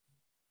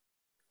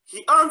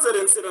 He answered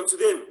and said unto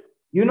them.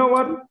 You know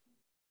what?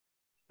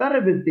 Start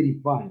at verse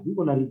 35. We're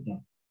going to read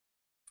that.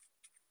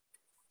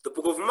 The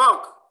book of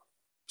Mark,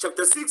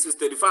 chapter 6, verse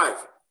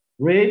 35.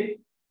 Read.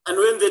 And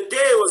when the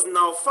day was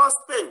now fast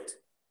spent,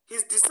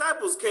 his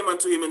disciples came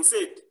unto him and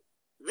said,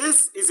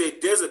 This is a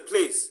desert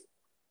place,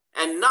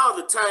 and now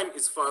the time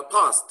is far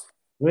past.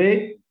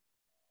 Read.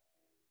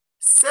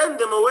 Send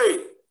them away,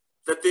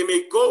 that they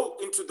may go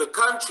into the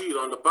country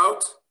round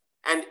about,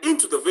 and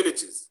into the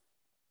villages,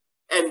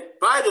 and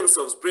buy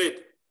themselves bread,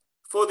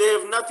 for they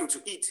have nothing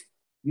to eat.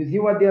 You see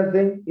what they are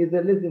saying? Is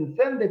that, listen,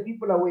 send the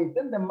people away,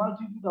 send the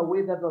multitude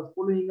away that was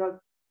following us,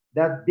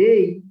 that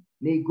they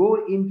may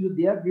go into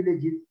their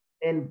villages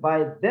and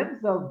buy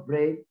themselves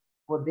bread,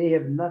 for they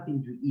have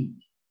nothing to eat.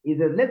 He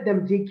says, let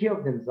them take care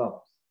of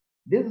themselves.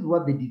 This is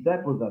what the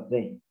disciples are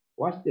saying.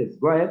 Watch this.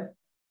 Go ahead.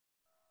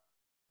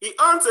 He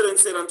answered and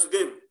said unto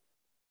them,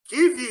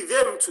 Give ye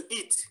them to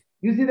eat.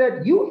 You see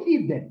that? You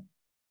feed them.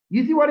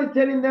 You see what he's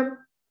telling them?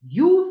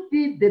 You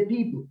feed the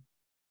people.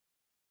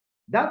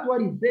 That's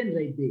what he's saying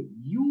right there.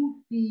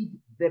 You feed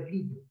the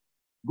people.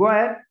 Go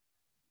ahead.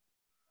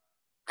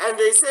 And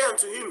they say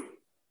unto him,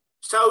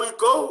 Shall we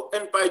go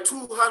and buy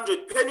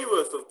 200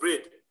 pennyworth of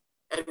bread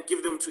and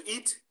give them to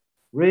eat?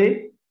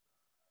 Read.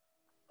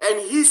 And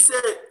he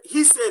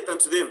said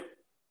unto them,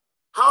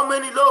 How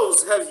many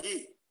loaves have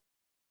ye?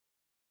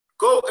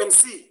 Go and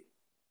see.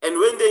 And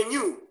when they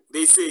knew,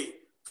 they say,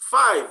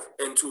 5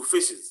 and 2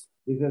 fishes.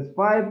 It says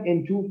 5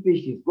 and 2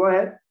 fishes. Go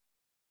ahead.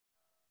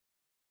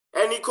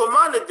 And he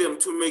commanded them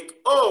to make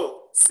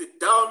all sit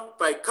down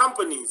by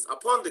companies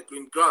upon the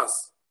green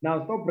grass.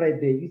 Now stop right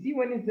there. You see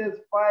when it says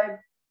 5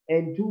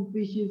 and 2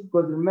 fishes,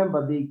 because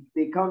remember,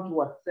 they count to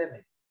what?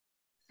 7.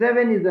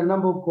 7 is the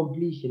number of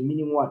completion,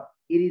 meaning what?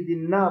 It is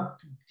enough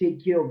to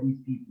take care of these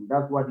people.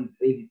 That's what it's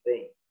really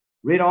saying.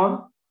 Read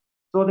on.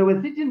 So they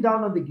were sitting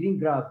down on the green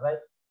grass, right?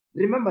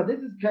 Remember, this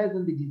is Christ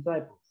and the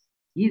disciples.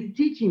 He's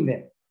teaching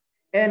them.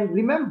 And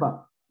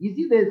remember, you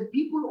see, there's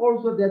people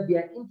also that they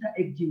are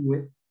interacting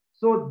with.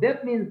 So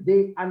that means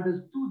they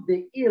understood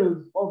the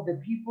ills of the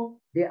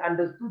people. They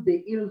understood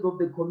the ills of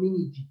the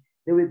community.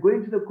 They were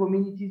going to the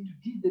communities to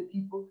teach the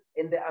people,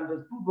 and they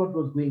understood what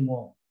was going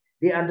on.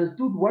 They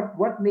understood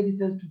what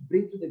medicines to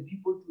bring to the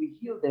people to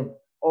heal them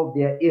of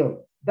their ills.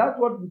 That's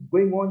what was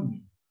going on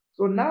here.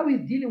 So now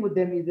he's dealing with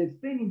them. He's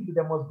explaining to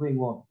them what's going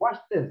on. Watch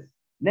this.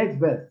 Next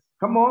verse.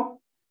 Come on.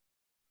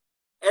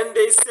 And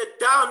they sat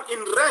down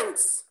in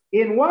ranks.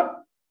 In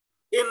what?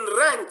 In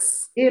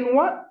ranks. In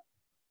what?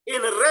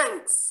 In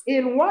ranks.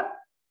 In what?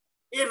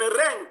 In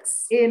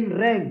ranks. In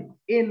rank.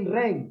 In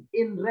rank.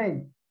 In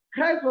rank.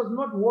 Christ was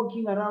not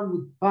walking around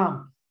with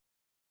bumps.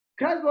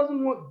 Christ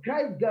wasn't walking.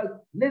 Christ, God,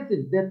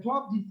 listen, the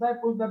 12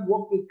 disciples that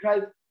walked with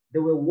Christ, they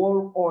were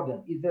well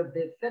ordered. It says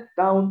they sat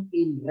down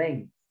in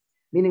rank,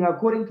 meaning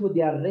according to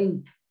their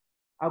rank,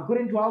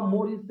 according to how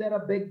Moses set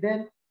up back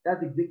then.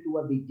 That's exactly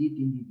what they did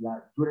in his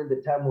life during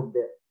the time of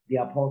the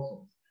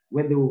apostles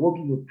when they were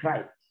walking with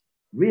Christ.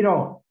 Read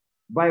on.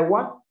 By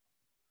what?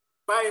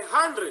 By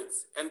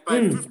hundreds and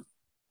by 50.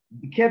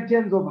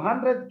 Captains of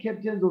hundreds,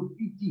 captains of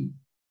 50.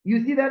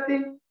 You see that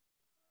thing?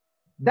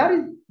 That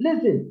is,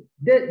 listen,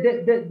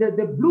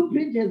 the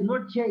blueprint has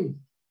not changed.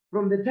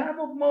 From the time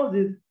of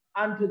Moses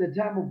until the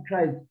time of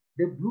Christ,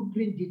 the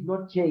blueprint did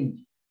not change.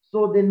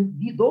 So then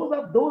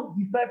those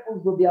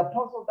disciples of the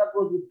apostles that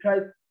was with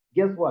Christ,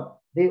 guess what?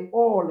 They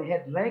all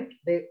had rank,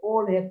 they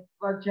all had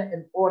structure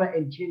and order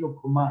and chain of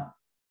command.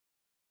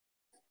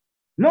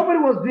 Nobody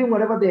was doing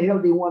whatever the hell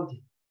they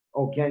wanted.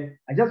 Okay?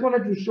 I just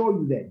wanted to show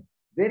you that.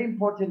 Very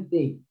important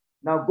thing.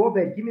 Now go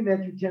back. Give me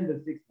Matthew 10,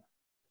 verse 6.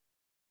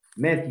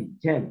 Matthew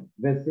 10,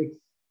 verse 6.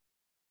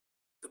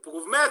 The book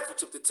of Matthew,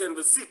 chapter 10,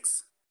 verse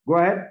 6. Go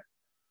ahead.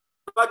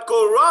 But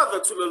go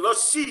rather to the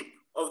lost sheep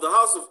of the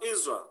house of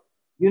Israel.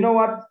 You know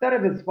what? Start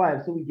at verse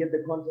 5 so we get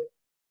the context.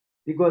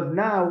 Because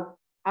now,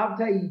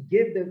 after he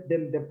gave them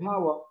the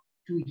power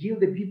to heal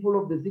the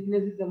people of the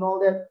sicknesses and all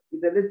that, he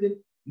said,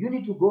 listen, you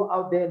need to go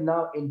out there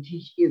now and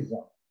teach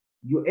Israel.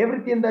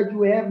 Everything that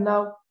you have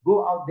now,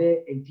 go out there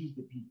and teach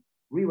the people.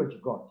 Read what you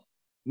got.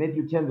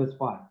 Matthew 10, verse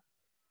 5.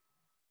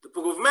 The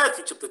book of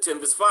Matthew, chapter 10,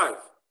 verse 5.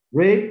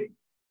 Read.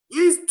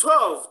 These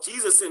 12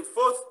 Jesus sent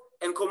forth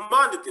and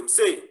commanded them,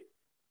 saying,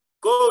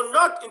 Go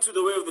not into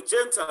the way of the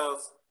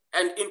Gentiles,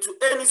 and into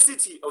any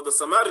city of the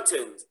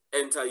Samaritans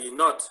enter ye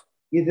not.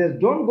 He says,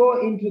 don't go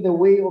into the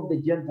way of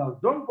the Gentiles.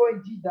 Don't go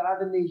and teach the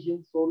other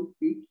nations, so to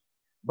speak.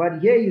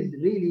 But here is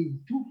really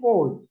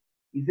twofold.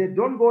 He said,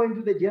 don't go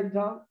into the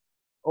Gentiles,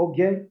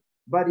 okay?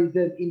 But he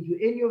says, into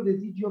any of the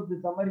city of the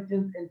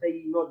Samaritans enter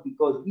ye not,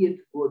 because he had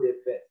to go there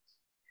first.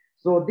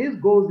 So this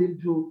goes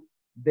into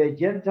the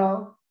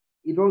Gentiles.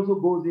 It also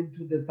goes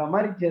into the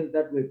Samaritans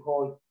that were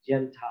called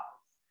Gentiles.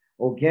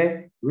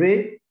 Okay?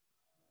 Read.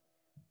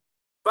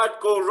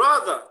 But go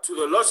rather to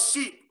the lost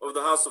sheep of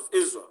the house of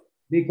Israel.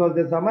 Because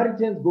the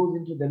Samaritans goes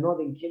into the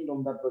northern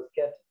kingdom that was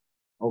scattered.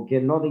 Okay,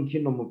 northern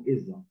kingdom of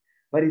Israel.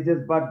 But it says,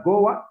 but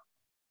go what?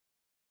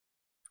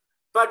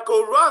 But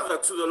go rather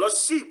to the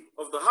lost sheep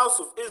of the house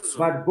of Israel.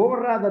 But go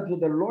rather to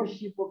the lost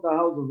sheep of the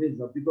house of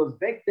Israel. Because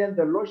back then,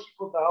 the lost sheep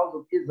of the house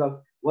of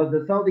Israel was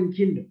the southern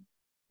kingdom.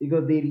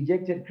 Because they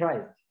rejected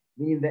Christ.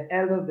 Meaning the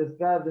elders, the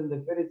scribes, and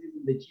the Pharisees,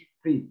 and the chief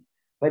priests.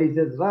 But it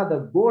says,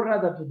 go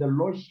rather to the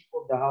lost sheep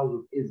of the house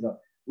of Israel,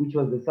 which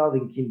was the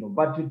southern kingdom.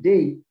 But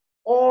today,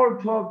 all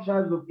 12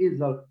 tribes of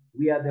Israel,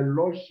 we are the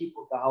lost sheep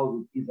of the house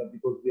of Israel,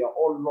 because we are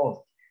all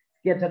lost,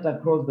 scattered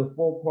across the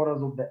four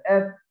corners of the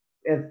earth.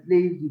 As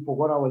slaves, we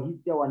forgot our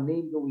history, our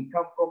names, where we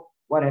come from,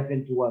 what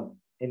happened to us.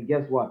 And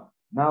guess what?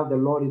 Now the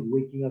Lord is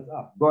waking us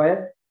up. Go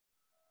ahead.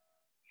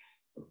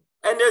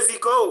 And as he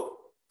go,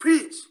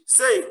 preach,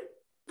 saying,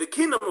 the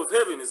kingdom of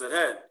heaven is at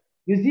hand.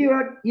 You see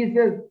what? He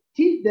says,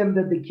 teach them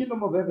that the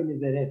kingdom of heaven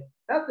is at hand.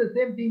 That's the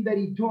same thing that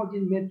he taught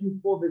in Matthew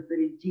 4, verse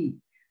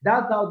 17.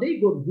 That's how they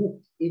got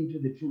hooked into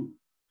the truth.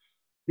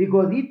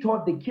 Because he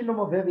taught the kingdom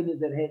of heaven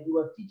is at hand. He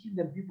was teaching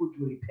them people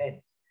to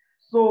repent.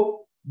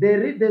 So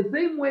the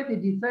same way the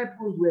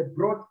disciples were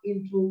brought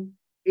into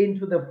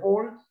the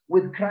fold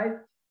with Christ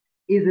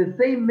is the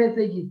same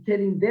message he's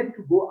telling them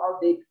to go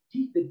out there to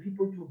teach the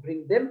people, to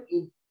bring them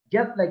in,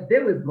 just like they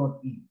were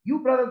brought in. You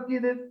brothers see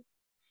this?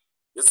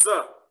 Yes,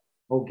 sir.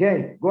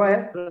 Okay, go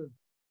ahead.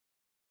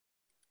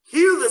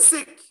 Heal the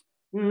sick,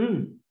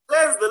 cleanse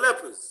the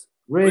lepers,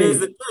 raise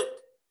the dead,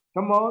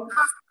 come on,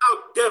 cast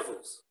out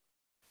devils.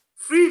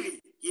 Freely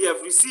ye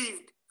have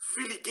received,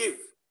 freely give.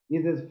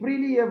 He says,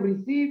 freely you have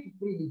received,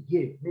 freely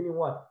give. Meaning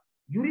what?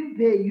 You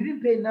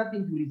didn't pay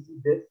nothing to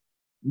receive this.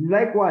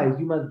 Likewise,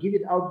 you must give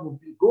it out for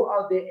free. Go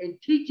out there and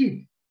teach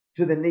it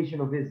to the nation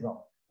of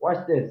Israel.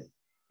 Watch this.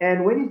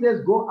 And when he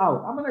says go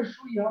out, I'm going to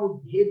show you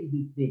how heavy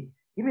this thing.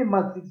 Give me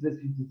Mark 6, verse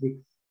 56.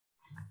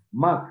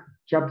 Mark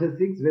chapter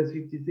 6, verse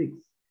 56.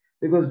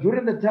 Because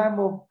during the time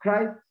of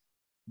Christ,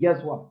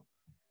 guess what?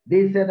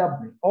 They set up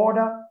the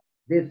order,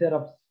 they set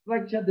up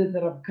structure, they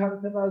set up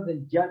counselors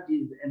and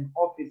judges and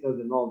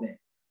officers and all that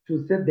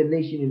to set the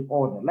nation in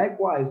order.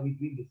 Likewise, we're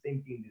doing the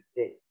same thing this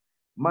day.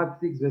 Mark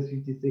 6, verse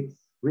 56.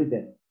 Read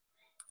that.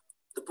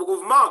 The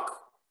book of Mark,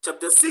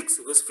 chapter 6,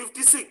 verse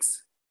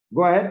 56.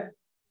 Go ahead.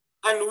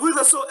 And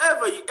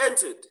whithersoever ye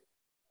entered,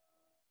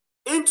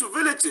 into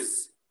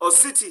villages or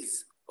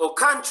cities or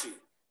country,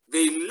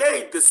 they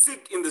laid the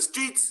sick in the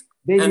streets.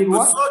 They did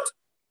what?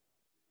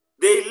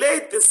 They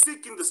laid the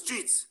sick in the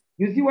streets.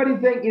 You see what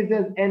he's saying? It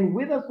says, and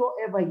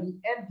whithersoever he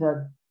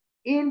entered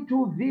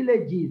into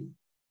villages.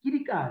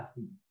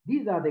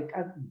 These are the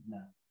castles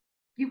now.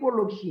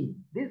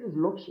 This is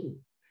Lokshin.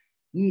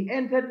 He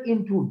entered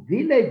into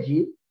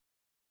villages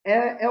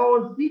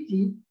or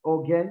cities,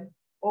 okay,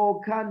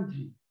 or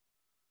country.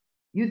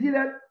 You see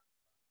that?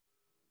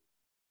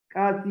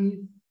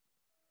 Castles,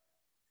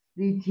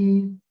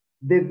 cities,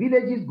 the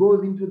villages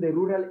goes into the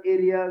rural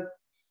areas,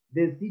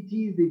 the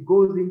cities, it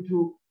goes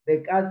into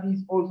the castles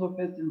also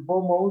first and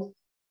foremost.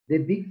 The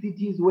big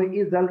cities where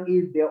Israel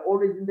is, they're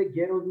always in the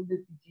ghettos in the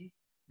cities.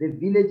 The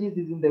villages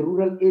is in the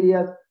rural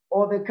areas,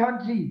 or the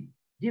countries,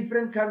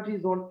 different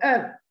countries on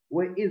earth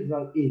where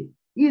Israel is.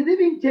 He's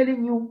even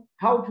telling you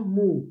how to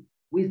move.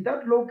 We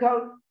start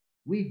local,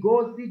 we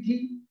go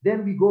city,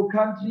 then we go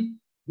country.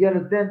 You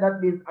understand? That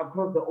means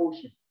across the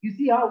ocean. You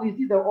see how we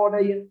see the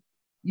order here?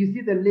 You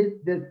see the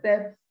list, the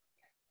steps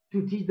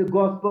to teach the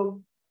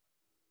gospel?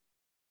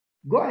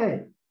 Go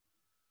ahead.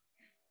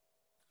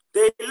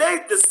 They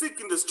laid the sick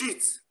in the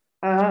streets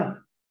and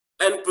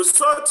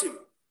besought him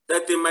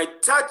that they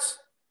might touch,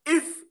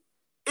 if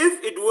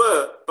it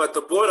were but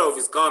the border of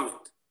his garment.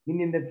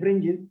 Meaning the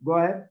fringes. Go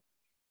ahead.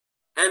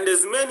 And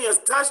as many as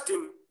touched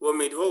him were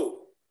made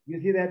whole. You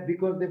see that?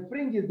 Because the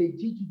fringes, they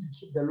teach you to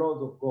keep the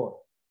laws of God.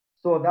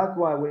 So that's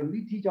why when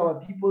we teach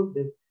our people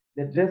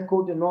the dress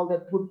code and all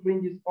that, put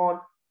fringes on,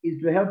 is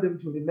to help them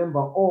to remember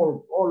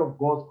all of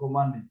God's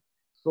commandments.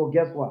 So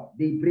guess what?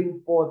 They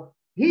bring forth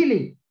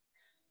healing.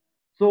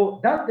 So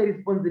that's the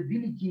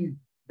responsibilities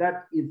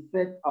that is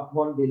set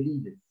upon the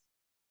leaders.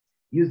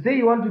 You say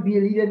you want to be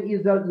a leader in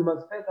Israel, you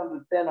must first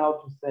understand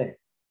how to serve.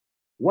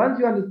 Once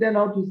you understand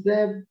how to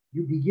serve,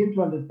 you begin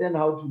to understand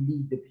how to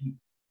lead the people.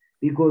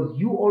 Because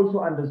you also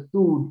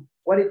understood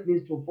what it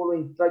means to follow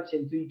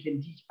instructions so you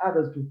can teach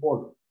others to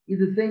follow.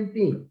 It's the same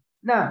thing.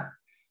 Now,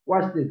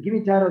 watch this. Give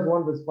me Titus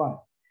 1 verse 5.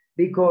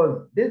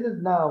 Because this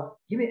is now,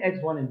 give me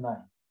Acts 1 and 9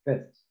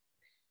 first.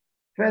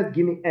 First,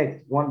 give me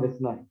Acts 1 verse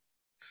 9.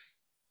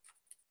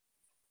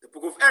 The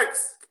book of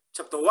Acts,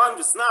 chapter 1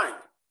 verse 9.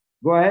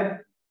 Go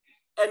ahead.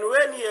 And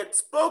when he had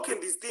spoken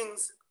these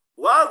things,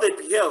 while they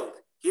beheld,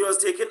 he was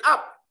taken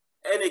up,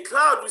 and a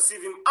cloud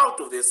received him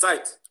out of their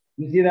sight.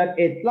 You see that?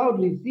 A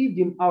cloud received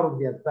him out of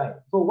their sight.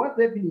 So what's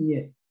happening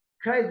here?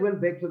 Christ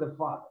went back to the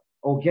Father.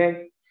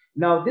 Okay?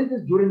 Now, this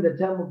is during the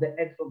time of the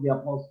Acts of the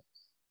Apostles.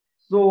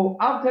 So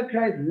after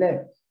Christ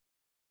left,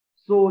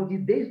 so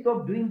did they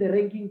stop doing the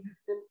ranking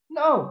system?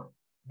 No,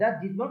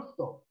 that did not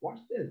stop. Watch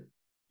this.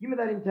 Give me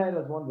that in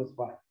Titus 1 verse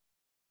 5.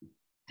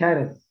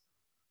 Titus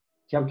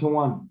chapter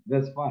 1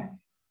 verse 5.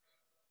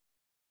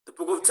 The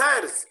book of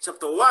Titus,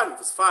 chapter 1,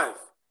 verse 5.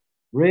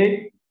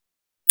 Read.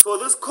 For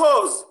this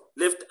cause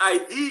left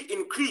I thee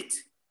in Crete,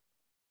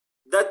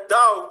 that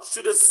thou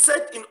shouldest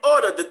set in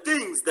order the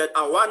things that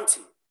are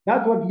wanting.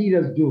 That's what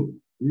leaders do.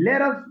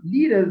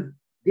 Leaders,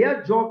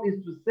 their job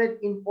is to set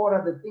in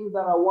order the things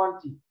that are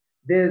wanting.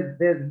 There's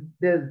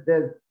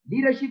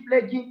leadership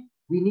lacking.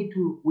 We need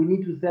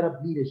to set up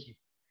leadership.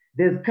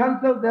 There's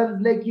counsel that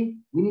is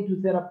lacking. We need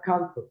to set up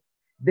counsel.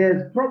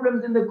 There's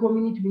problems in the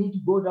community. We need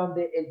to go down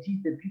there and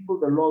teach the people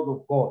the laws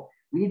of God.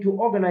 We need to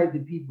organize the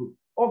people,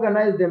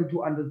 organize them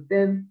to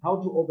understand how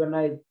to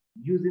organize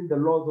using the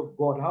laws of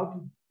God, how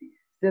to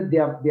set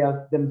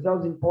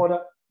themselves in order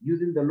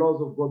using the laws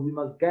of God. We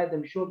must guide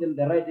them, show them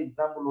the right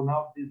example on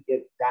how this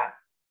gets done.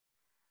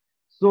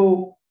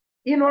 So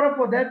in order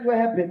for that to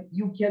happen,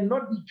 you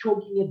cannot be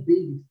choking at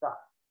basic stuff.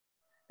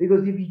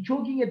 Because if you're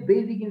choking at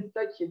basic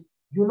instruction,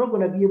 you're not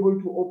going to be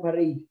able to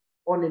operate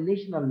on a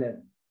national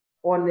level,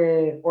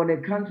 on a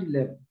country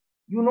level.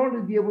 You're not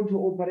going to be able to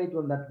operate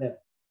on that level.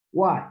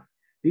 Why?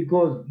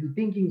 Because you're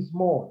thinking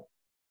small.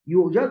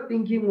 You're just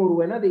thinking, or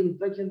when the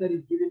instruction that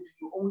is given to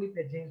you only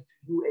pertains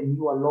to you and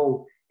you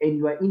alone, and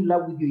you are in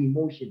love with your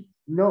emotions.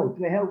 No,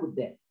 to hell with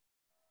that.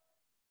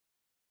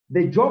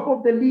 The job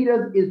of the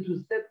leaders is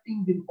to set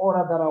things in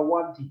order that are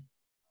wanting.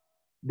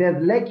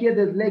 There's lack here,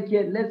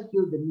 let's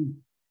fill the need.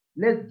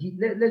 Let's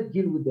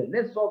deal with that.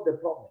 Let's solve the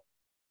problem.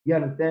 You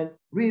understand?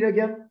 Read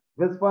again,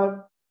 verse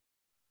 5.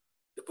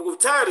 The book of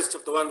Titus,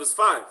 chapter 1, verse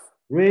 5.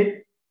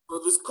 Read. For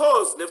this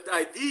cause left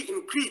I thee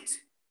in Crete,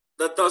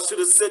 that thou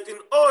shouldest set in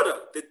order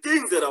the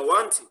things that are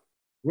wanting.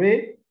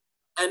 Read.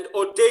 And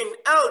ordain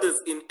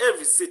elders in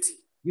every city.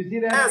 You see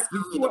that?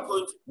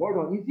 Hold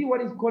on. You see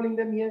what he's calling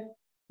them here?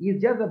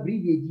 He's just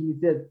abbreviating.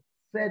 He says,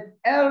 set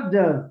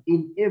elders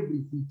in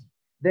every city.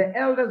 The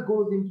elders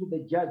goes into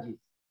the judges.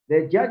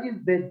 The judges,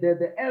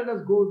 the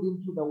elders goes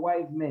into the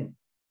wise men.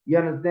 You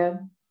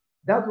understand?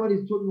 That's what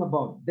he's talking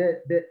about.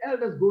 The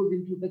elders goes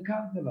into the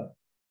counselors,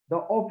 the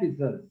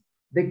officers,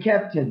 the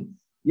captains.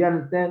 You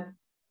understand?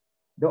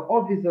 The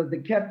officers, the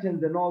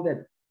captains and all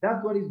that.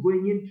 That's what he's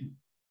going into.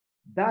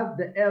 That's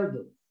the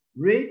elders.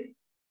 Read.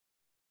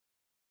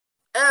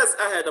 As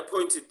I had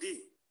appointed thee.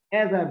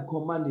 As I have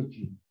commanded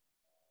you.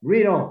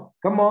 Read on.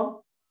 Come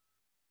on.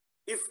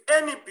 If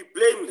any be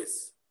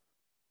blameless,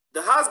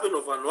 the husband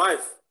of one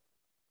wife.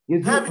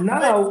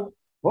 Now,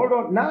 hold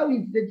on. Now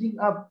he's setting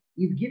up,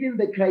 he's giving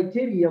the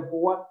criteria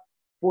for what?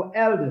 For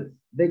elders,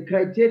 the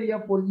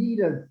criteria for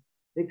leaders,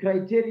 the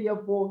criteria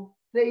for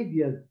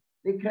saviors,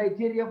 the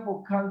criteria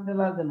for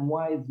counselors and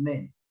wise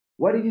men.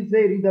 What did he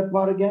say? Read that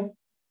part again.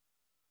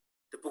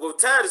 The book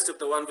of Titus,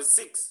 chapter 1, verse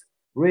 6.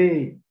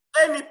 Read.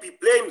 Any be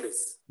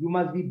blameless. You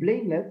must be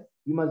blameless.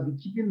 You must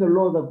be keeping the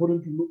laws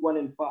according to Luke 1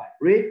 and 5.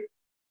 Read.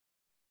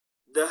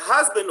 The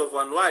husband of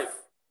one wife.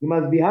 You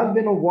must be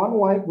husband of one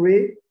wife.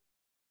 Read.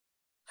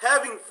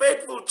 Having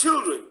faithful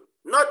children,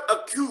 not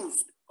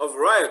accused of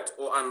riot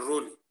or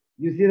unruly.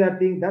 You see that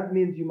thing? That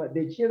means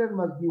the children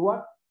must be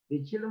what?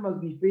 The children must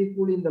be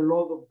faithful in the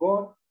laws of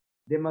God.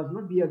 They must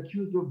not be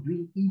accused of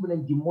doing evil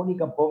and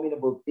demonic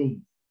abominable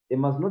things. They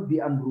must not be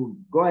unruly.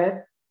 Go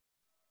ahead.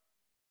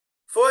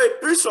 For a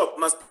bishop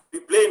must be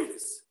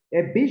blameless.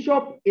 A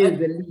bishop is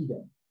a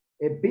leader.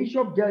 A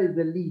bishop is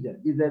a leader.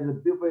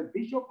 A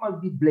bishop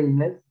must be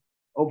blameless.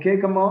 Okay,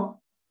 come on.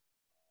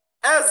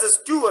 As a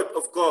steward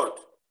of God.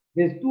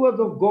 The stewards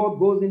of God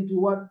goes into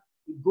what?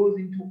 It goes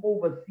into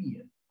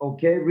overseers.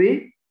 Okay,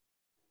 read.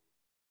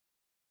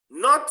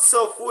 Not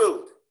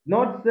self-willed.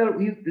 Not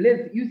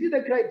you see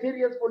the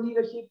criteria for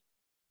leadership?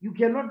 You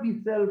cannot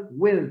be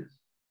self-willed.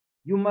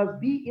 You must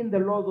be in the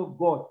laws of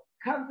God.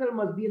 Counsel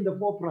must be in the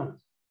forefront.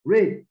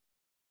 Read.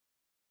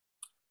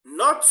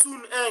 Not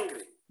soon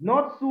angry.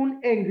 Not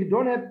soon angry.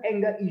 Don't have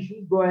anger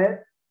issues. Go ahead.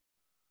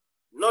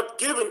 Not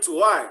given to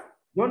wine.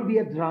 Don't be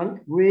a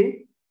drunk.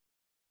 Read.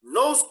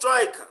 No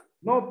striker.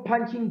 No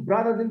punching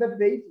brothers in the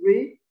face.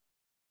 Read.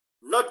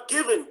 Not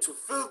given to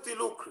filthy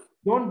lucre.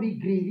 Don't be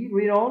greedy.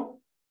 Read on.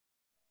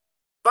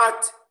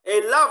 But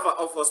a lover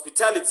of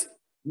hospitality.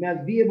 You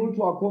must be able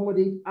to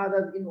accommodate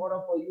others in order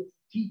for you to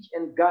teach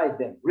and guide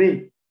them.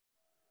 Read.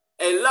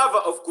 A lover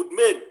of good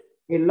men.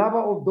 A lover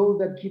of those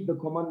that keep the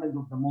commandments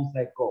of the Most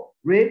High God.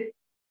 Read.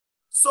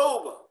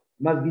 Sober.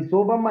 Must be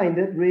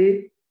sober-minded.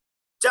 Read.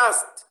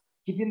 Just.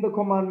 Keeping the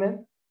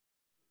commandments.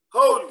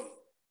 Holy.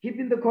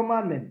 Keeping the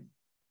commandments.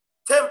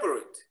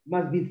 Temperate.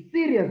 Must be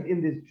serious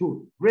in this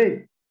truth.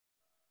 Read.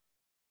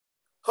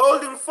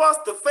 Holding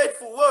fast the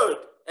faithful word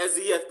as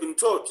he hath been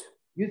taught.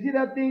 You see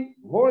that thing?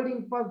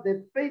 Holding fast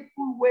the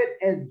faithful word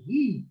as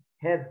he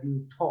has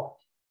been taught.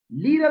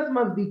 Leaders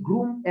must be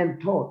groomed and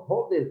taught.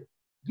 Hold this.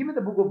 Give me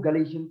the book of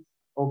Galatians.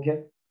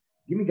 Okay.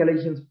 Give me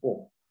Galatians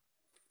 4.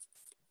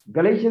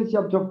 Galatians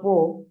chapter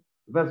 4,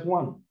 verse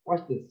 1.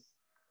 Watch this.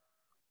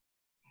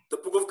 The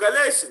book of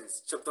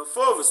Galatians, chapter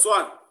 4, verse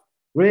 1.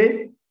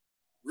 Read.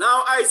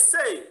 Now I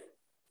say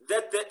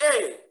that the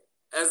heir,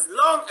 as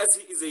long as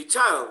he is a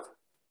child,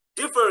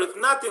 differeth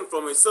nothing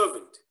from a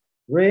servant.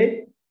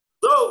 Read.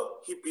 Though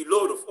he be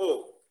Lord of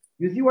all.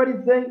 You see what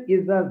it's saying?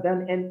 Is that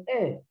then an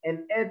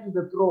heir to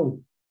the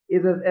throne.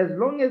 Is that as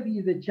long as he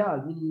is a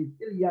child, meaning he's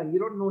still young, you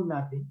don't know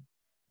nothing.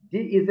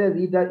 It says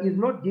that is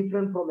not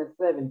different from a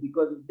servant,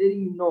 because it's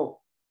letting you know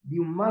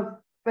you must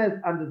first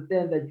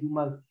understand that you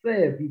must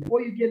serve.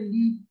 Before you can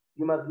lead,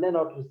 you must learn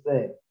how to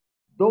serve.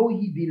 Though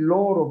he be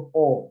Lord of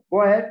all.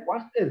 Go ahead,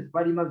 watch this.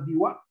 But he must be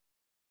what?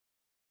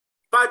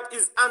 But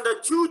is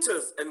under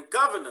tutors and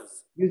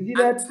governors. You see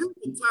that? Until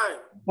the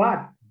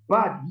time.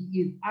 But he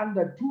is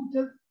under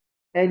tutors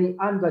and he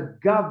under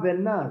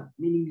governors,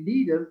 meaning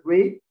leaders,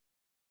 right?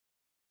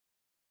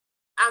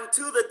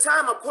 Until the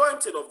time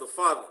appointed of the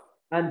Father.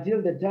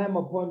 Until the time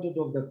appointed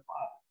of the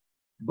Father.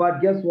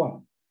 But guess what?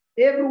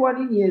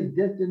 Everyone in here is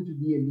destined to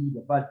be a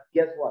leader. But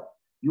guess what?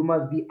 You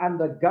must be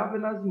under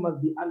governors, you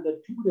must be under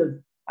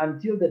tutors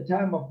until the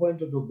time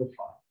appointed of the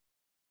Father.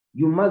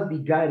 You must be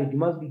guided, you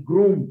must be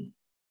groomed.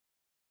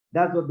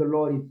 That's what the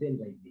Lord is saying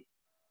right there.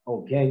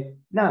 Okay.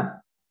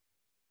 Now,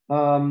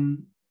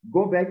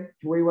 go back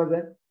to where he was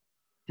at.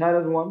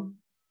 Titus 1.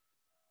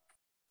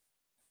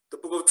 The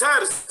book of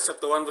Titus,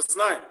 chapter 1, verse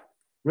 9.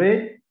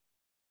 Read.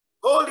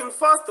 Holding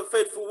fast the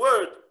faithful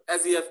word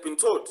as he hath been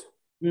taught,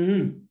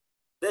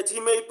 that he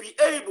may be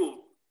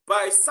able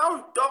by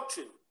sound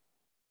doctrine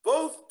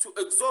both to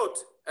exhort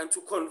and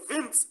to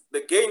convince the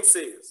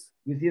gainsayers.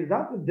 You see,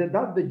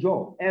 that's the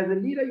job. As a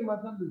leader, you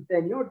must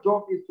understand your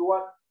job is to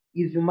what?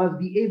 Is you must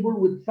be able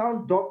with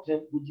sound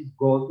doctrine, which is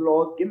God's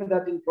law. Give me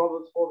that in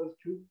Proverbs 4 verse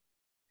 2.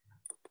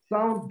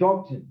 Sound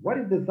doctrine. What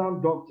is the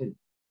sound doctrine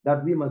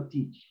that we must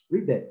teach?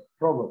 Read that.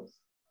 Proverbs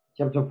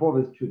chapter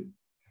 4 verse 2.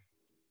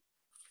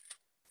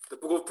 The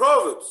book of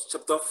Proverbs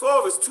chapter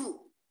 4 verse 2.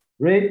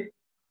 Read.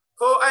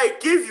 For I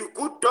give you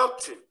good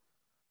doctrine,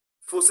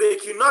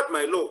 forsake you not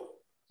my law.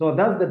 So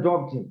that's the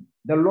doctrine.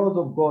 The laws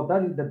of God.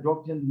 That is the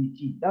doctrine we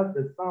teach. That's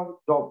the sound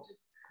doctrine.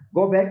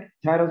 Go back.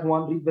 Titus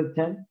 1, read verse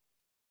 10.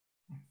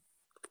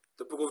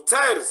 The book of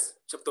Titus,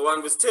 chapter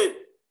 1, verse 10.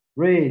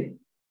 Read.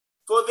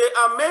 For there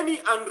are many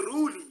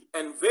unruly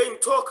and vain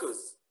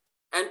talkers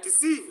and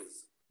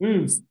deceivers,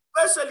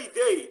 especially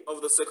they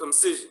of the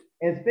circumcision.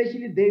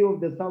 Especially they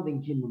of the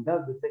southern kingdom.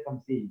 That's the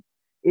circumcision.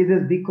 It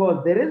is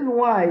because the reason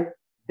why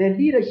the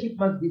leadership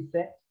must be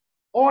set,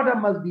 order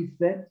must be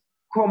set,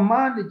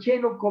 command, the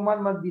chain of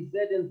command must be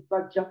set and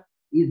structure,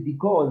 is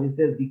because, it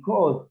says,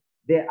 because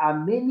there are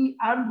many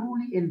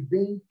unruly and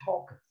vain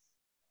talkers.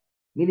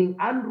 Meaning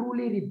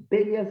unruly,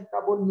 rebellious,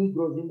 stubborn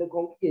Negroes in the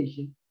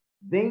congregation.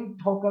 Vain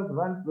talkers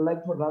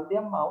like to run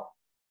their mouth.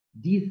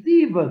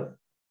 Deceivers,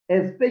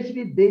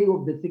 especially they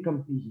of the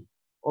circumcision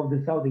of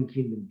the southern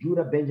kingdom,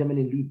 Judah, Benjamin,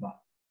 and Levi.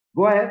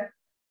 Go ahead.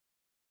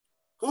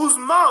 Whose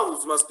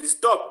mouths must be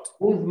stopped.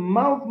 Whose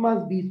mouth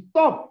must be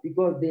stopped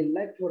because they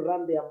like to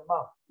run their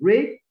mouth.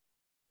 Read.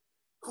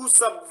 Who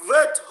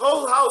subvert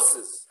whole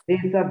houses. They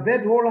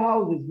subvert whole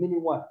houses,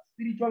 meaning what?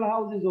 Spiritual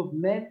houses of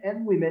men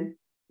and women.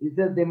 It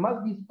says they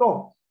must be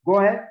stopped. Go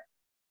ahead.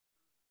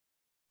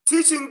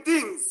 Teaching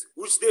things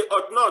which they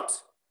ought not.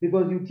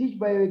 Because you teach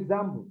by your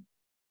example.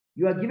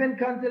 You are given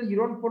counsel, you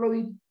don't follow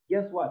it.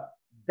 Guess what?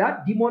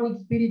 That demonic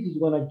spirit is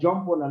going to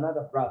jump on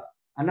another brother.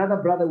 Another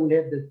brother will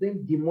have the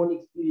same demonic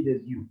spirit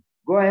as you.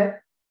 Go ahead.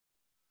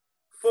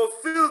 For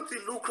filthy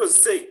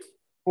lucre's sake.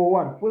 For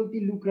what?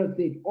 Filthy lucre's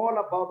sake. All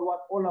about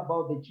what? All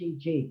about the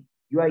chain.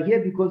 You are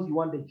here because you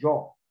want a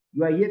job.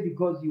 You are here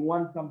because you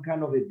want some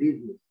kind of a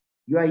business.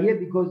 You are here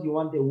because you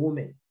want a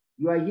woman.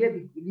 You are here,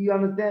 do you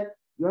understand?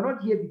 You are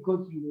not here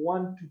because you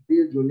want to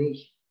build your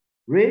nation.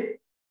 Read.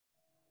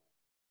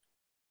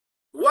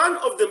 One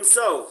of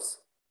themselves,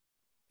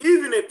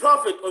 even a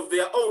prophet of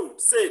their own,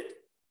 said,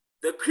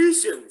 the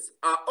Christians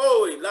are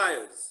always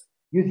liars.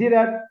 You see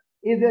that?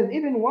 It says,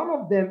 even one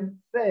of them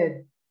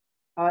said,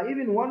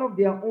 even one of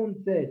their own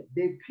said,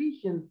 the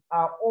Christians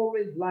are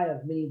always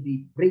liars, meaning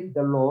they break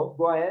the law.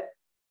 Go ahead.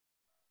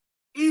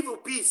 Evil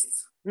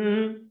beasts.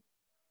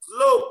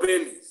 Slow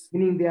bellies.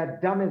 Meaning they are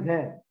dumb as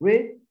hell.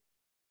 Read.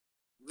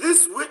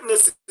 This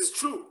witness is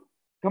true.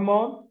 Come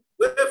on.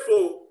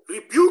 Therefore,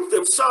 rebuke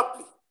them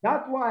sharply.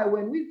 That's why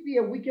when we see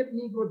a wicked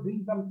Negro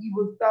doing some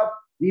evil stuff,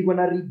 we're going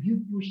to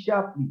rebuke you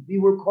sharply. We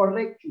will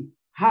correct you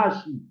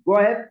harshly. Go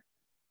ahead.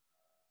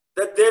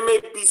 That they may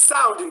be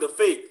sound in the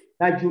faith.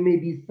 That you may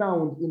be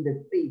sound in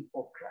the faith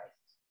of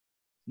Christ.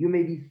 You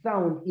may be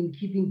sound in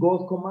keeping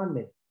God's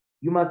commandments.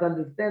 You must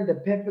understand the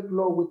perfect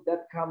law with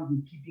that comes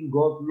with keeping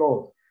God's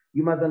laws.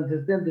 You must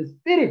understand the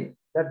spirit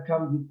that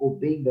comes with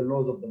obeying the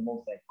laws of the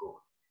Most High God.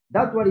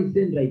 That's what he's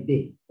saying right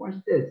there. Watch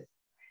this.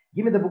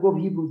 Give me the book of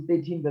Hebrews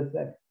 13 verse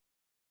 7.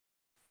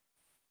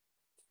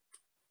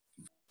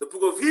 The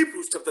book of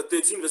Hebrews chapter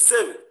 13 verse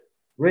 7.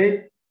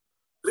 Read.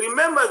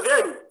 Remember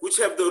them which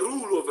have the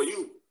rule over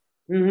you,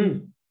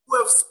 who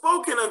have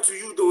spoken unto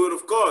you the word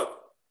of God.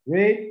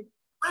 Read.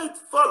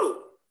 Faith follow,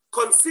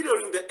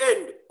 considering the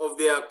end of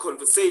their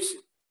conversation.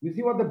 You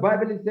see what the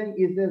Bible is saying?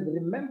 It says,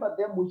 remember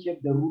them which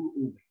have the rule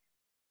over you.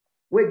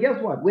 Well,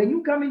 guess what? When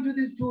you come into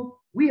this truth,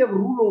 we have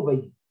rule over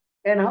you.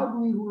 And how do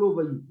we rule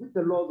over you? With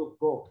the laws of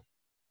God.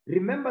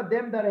 Remember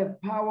them that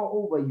have power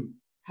over you.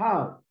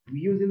 How? We're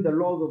using the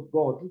laws of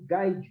God to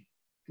guide you.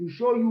 to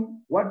show you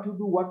what to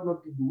do, what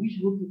not to do, which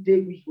route to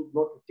take, which route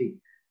not to take.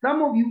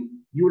 Some of you,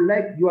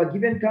 you are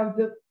given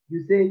counsel,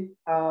 you say,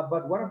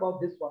 but what about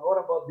this one? What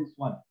about this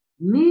one?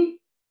 Me,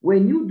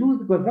 when you do,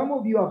 because some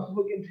of you have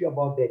spoken to you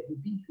about that, you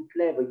think you're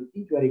clever, you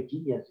think you are a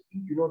genius, you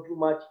think you know too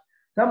much.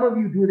 Some of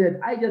you do that.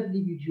 I just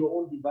leave you to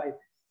your own devices.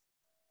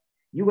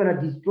 You're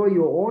gonna destroy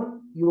your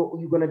own,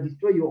 you're gonna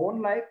destroy your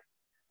own life,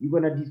 you're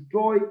gonna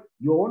destroy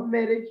your own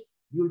marriage,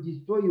 you'll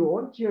destroy your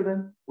own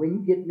children when you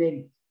get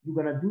married. You're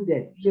gonna do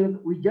that.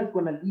 We're just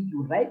gonna leave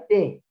you right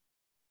there.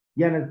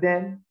 You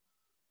understand?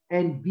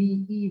 And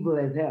be evil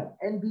as hell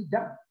and be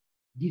done.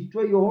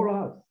 Destroy your whole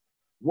house.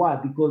 Why?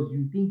 Because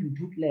you think you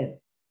took land.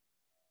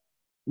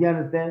 You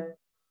understand?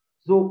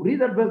 So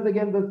read that verse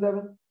again, verse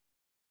 7.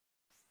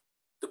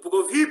 The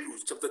book of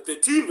Hebrews, chapter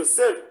 13, verse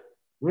 7.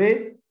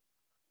 Read.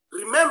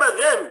 Remember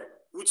them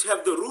which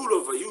have the rule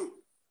over you,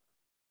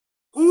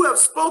 who have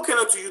spoken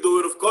unto you the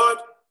word of God,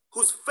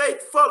 whose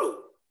faith follow,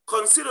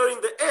 considering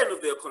the end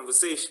of their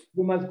conversation.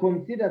 You must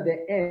consider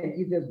the end.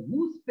 It says,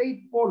 whose faith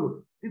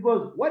follow?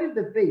 Because what is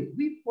the faith?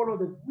 We follow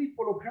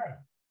Christ.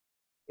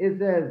 It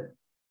says,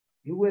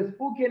 who has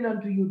spoken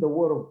unto you the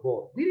word of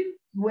God.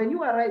 When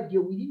you arrived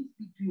here, we didn't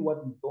speak to you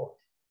what we thought.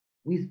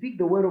 We speak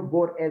the word of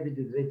God as it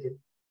is written.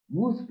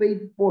 Whose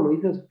faith follow?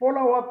 It says,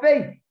 follow our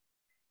faith,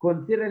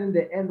 considering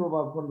the end of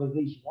our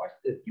conversation. Watch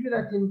this. Give me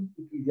that in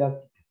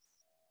Ecclesiastes.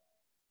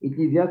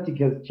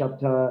 Ecclesiastes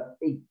chapter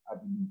 8, I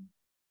believe.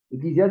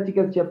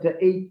 Ecclesiastes chapter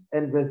 8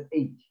 and verse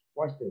 8.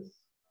 Watch this.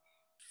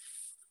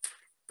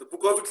 The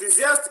book of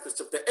Ecclesiastes,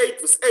 chapter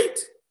 8, verse 8.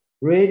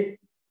 Read.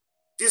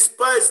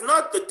 Despise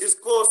not the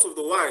discourse of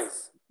the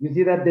wise. You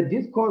see that the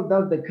discourse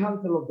does the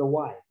counsel of the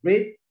wise.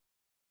 Read.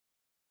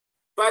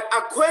 But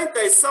acquaint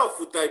thyself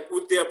with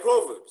their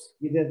proverbs.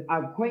 It says,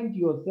 acquaint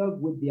yourself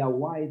with their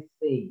wise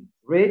sayings.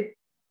 Read.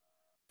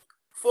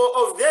 For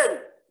of them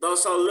thou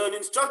shalt learn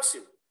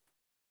instruction,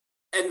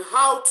 and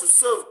how to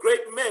serve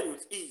great men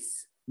with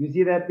ease. You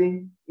see that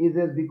thing? It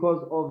says,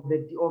 because of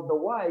the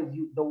wise,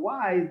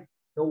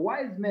 the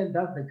wise men,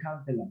 that's the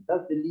counselor,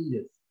 that's the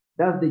leaders,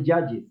 that's the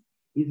judges.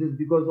 It says,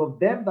 because of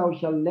them thou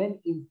shalt learn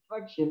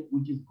instruction,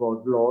 which is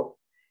God's Lord,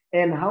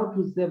 and how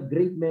to serve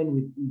great men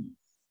with ease.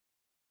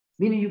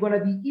 Meaning you're going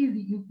to be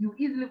easy, you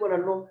easily going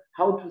to know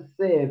how to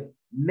serve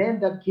men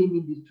that came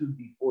in this truth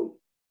before you.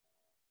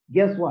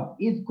 Guess what?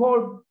 It's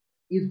called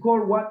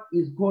what?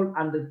 It's called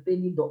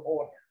understanding the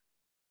order.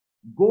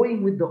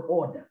 Going with the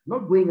order,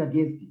 not going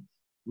against it.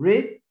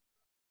 Read.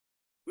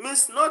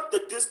 Miss not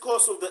the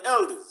discourse of the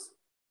elders.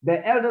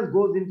 The elders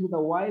goes into the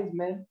wise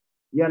men.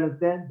 You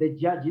understand? The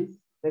judges,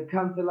 the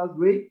counselors.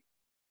 Read.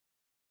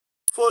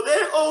 For they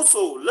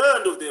also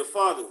learned of their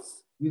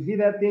fathers. You see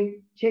that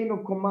thing? Chain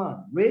of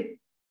command. Read.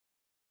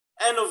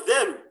 And of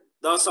them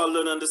thou shalt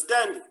learn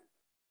understanding,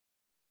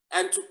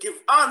 and to give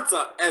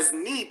answer as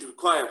need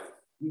requireth.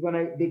 They're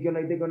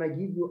gonna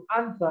give you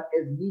answer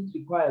as need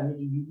requireth.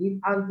 Meaning you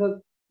need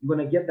answers, you're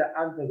gonna get the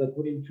answers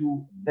according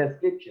to the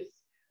scriptures.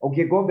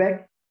 Okay, go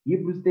back.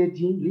 Hebrews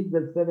 13, read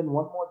verse 7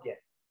 one more again.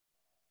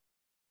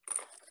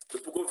 The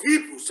book of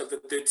Hebrews, chapter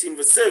 13,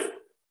 verse 7.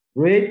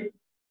 Read.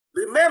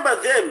 Remember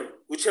them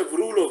which have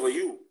rule over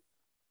you,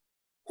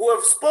 who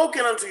have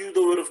spoken unto you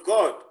the word of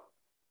God,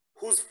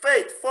 whose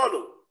faith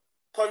follow,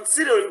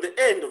 considering the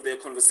end of their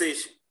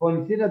conversation.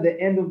 Consider the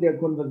end of their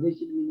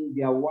conversation, meaning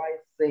their wise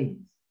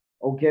sayings.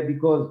 Okay,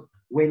 because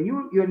when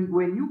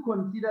you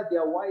consider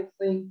their wise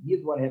sayings,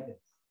 here's what happens.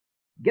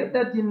 Get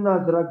that in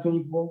Sirach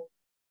 24.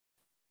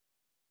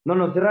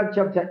 No, Sirach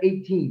chapter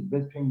 18,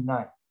 verse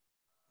 29.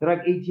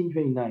 Sirach 18,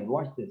 29.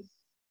 Watch this.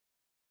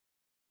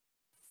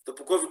 The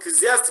book of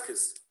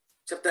Ecclesiastes,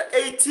 chapter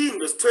 18,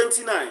 verse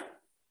 29.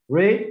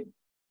 Read.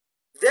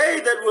 They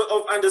that were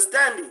of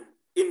understanding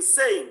in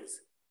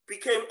sayings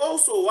became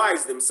also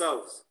wise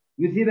themselves.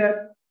 You see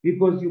that?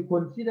 Because you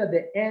consider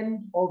the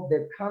end of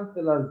the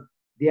counselors,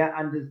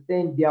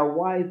 their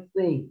wise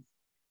sayings.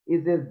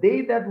 It says,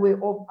 they that were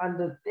of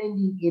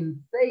understanding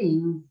in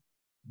sayings,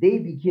 they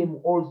became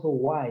also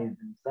wise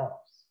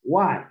themselves.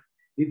 Why?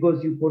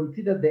 Because you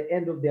consider the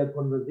end of their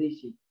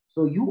conversation,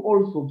 so you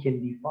also can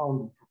be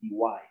found to be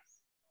wise.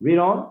 Read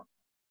on.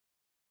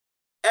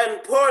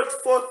 And poured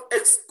forth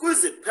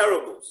exquisite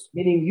parables.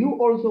 Meaning you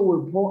also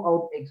will pour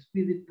out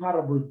exquisite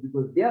parables,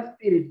 because their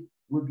spirit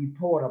will be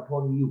poured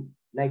upon you.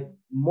 Like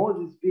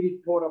Moses'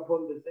 spirit poured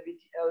upon the 70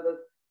 elders,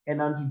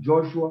 and unto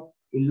Joshua,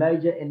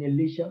 Elijah, and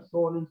Elisha,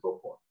 so on and so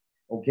forth.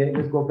 Okay,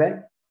 let's go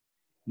back.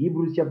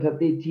 Hebrews chapter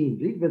 13,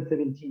 read verse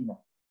 17 now.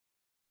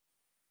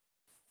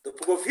 The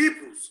book of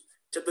Hebrews,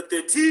 chapter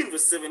 13,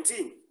 verse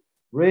 17.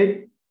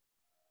 Read.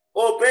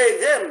 Obey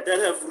them that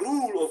have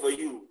rule over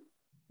you.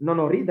 No,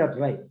 read that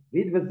right.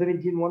 Read verse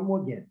 17 one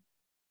more again.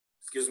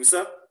 Excuse me,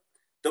 sir.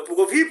 The book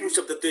of Hebrews,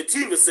 chapter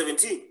 13, verse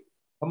 17.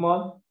 Come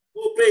on.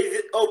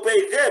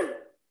 Obey them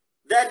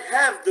that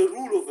have the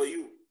rule over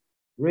you.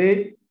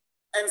 Read.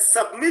 And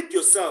submit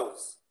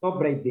yourselves.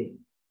 Stop right there.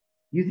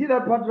 You see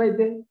that part right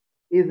there?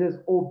 It says,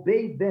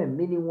 obey them,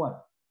 meaning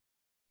what?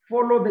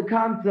 Follow the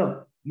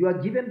counsel. You are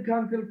given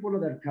counsel, follow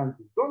that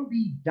counsel. Don't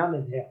be dumb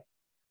as hell.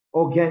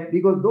 Okay,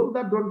 because those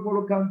that don't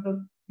follow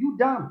counsel, you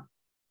done.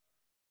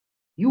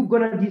 You're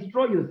gonna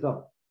destroy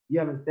yourself.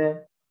 You understand?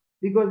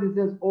 Because it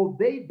says,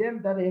 obey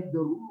them that have the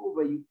rule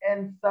over you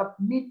and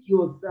submit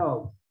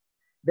yourselves.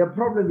 The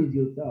problem is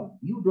yourself.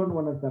 You don't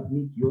want to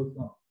submit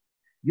yourself.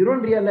 You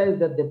don't realize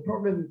that the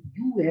problem,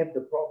 you have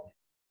the problem.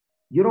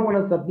 You don't want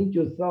to submit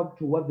yourself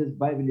to what this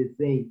Bible is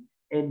saying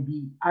and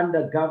be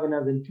under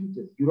governors and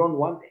tutors. You don't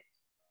want it.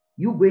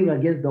 You're going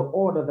against the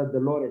order that the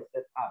Lord has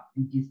set up.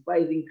 You're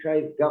despising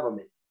Christ's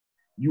government.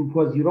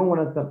 Because you don't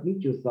want to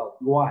submit yourself.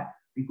 Why?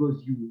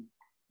 Because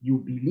you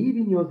believe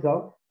in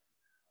yourself,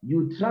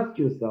 you trust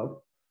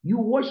yourself, you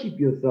worship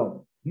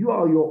yourself. You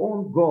are your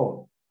own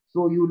God.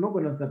 So you're not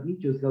going to submit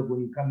yourself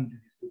when you come into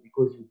this school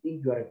because you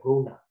think you are a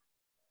grown-up.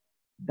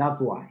 That's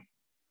why.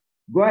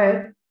 Go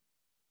ahead.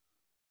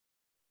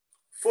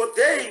 For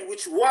they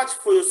which watch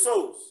for your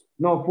souls.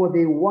 No, because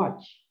they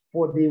watch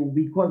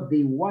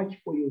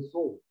for your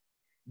soul.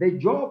 The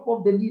job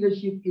of the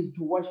leadership is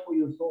to watch for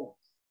your souls.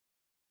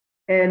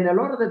 And a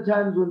lot of the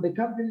times when the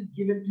counsel is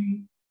given to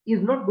you,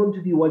 it's not going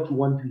to be what you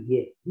want to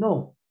hear.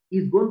 No,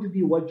 it's going to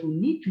be what you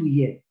need to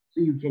hear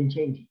so you can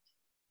change it.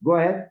 Go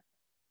ahead.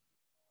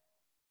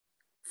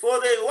 For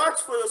they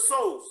watch for your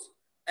souls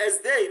as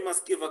they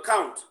must give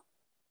account.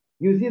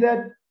 You see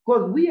that?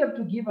 Because we have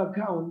to give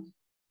account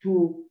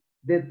to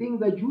the things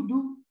that you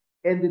do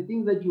and the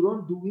things that you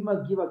don't do. We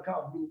must give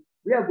account.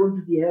 We are going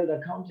to be held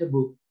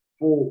accountable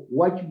for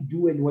what you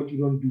do and what you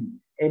don't do.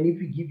 And if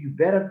we give you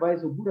bad advice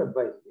or good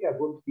advice, we are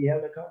going to be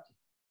held accountable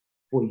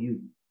for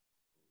you.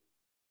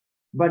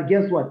 But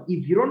guess what?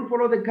 If you don't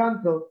follow the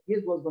counsel,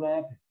 here's what's going to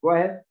happen. Go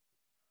ahead.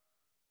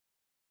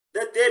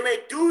 That they may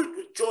do it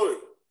with joy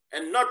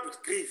and not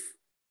with grief.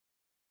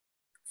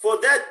 For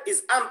that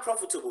is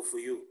unprofitable for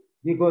you.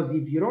 Because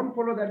if you don't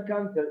follow that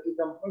counsel, it's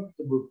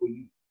unprofitable for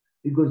you.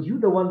 Because you're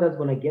the one that's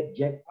going to get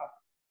jacked up.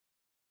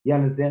 You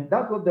understand?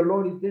 That's what the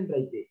Lord is saying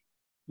right there.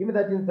 Give me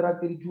that in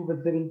Sirach 32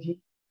 verse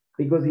 17.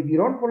 Because if you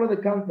don't follow the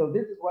counsel,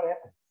 this is what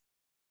happens.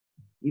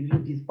 If you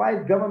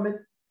despise government,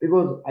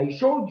 because I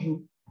showed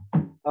you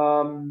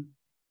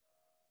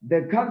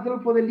the counsel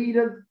for the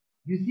leaders,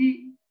 you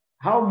see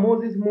how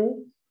Moses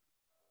moved?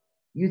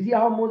 You see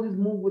how Moses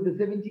moved with the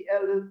 70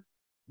 elders?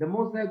 The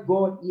Most High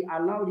God, he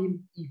allowed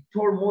him, he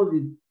told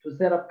Moses to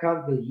set up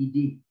counsel. He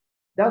did.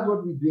 That's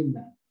what we're doing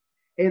now.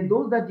 And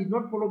those that did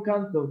not follow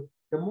counsel,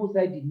 the Most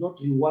High did not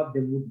reward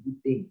them with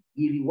good things.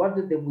 He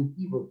rewarded them with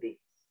evil things.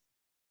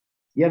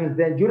 You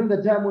understand? During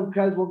the time when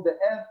Christ walked the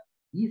earth,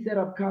 he set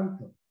up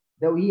counsel.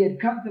 That he had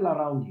counsel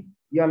around him.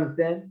 You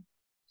understand?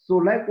 So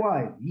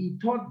likewise, he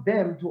taught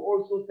them to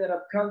also set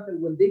up counsel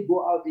when they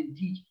go out and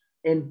teach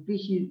and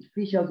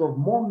fishers of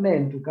more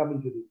men to come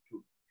into this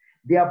truth.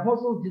 The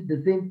apostles did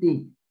the same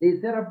thing. They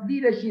set up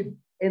leadership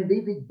and they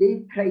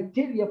gave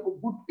criteria for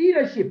good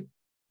leadership.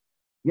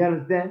 You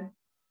understand?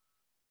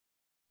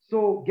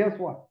 So guess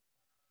what?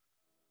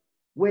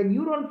 When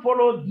you don't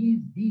follow these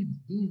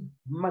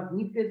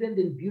magnificent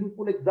and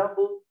beautiful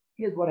examples,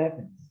 here's what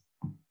happens.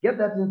 Get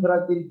that in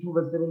Sirach 32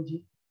 verse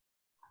 17.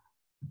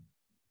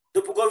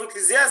 The book of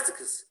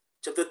Ecclesiasticus,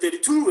 chapter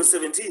 32 verse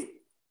 17.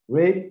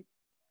 Read.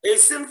 A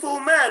sinful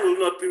man will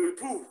not be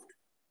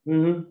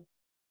reproved,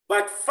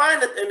 but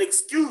findeth an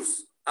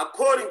excuse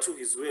according to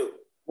his will.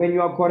 When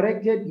you are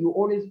corrected, you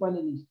always find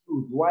an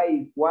excuse. Why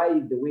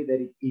is the way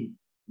that it is?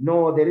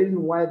 No, the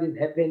reason why this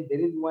happened, the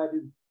reason why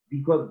this,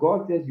 because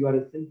God says you are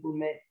a sinful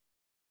man.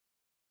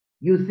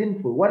 You're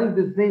sinful. What is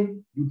the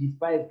sin? You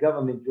despise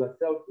government. You are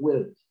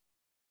self-willed.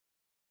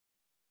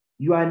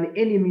 You are an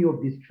enemy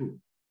of this truth.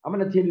 I'm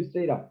going to tell you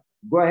straight up.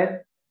 Go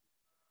ahead.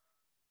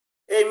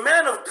 A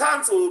man of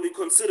counsel will be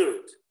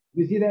considerate.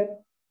 You see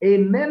that? A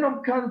man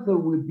of counsel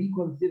will be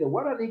considered.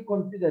 What are they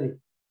considering?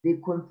 They're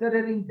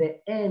considering the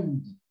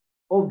end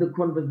of the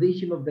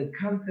conversation of the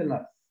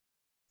counselors.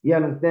 You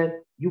understand?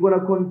 You're going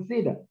to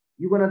consider.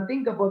 You're going to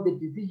think about the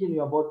decision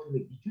you're about to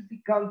make. Did you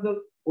seek counsel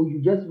or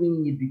you just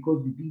winging it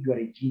because you think you are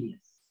a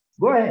genius?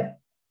 Go ahead.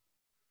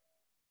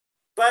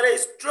 But a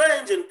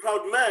strange and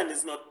proud man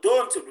is not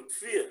daunted with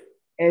fear.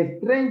 A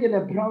strange and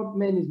a proud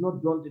man is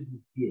not daunted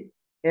with fear.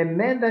 A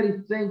man that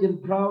is strange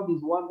and proud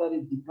is one that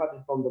is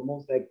departed from the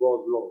Most High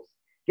God's laws.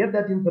 Get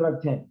that in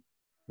Sirach 10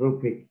 real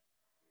quick.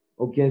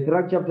 Okay,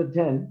 Sirach chapter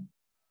 10.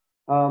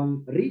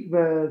 Read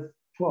verse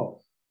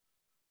 12.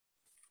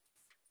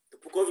 The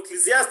book of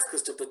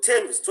Ecclesiasticus, chapter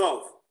 10, verse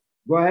 12.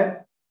 Go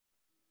ahead.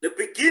 The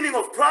beginning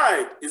of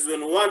pride is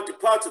when one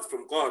departed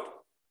from God,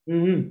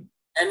 and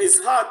his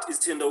heart is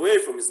turned away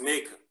from his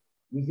maker.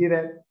 You see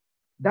that?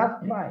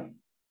 That's pride.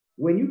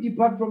 When you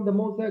depart from the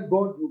Most High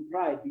God,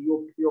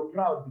 you're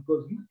proud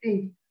because you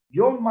think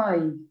your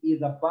mind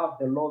is above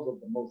the laws of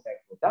the Most High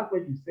God. That's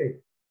what you say.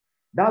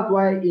 That's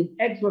why in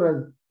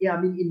Exodus,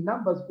 in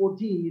Numbers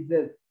 14, he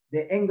says,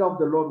 the anger of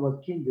the Lord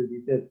was kindled.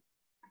 He says,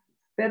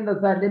 stand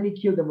aside, let me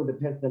kill them with the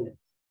pestilence.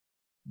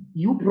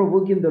 You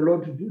provoking the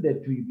Lord to do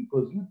that to you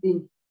because you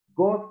think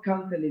God's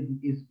counsel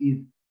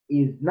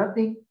is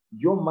nothing.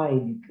 Your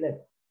mind is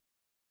clever.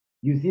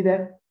 You see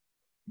that?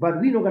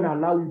 But we're not going to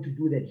allow you to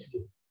do that.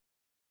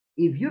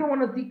 If you don't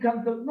want to seek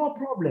counsel, no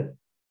problem.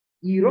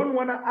 You don't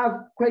want to ask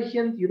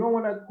questions. You don't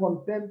want to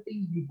confirm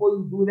things before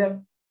you do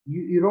them.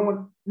 You don't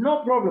want,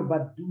 no problem,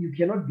 but you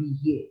cannot be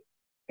here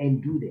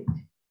and do that.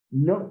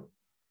 No.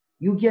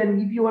 You can,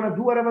 if you want to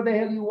do whatever the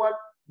hell you want,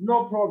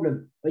 no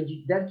problem. But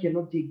that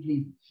cannot take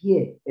place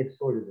here at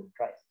Soldiers of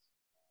Christ.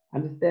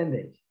 Understand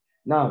that?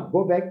 Now,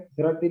 go back,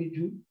 Surah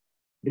 32.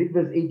 Read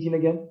verse 18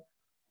 again.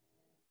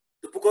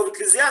 The book of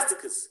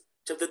Ecclesiasticus,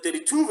 chapter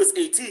 32, verse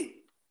 18.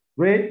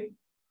 Read.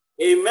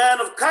 A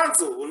man of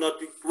counsel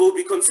will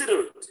be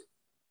considerate,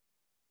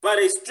 but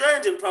a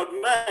strange and proud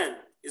man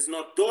is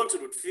not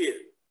daunted with fear.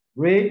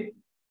 Read.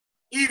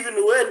 Even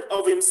when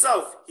of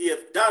himself he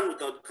hath done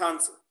without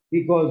counsel.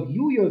 Because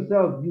you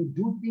yourself, you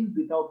do things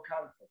without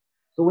counsel.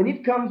 So when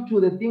it comes to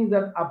the things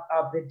that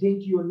pertain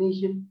to your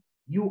nation,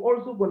 you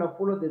also going to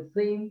follow the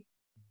same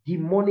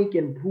demonic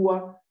and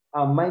poor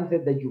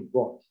mindset that you've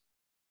got.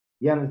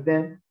 You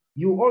understand?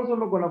 You also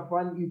not going to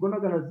find, you're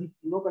not going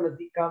to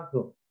seek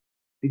counsel,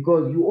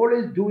 because you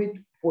always do it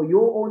for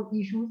your own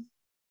issues.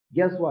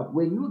 Guess what?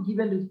 When you're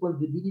given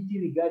responsibility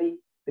regarding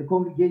the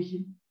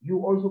congregation, you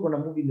also going to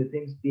move in the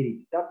same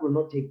spirit. That will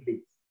not take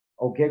place.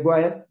 Okay, go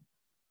ahead.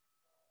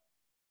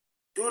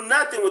 Do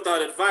nothing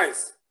without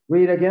advice.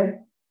 Read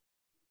again.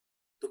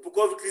 The book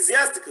of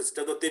Ecclesiasticus,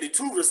 chapter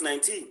 32, verse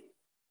 19.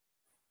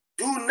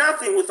 Do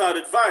nothing without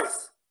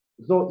advice.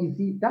 So you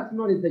see, that's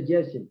not a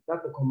suggestion,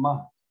 that's a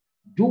command.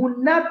 Do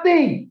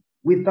nothing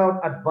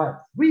without advice.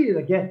 Read it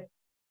again.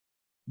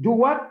 Do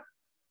what?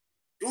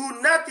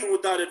 Do nothing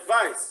without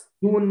advice.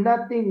 Do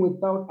nothing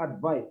without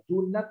advice.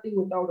 Do nothing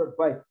without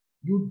advice.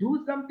 You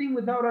do something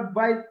without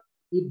advice,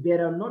 it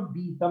better not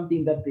be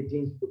something that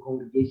pertains to the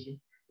congregation.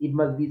 It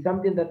must be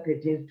something that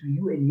pertains to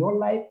you and your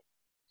life,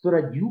 so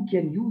that you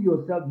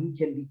yourself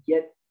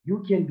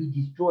can be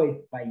destroyed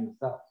by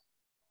yourself.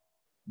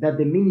 That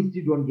the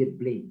ministry don't get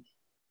blamed.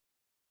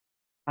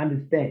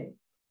 Understand?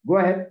 Go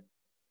ahead.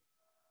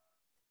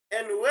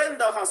 And when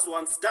thou hast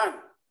once done,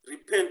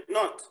 repent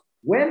not.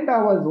 When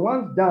thou was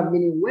once done,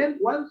 meaning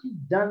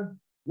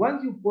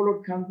once you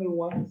followed counsel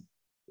once,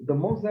 the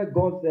Most High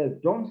God says,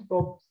 don't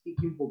stop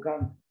seeking for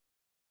counsel.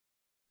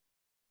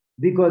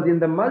 Because in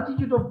the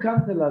multitude of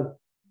counselors,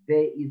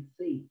 there is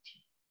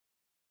safety.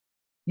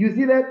 You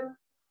see that?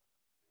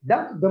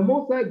 That's the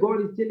Most High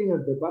God is telling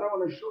us that, but I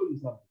want to show you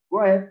something. Go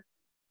ahead.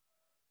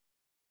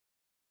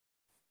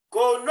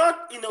 Go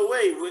not in a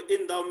way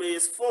wherein thou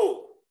mayest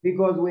fall.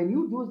 Because when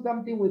you do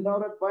something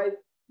without advice,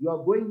 you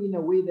are going in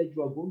a way that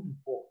you are going to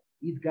fall.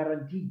 It's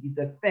guaranteed. It's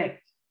a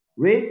fact.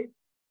 Read.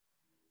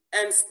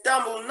 And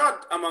stumble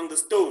not among the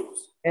stones.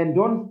 And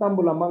don't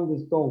stumble among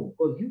the stones,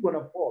 because you're going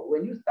to fall.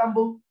 When you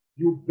stumble,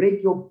 you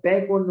break your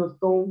back on the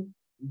stone.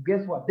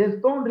 Guess what? The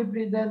stone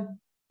represents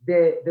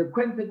the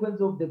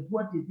consequence of the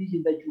poor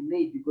decision that you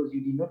made because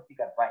you did not seek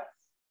advice.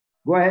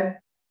 Go ahead.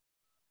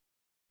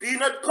 Be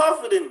not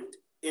confident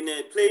in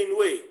a plain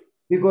way.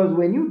 Because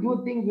when you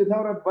do things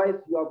without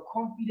advice, you are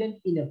confident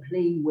in a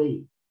plain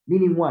way.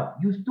 Meaning what?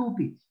 You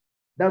stupid.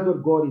 That's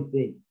what God is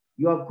saying.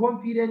 You are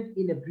confident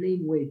in a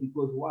plain way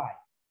because why?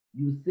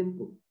 You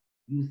simple.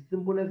 You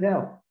simple as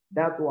hell.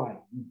 That's why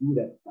you do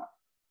that stuff.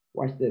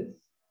 Watch this.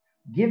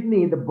 Give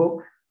me the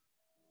book.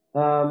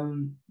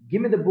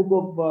 Give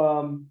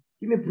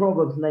me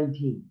Proverbs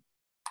 19.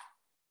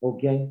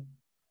 Okay.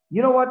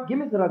 You know what? Give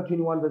me Surah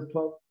 21 verse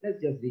 12.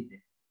 Let's just read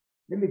it.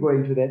 Let me go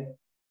into that.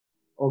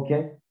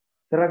 Okay.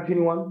 Surah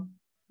 21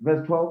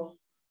 verse 12.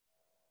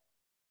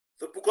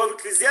 The book of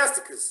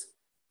Ecclesiasticus,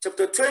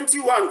 chapter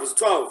 21 verse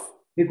 12.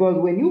 Because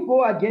when you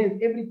go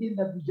against everything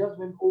that we just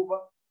went over,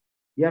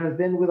 you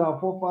understand, with our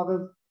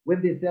forefathers,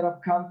 when they set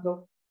up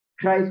council,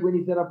 Christ, when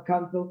he set up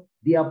council,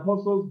 the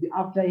apostles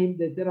after him,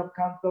 they set up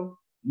council,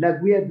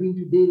 like we are doing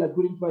today, like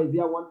according to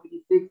Isaiah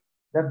 126,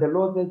 that the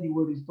Lord says he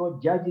will restore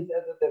judges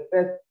as of the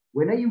first.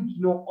 When you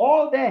know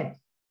all that,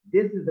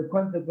 this is the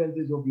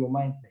consequences of your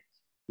mindset.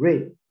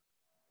 Read.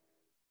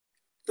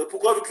 The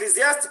book of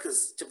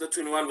Ecclesiasticus, chapter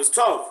 21, verse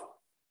 12.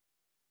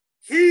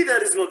 He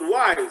that is not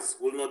wise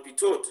will not be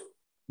taught.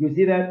 You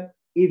see that?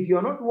 If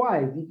you're not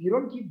wise, if you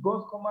don't keep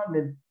God's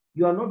commandments,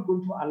 you are not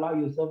going to allow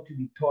yourself to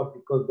be taught,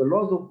 because the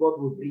laws of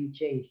God will bring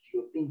change to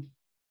your thinking.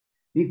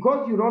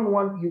 Because you don't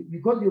want to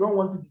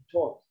be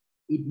taught,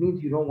 it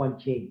means you don't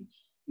want change.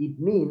 It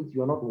means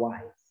you're not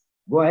wise.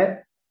 Go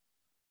ahead.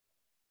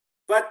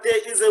 But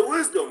there is a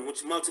wisdom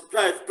which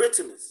multiplieth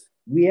bitterness.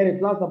 We had a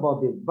class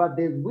about this. But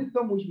there's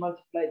wisdom which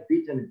multiplies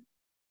bitterness.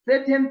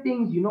 Certain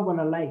things you're not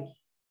gonna like,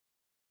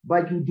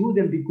 but you do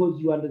them because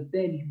you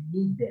understand you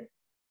need them.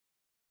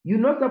 You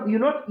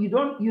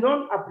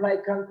don't apply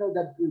counsel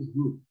that feels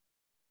good.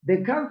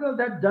 The counsel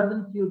that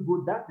doesn't feel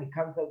good, that's the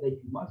counsel that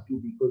you must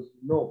do, because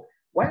you know.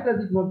 Why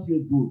does it not feel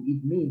good?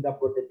 It means I've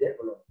got the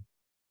devil on it.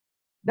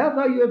 That's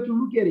how you have to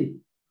look at it.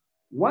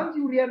 Once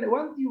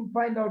you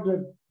find out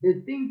that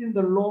there's things in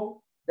the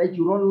law that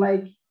you don't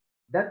like,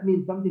 that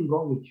means something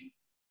wrong with you.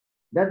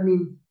 That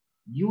means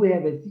you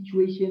have a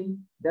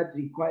situation that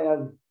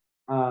requires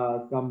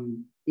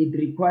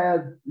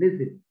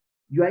listen,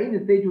 you are in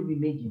a state of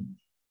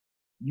emergency.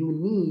 You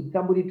need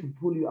somebody to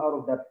pull you out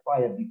of that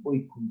fire before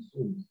it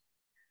consumes.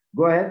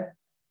 Go ahead.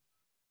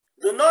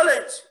 The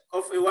knowledge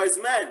of a wise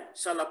man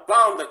shall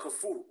abound like a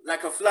fool,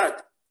 like a flood.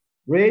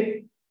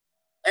 Read.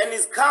 And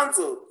his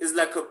counsel is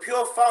like a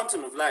pure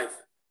fountain of life.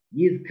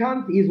 His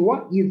counsel is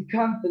what? His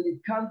counsel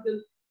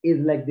is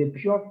like the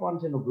pure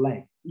fountain of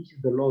life, which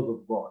is the laws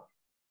of God.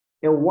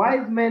 A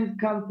wise man's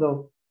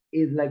counsel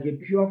is like a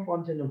pure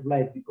fountain of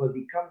life because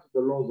it comes to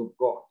the laws of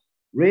God.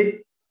 Read.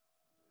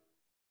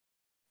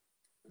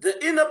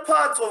 The inner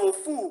parts of a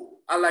fool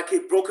are like a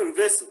broken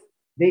vessel.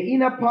 The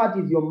inner part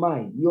is your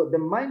mind. The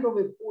mind of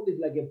a fool is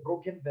like a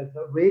broken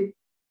vessel. Read.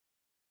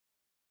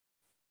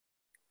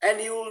 And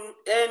he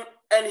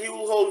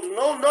will hold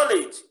no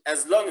knowledge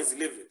as long as he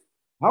liveth.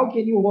 How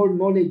can you hold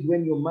knowledge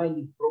when your mind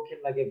is broken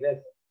like a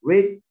vessel?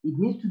 Read. It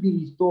needs to be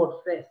restored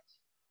first.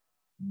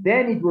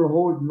 Then it will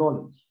hold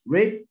knowledge.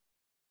 Read.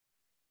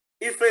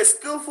 If a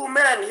skillful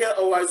man hear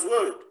a wise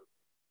word,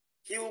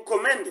 he will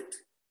commend it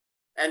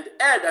and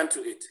add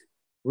unto it.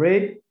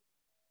 Read.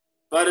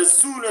 But as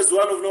soon as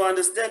one of no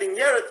understanding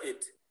heareth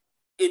it,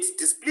 it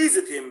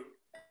displeaseth him,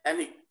 and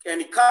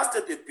he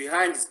casteth it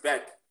behind his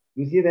back.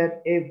 You see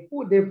that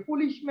the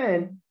foolish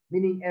man,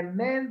 meaning a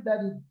man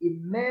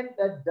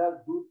that does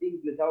do things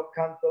without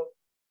counsel,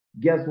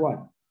 guess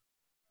what?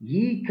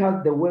 He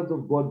casts the words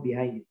of God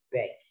behind his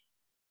back.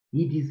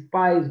 He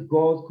despised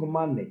God's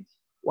commandments.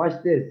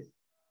 Watch this.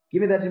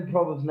 Give me that in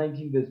Proverbs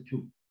 19, verse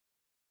 2.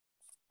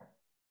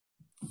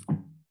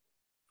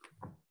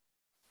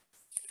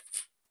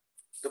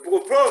 The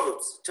book of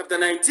Proverbs, chapter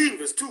 19,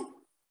 verse 2.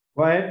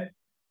 Go ahead.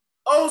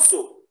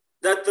 Also,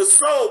 that the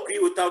soul be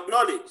without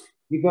knowledge.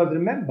 Because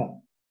remember,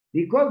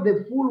 because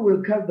the fool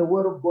will cast the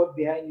word of God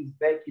behind his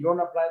back, you don't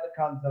apply the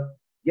concept.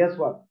 Guess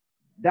what?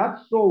 That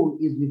soul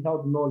is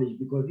without knowledge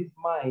because his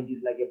mind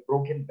is like a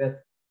broken vessel.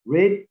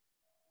 Read.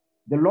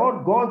 The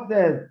Lord God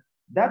says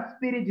that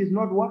spirit is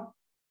not what?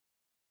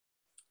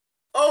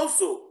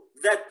 Also,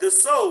 that the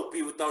soul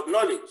be without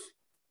knowledge.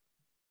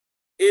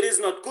 It is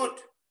not good.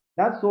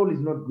 That soul is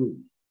not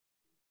good.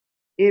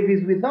 If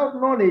it's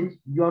without knowledge,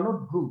 you are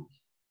not good.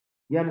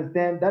 You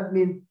understand? That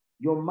means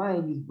your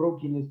mind is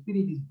broken, your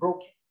spirit is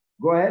broken.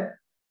 Go ahead.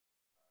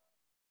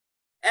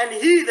 And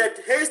he that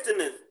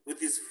hasteneth with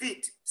his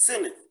feet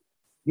sinneth.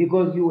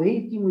 Because you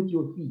hasten with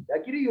your feet.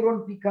 Actually, you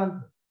don't see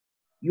cancer.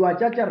 You are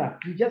chachara.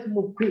 You just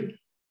move quick.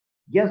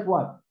 Guess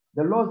what?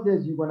 The Lord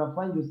says you're going to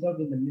find yourself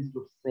in the midst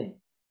of sin.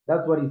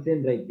 That's what he's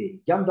saying right there.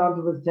 Jump down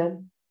to verse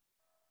 10.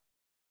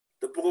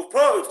 The book of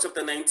Proverbs,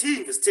 chapter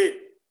 19, verse 10.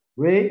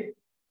 Read.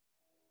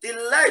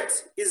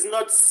 Delight is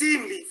not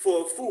seemly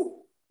for a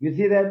fool. You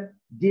see that?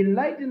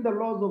 Delight in the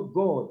laws of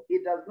God.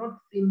 It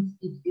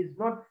is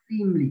not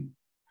seemly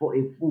for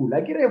a fool.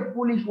 Like a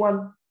foolish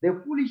one,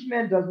 the foolish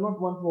man does not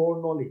want to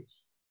hold knowledge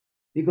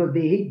because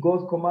they hate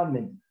God's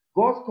commandments.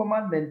 God's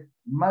commandments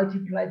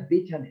multiply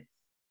bitterness.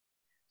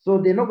 So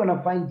they're not going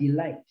to find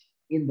delight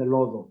in the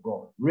laws of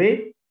God.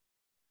 Read.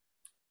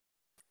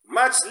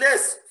 Much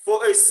less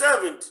for a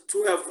servant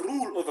to have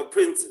rule over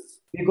princes.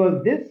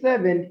 Because this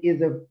servant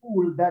is a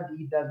fool that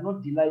he does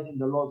not delight in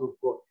the laws of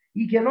God.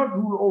 He cannot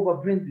rule over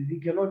princes.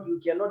 You cannot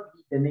lead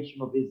the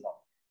nation of Israel.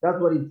 That's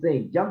what he's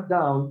saying. Jump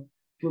down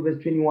to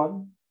verse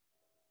 21.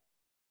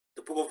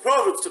 The book of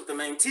Proverbs, chapter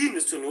 19,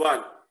 verse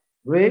 21.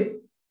 Read.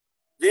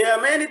 There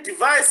are many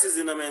devices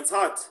in a man's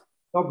heart.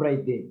 Stop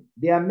right there.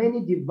 There are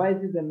many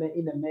devices in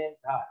a man's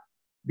heart.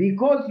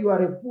 Because you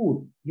are a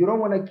fool, you don't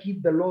want to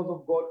keep the laws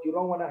of God. You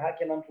don't want to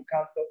hearken unto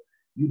counsel.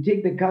 You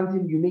take the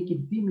counsel, you make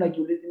it seem like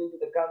you're listening to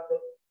the counsel.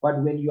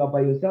 But when you are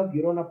by yourself,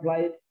 you don't apply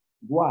it.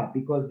 Why?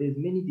 Because there's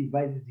many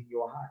devices in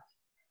your heart.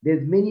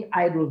 There's many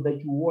idols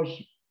that you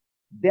worship.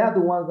 They are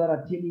the ones that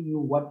are telling you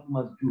what you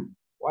must do.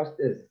 Watch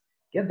this.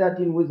 Get that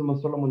in Wisdom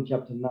of Solomon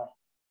chapter 9.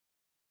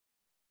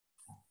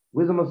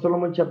 Wisdom of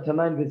Solomon chapter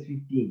 9 verse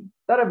 15.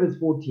 Start at verse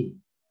 14.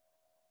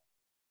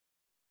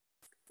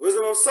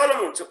 Wisdom of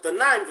Solomon chapter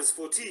 9 verse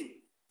 14.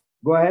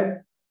 Go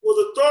ahead. For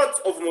the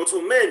thoughts of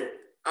mortal men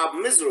are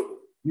miserable.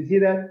 You see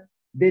that?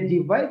 The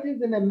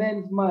devices in a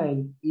man's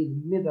mind is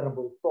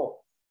miserable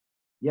thoughts.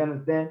 You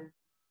understand?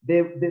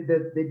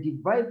 The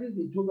devices,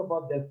 we talk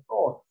about the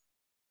thoughts,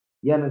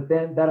 you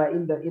understand, that are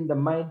in the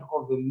mind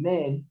of a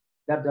man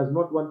that does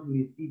not want to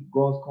receive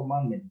God's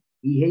commandment.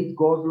 He hates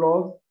God's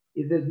laws.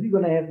 He says we're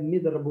going to have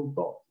miserable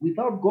thoughts.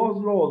 Without God's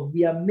laws,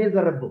 we are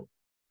miserable.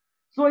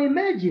 So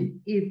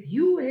imagine if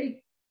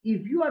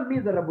you are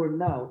miserable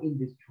now in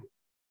this truth.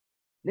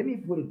 Let me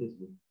put it this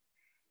way.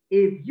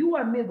 If you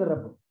are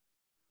miserable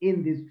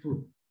in this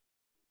truth,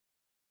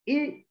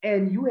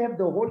 and you have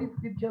the holy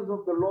scriptures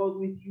of the Lord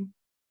with you,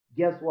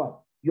 guess what?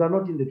 You are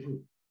not in the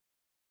truth.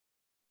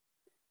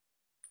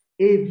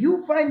 If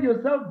you find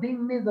yourself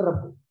being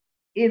miserable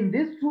in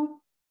this truth,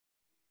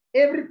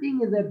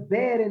 everything is a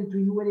burden to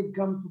you when it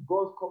comes to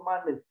God's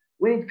commandments.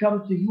 When it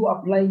comes to you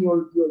applying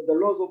the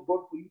laws of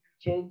God for you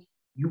to change,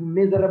 you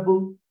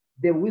miserable.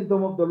 The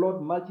wisdom of the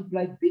Lord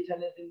multiplies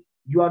bitterness.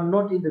 You are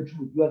not in the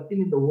truth. You are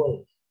still in the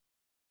world.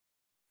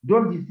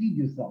 Don't deceive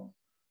yourself.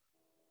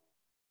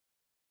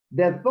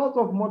 The thoughts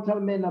of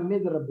mortal men are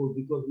miserable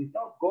because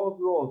without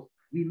God's laws,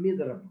 we're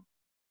miserable.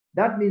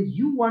 That means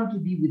you want to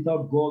be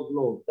without God's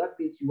laws. That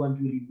means you want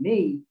to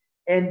remain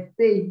and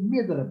stay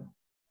miserable.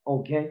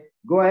 Okay,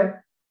 go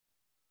ahead.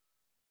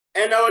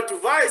 And our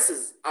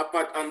devices are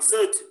but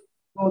uncertain.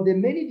 So the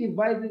many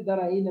devices that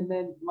are in a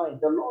man's mind,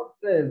 the Lord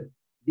says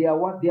they are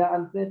what? They are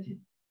uncertain.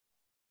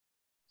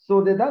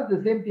 So that's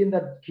the same thing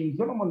that King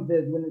Solomon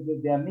says when he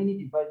says there are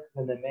many devices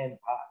in a man's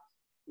heart,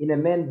 in a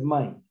man's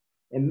mind.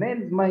 A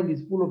man's mind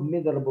is full of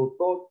miserable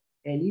thoughts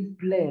and his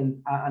plans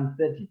are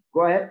uncertain.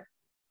 Go ahead.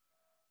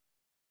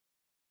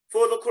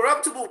 For the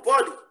corruptible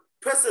body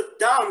presseth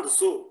down the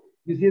soul.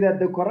 You see that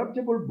the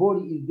corruptible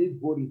body is this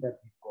body that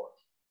we've got.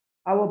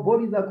 Our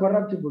bodies are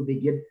corruptible. They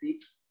get sick.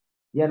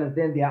 You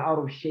understand? They are out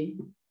of shape.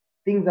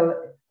 Things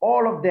are,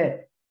 all of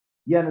that.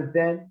 You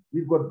understand?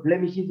 We've got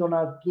blemishes on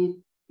our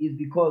skin. Is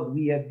because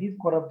we have this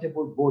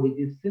corruptible body,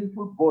 this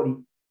sinful body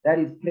that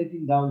is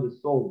pressing down the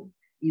soul,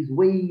 is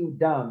weighing you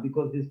down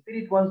because the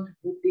spirit wants to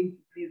do things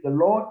to please the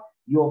Lord.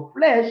 Your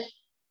flesh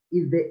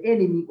is the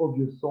enemy of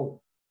your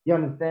soul. You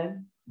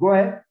understand? Go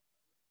ahead.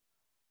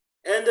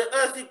 And the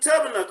earthly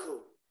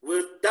tabernacle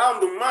with down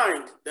the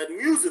mind that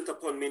museth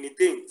upon many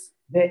things.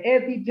 The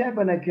earthly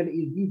tabernacle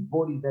is this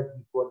body that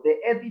we've got. The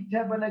earthly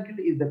tabernacle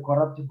is the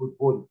corruptible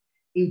body.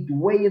 It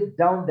weighs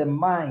down the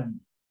mind.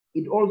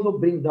 It also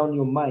brings down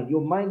your mind.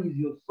 Your mind is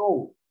your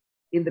soul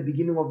in the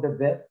beginning of the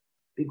verse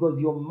because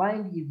your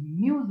mind is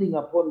musing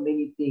upon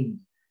many things.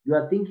 You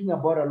are thinking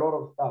about a lot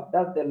of stuff.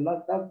 That's the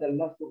lust of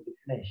the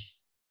flesh.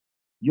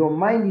 Your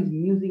mind is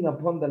musing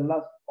upon the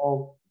lust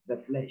of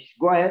the flesh.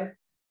 Go ahead.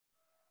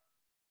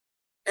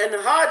 And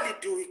hardly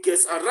do we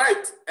guess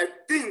aright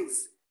at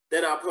things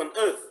that are upon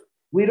earth.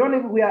 We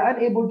are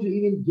unable to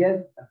even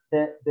guess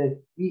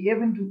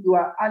we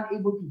are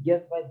unable to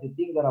guess by the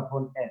things that are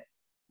upon earth.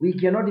 We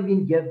cannot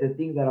even guess the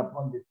things that are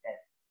upon this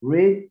earth.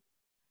 Read.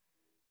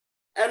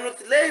 And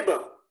with labor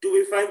do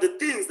we find the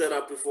things that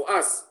are before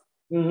us.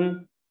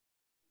 Mm-hmm.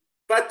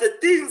 But the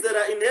things that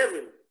are in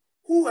heaven,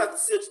 who hath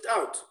searched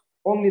out?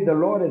 Only the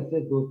Lord has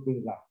said those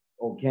things out.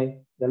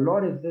 Okay? The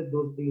Lord has said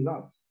those things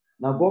out.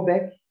 Now go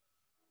back.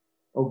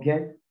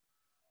 Okay?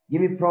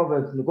 Give me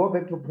Proverbs. Go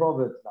back to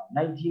Proverbs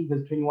now. 19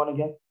 verse 21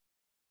 again.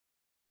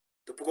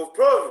 The book of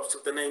Proverbs,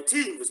 chapter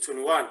 19, verse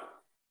 21.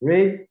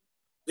 Read.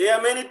 There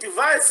are many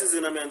devices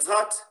in a man's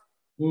heart.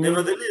 Mm-hmm.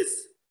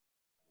 Nevertheless,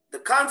 the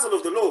counsel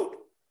of the Lord,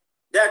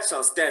 that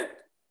shall stand.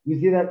 You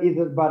see that it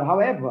says, but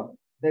however,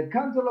 the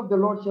counsel of the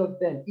Lord shall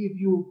stand. If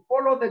you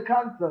follow the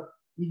counsel,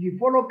 if you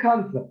follow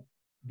counsel,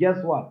 guess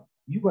what?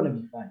 You're going to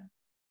be fine.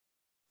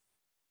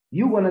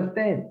 You're going to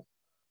stand.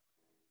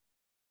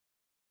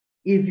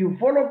 If you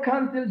follow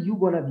counsel, you're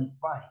going to be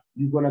fine.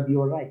 You're going to be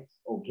all right,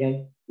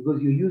 okay?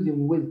 Because you're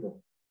using wisdom.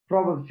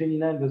 Proverbs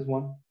 29 verse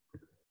 1.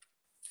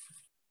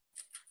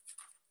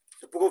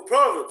 The book of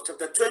Proverbs,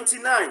 chapter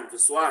 29,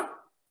 verse 1.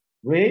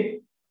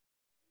 Read.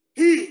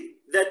 He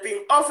that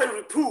being often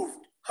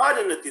reproved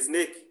hardeneth his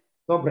neck.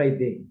 Stop right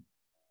there.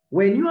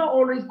 When you are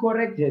always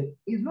corrected,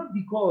 it's not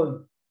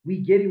because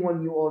we're getting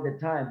on you all the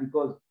time,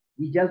 because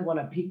we just want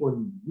to pick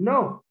on you.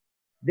 No.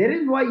 The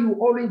reason why you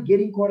always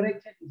getting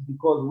corrected is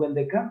because when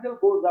the counsel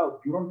goes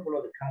out, you don't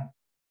follow the counsel.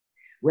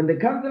 When the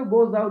counsel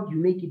goes out, you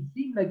make it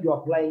seem like you're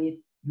applying it.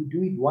 You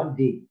do it 1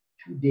 day,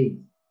 2 days,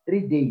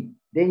 3 days.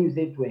 Then you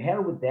say, to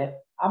hell with that.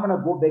 I'm going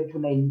to go back to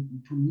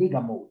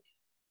nigger mode.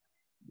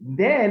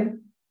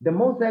 Then the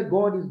Most High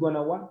God is going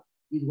to what?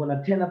 He's going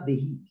to turn up the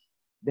heat.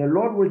 The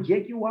Lord will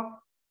jack you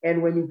up.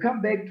 And when you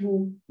come back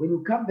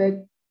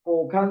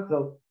for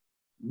counsel,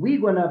 we're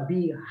going to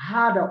be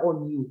harder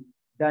on you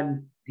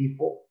than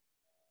before.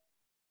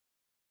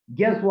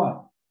 Guess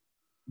what?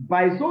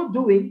 By so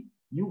doing,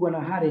 you're going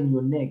to harden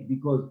your neck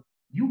because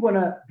you're going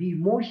to be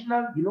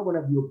emotional. You're not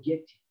going to be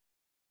objective.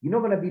 You're not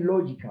going to be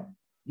logical.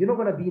 You're not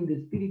going to be in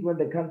the spirit when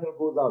the counsel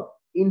goes out.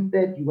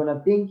 Instead, you're going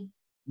to think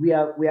we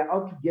are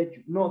out to get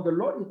you. No, the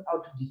Lord is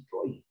out to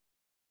destroy you.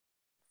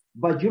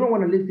 But you don't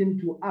want to listen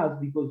to us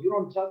because you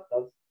don't trust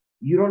us.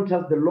 You don't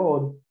trust the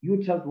Lord.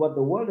 You trust what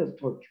the world has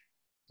taught you.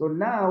 So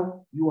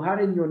now you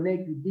harden your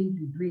neck. You think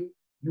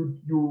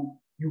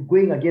you're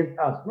going against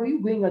us. No,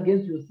 you're going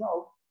against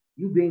yourself.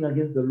 You're going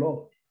against the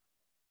Lord.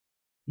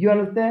 You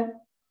understand?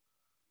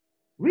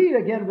 Read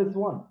again verse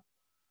 1.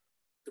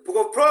 The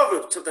book of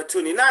Proverbs, chapter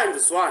 29,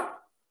 verse 1.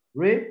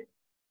 Read.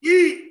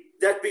 He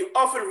that being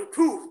often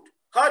reproved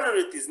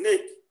hardeneth his neck.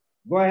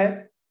 Go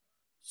ahead.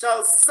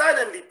 Shall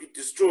suddenly be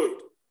destroyed.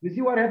 You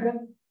see what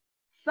happens?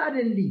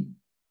 Suddenly.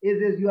 It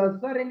says you are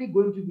suddenly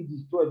going to be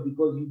destroyed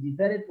because you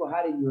decided to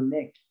harden your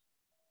neck.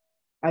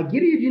 I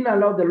get you didn't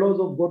allow the laws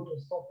of God to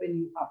soften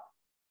you up.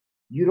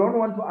 You don't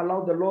want to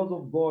allow the laws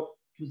of God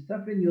to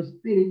soften your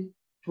spirit,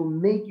 to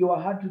make your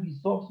heart to be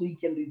soft so you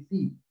can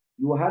receive.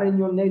 You harden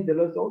your neck, the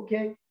Lord says,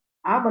 okay,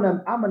 I'm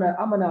gonna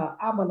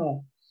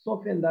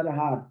soften that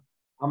heart.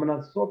 I'm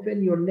gonna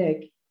soften your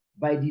neck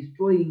by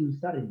destroying you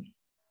suddenly.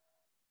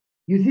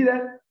 You see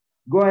that?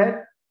 Go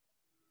ahead.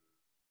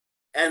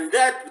 And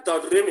that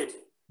without remedy.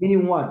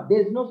 Meaning what?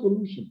 There's no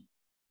solution.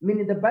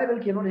 Meaning the Bible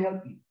cannot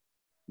help you.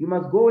 You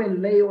must go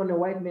and lay on a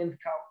white man's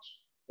couch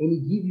and he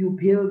give you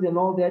pills and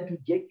all that to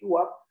jack you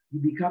up. You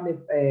become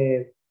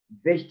a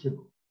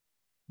vegetable.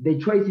 The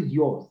choice is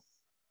yours.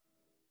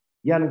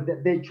 You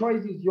understand? The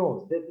choice is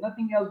yours. There's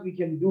nothing else we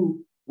can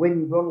do when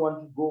you don't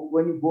want to go,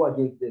 when you go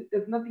against this.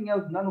 There's nothing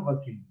else none of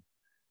us can do.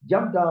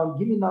 Jump down.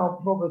 Give me now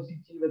Proverbs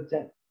 15 verse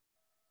 10.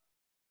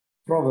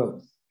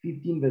 Proverbs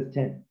 15 verse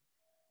 10.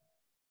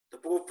 The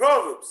book of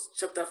Proverbs,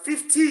 chapter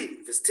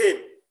 15, verse 10.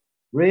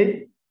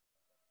 Read.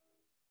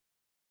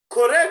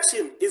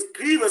 Correction is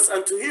grievous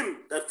unto him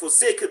that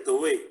forsaketh the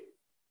way.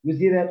 You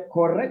see that?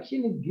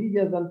 Correction is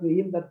grievous unto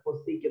him that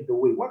forsaketh the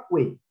way. What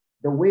way?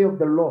 The way of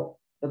the law,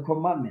 the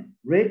commandment.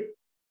 Read.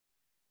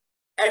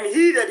 And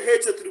he that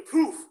hateth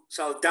reproof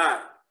shall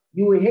die.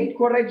 You will hate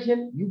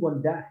correction, you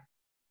will die.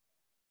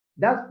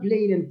 That's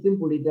plain and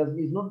simple. It's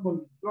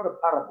not a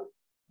parable.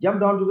 Jump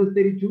down to verse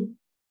 32.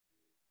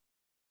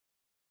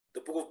 The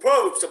book of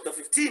Proverbs, chapter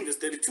 15, verse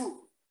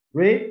 32.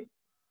 Read.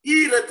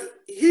 He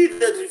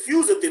that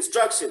refuseth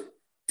instruction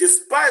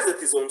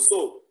despiseth his own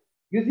soul.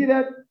 You see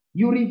that?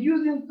 You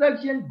refuse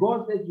instruction,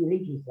 God says you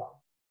hate yourself.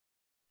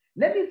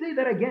 Let me say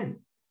that again.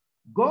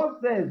 God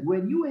says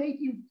when you hate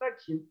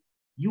instruction,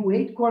 you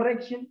hate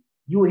correction,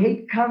 you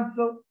hate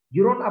counsel,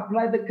 you don't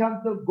apply the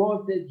counsel,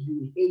 God says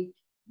you hate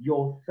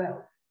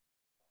yourself.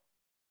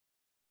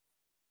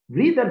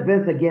 Read that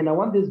verse again. I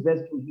want this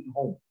verse to hit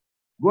home.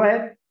 Go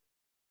ahead.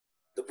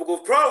 The book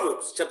of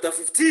Proverbs, chapter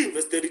 15,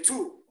 verse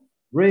 32.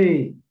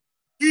 Read.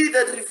 He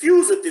that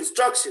refuseth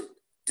instruction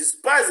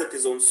despiseth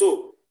his own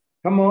soul.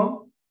 Come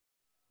on.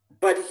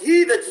 But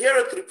he that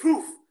heareth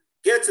reproof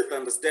getteth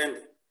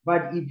understanding.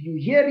 But if you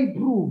hear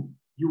reproof,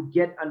 you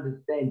get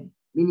understanding.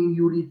 Meaning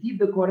you receive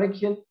the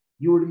correction,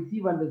 you will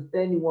receive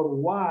understanding on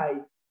why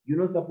you're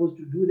not supposed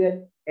to do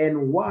that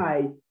and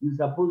why you're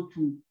supposed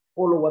to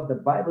follow what the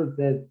Bible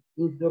says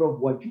instead of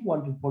what you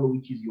want to follow,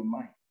 which is your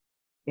mind.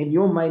 And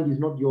your mind is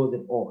not yours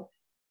at all.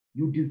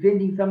 You're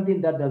defending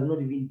something that does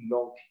not even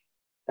belong to you.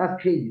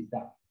 That's crazy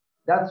stuff.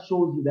 That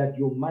shows you that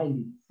your mind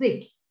is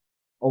sick.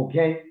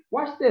 Okay?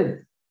 Watch this.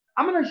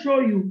 I'm going to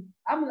show you.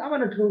 I'm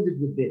going to close it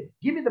with this.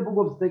 Give me the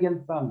book of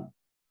 2 Samuel.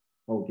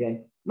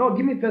 Okay? No,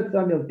 give me 1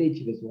 Samuel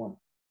 30 verse 1.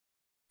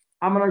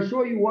 I'm going to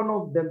show you one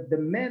of the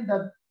men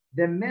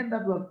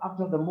that was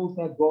after the Most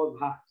High God's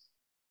heart.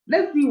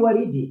 Let's see what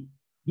he did.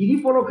 Did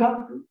he follow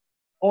counsel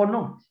or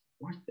not?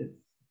 Watch this.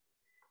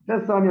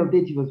 1 Samuel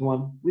 30 verse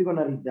 1. We're going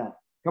to read that.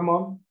 Come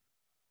on.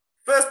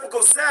 First book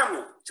of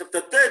Samuel,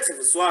 chapter 30,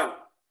 verse 1.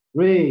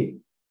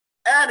 Read.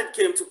 And it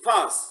came to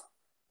pass,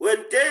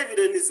 when David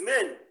and his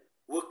men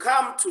were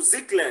come to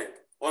Ziklag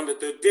on the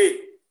third day,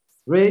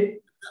 Read.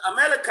 the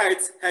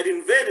Amalekites had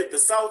invaded the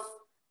south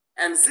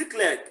and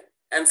Ziklag,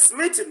 and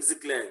smitten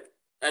Ziklag,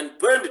 and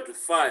burned it with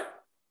fire.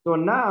 So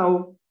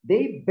now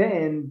they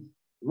burned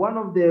one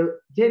of the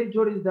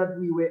territories that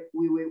we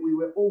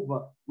were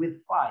over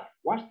with fire.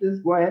 Watch this.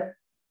 Go ahead.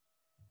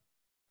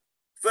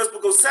 First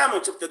book of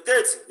Samuel, chapter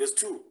 30, verse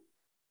 2.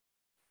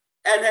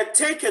 And had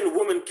taken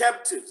women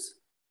captives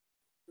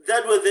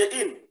that were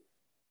therein.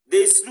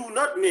 They slew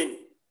not many,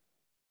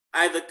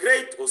 either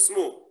great or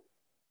small,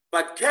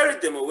 but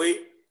carried them away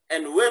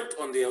and went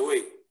on their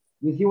way.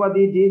 You see what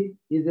they did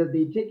is that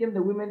they taken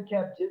the women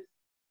captives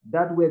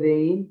that were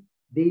therein.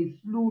 They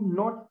slew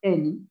not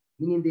any,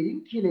 meaning they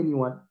didn't kill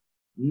anyone,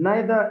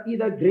 neither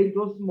either great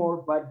or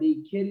small, but they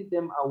carried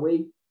them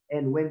away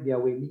and went their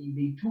way, meaning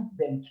they took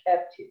them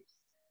captives.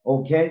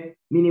 Okay?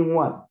 Meaning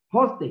what?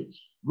 Hostage.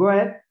 Go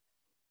ahead.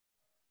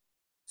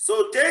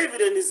 So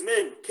David and his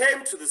men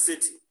came to the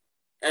city,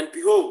 and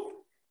behold,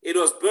 it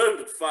was burned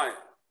with fire.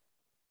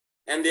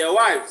 And their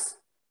wives,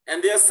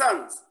 and their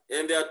sons,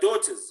 and their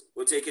daughters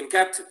were taken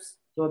captives.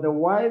 So the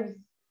wives,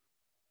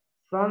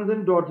 sons,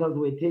 and daughters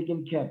were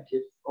taken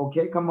captives.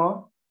 Okay, come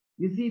on.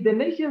 You see, the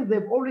nations,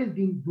 they've always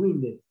been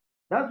doing this.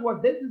 That's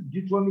what this is,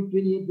 Deuteronomy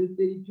 28, verse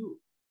 32.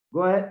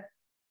 Go ahead.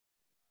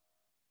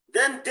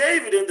 Then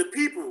David and the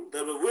people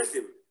that were with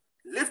him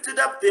lifted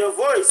up their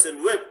voice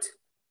and wept,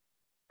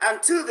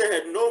 until they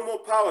had no more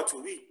power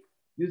to weep.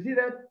 You see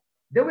that?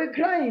 They were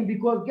crying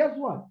because guess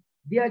what?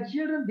 Their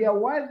children, their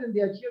wives and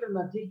their children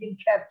are taken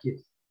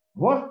captives,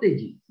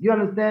 hostages. You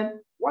understand?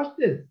 Watch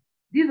this.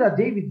 These are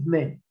David's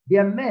men. They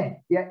are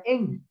mad. They are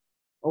angry.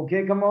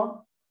 Okay, come on.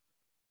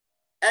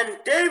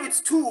 And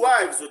David's two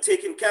wives were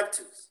taken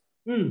captives.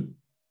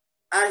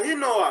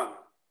 Ahinoam,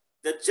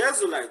 the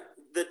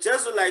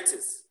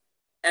Jezreelitess,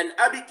 and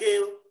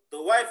Abigail,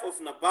 the wife of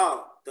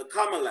Nabal, the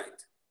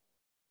Carmelite.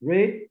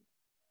 Read.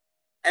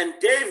 And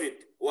David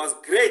was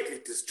greatly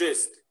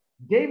distressed.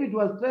 David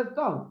was stressed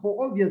out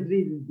for obvious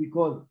reasons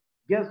because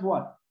guess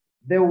what?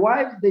 The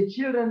wives, the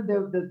children,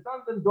 the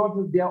sons and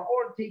daughters, they are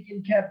all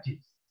taken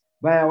captives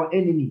by our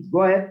enemies.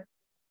 Go ahead.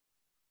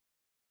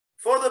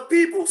 For the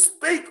people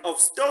spake of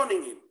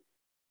stoning him.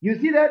 You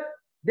see that?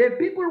 The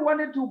people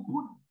wanted to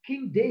put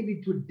King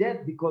David to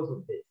death because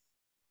of this.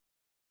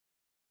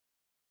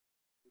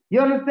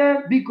 You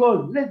understand?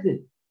 Because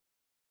listen,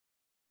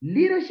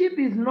 leadership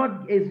is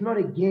not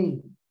a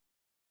game.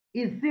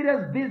 It's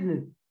serious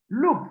business.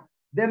 Look,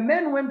 the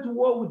men went to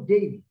war with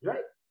David,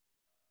 right?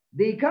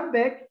 They come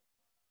back.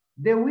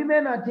 The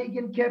women are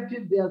taken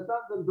captive. Their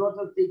sons and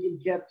daughters taken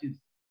captives.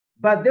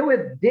 But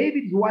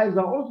David's wives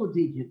are also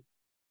taken.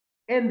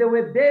 And they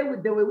were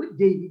there. They were with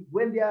David.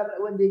 When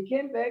they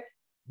came back,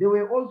 they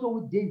were also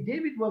with David.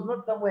 David was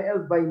not somewhere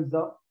else by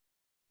himself.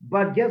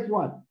 But guess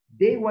what?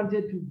 They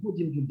wanted to put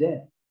him to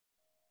death.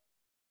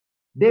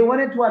 They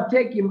wanted to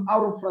attack him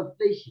out of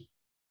frustration.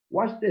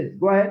 Watch this.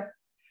 Go ahead.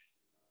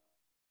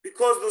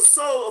 Because the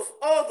soul of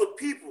all the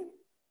people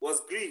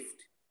was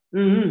grieved.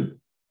 Mm-hmm.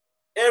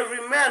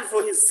 Every man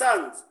for his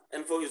sons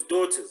and for his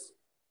daughters.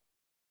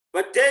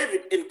 But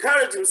David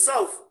encouraged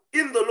himself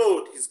in the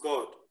Lord his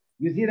God.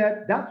 You see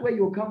that? That's where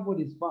your comfort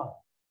is found.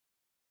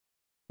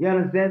 You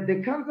understand?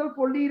 The Counsel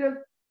for Leaders,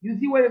 you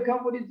see where your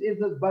comfort is?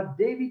 But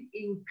David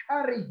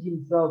encouraged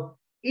himself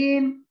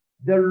in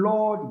the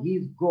Lord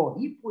his God.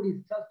 He put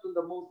his trust on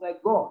the Most High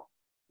God.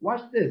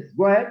 Watch this.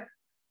 Go ahead.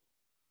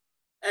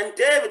 And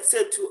David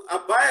said to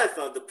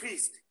Abiathar the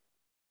priest,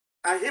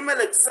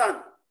 Ahimelech's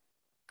son,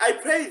 I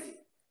pray thee,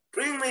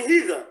 bring me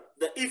hither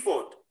the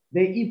ephod.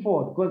 The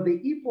ephod, because the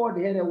ephod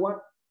had a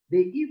what?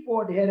 The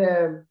ephod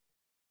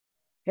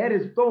had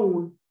a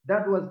stone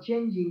that was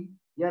changing,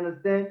 you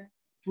understand,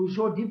 to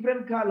show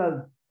different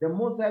colors. The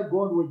Most High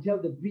God will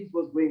tell the priest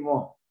what's going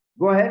on.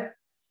 Go ahead.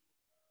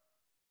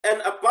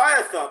 And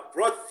Abiathar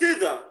brought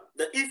thither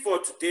the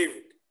ephod to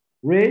David.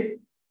 Read.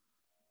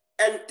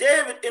 And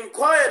David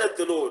inquired of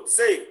the Lord,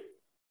 saying,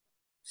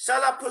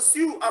 shall I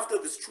pursue after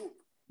this troop?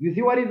 You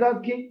see what he's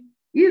asking?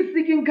 He's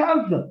seeking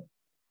counsel.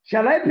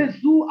 Shall I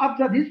pursue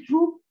after this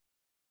troop?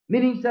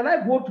 Meaning, shall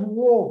I go to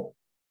war?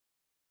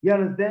 You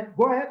understand?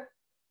 Go ahead.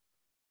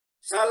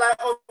 Shall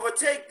I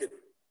overtake them?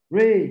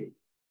 Read.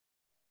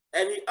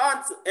 And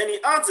he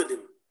answered him,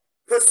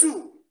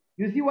 pursue.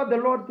 You see what the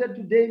Lord said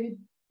to David?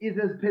 He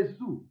says,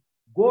 pursue.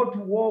 Go to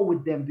war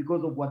with them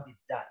because of what they've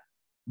done.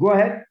 Go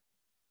ahead.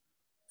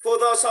 For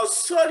thou shalt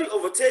surely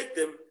overtake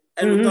them,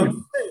 and without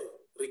fail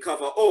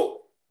recover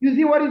all. You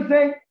see what he's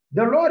saying?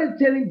 The Lord is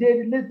telling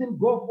David, listen,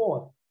 go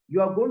forth.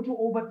 You are going to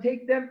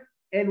overtake them,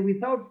 and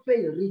without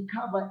fail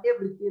recover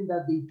everything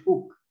that they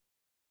took.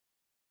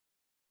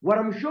 What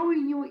I'm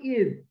showing you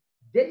is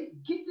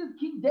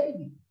King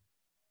David.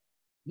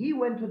 He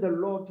went to the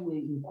Lord to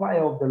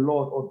inquire of the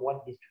Lord of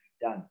what is to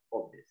be done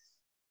of this.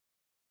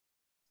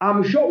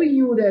 I'm showing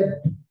you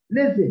that,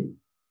 listen,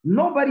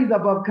 nobody's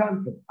above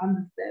counsel.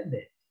 Understand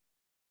that.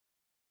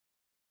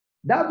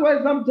 That's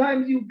why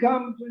sometimes you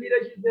come to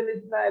leadership and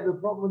listen, I have a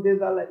problem with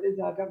this. I'm like,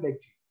 listen, I'll come back to you.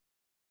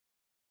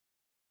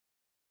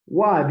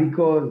 Why?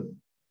 Because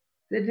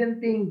certain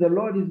things, the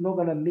Lord is not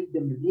going to make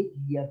them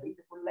readily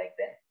available like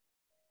that.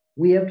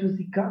 We have to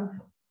seek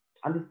counsel.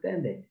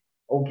 Understand that.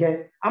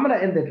 Okay? I'm going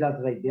to end the class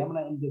right there.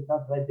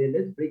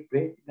 Let's break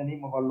bread in the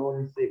name of our Lord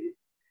and Savior,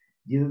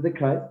 Jesus the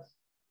Christ.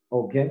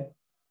 Okay?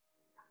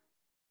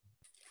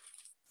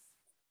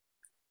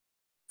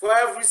 For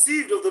I have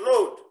received of the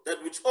Lord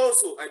that which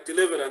also I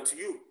delivered unto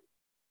you,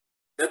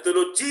 that the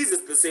Lord Jesus,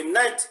 the same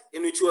night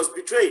in which he was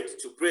betrayed,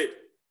 took bread.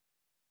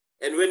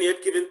 And when he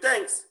had given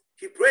thanks,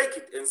 he brake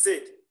it and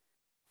said,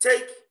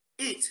 take,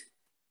 eat.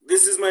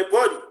 This is my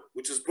body,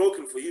 which is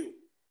broken for you.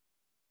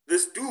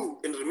 This do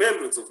in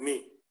remembrance of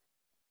me.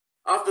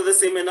 After the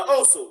same manner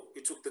also,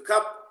 he took the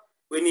cup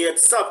when he had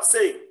supped,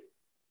 saying,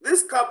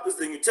 this cup is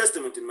the New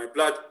Testament in my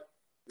blood.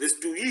 This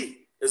do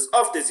ye, as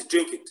oft as ye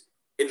drink it,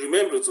 in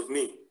remembrance of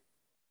me.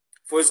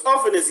 For as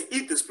often as ye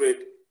eat this bread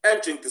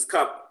and drink this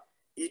cup,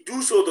 ye do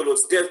show the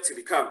Lord's death till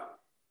he come.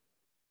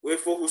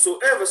 Wherefore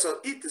whosoever shall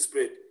eat this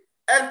bread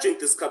and drink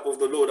this cup of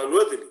the Lord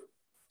unworthily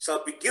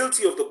shall be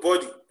guilty of the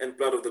body and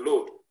blood of the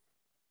Lord.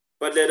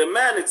 But let a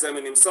man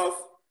examine himself,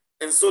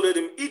 and so let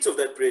him eat of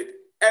that bread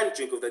and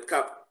drink of that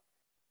cup.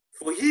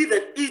 For he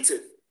that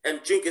eateth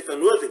and drinketh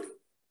unworthily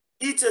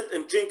eateth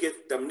and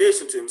drinketh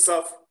damnation to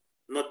himself,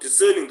 not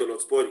discerning the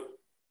Lord's body.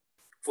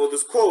 For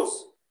this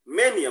cause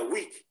many are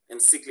weak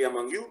and sickly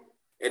among you,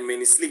 and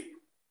many sleep.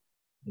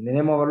 In the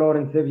name of our Lord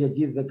and Savior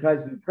Jesus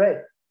Christ, we pray.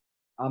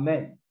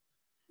 Amen.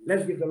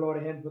 Let's give the Lord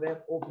a hand for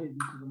that. All praise be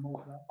to the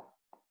Most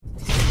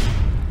High.